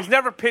fine. He's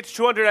never pitched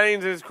 200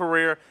 innings in his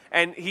career,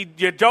 and you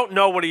don't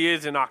know what he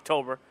is in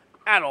October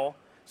at all.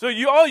 So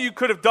all you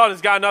could have done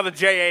is got another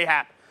J.A.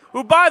 Happ,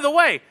 who, by the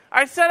way,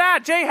 I said,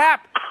 J.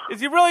 Happ, is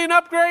he really an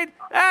upgrade?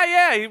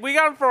 Yeah, we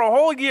got him for a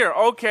whole year.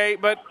 Okay,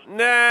 but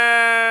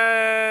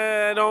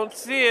I don't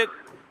see it.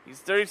 He's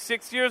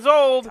 36 years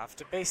old. Tough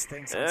to base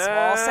things on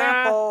small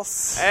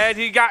samples. And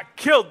he got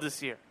killed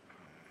this year.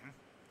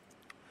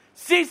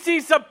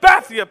 CC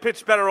Sabathia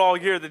pitched better all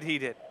year than he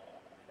did.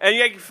 And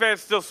Yankee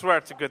fans still swear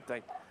it's a good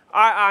thing.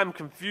 I'm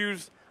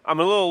confused. I'm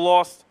a little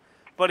lost.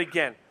 But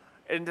again,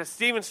 and to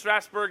Steven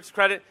Strasburg's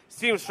credit,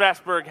 Steven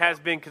Strasburg has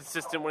been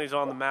consistent when he's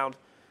on the mound.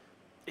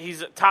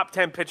 He's a top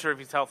 10 pitcher if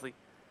he's healthy.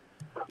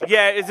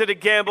 Yeah, is it a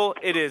gamble?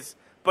 It is.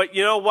 But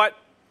you know what?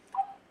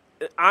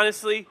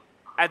 Honestly,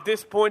 at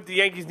this point, the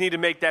Yankees need to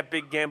make that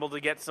big gamble to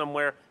get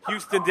somewhere.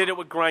 Houston did it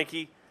with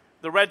Greinke.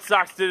 The Red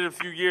Sox did it a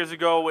few years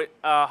ago with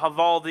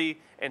Eovaldi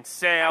and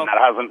Sale. And that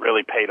hasn't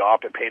really paid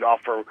off. It paid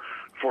off for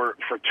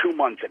 2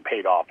 months. It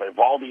paid off.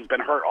 Eovaldi's been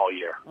hurt all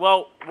year.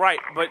 Well, right,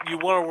 but you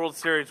won a World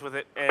Series with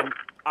it. And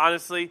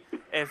honestly,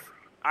 if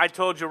I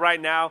told you right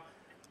now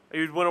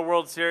you'd win a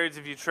World Series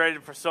if you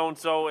traded for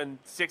so-and-so in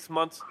 6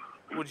 months,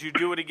 would you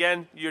do it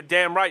again? You're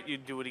damn right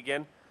you'd do it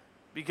again.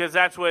 Because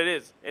that's what it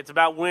is. It's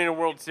about winning a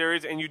World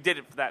Series, and you did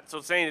it for that. So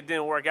saying it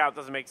didn't work out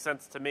doesn't make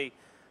sense to me.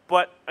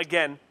 But,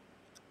 again,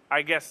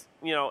 I guess,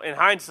 in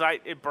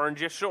hindsight, it burned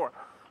you, sure.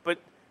 But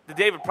the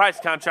David Price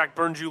contract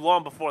burned you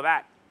long before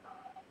that.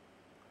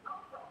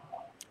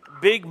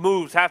 Big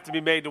moves have to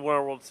be made to win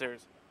a World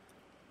Series.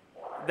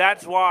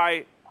 That's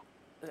why,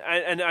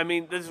 and I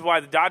mean, this is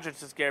why the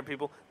Dodgers are scared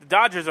people. The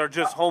Dodgers are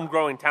just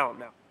homegrown talent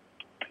now.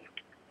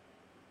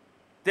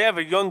 They have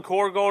a young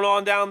core going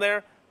on down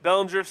there.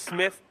 Bellinger,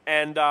 Smith,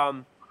 and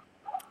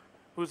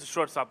who's the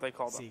shortstop they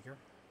called? Seager.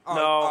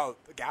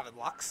 Gavin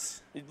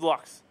Lux.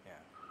 Lux. Yeah.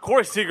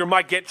 Corey Seager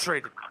might get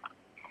traded.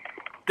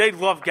 They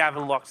love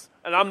Gavin Lux,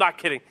 and I'm not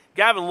kidding.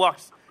 Gavin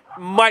Lux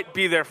might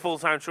be their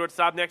full-time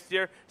shortstop next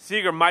year.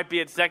 Seager might be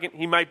at second.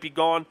 He might be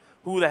gone.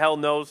 Who the hell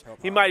knows?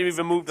 He might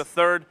even move to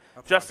third.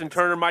 Justin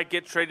Turner might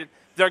get traded.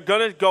 They're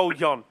going to go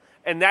young,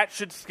 and that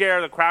should scare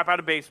the crap out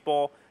of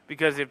baseball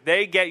because if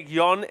they get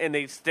young and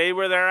they stay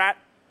where they're at,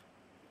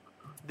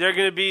 they're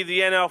going to be the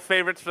NL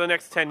favorites for the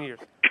next 10 years.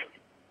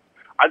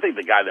 I think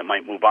the guy that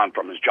might move on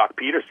from is Jock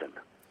Peterson.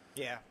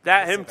 Yeah.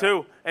 Him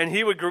too. And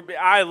he would.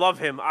 I love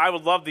him. I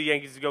would love the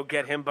Yankees to go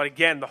get him. But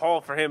again, the haul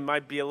for him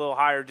might be a little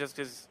higher just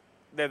because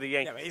they're the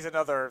Yankees. Yeah, but he's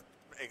another,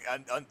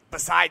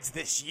 besides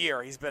this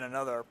year, he's been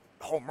another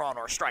home run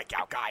or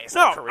strikeout guy.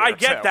 No, I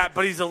get that,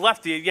 but he's a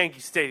lefty at Yankee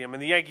Stadium,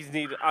 and the Yankees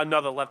need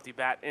another lefty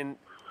bat. And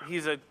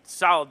he's a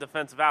solid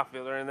defensive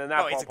outfielder. And then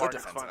that he's a good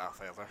is defensive fine.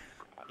 outfielder.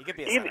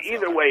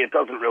 Either way, it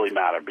doesn't really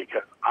matter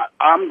because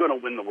I'm going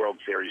to win the World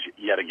Series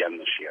yet again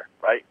this year,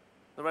 right?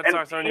 The Red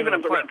Sox aren't even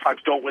if the Red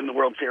Sox don't win the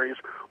World Series,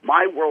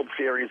 my World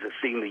Series is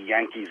seeing the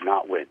Yankees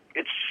not win.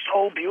 It's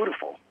so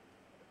beautiful.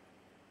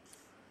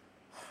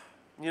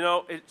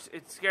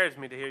 It scares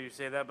me to hear you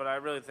say that, but I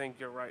really think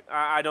you're right.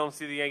 I don't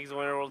see the Yankees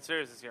winning a World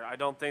Series this year. I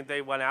don't think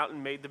they went out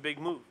and made the big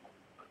move.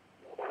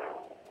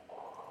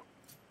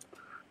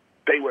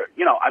 They were,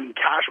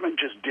 Cashman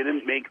just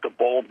didn't make the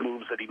bold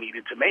moves that he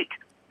needed to make.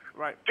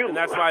 Right. Dude, and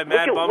that's why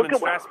Mad Bum and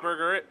Strasburg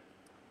are it.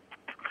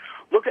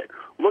 Look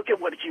at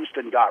what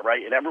Houston got,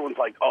 right? And everyone's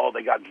like, oh,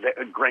 they got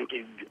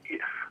Greinke.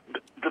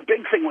 The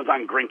big thing was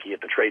on Greinke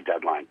at the trade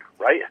deadline,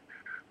 right?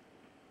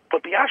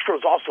 But the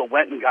Astros also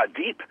went and got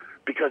deep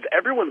because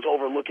everyone's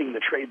overlooking the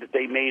trade that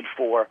they made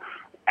for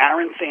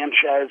Aaron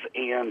Sanchez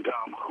and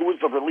who was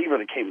the reliever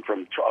that came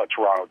from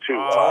Toronto,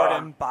 too?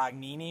 Jordan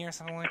Bagnini or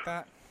something like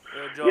that?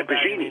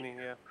 Bagnini,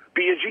 yeah.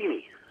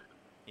 Biagini.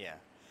 Yeah.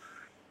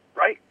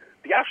 Right?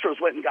 The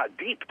Astros went and got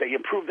deep. They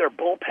improved their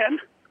bullpen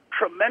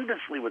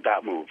tremendously with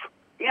that move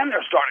and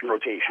their starting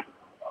rotation.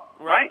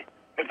 Right?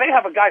 If they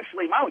have a guy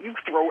flame out, you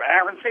throw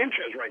Aaron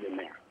Sanchez right in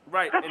there.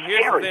 Right, That's and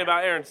here's scary. the thing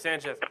about Aaron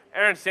Sanchez.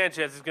 Aaron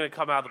Sanchez is going to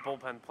come out of the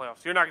bullpen in the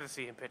playoffs. You're not going to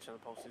see him pitch in the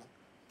postseason.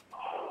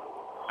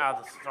 Out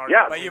of the starting.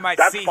 Yeah, But you might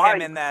that's see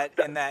fine. him in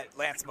that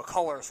Lance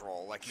McCullers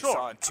role like you Sure.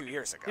 saw 2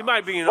 years ago. He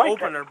might be an Right.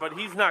 opener, but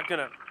he's not going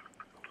to.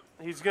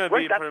 He's going to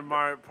Right,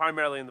 be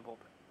primarily in the bullpen.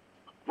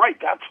 Right,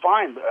 that's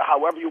fine,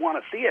 however you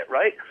want to see it,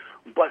 right?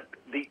 But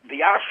the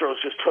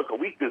Astros just took a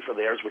weakness of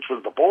theirs, which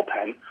was the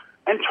bullpen,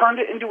 and turned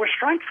it into a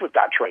strength with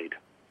that trade.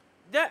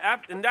 Yeah,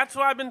 and that's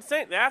what I've been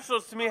saying. The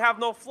Astros, to me, have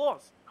no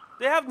flaws.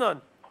 They have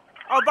none.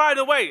 Oh, by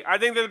the way, I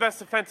think they're the best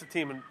defensive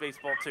team in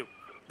baseball, too.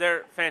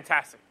 They're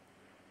fantastic.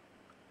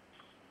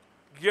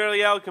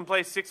 Gurriel can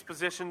play 6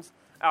 positions.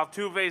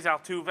 Altuve's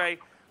Altuve.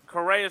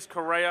 Correa's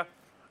Correa.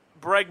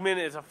 Bregman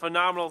is a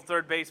phenomenal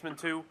third baseman,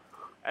 too.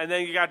 And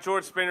then you got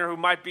George Springer, who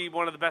might be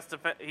one of the best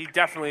he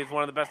definitely is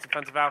one of the best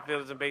defensive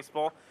outfielders in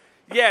baseball.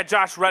 Yeah,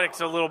 Josh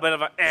Reddick's a little bit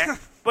of a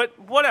but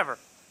whatever.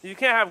 You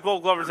can't have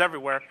Gold Glovers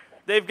everywhere.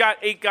 They've got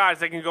 8 guys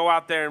that can go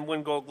out there and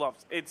win Gold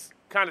Gloves. It's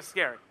kind of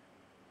scary.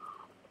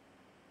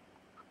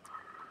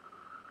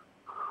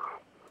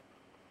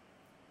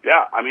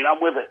 Yeah, I mean,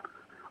 I'm with it.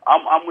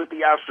 I'm with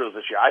the Astros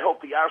this year. I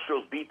hope the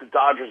Astros beat the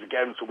Dodgers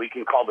again so we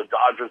can call the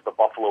Dodgers the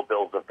Buffalo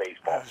Bills of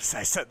baseball.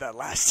 I said that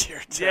last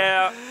year, too.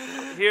 Yeah,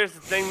 here's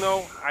the thing,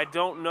 though. I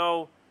don't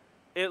know.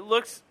 It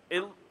looks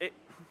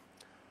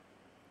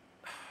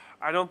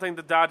I don't think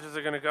the Dodgers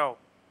are going to go.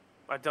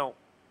 I don't.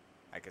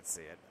 I could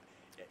see it.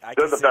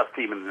 They're the best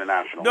team in the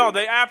National No, League.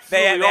 they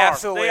absolutely They are.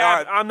 absolutely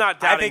are. I'm not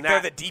doubting I think that.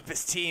 they're the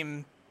deepest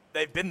team.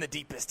 They've been the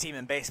deepest team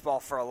in baseball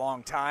for a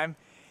long time.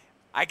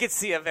 I could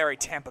see a very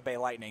Tampa Bay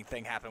Lightning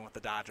thing happen with the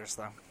Dodgers,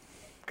 though,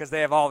 because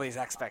they have all these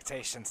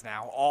expectations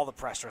now. All the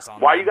pressure's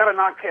on Why them. you got to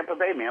knock Tampa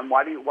Bay, man?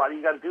 Why do you got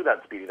to do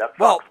that, Speedy? That sucks,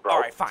 Well, bro.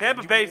 all right, fine.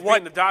 Tampa Bay's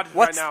beating the Dodgers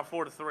right now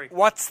 4-3.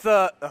 What's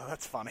the? Oh,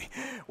 that's funny.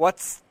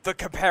 What's the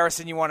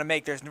comparison you want to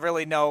make? There's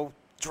really no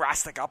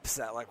drastic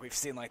upset like we've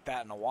seen like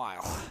that in a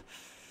while.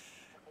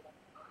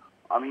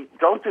 I mean,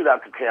 don't do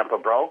that to Tampa,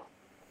 bro.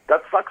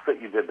 That sucks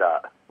that you did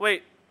that.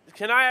 Wait,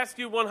 can I ask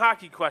you one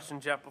hockey question,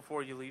 Jeff,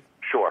 before you leave?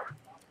 Sure.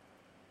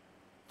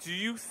 Do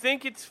you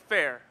think it's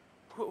fair?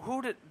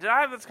 Who did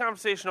I have this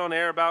conversation on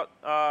air about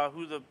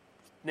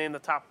name the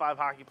top 5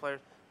 hockey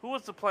players? Who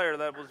was the player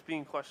that was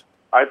being questioned?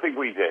 I think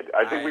we did.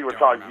 I think we were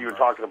talking. You were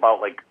talking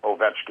about like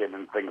Ovechkin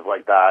and things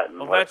like that.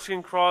 And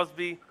Ovechkin,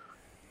 Crosby.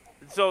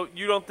 So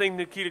you don't think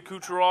Nikita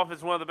Kucherov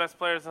is one of the best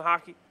players in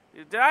hockey?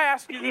 Did I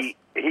ask you this?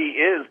 He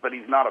is, but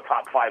he's not a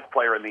top 5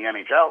 player in the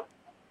NHL.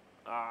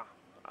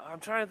 I'm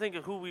trying to think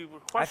of who we were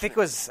questioning. I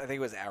think it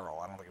was Errol.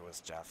 I don't think it was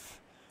Jeff.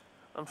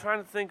 I'm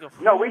trying to think of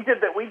who. No, we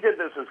did that. We did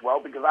this as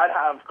well because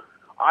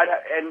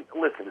and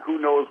listen, who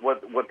knows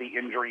what the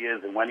injury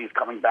is and when he's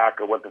coming back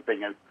or what the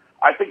thing is.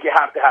 I think you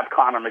have to have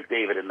Connor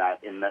McDavid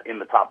in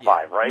the top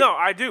 5, right? No,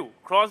 I do.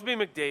 Crosby,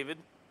 McDavid,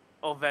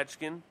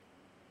 Ovechkin.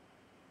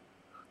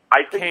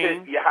 I think Kane.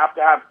 that you have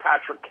to have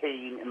Patrick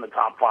Kane in the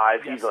top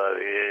 5. Yes. He's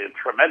a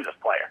tremendous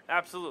player.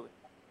 Absolutely.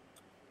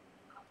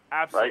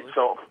 Right?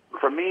 So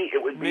for me,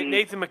 it would be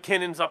Nathan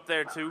McKinnon's up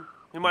there too.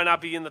 He might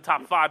not be in the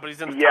top 5, but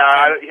he's in the Yeah,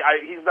 top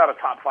 10. he's not a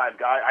top 5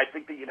 guy. I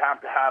think that you'd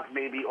have to have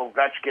maybe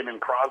Ovechkin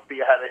and Crosby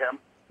ahead of him.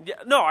 Yeah,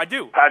 no, I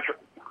do.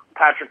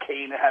 Patrick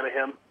Kane ahead of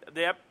him.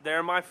 Yep,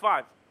 they're my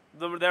 5.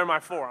 They're my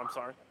 4. I'm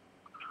sorry.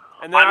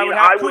 And then I I mean, would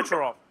have I would-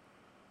 Kucherov.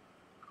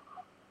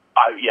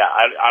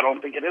 I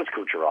don't think it is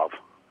Kucherov.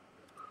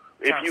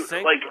 If Trying to you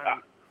think, like, right.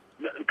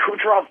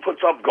 Kucherov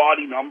puts up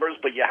gaudy numbers,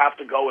 but you have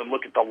to go and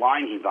look at the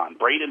line he's on.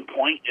 Braden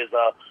Point is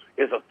a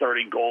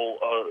 30-goal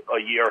a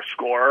year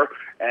scorer,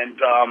 and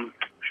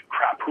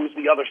who's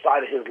the other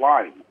side of his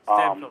line?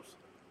 Stamkos.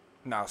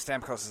 No,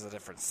 Stamkos is a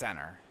different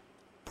center.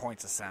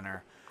 Point's a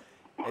center.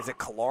 Is it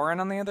Kaloran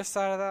on the other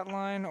side of that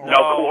line? Or? No,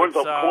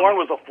 Kaloran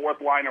was a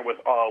 4th liner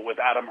with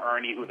Adam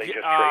Ernie, who they just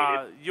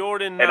traded,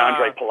 Jordan and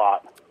Andre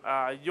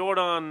Palat.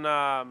 Jordan.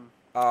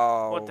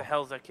 What the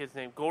hell's that kid's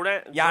name?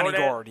 Yanni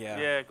Gourde, yeah.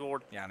 Yeah,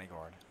 Gourde. Yanni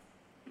Gourde.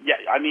 Yeah,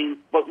 I mean,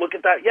 but look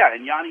at that. Yeah,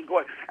 and Yanni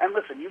Gourde. And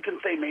listen, you can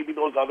say maybe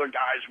those other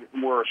guys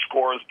were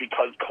scorers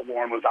because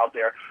Kaloran was out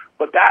there,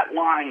 but that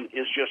line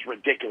is just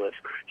ridiculous.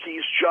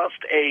 He's just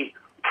a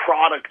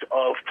product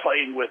of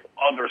playing with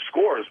other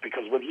scorers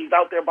because when he's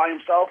out there by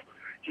himself,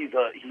 he's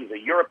a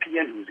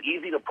European who's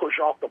easy to push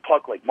off the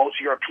puck like most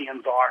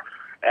Europeans are,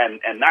 and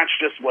that's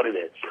just what it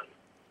is.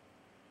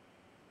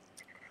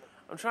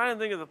 I'm trying to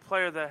think of the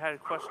player that had a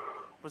question.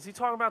 Was he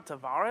talking about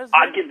Tavares?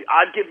 I'd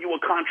give you a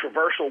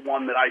controversial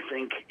one that I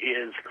think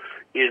is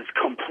is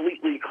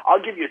completely.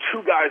 I'll give you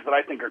two guys that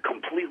I think are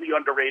completely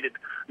underrated,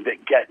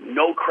 that get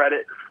no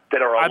credit,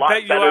 that are a lot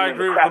better than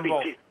the crappy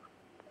team.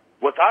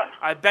 What's that?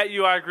 I bet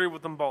you I agree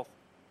with them both.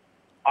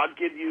 I'll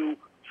give you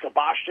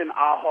Sebastian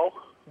Aho.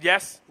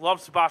 Yes,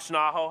 love Sebastian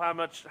Aho.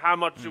 How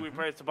much do we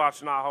praise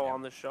Sebastian Aho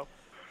on this show?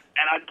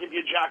 And I'd give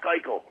you Jack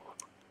Eichel.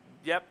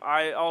 Yep,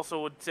 I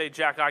also would say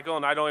Jack Eichel,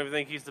 and I don't even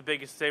think he's the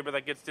biggest Sabre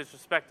that gets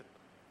disrespected.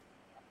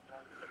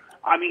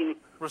 I mean,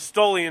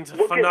 Ristolian's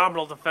a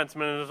phenomenal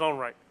defenseman in his own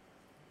right.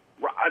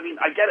 I mean,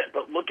 I get it,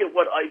 but look at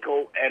what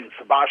Eichel and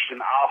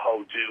Sebastian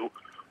Aho do.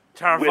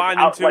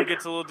 Taravainen, too,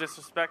 gets a little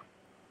disrespect.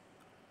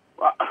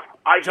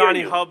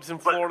 Johnny Hubbs in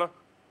Florida.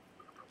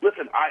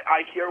 Listen,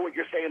 I hear what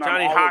you're saying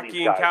Johnny on all of these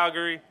Hockey guys. in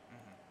Calgary.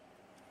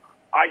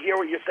 I hear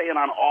what you're saying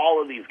on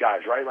all of these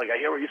guys, right? Like, I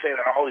hear what you're saying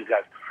on all these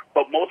guys.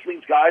 But most of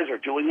these guys are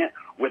doing it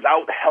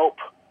without help.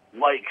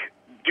 Like,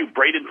 dude,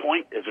 Braden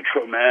Point is a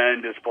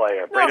tremendous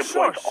player.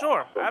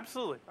 Sure,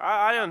 absolutely.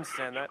 I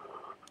understand that.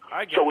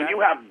 I get so when that.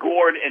 you have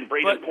Gord and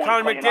Braden Point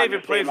Connor playing on McDavid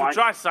your plays same with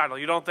line, Draisaitl.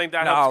 You don't think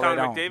that helps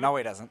Connor McDavid? No,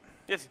 he doesn't.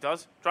 Yes, he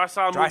does.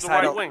 Draisaitl moves the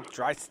right wing.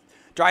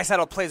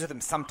 Draisaitl plays with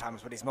him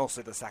sometimes, but he's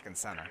mostly the second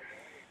center.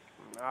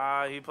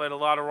 He played a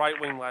lot of right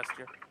wing last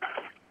year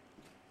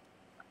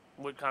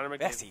with Connor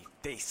McDavid. Yes,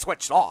 they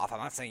switched off. I'm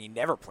not saying he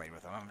never played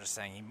with him. I'm just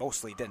saying he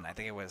mostly didn't. I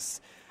think it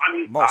was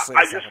mostly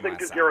I just think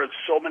that there are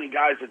so many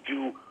guys that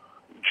do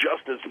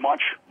just as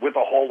much with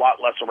a whole lot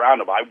less around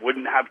them. I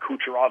wouldn't have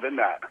Kucherov in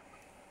that.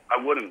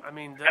 I wouldn't. I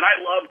mean, and I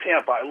love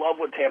Tampa. I love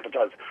what Tampa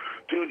does.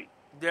 Dude,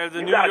 they're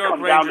the New York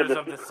Rangers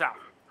of the South.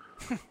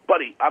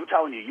 Buddy, I'm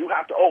telling you, you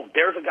have to. Oh,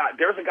 there's a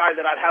guy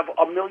that I'd have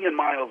a million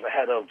miles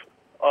ahead of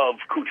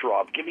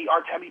Kucherov. Give me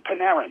Artemi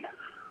Panarin.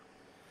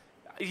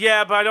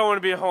 Yeah, but I don't want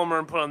to be a homer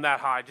and put him that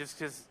high, just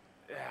because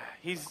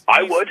he's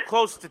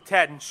close to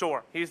 10.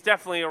 Sure, he's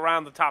definitely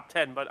around the top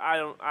 10, but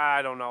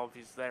I don't know if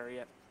he's there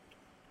yet.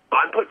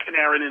 I'd put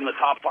Panarin in the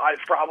top 5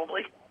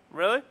 probably.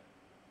 Really?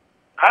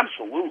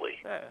 Absolutely.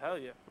 Yeah, hell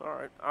yeah. All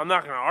right, I'm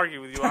not going to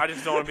argue with you. I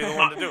just don't want to be the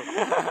one to do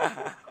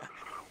it.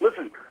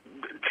 Listen,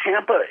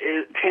 Tampa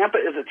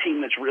is a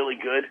team that's really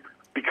good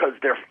because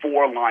they're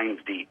 4 lines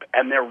deep,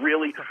 and they're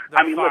really.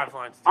 They're look, 5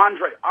 lines deep.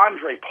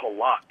 Andre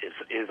Palat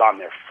is on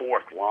their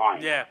 4th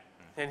line. Yeah,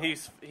 and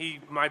he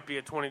might be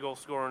a 20-goal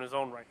scorer in his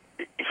own right.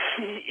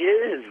 He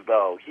is,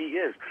 though. He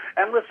is.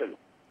 And listen,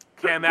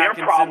 Cam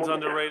Atkinson's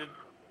underrated.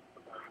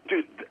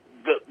 Dude,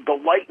 the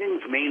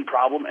Lightning's main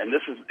problem, and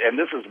this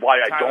is why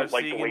I don't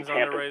like the way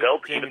Tampa's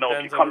built. Even though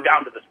if you come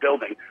down to this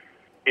building,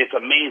 it's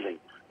amazing.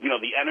 You know,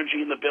 the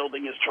energy in the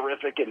building is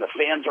terrific, and the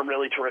fans are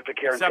really terrific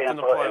here in Tampa,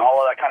 and all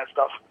of that kind of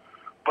stuff.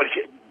 But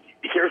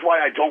here's why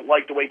I don't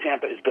like the way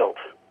Tampa is built.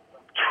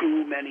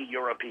 Too many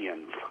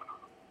Europeans.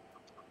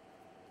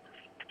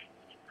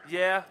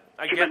 Yeah,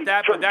 I get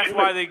that, but that's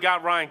why they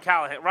got Ryan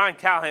Callahan. Ryan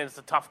Callahan's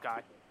the tough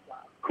guy.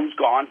 Who's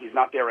gone? He's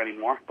not there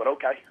anymore, but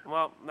okay.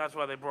 Well, that's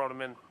why they brought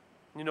him in.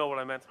 You know what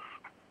I meant.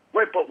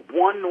 Right, but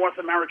one North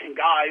American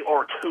guy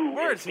or two.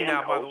 Where is he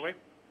now, by the way?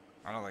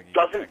 I don't think he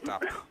got picked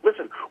up.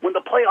 Listen, when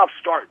the playoffs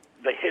start,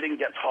 the hitting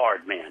gets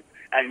hard, man.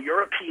 And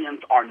Europeans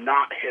are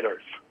not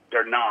hitters.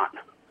 They're not.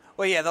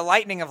 Well, yeah, the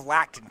Lightning have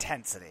lacked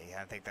intensity.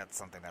 I think that's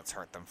something that's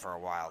hurt them for a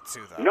while,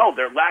 too, though. No,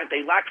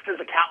 they lack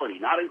physicality,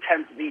 not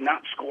intensity,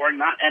 not scoring,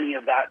 not any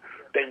of that.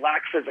 They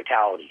lack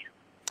physicality.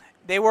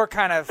 They were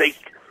kind of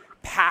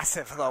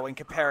passive, though, in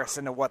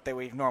comparison to what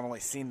we've normally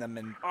seen them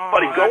in.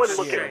 Buddy, go and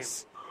look at.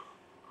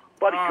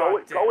 Buddy,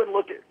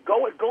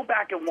 go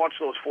back and watch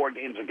those 4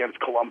 games against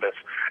Columbus,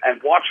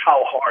 and watch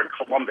how hard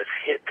Columbus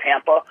hit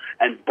Tampa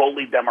and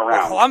bullied them around.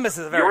 Well, Columbus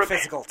is a very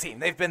physical team.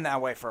 They've been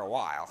that way for a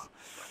while.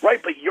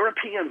 Right, but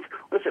Europeans,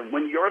 listen,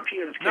 when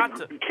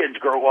kids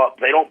grow up,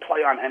 they don't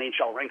play on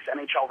NHL rinks.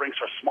 NHL rinks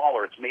are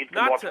smaller. It's made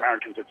for North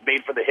Americans. It's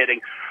made for the hitting.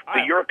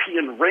 The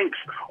European rinks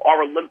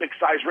are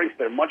Olympic-sized rinks.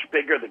 They're much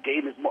bigger. The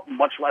game is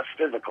much less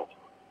physical.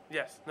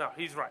 Yes, no,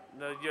 he's right.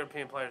 The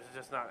European players are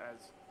just not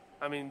as...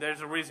 I mean, there's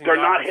a reason they're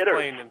not hitters.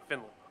 Playing in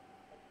Finland.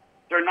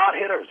 They're not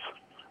hitters.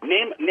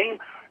 Name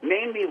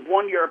me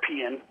one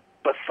European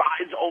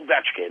besides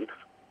Ovechkin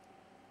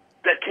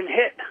that can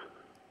hit.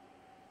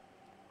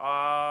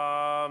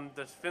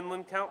 Does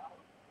Finland count?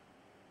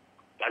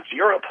 That's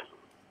Europe.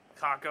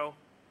 Kakko.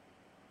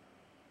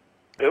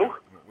 Who?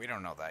 We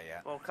don't know that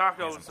yet. Well,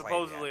 Kakko is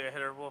supposedly a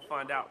hitter. We'll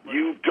find out.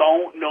 You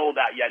don't know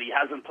that yet. He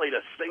hasn't played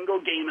a single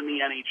game in the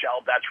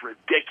NHL. That's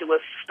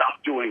ridiculous.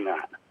 Stop doing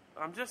that.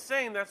 I'm just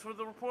saying that's what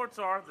the reports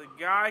are. The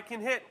guy can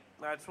hit.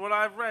 That's what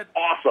I've read.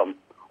 Awesome.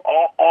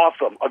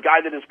 Awesome. A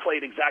guy that has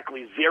played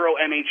exactly 0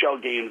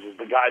 NHL games is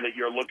the guy that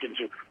you're looking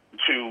to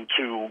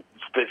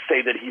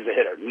say that he's a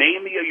hitter.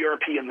 Name me a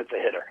European that's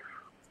a hitter.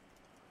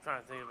 I'm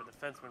trying to think of a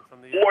defenseman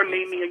from the Or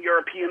name me a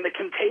European that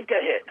can take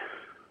a hit.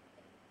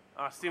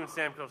 Steven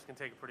Stamkos can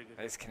take a pretty good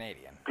hit. He's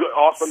Canadian. Good.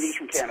 Awesome. He's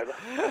from Canada.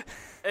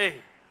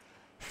 Hey.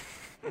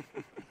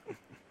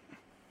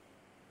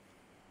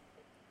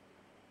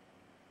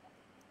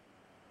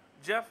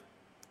 Jeff,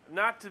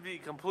 not to be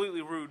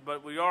completely rude,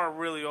 but we are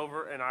really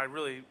over, and I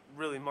really,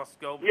 really must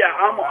go. Yeah,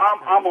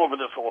 I'm over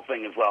this whole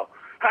thing as well.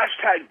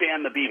 Hashtag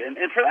ban the beef. And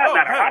for that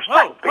matter,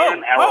 hashtag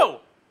ban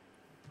Arrow.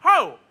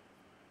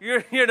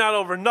 You're not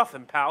over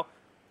nothing, pal.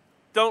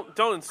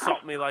 Don't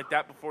insult me like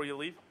that before you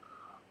leave.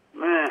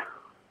 Meh.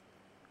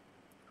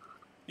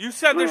 You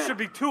said there should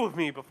be 2 of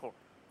me before.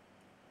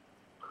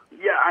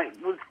 Yeah, I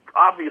was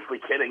obviously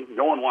kidding.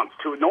 No one wants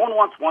 2. No one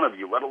wants 1 of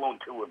you, let alone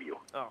 2 of you.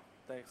 Oh,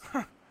 thanks.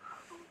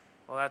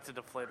 Well, that's a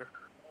deflator.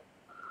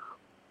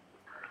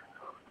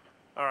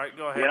 All right,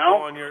 go ahead.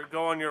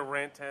 Go on your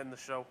rant to end the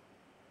show.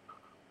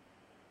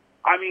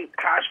 I mean,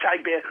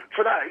 hashtag ban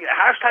for that.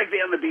 Hashtag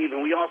ban the beef,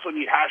 and we also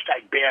need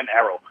hashtag ban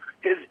Arrow.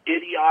 His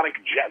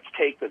idiotic Jets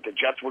take that the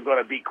Jets were going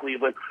to beat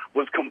Cleveland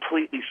was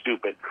completely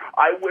stupid.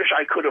 I wish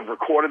I could have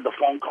recorded the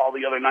phone call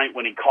the other night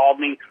when he called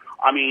me.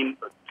 I mean,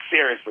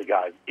 seriously,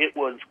 guys, it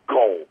was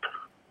gold.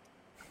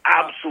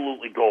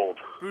 Absolutely gold.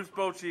 Bruce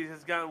Bochy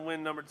has gotten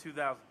win number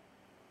 2,000.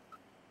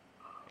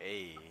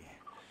 Hey.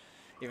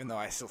 Even though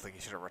I still think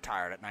he should have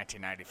retired at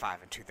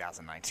 1995 and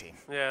 2019.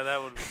 Yeah,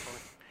 that would be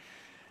funny.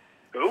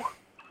 Who?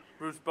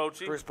 Bruce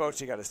Bochy. Bruce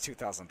Bochy got his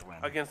 2000th win.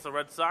 Against the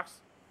Red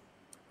Sox.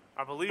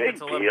 I believe Big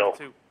it's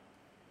 11-2.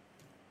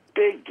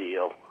 Big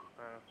deal.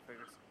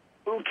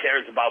 Who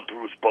cares about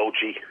Bruce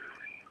Bochy?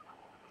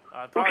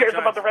 Who cares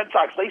about the Red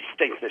Sox? They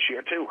stink this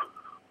year, too.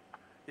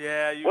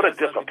 Yeah, what a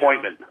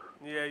disappointment.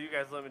 Yeah, you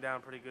guys let me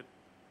down pretty good.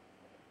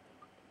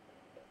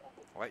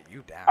 Let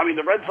you down? I mean,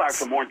 the Red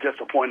Sox are more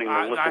disappointing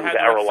than listening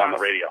to Errol on the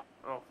radio.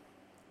 Oh.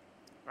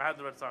 I had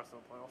the Red Sox in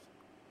the playoffs.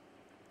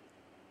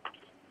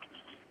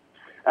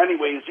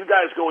 Anyways, you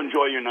guys go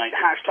enjoy your night.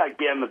 Hashtag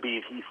ban the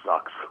beef. He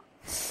sucks.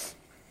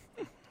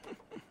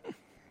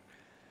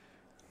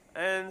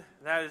 And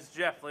that is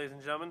Jeff, ladies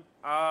and gentlemen.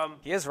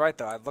 He is right,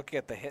 though. I'm looking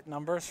at the hit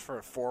numbers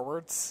for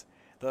forwards.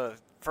 The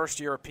first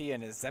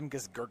European is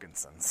Zemgus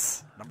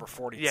Girgensons, number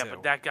 42. Yeah,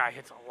 but that guy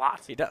hits a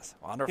lot. He does.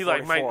 Well, under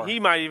 44. He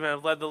might even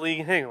have led the league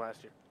in hitting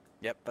last year.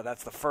 Yep, but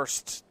that's the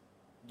first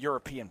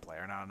European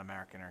player, not an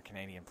American or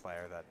Canadian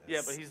player that is.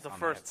 Yeah, but he's the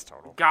first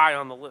total guy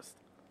on the list.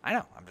 I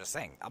know. I'm just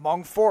saying.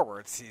 Among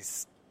forwards,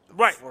 he's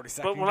right.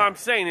 42nd. But what I'm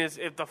saying is,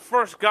 if the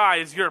first guy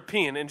is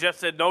European, and Jeff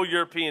said no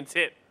Europeans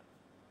hit,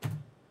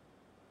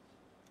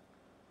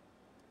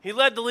 he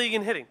led the league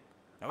in hitting.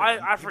 No,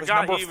 I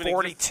forgot he was he even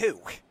number 42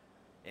 existed.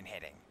 in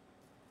hitting.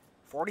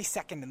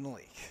 42nd in the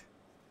league.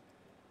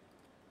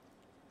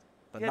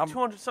 He had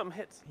 200-something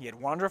hits. He had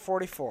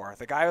 144.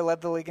 The guy who led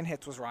the league in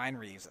hits was Ryan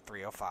Reeves at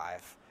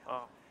 305.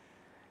 Oh.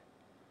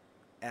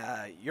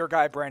 Your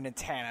guy, Brandon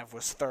Tanev,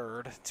 was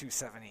third,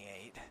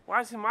 278. Why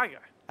is he my guy?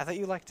 I thought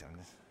you liked him.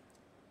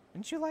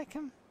 Didn't you like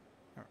him?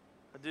 I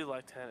do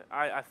like Tanev.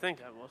 I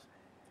think I was.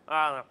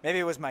 I don't know. Maybe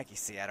it was Mikey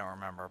C. I don't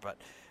remember, but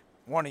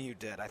one of you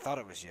did. I thought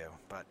it was you.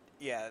 But,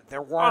 yeah,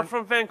 there I'm weren't...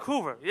 from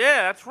Vancouver.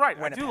 Yeah, that's right.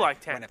 Winnipeg, I do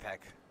like Tanev. Winnipeg.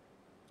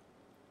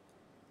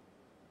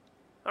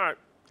 All right.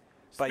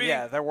 But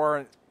yeah, there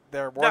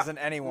wasn't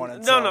anyone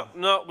until...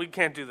 No, we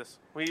can't do this.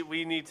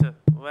 We need to.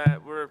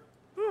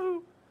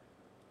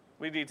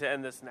 We need to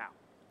end this now.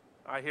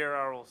 I hear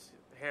Earl's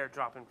hair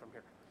dropping from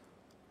here.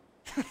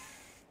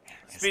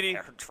 Speedy,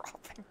 hair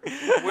dropping.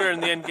 We're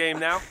in the end game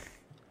now.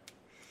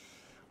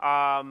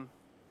 I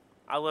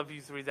love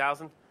you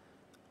 3000.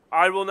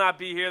 I will not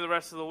be here the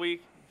rest of the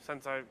week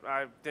since I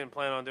didn't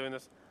plan on doing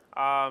this.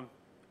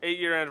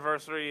 8-year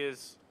anniversary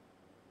is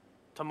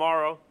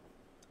tomorrow.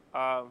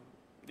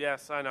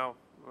 Yes, I know.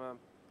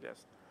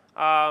 Yes.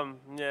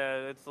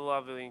 Yeah, it's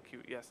lovely and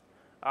cute, yes.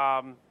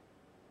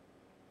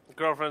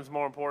 Girlfriend's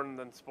more important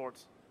than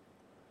sports.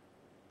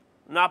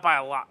 Not by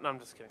a lot. No, I'm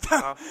just kidding.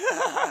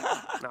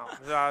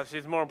 No,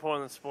 she's more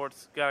important than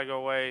sports. Gotta go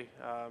away.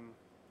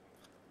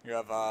 You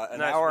have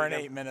an hour and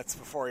 8 minutes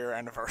before your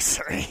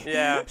anniversary.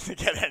 Yeah. To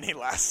get any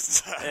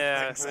last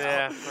things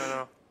yeah, out. I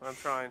know. I'm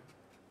trying.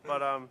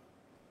 But I'm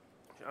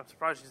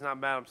surprised she's not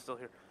mad I'm still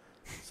here.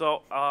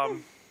 So,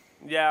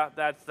 yeah,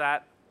 that's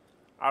that.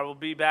 I will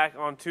be back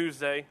on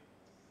Tuesday.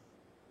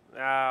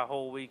 A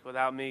whole week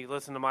without me.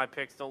 Listen to my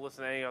picks. Don't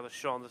listen to any other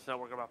show on this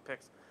network about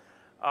picks.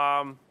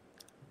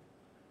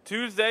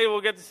 Tuesday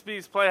we'll get to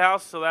Speedy's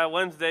Playhouse, so that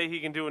Wednesday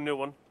he can do a new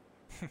one.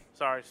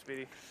 Sorry,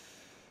 Speedy.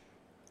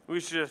 We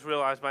should just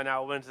realize by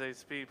now Wednesday's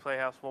Speedy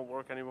Playhouse won't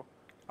work anymore.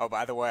 Oh,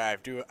 by the way, I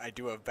do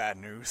have bad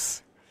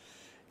news.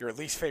 Your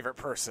least favorite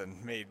person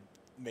made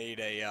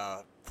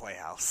a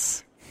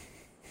Playhouse.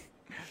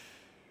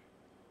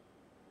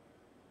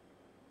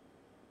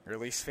 Your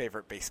least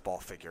favorite baseball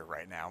figure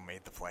right now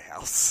made the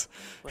Playhouse.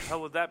 What the hell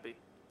would that be?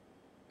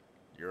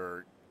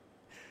 Your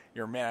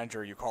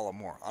manager, you call a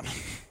moron.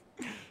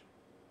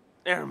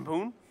 Aaron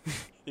Boone?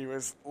 He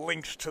was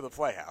linked to the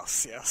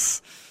Playhouse,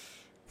 yes.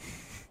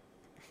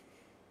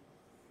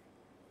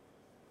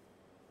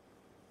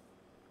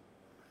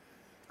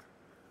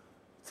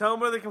 Tell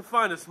them where they can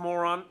find us,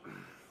 moron.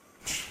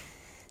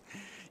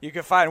 You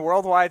can find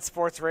Worldwide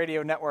Sports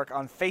Radio Network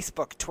on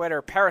Facebook,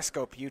 Twitter,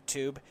 Periscope,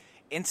 YouTube,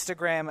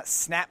 Instagram,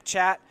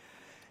 Snapchat,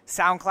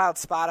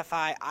 SoundCloud,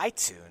 Spotify,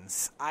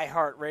 iTunes,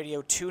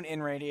 iHeartRadio,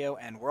 TuneIn Radio,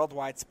 and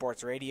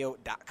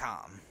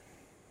WorldwideSportsRadio.com.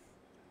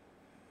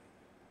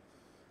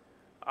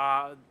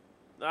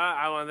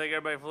 I want to thank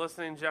everybody for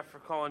listening. Jeff for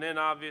calling in,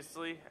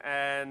 obviously.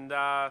 And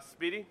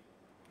Speedy,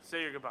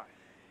 say your goodbye.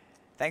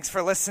 Thanks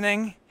for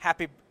listening.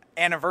 Happy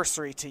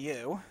anniversary to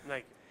you.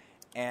 Thank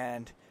you.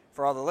 And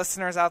for all the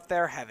listeners out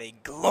there, have a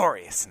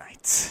glorious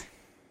night.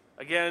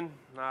 Again,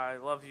 I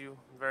love you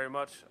very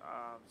much.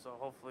 So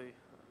hopefully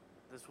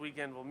this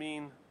weekend will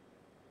mean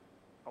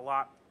a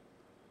lot.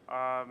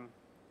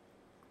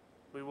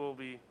 We will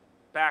be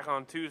back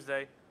on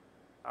Tuesday.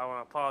 I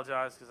want to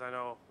apologize because I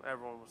know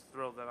everyone was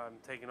thrilled that I'm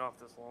taking off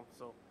this long.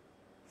 So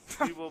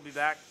we will be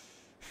back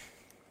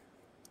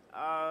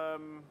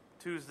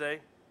Tuesday.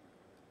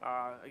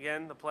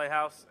 Again, the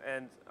Playhouse,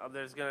 and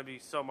there's going to be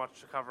so much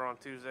to cover on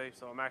Tuesday,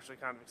 so I'm actually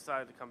kind of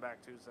excited to come back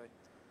Tuesday.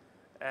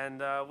 And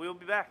we'll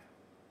be back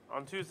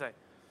on Tuesday.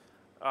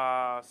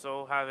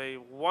 So have a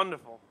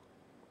wonderful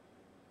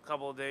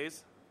couple of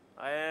days,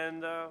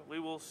 and we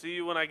will see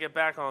you when I get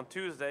back on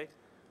Tuesday,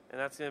 and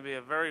that's going to be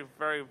a very,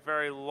 very,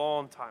 very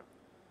long time.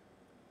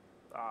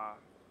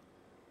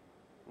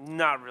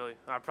 Not really.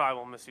 I probably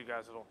won't miss you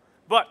guys at all.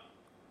 But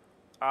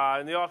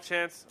in the off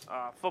chance,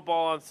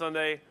 football on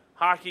Sunday,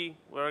 hockey.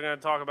 We're going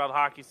to talk about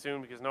hockey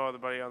soon because no other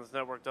buddy on this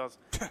network does.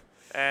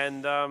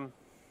 And,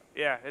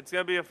 yeah, it's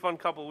going to be a fun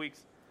couple of weeks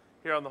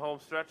here on the home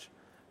stretch.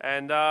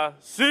 And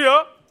see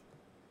ya!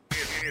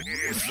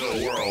 It's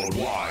the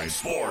Worldwide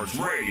Sports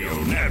Radio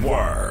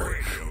Network.